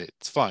 I get it.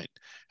 It's fine.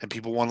 And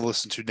people want to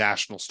listen to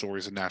national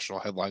stories and national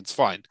headlines.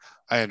 Fine.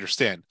 I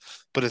understand.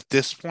 But at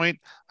this point,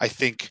 I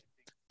think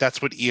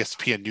that's what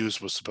ESPN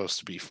News was supposed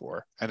to be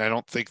for. And I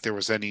don't think there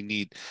was any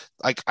need.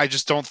 I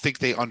just don't think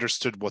they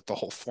understood what the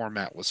whole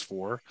format was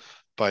for.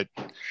 But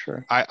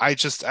sure. I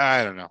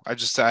don't know.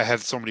 I had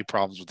so many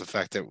problems with the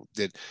fact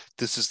that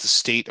this is the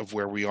state of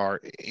where we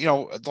are,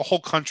 the whole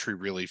country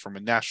really, from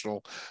a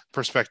national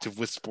perspective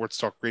with sports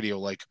talk radio.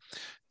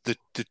 The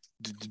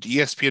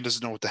ESPN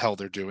doesn't know what the hell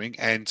they're doing.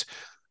 And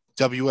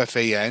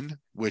WFAN,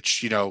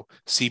 which,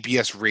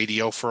 CBS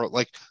radio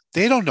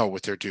they don't know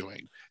what they're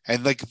doing.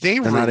 And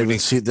they're not even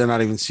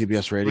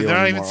CBS radio. They're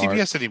not even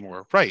CBS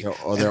anymore, right?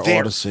 They're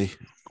Odyssey.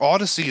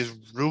 Odyssey is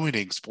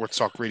ruining sports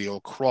talk radio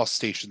across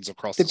stations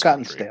across. They've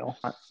gotten stale.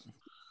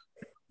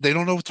 They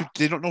don't know what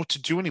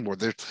to do anymore.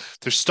 They're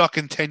stuck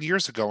in 10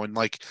 years ago, and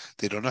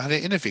they don't know how to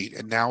innovate.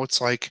 And now it's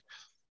the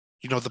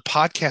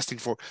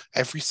podcasting for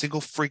every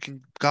single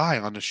freaking guy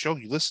on the show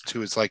you listen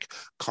to is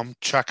come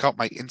check out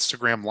my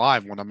Instagram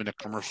live when I'm in a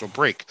commercial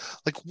break.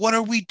 What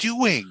are we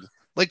doing?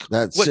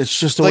 It's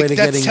just a way to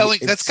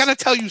that's gotta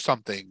tell you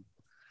something.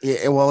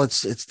 Yeah, well,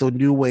 it's the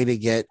new way to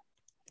get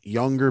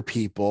younger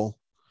people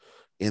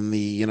in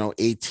the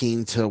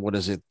 18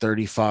 to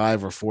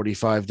 35 or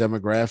 45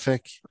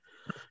 demographic.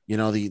 The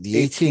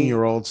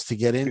 18-year-olds to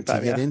get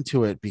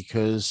into it,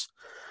 because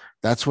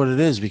that's what it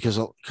is.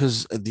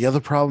 Because the other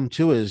problem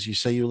too is, you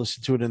say you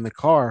listen to it in the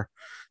car.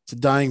 It's a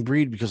dying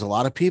breed, because a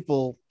lot of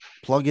people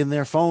plug in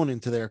their phone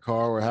into their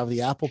car or have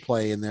the Apple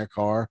Play in their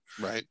car,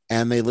 right?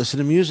 And they listen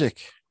to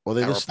music. Or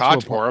they listen to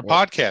a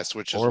podcast,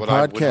 which is what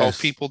I would hope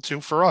people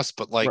do for us.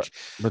 But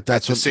but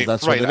that's the same,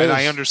 that's right. What it and is.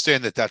 I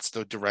understand that that's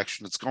the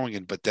direction it's going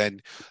in. But then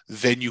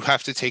you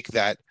have to take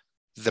the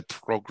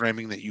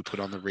programming that you put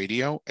on the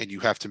radio, and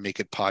you have to make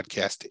it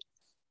podcastable.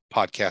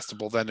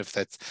 Then, if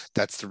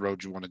that's the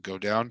road you want to go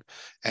down,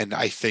 and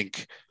I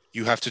think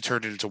you have to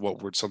turn it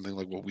into something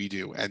like what we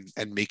do, and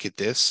make it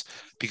this,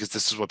 because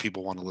this is what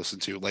people want to listen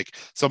to.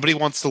 Somebody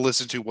wants to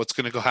listen to what's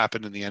going to go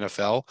happen in the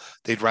NFL.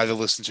 They'd rather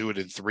listen to it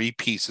in 3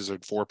 pieces or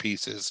 4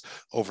 pieces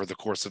over the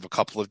course of a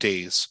couple of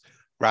days,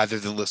 rather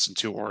than listen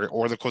to,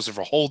 or the course of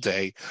a whole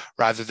day,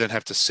 rather than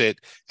have to sit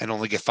and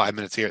only get 5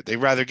 minutes here. I'd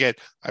rather get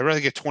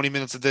 20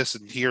 minutes of this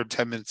and here,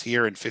 10 minutes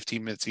here and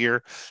 15 minutes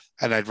here.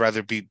 And I'd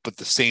rather but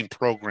the same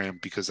program,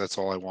 because that's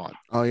all I want.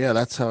 Oh yeah.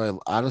 That's how I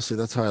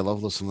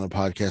love listening to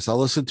podcasts. I'll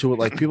listen to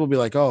it. People be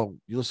like, "Oh,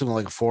 you listen to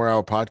a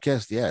 4-hour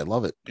podcast?" Yeah, I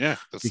love it. Yeah.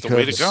 That's the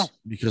way to go,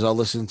 because I'll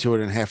listen to it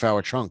in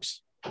half-hour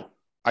chunks.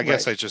 I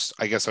guess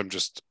I'm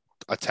just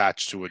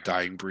attached to a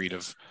dying breed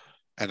of,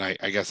 and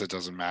I guess it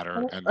doesn't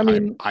matter.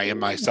 And I am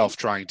myself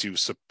trying to,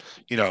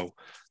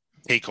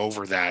 take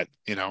over that,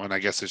 and I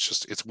guess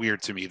it's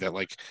weird to me that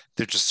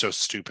they're just so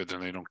stupid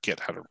and they don't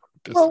get how to run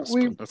business.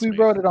 Well, we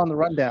wrote it on the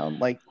rundown.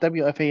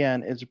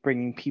 WFAN is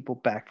bringing people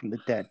back from the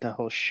dead to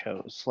host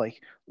shows,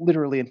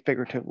 literally and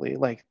figuratively.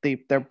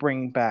 They're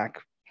bringing back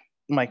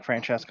Mike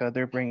Francesca.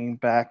 They're bringing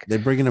back. They're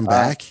bringing him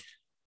back.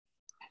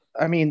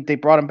 They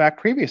brought him back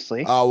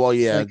previously. Oh well,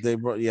 yeah, they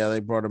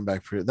brought him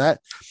back. I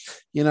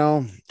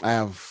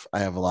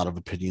have a lot of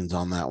opinions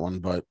on that one,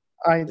 but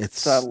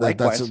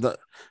Likewise.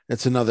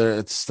 That's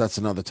another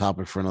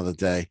topic for another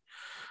day.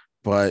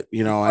 But I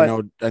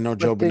know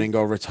Joe but they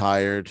Beningo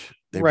retired.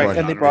 They right, brought and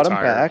him they brought him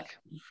retired. back.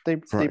 They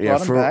brought him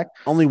for back,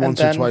 only and once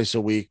or then twice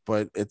a week,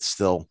 but it's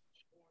still.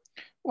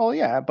 well,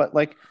 yeah, but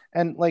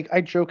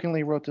I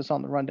jokingly wrote this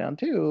on the rundown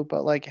too.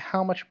 But like,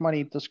 how much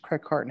money does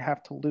Craig Carton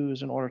have to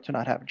lose in order to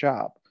not have a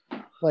job?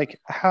 Like,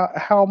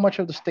 how much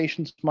of the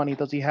station's money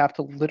does he have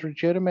to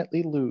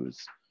legitimately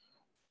lose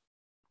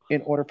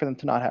in order for them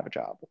to not have a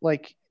job?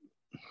 Like,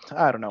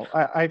 I don't know.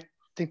 I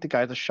think the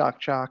guy's a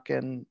shock jock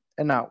and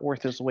not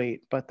worth his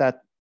weight. But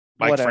that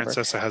Mike whatever.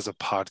 Francesa has a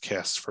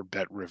podcast for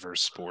Bet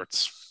Rivers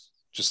Sports.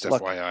 Just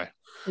Look, FYI.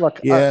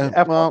 look.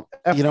 Yeah. Well,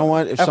 you know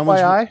what? If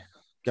someone's FYI,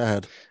 go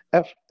ahead.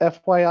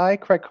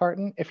 FYI, Craig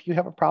Carton, if you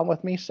have a problem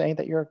with me saying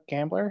that you're a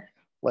gambler,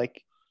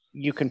 like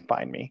you can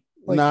find me.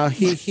 Like, No,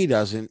 he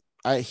doesn't.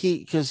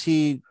 Because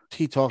he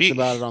talks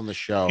about it on the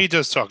show. He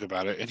does talk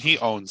about it, and he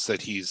owns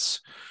that he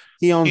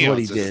owns what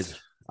he it. did.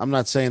 I'm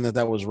not saying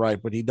that was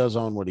right, but he does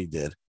own what he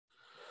did.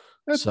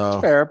 That's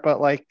fair, but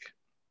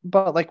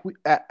we,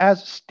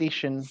 as a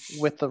station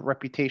with a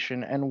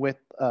reputation and with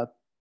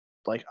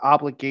like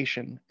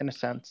obligation in a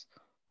sense.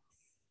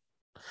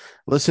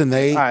 Listen,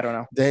 I don't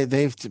know.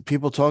 They've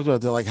people talked about.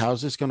 They're like,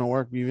 how's this going to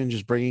work? Even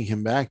just bringing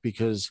him back,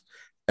 because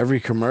every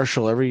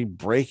commercial, every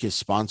break is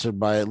sponsored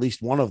by at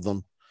least one of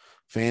them.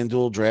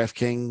 FanDuel,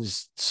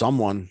 DraftKings,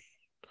 someone.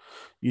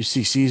 You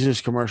see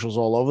Caesars commercials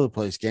all over the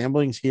place.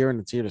 Gambling's here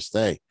and it's here to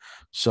stay.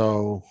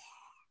 So,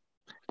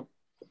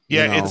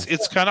 yeah,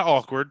 it's kind of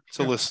awkward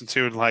to listen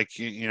to,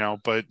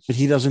 and but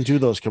he doesn't do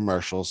those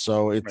commercials,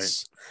 so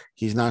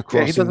he's not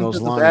crossing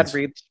those lines. The bad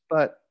reads,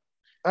 but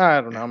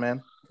I don't know,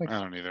 man. I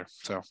don't either.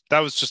 So that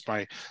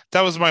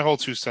was my whole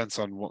 2 cents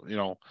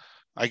on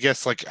I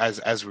guess like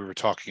as we were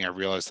talking, I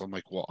realized I'm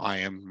like, well, I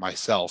am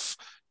myself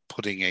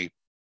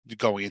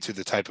going into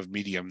the type of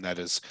medium that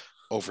is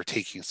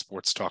overtaking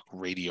sports talk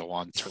radio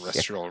on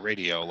terrestrial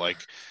radio. Like,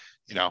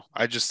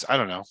 I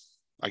don't know.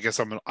 I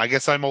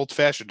guess I'm old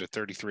fashioned at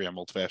 33. I'm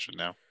old fashioned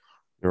now.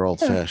 You're old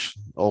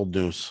fashioned, old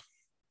news.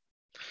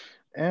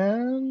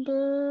 And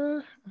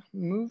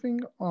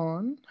moving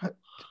on,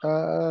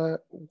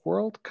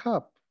 World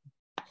Cup.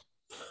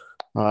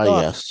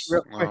 Yes.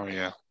 Oh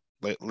yeah,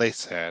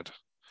 Lace had.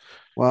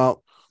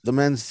 Well, the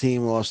men's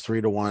team lost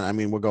 3-1. I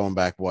mean, we're going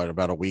back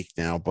about a week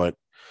now, but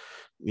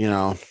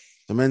the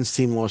men's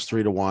team lost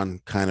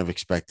 3-1. Kind of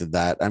expected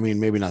that. I mean,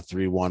 maybe not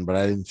 3-1, but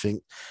I didn't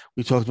think.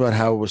 We talked about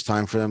how it was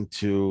time for them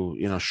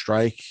to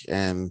strike,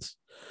 and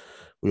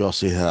we all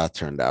see how that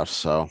turned out.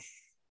 So,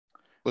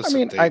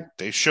 listen,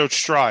 they showed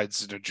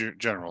strides in a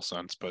general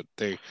sense, but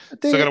they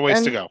still got a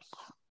ways to go.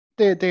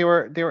 They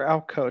were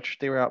outcoached,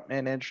 they were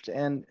outmanaged,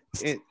 and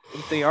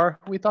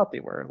we thought they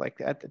were. Like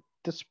at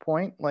this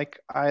point,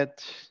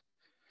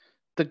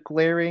 the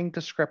glaring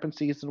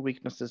discrepancies and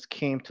weaknesses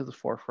came to the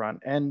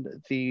forefront, and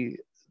the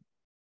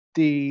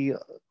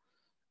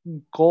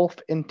gulf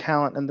in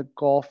talent and the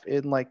gulf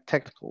in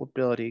technical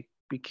ability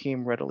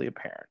became readily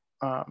apparent.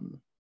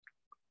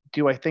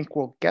 Do I think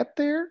we'll get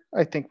there?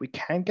 I think we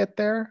can get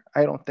there.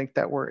 I don't think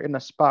that we're in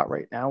a spot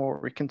right now where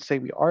we can say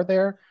we are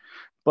there,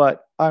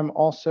 but I'm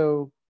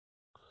also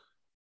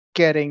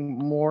getting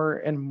more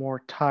and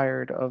more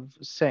tired of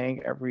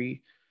saying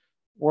every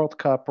World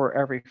Cup or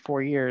every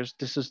 4 years,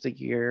 this is the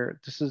year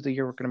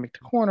we're going to make the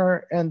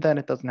corner, and then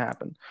it doesn't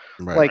happen.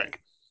 Right.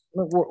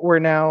 We're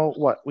now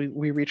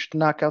we reached the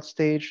knockout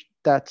stage.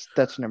 That's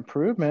an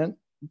improvement,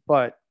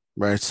 but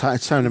right. It's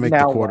time to make the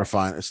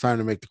quarterfinals. It's time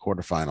to make the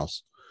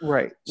quarterfinals.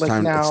 Right. It's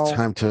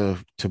time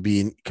to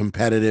be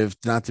competitive,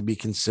 not to be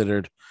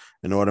considered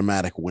an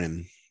automatic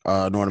win,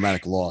 an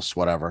automatic loss,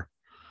 whatever.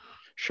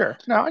 Sure.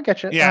 No, I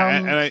get you.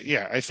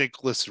 Yeah, I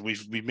think. Listen,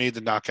 we've made the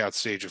knockout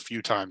stage a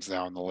few times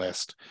now in the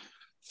last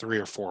 3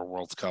 or 4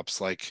 World Cups.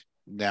 Like,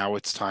 now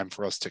it's time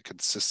for us to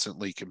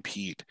consistently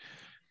compete.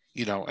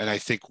 And I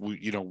think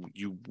we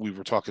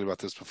were talking about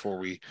this before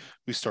we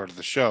started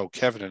the show,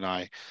 Kevin and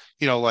I.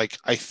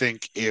 I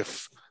think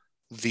if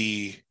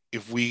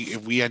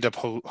we end up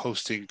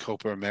hosting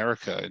Copa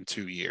America in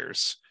 2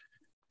 years,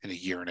 in a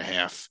year and a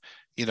half,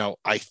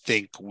 I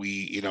think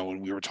when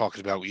we were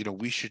talking about,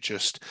 we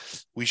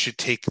should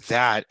take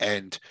that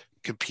and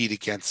compete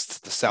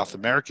against the South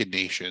American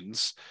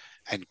nations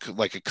and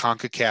like a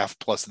CONCACAF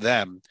plus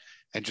them,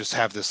 and just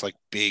have this like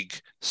big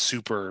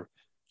super,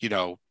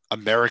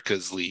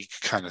 America's League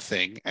kind of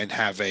thing, and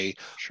have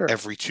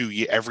every 2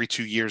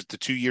 years, the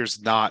 2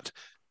 years not,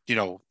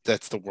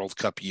 that's the World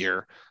Cup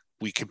year,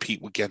 we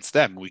compete against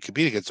them. We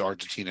compete against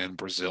Argentina and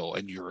Brazil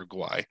and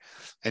Uruguay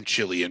and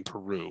Chile and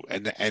Peru,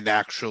 and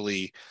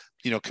actually,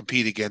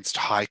 compete against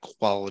high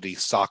quality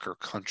soccer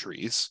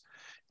countries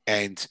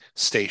and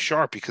stay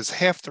sharp, because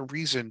half the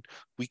reason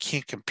we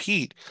can't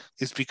compete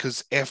is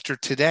because after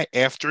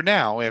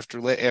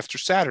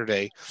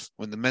Saturday,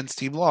 when the men's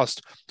team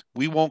lost,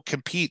 we won't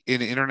compete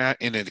in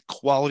a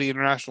quality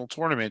international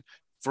tournament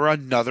for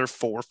another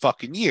 4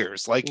 fucking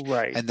years.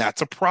 Right. And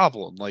that's a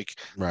problem.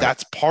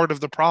 That's part of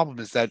the problem,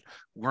 is that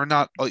we're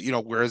not,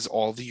 whereas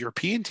all the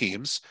European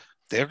teams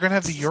they're going to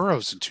have the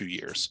Euros in 2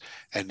 years,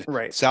 and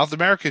Right. South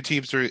American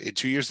teams are in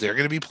 2 years. They're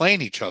going to be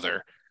playing each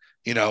other.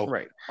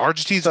 Right.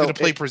 Argentina's going to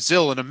play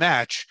Brazil in a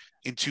match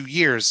in 2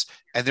 years,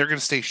 and they're going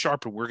to stay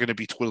sharp, and we're going to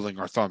be twiddling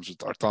our thumbs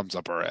with our thumbs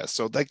up our ass.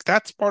 So like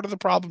that's part of the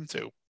problem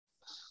too.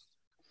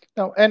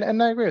 No,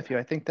 and I agree with you.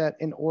 I think that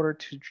in order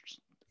to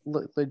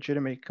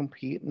legitimately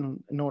compete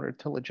and in order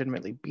to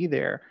legitimately be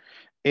there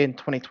in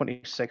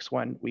 2026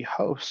 when we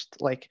host,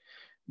 like,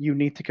 you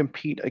need to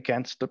compete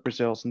against the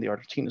Brazils and the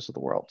Argentinas of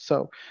the world.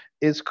 So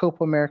is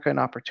Copa America an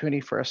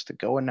opportunity for us to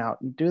go and out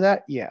and do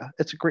that? Yeah,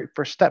 it's a great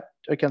first step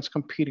against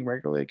competing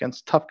regularly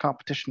against tough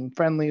competition and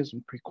friendlies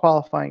and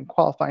qualifying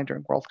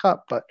during World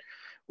Cup, but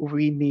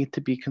we need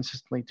to be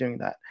consistently doing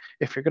that.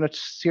 If you're going to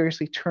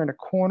seriously turn a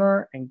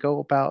corner and go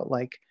about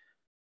like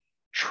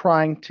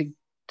trying to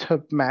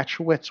match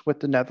wits with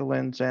the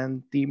Netherlands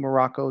and the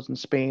Moroccos and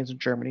Spains and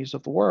Germanys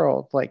of the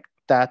world, like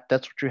that's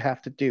what you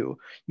have to do.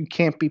 You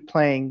can't be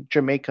playing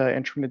Jamaica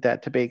and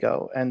Trinidad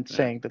Tobago and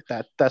saying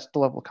that's the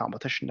level of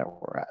competition that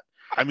we're at.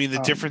 I mean, the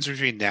difference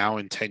between now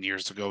and 10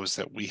 years ago is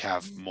that we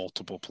have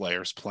multiple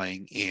players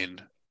playing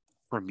in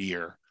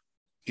Premier,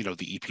 the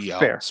EPL,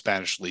 fair.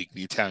 Spanish League,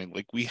 the Italian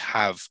League. We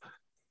have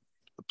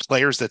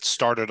players that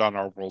started on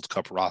our World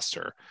Cup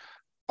roster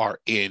are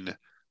in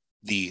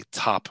the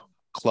top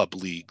club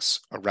leagues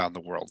around the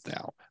world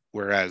now.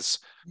 Whereas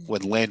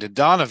when Landon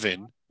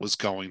Donovan was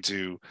scoring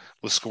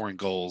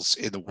goals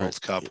in the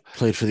World Cup,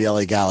 played for the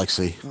LA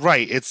Galaxy.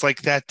 Right. It's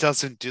like that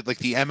doesn't do, like,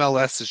 the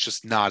MLS is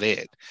just not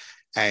it.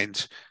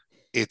 And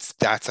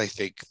that's I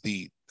think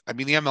the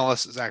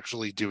MLS is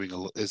actually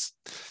is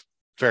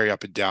very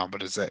up and down,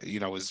 but is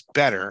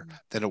better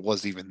than it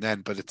was even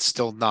then, but it's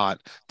still not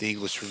the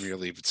English Premier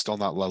League. It's still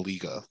not La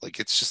Liga.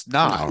 Like, it's just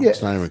not. No,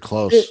 it's not even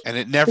close. And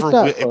it never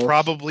will. It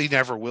probably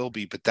never will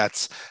be, but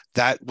that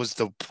was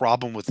the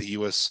problem with the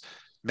U.S.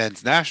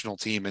 men's national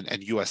team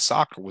and U.S.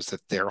 soccer, was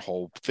that their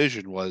whole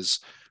vision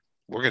was,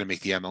 we're going to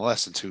make the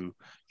MLS into,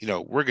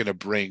 we're going to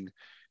bring,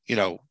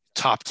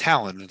 top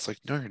talent. And it's like,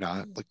 no, you're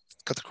not. Like,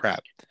 cut the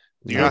crap.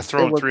 You're not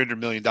throwing $300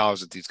 million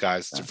at these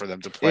guys for them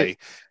to play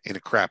in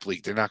a crap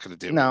league. They're not going to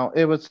do it. No,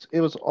 it was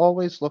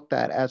always looked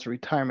at as a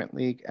retirement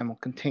league and will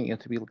continue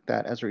to be looked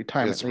at as a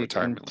retirement league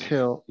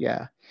until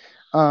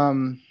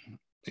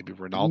maybe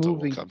Ronaldo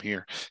will come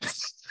here.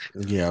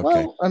 Yeah. Okay.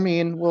 Well, I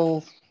mean,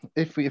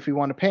 if we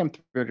want to pay him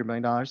 $300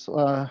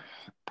 million,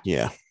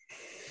 yeah.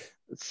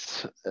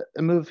 It's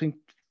moving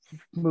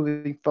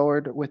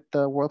forward with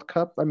the World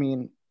Cup. I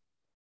mean,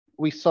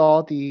 we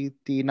saw the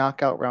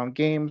knockout round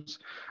games.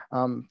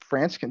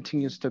 France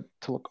continues to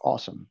look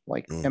awesome.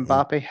 Like,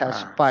 Mbappe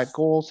has 5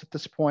 goals at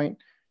this point.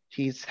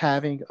 He's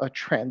having a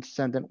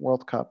transcendent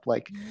World Cup.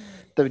 Like,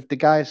 the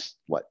guy's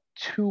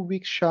 2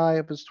 weeks shy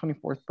of his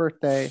 24th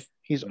birthday.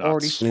 He's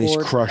already scored. He's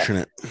crushing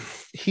it.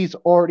 He's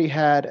already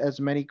had as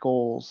many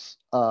goals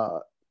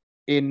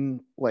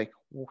in like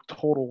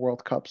total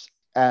World Cups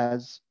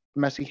as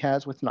Messi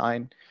has with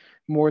 9,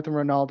 more than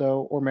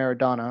Ronaldo or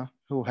Maradona,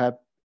 who have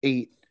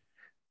 8.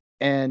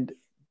 And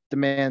the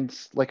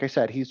man's, like I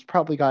said, he's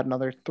probably got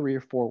another 3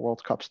 or 4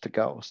 World Cups to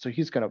go. So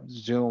he's going to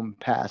zoom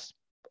past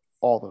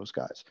all those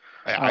guys.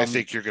 I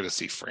think you're going to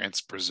see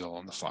France, Brazil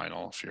in the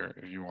final if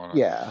you want to.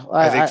 Yeah.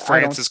 I think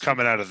France is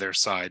coming out of their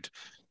side.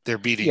 They're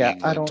beating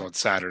England on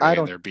Saturday,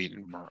 and they're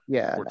beating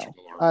Portugal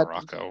or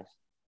Morocco.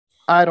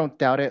 I don't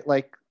doubt it.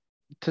 Like,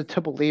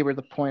 to belabor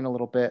the point a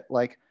little bit,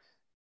 like,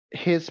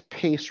 his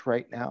pace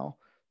right now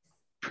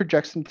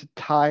projects him to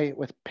tie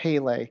with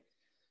Pele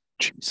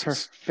for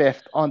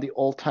 5th on the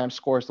all-time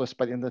scores list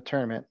by the end of the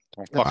tournament.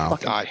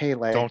 Don't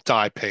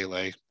die,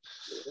 Pele.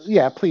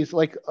 Yeah, please,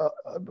 like,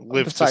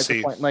 live to see.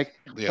 The point. Like,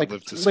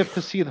 live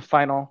to see the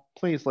final.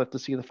 Please live to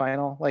see the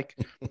final. Like,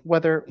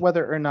 whether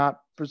or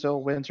not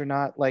Brazil wins or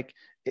not, like,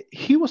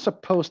 he was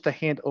supposed to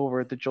hand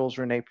over the Jules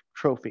Rimet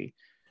trophy.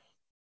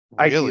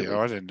 Really? Oh,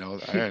 I didn't know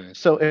that.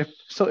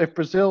 So if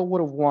Brazil would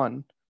have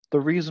won,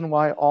 the reason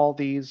why all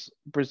these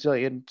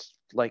Brazilian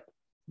like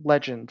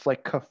legends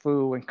like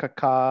Cafu and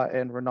Kaká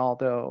and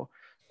Ronaldo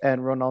and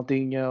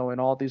Ronaldinho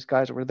and all these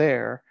guys were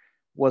there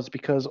was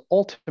because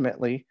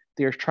ultimately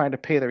they were trying to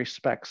pay their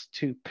respects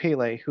to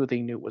Pele, who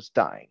they knew was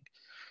dying.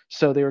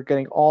 So they were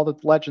getting all the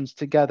legends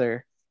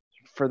together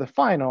for the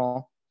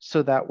final,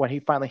 so that when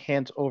he finally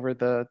hands over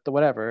the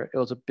whatever, it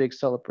was a big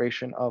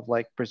celebration of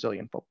like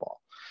Brazilian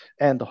football.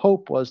 And the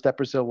hope was that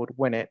Brazil would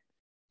win it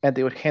and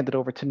they would hand it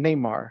over to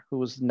Neymar, who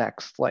was the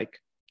next like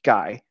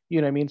guy. You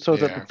know what I mean? So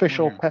it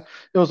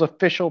was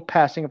official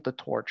passing of the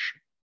torch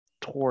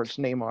towards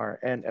Neymar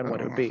and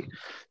what it would be.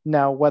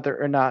 Now, whether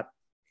or not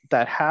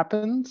that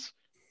happens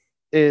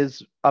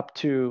is up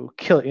to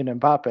Kylian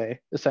Mbappe,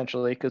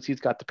 essentially, because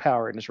he's got the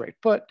power in his right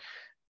foot.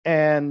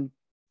 And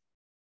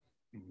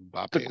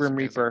Mbappe the Grim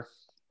Reaper.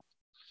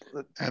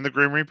 And the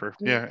Grim Reaper.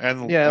 Yeah.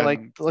 And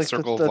the like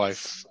Circle of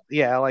Life.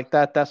 Yeah, like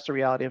that. That's the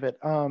reality of it.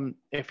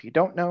 If you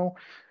don't know,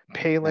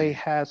 Pele Right.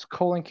 has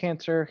colon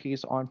cancer.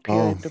 He's on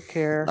palliative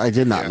care. I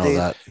did not know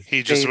that.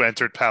 He just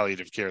entered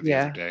palliative care the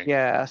other day.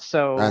 Yeah.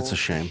 So That's a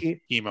shame.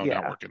 Chemo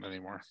not working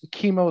anymore.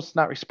 Chemo's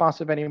not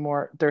responsive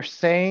anymore. They're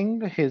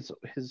saying his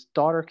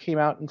daughter came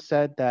out and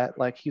said that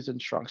like he's in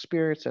strong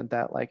spirits and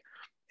that like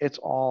it's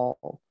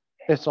all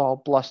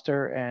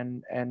bluster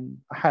and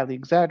highly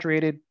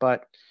exaggerated.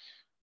 But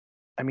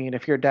I mean,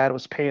 if your dad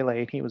was Pele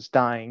and he was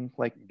dying,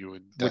 like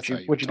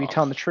would you be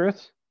telling the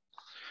truth?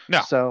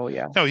 No. So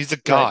yeah. No, he's a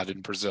god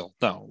in Brazil.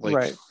 No, like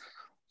right.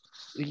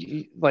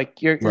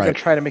 Like you're gonna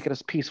try to make it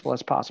as peaceful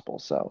as possible.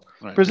 So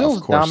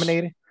Brazil's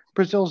dominating.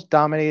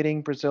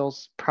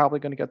 Brazil's probably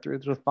going to get through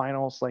to the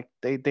finals. Like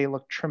they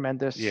look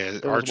tremendous. Yeah,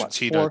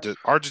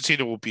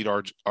 Argentina will beat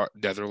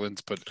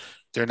Netherlands, but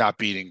they're not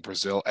beating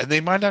Brazil, and they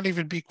might not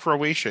even beat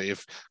Croatia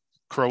if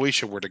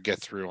Croatia were to get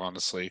through.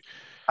 Honestly,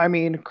 I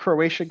mean,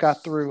 Croatia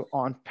got through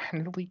on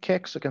penalty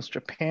kicks against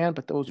Japan,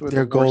 but those were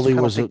their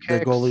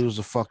goalie was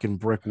a fucking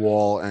brick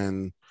wall,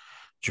 and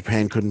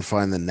Japan couldn't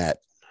find the net.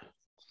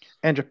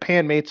 And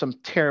Japan made some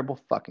terrible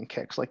fucking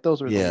kicks. Like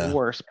those were the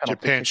worst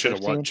penalty Japan kicks. Should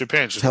have won.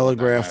 Japan should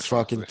telegraph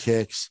fucking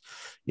kicks.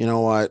 You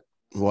know what?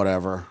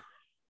 Whatever.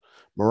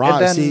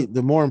 Morocco.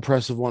 The more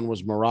impressive one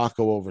was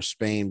Morocco over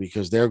Spain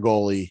because their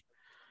goalie,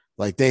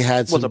 like they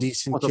had some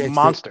decent kicks. A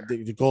monster.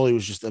 The goalie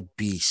was just a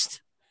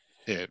beast.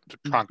 Yeah,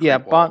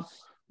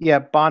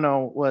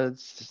 Bono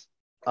was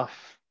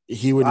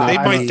he would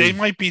not. They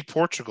might beat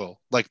Portugal.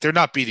 Like they're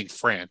not beating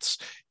France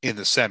in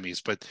the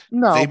semis, but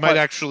they might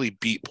actually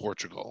beat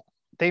Portugal.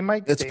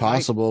 It's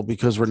possible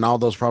because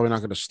Ronaldo's probably not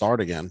going to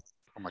start again.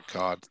 Oh my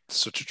god,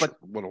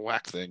 what a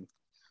whack thing!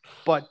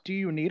 But do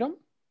you need him?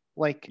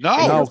 Like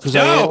no, because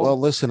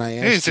listen, I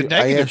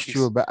asked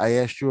you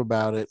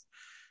about it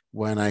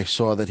when I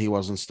saw that he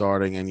wasn't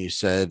starting, and you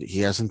said he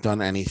hasn't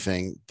done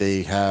anything.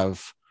 They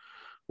have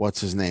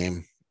what's his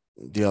name,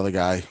 the other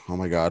guy. Oh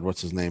my god,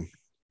 what's his name?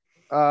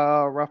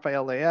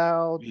 Rafael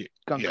Leao,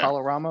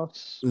 Gonzalo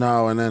Ramos.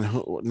 No, and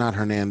then not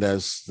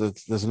Hernandez.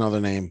 There's another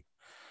name.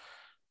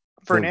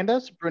 Bruno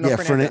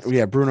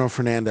Fernandes. Bruno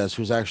Fernandes,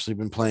 who's actually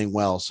been playing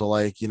well. So,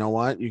 like, you know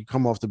what? You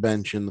come off the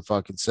bench in the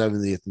fucking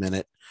 70th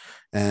minute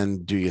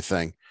and do your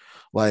thing.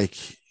 Like,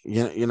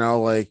 you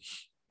know, like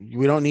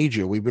we don't need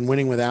you. We've been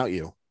winning without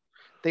you.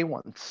 They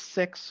won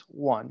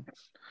 6-1,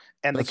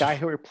 and the guy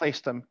who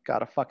replaced them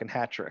got a fucking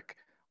hat trick.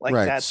 Like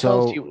that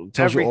tells you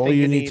all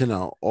you need to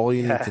know. All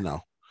you need to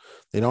know.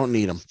 They don't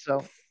need him.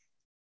 So,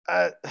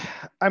 I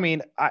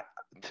mean,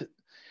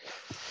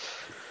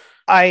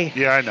 I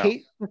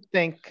hate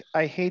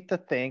to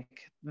think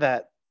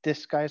that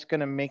this guy's going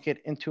to make it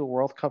into a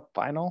World Cup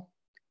final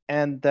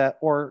and that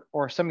or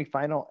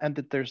semifinal, and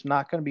that there's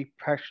not going to be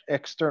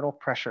external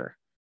pressure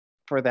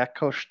for that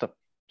coach to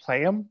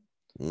play him,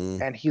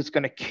 and he's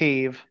going to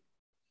cave,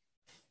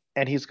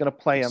 and he's going to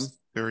play him,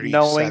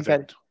 knowing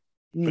that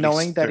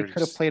he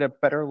could have played a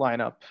better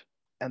lineup,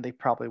 and they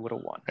probably would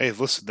have won. Hey,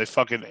 listen, they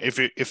fucking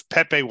if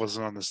Pepe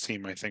wasn't on this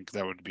team, I think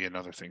that would be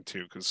another thing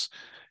too, because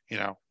you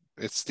know.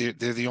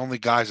 They're the only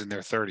guys in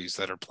their 30s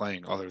that are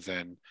playing, other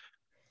than,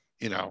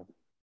 you know,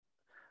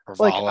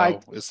 Carvalho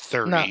is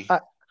 30.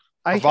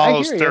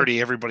 Carvalho's 30.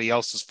 Everybody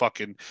else is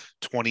fucking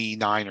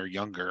 29 or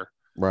younger.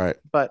 Right.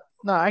 But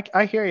no,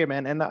 I hear you,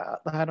 man, and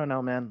I don't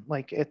know, man.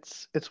 Like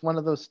it's one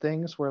of those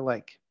things where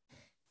like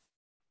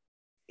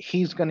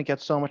he's going to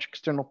get so much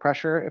external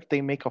pressure if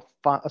they make a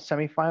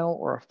semifinal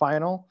or a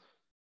final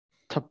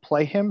to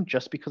play him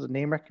just because of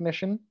name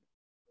recognition,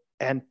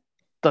 and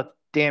the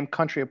damn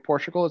country of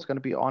Portugal is going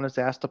to be on his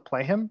ass to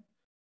play him,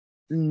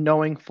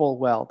 knowing full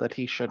well that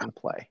he shouldn't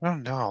play. I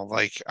don't know.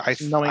 Like I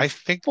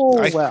think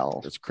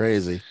it's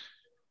crazy.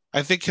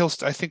 I think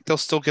they'll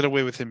still get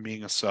away with him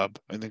being a sub.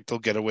 I think they'll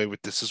get away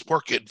with this is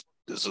working.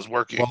 Well,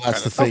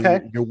 that's the thing.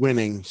 Okay. You're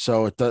winning,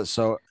 so it does.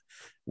 So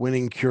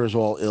winning cures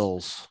all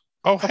ills.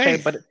 Oh,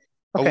 hey,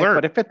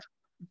 alert!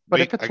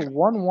 But if it's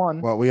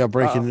 1-1, well, we have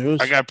breaking news.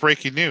 I got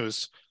breaking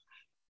news.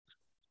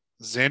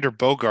 Xander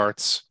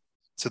Bogaerts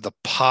to the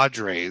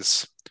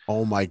Padres.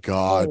 Oh my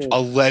God!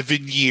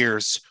 11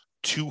 years,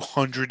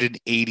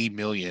 $280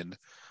 million.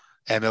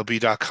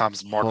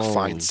 MLB.com's Mark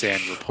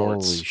Feinsand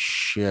reports. Holy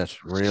shit!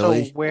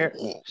 Really? Where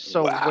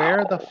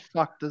the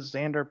fuck does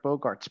Xander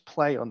Bogaerts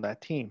play on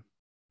that team?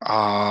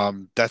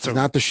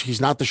 He's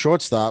not the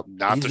shortstop.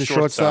 He's the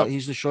shortstop.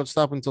 He's the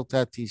shortstop until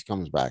Tatis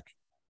comes back.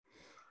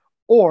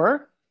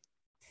 Or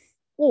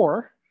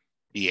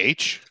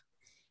DH.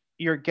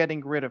 You're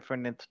getting rid of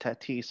Fernando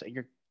Tatis.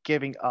 You're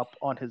giving up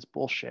on his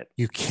bullshit.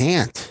 You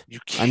can't.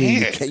 I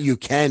mean, you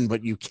can,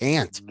 but you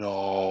can't.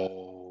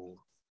 No.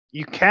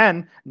 You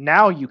can.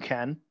 Now you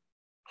can.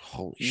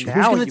 Holy shit.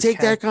 Who's going to take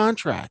that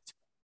contract?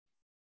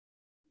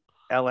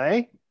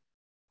 LA?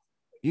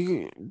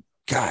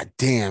 God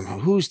damn.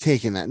 Who's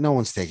taking that? No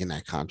one's taking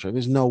that contract.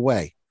 There's no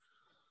way.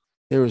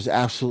 There is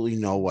absolutely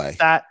no way.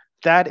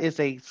 That is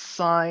a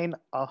sign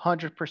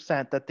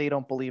 100% that they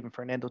don't believe in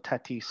Fernando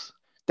Tatis.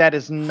 That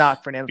is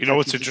not Fernando Tatis. You know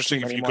what's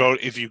interesting?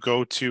 If you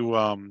go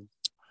to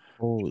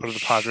Holy Go to the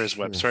Padres shit.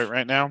 website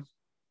right now.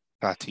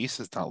 Tatis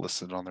is not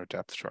listed on their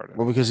depth chart.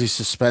 Well, because he's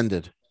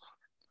suspended.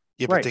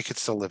 Yeah, but Right. they could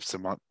still list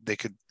him on. They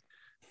could.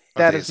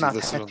 That Okay, is is he not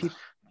listed on? Tatis.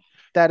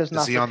 That is Is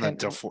not he for on the?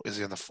 Ten. Is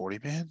he on the 40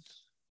 man?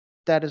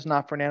 That is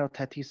not Fernando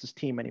Tatis's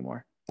team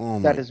anymore. Oh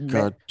That my is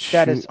god.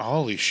 that is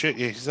Holy shit!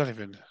 Yeah, he's not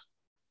even.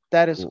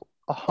 that is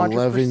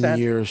 11 100%.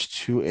 years,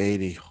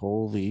 280.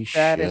 Holy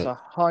That is shit.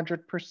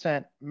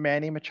 100%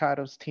 Manny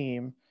Machado's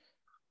team.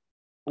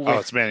 Oh,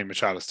 it's Manny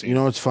Machado's team. You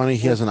know what's funny?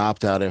 He has an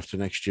opt out after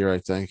next year, I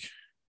think.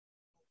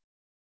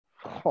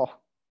 Oh.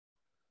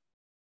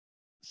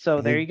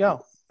 So there you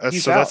go.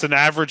 That's an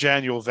average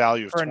annual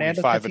value of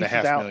Fernando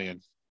 25.5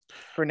 million.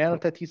 Fernando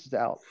Tatis is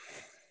out.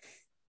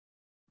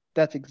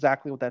 That's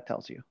exactly what that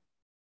tells you.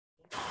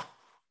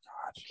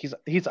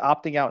 He's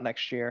opting out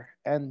next year,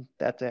 and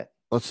that's it.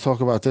 Let's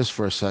talk about this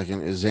for a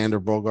second. Is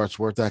Xander Bogaerts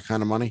worth that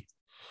kind of money?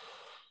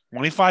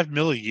 25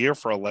 mil a year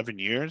for 11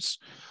 years.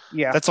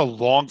 Yeah, That's a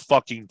long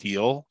fucking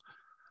deal.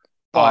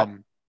 but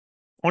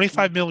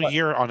 25 mil a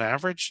year on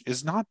average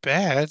is not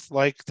bad.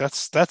 Like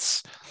that's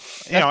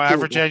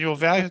average doable. annual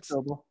value. That's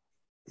doable.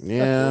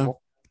 Yeah.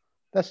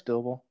 That's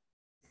doable.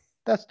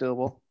 That's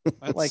doable.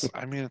 Like,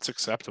 I mean, it's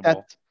acceptable.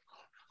 That's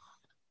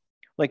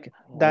like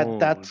that.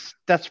 Oh.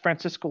 That's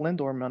Francisco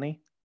Lindor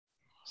money.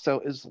 So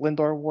is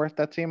Lindor worth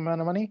that same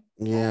amount of money?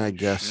 Yeah, I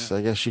guess. Shit.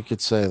 I guess you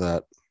could say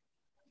that.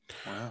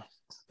 Wow.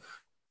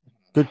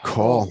 Good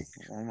call.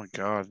 Oh my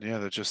god. Yeah,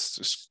 that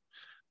just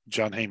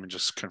John Heyman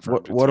just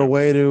confirmed what a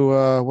way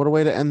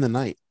to end the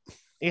night.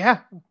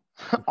 Yeah.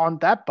 On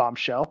that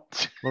bombshell.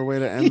 What a way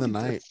to end the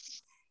night.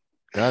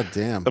 God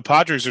damn. The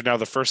Padres are now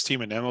the first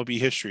team in MLB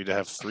history to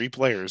have 3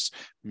 players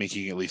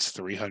making at least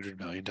 $300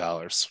 million.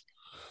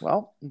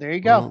 Well, there you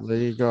go. There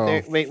you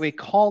go. We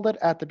called it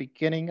at the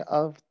beginning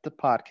of the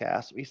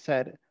podcast. We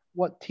said,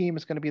 what team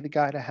is going to be the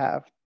guy to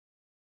have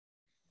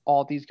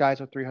all these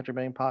guys with $300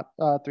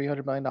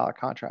 million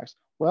contracts?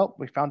 Well,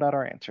 we found out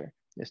our answer.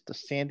 It's the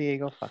San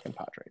Diego fucking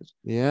Padres.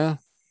 Yeah.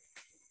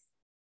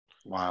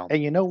 Wow.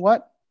 And you know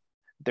what?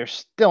 They're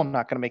still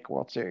not going to make a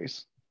World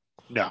Series.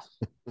 No.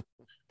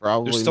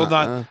 Probably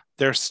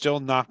they're still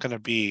not going to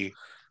be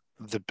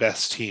the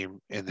best team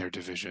in their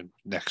division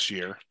next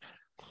year.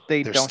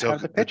 They don't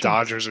have the pitching. The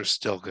Dodgers are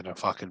still going to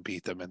fucking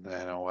beat them in the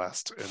NL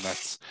West, and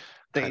that's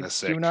kind of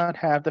sick. They do not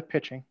have the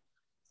pitching.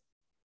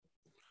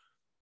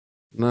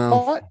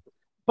 No.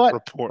 But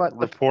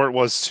report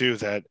was too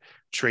that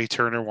Trey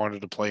Turner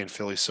wanted to play in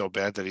Philly so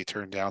bad that he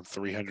turned down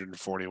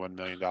 $341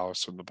 million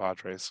from the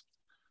Padres.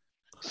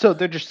 So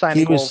they're just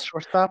signing old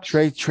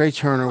shortstops. Trey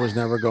Turner was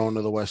never going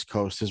to the West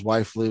Coast. His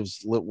wife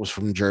was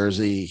from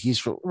Jersey.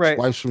 His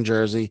wife's from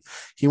Jersey.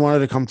 He wanted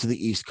to come to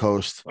the East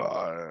Coast.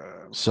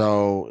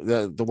 So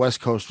the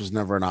West Coast was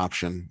never an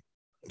option.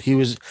 He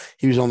was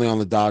only on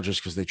the Dodgers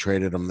because they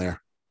traded him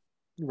there.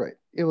 Right.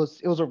 It was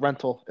a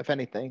rental, if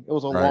anything. It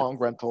was a long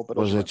rental, but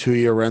it was a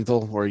 2-year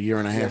rental or a year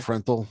and a half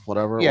rental,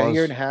 whatever it was. Yeah, a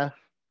year and a half.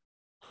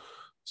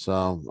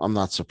 So I'm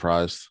not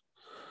surprised.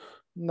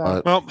 No.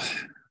 But, well,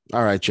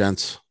 all right,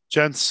 gents.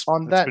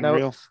 On that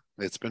note,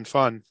 it's been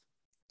fun.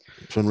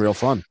 It's been real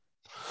fun.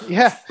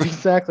 Yeah,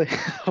 exactly.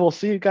 We'll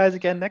see you guys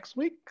again next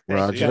week.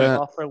 Thank you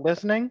all for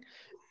listening,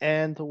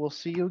 and we'll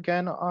see you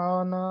again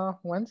on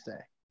Wednesday.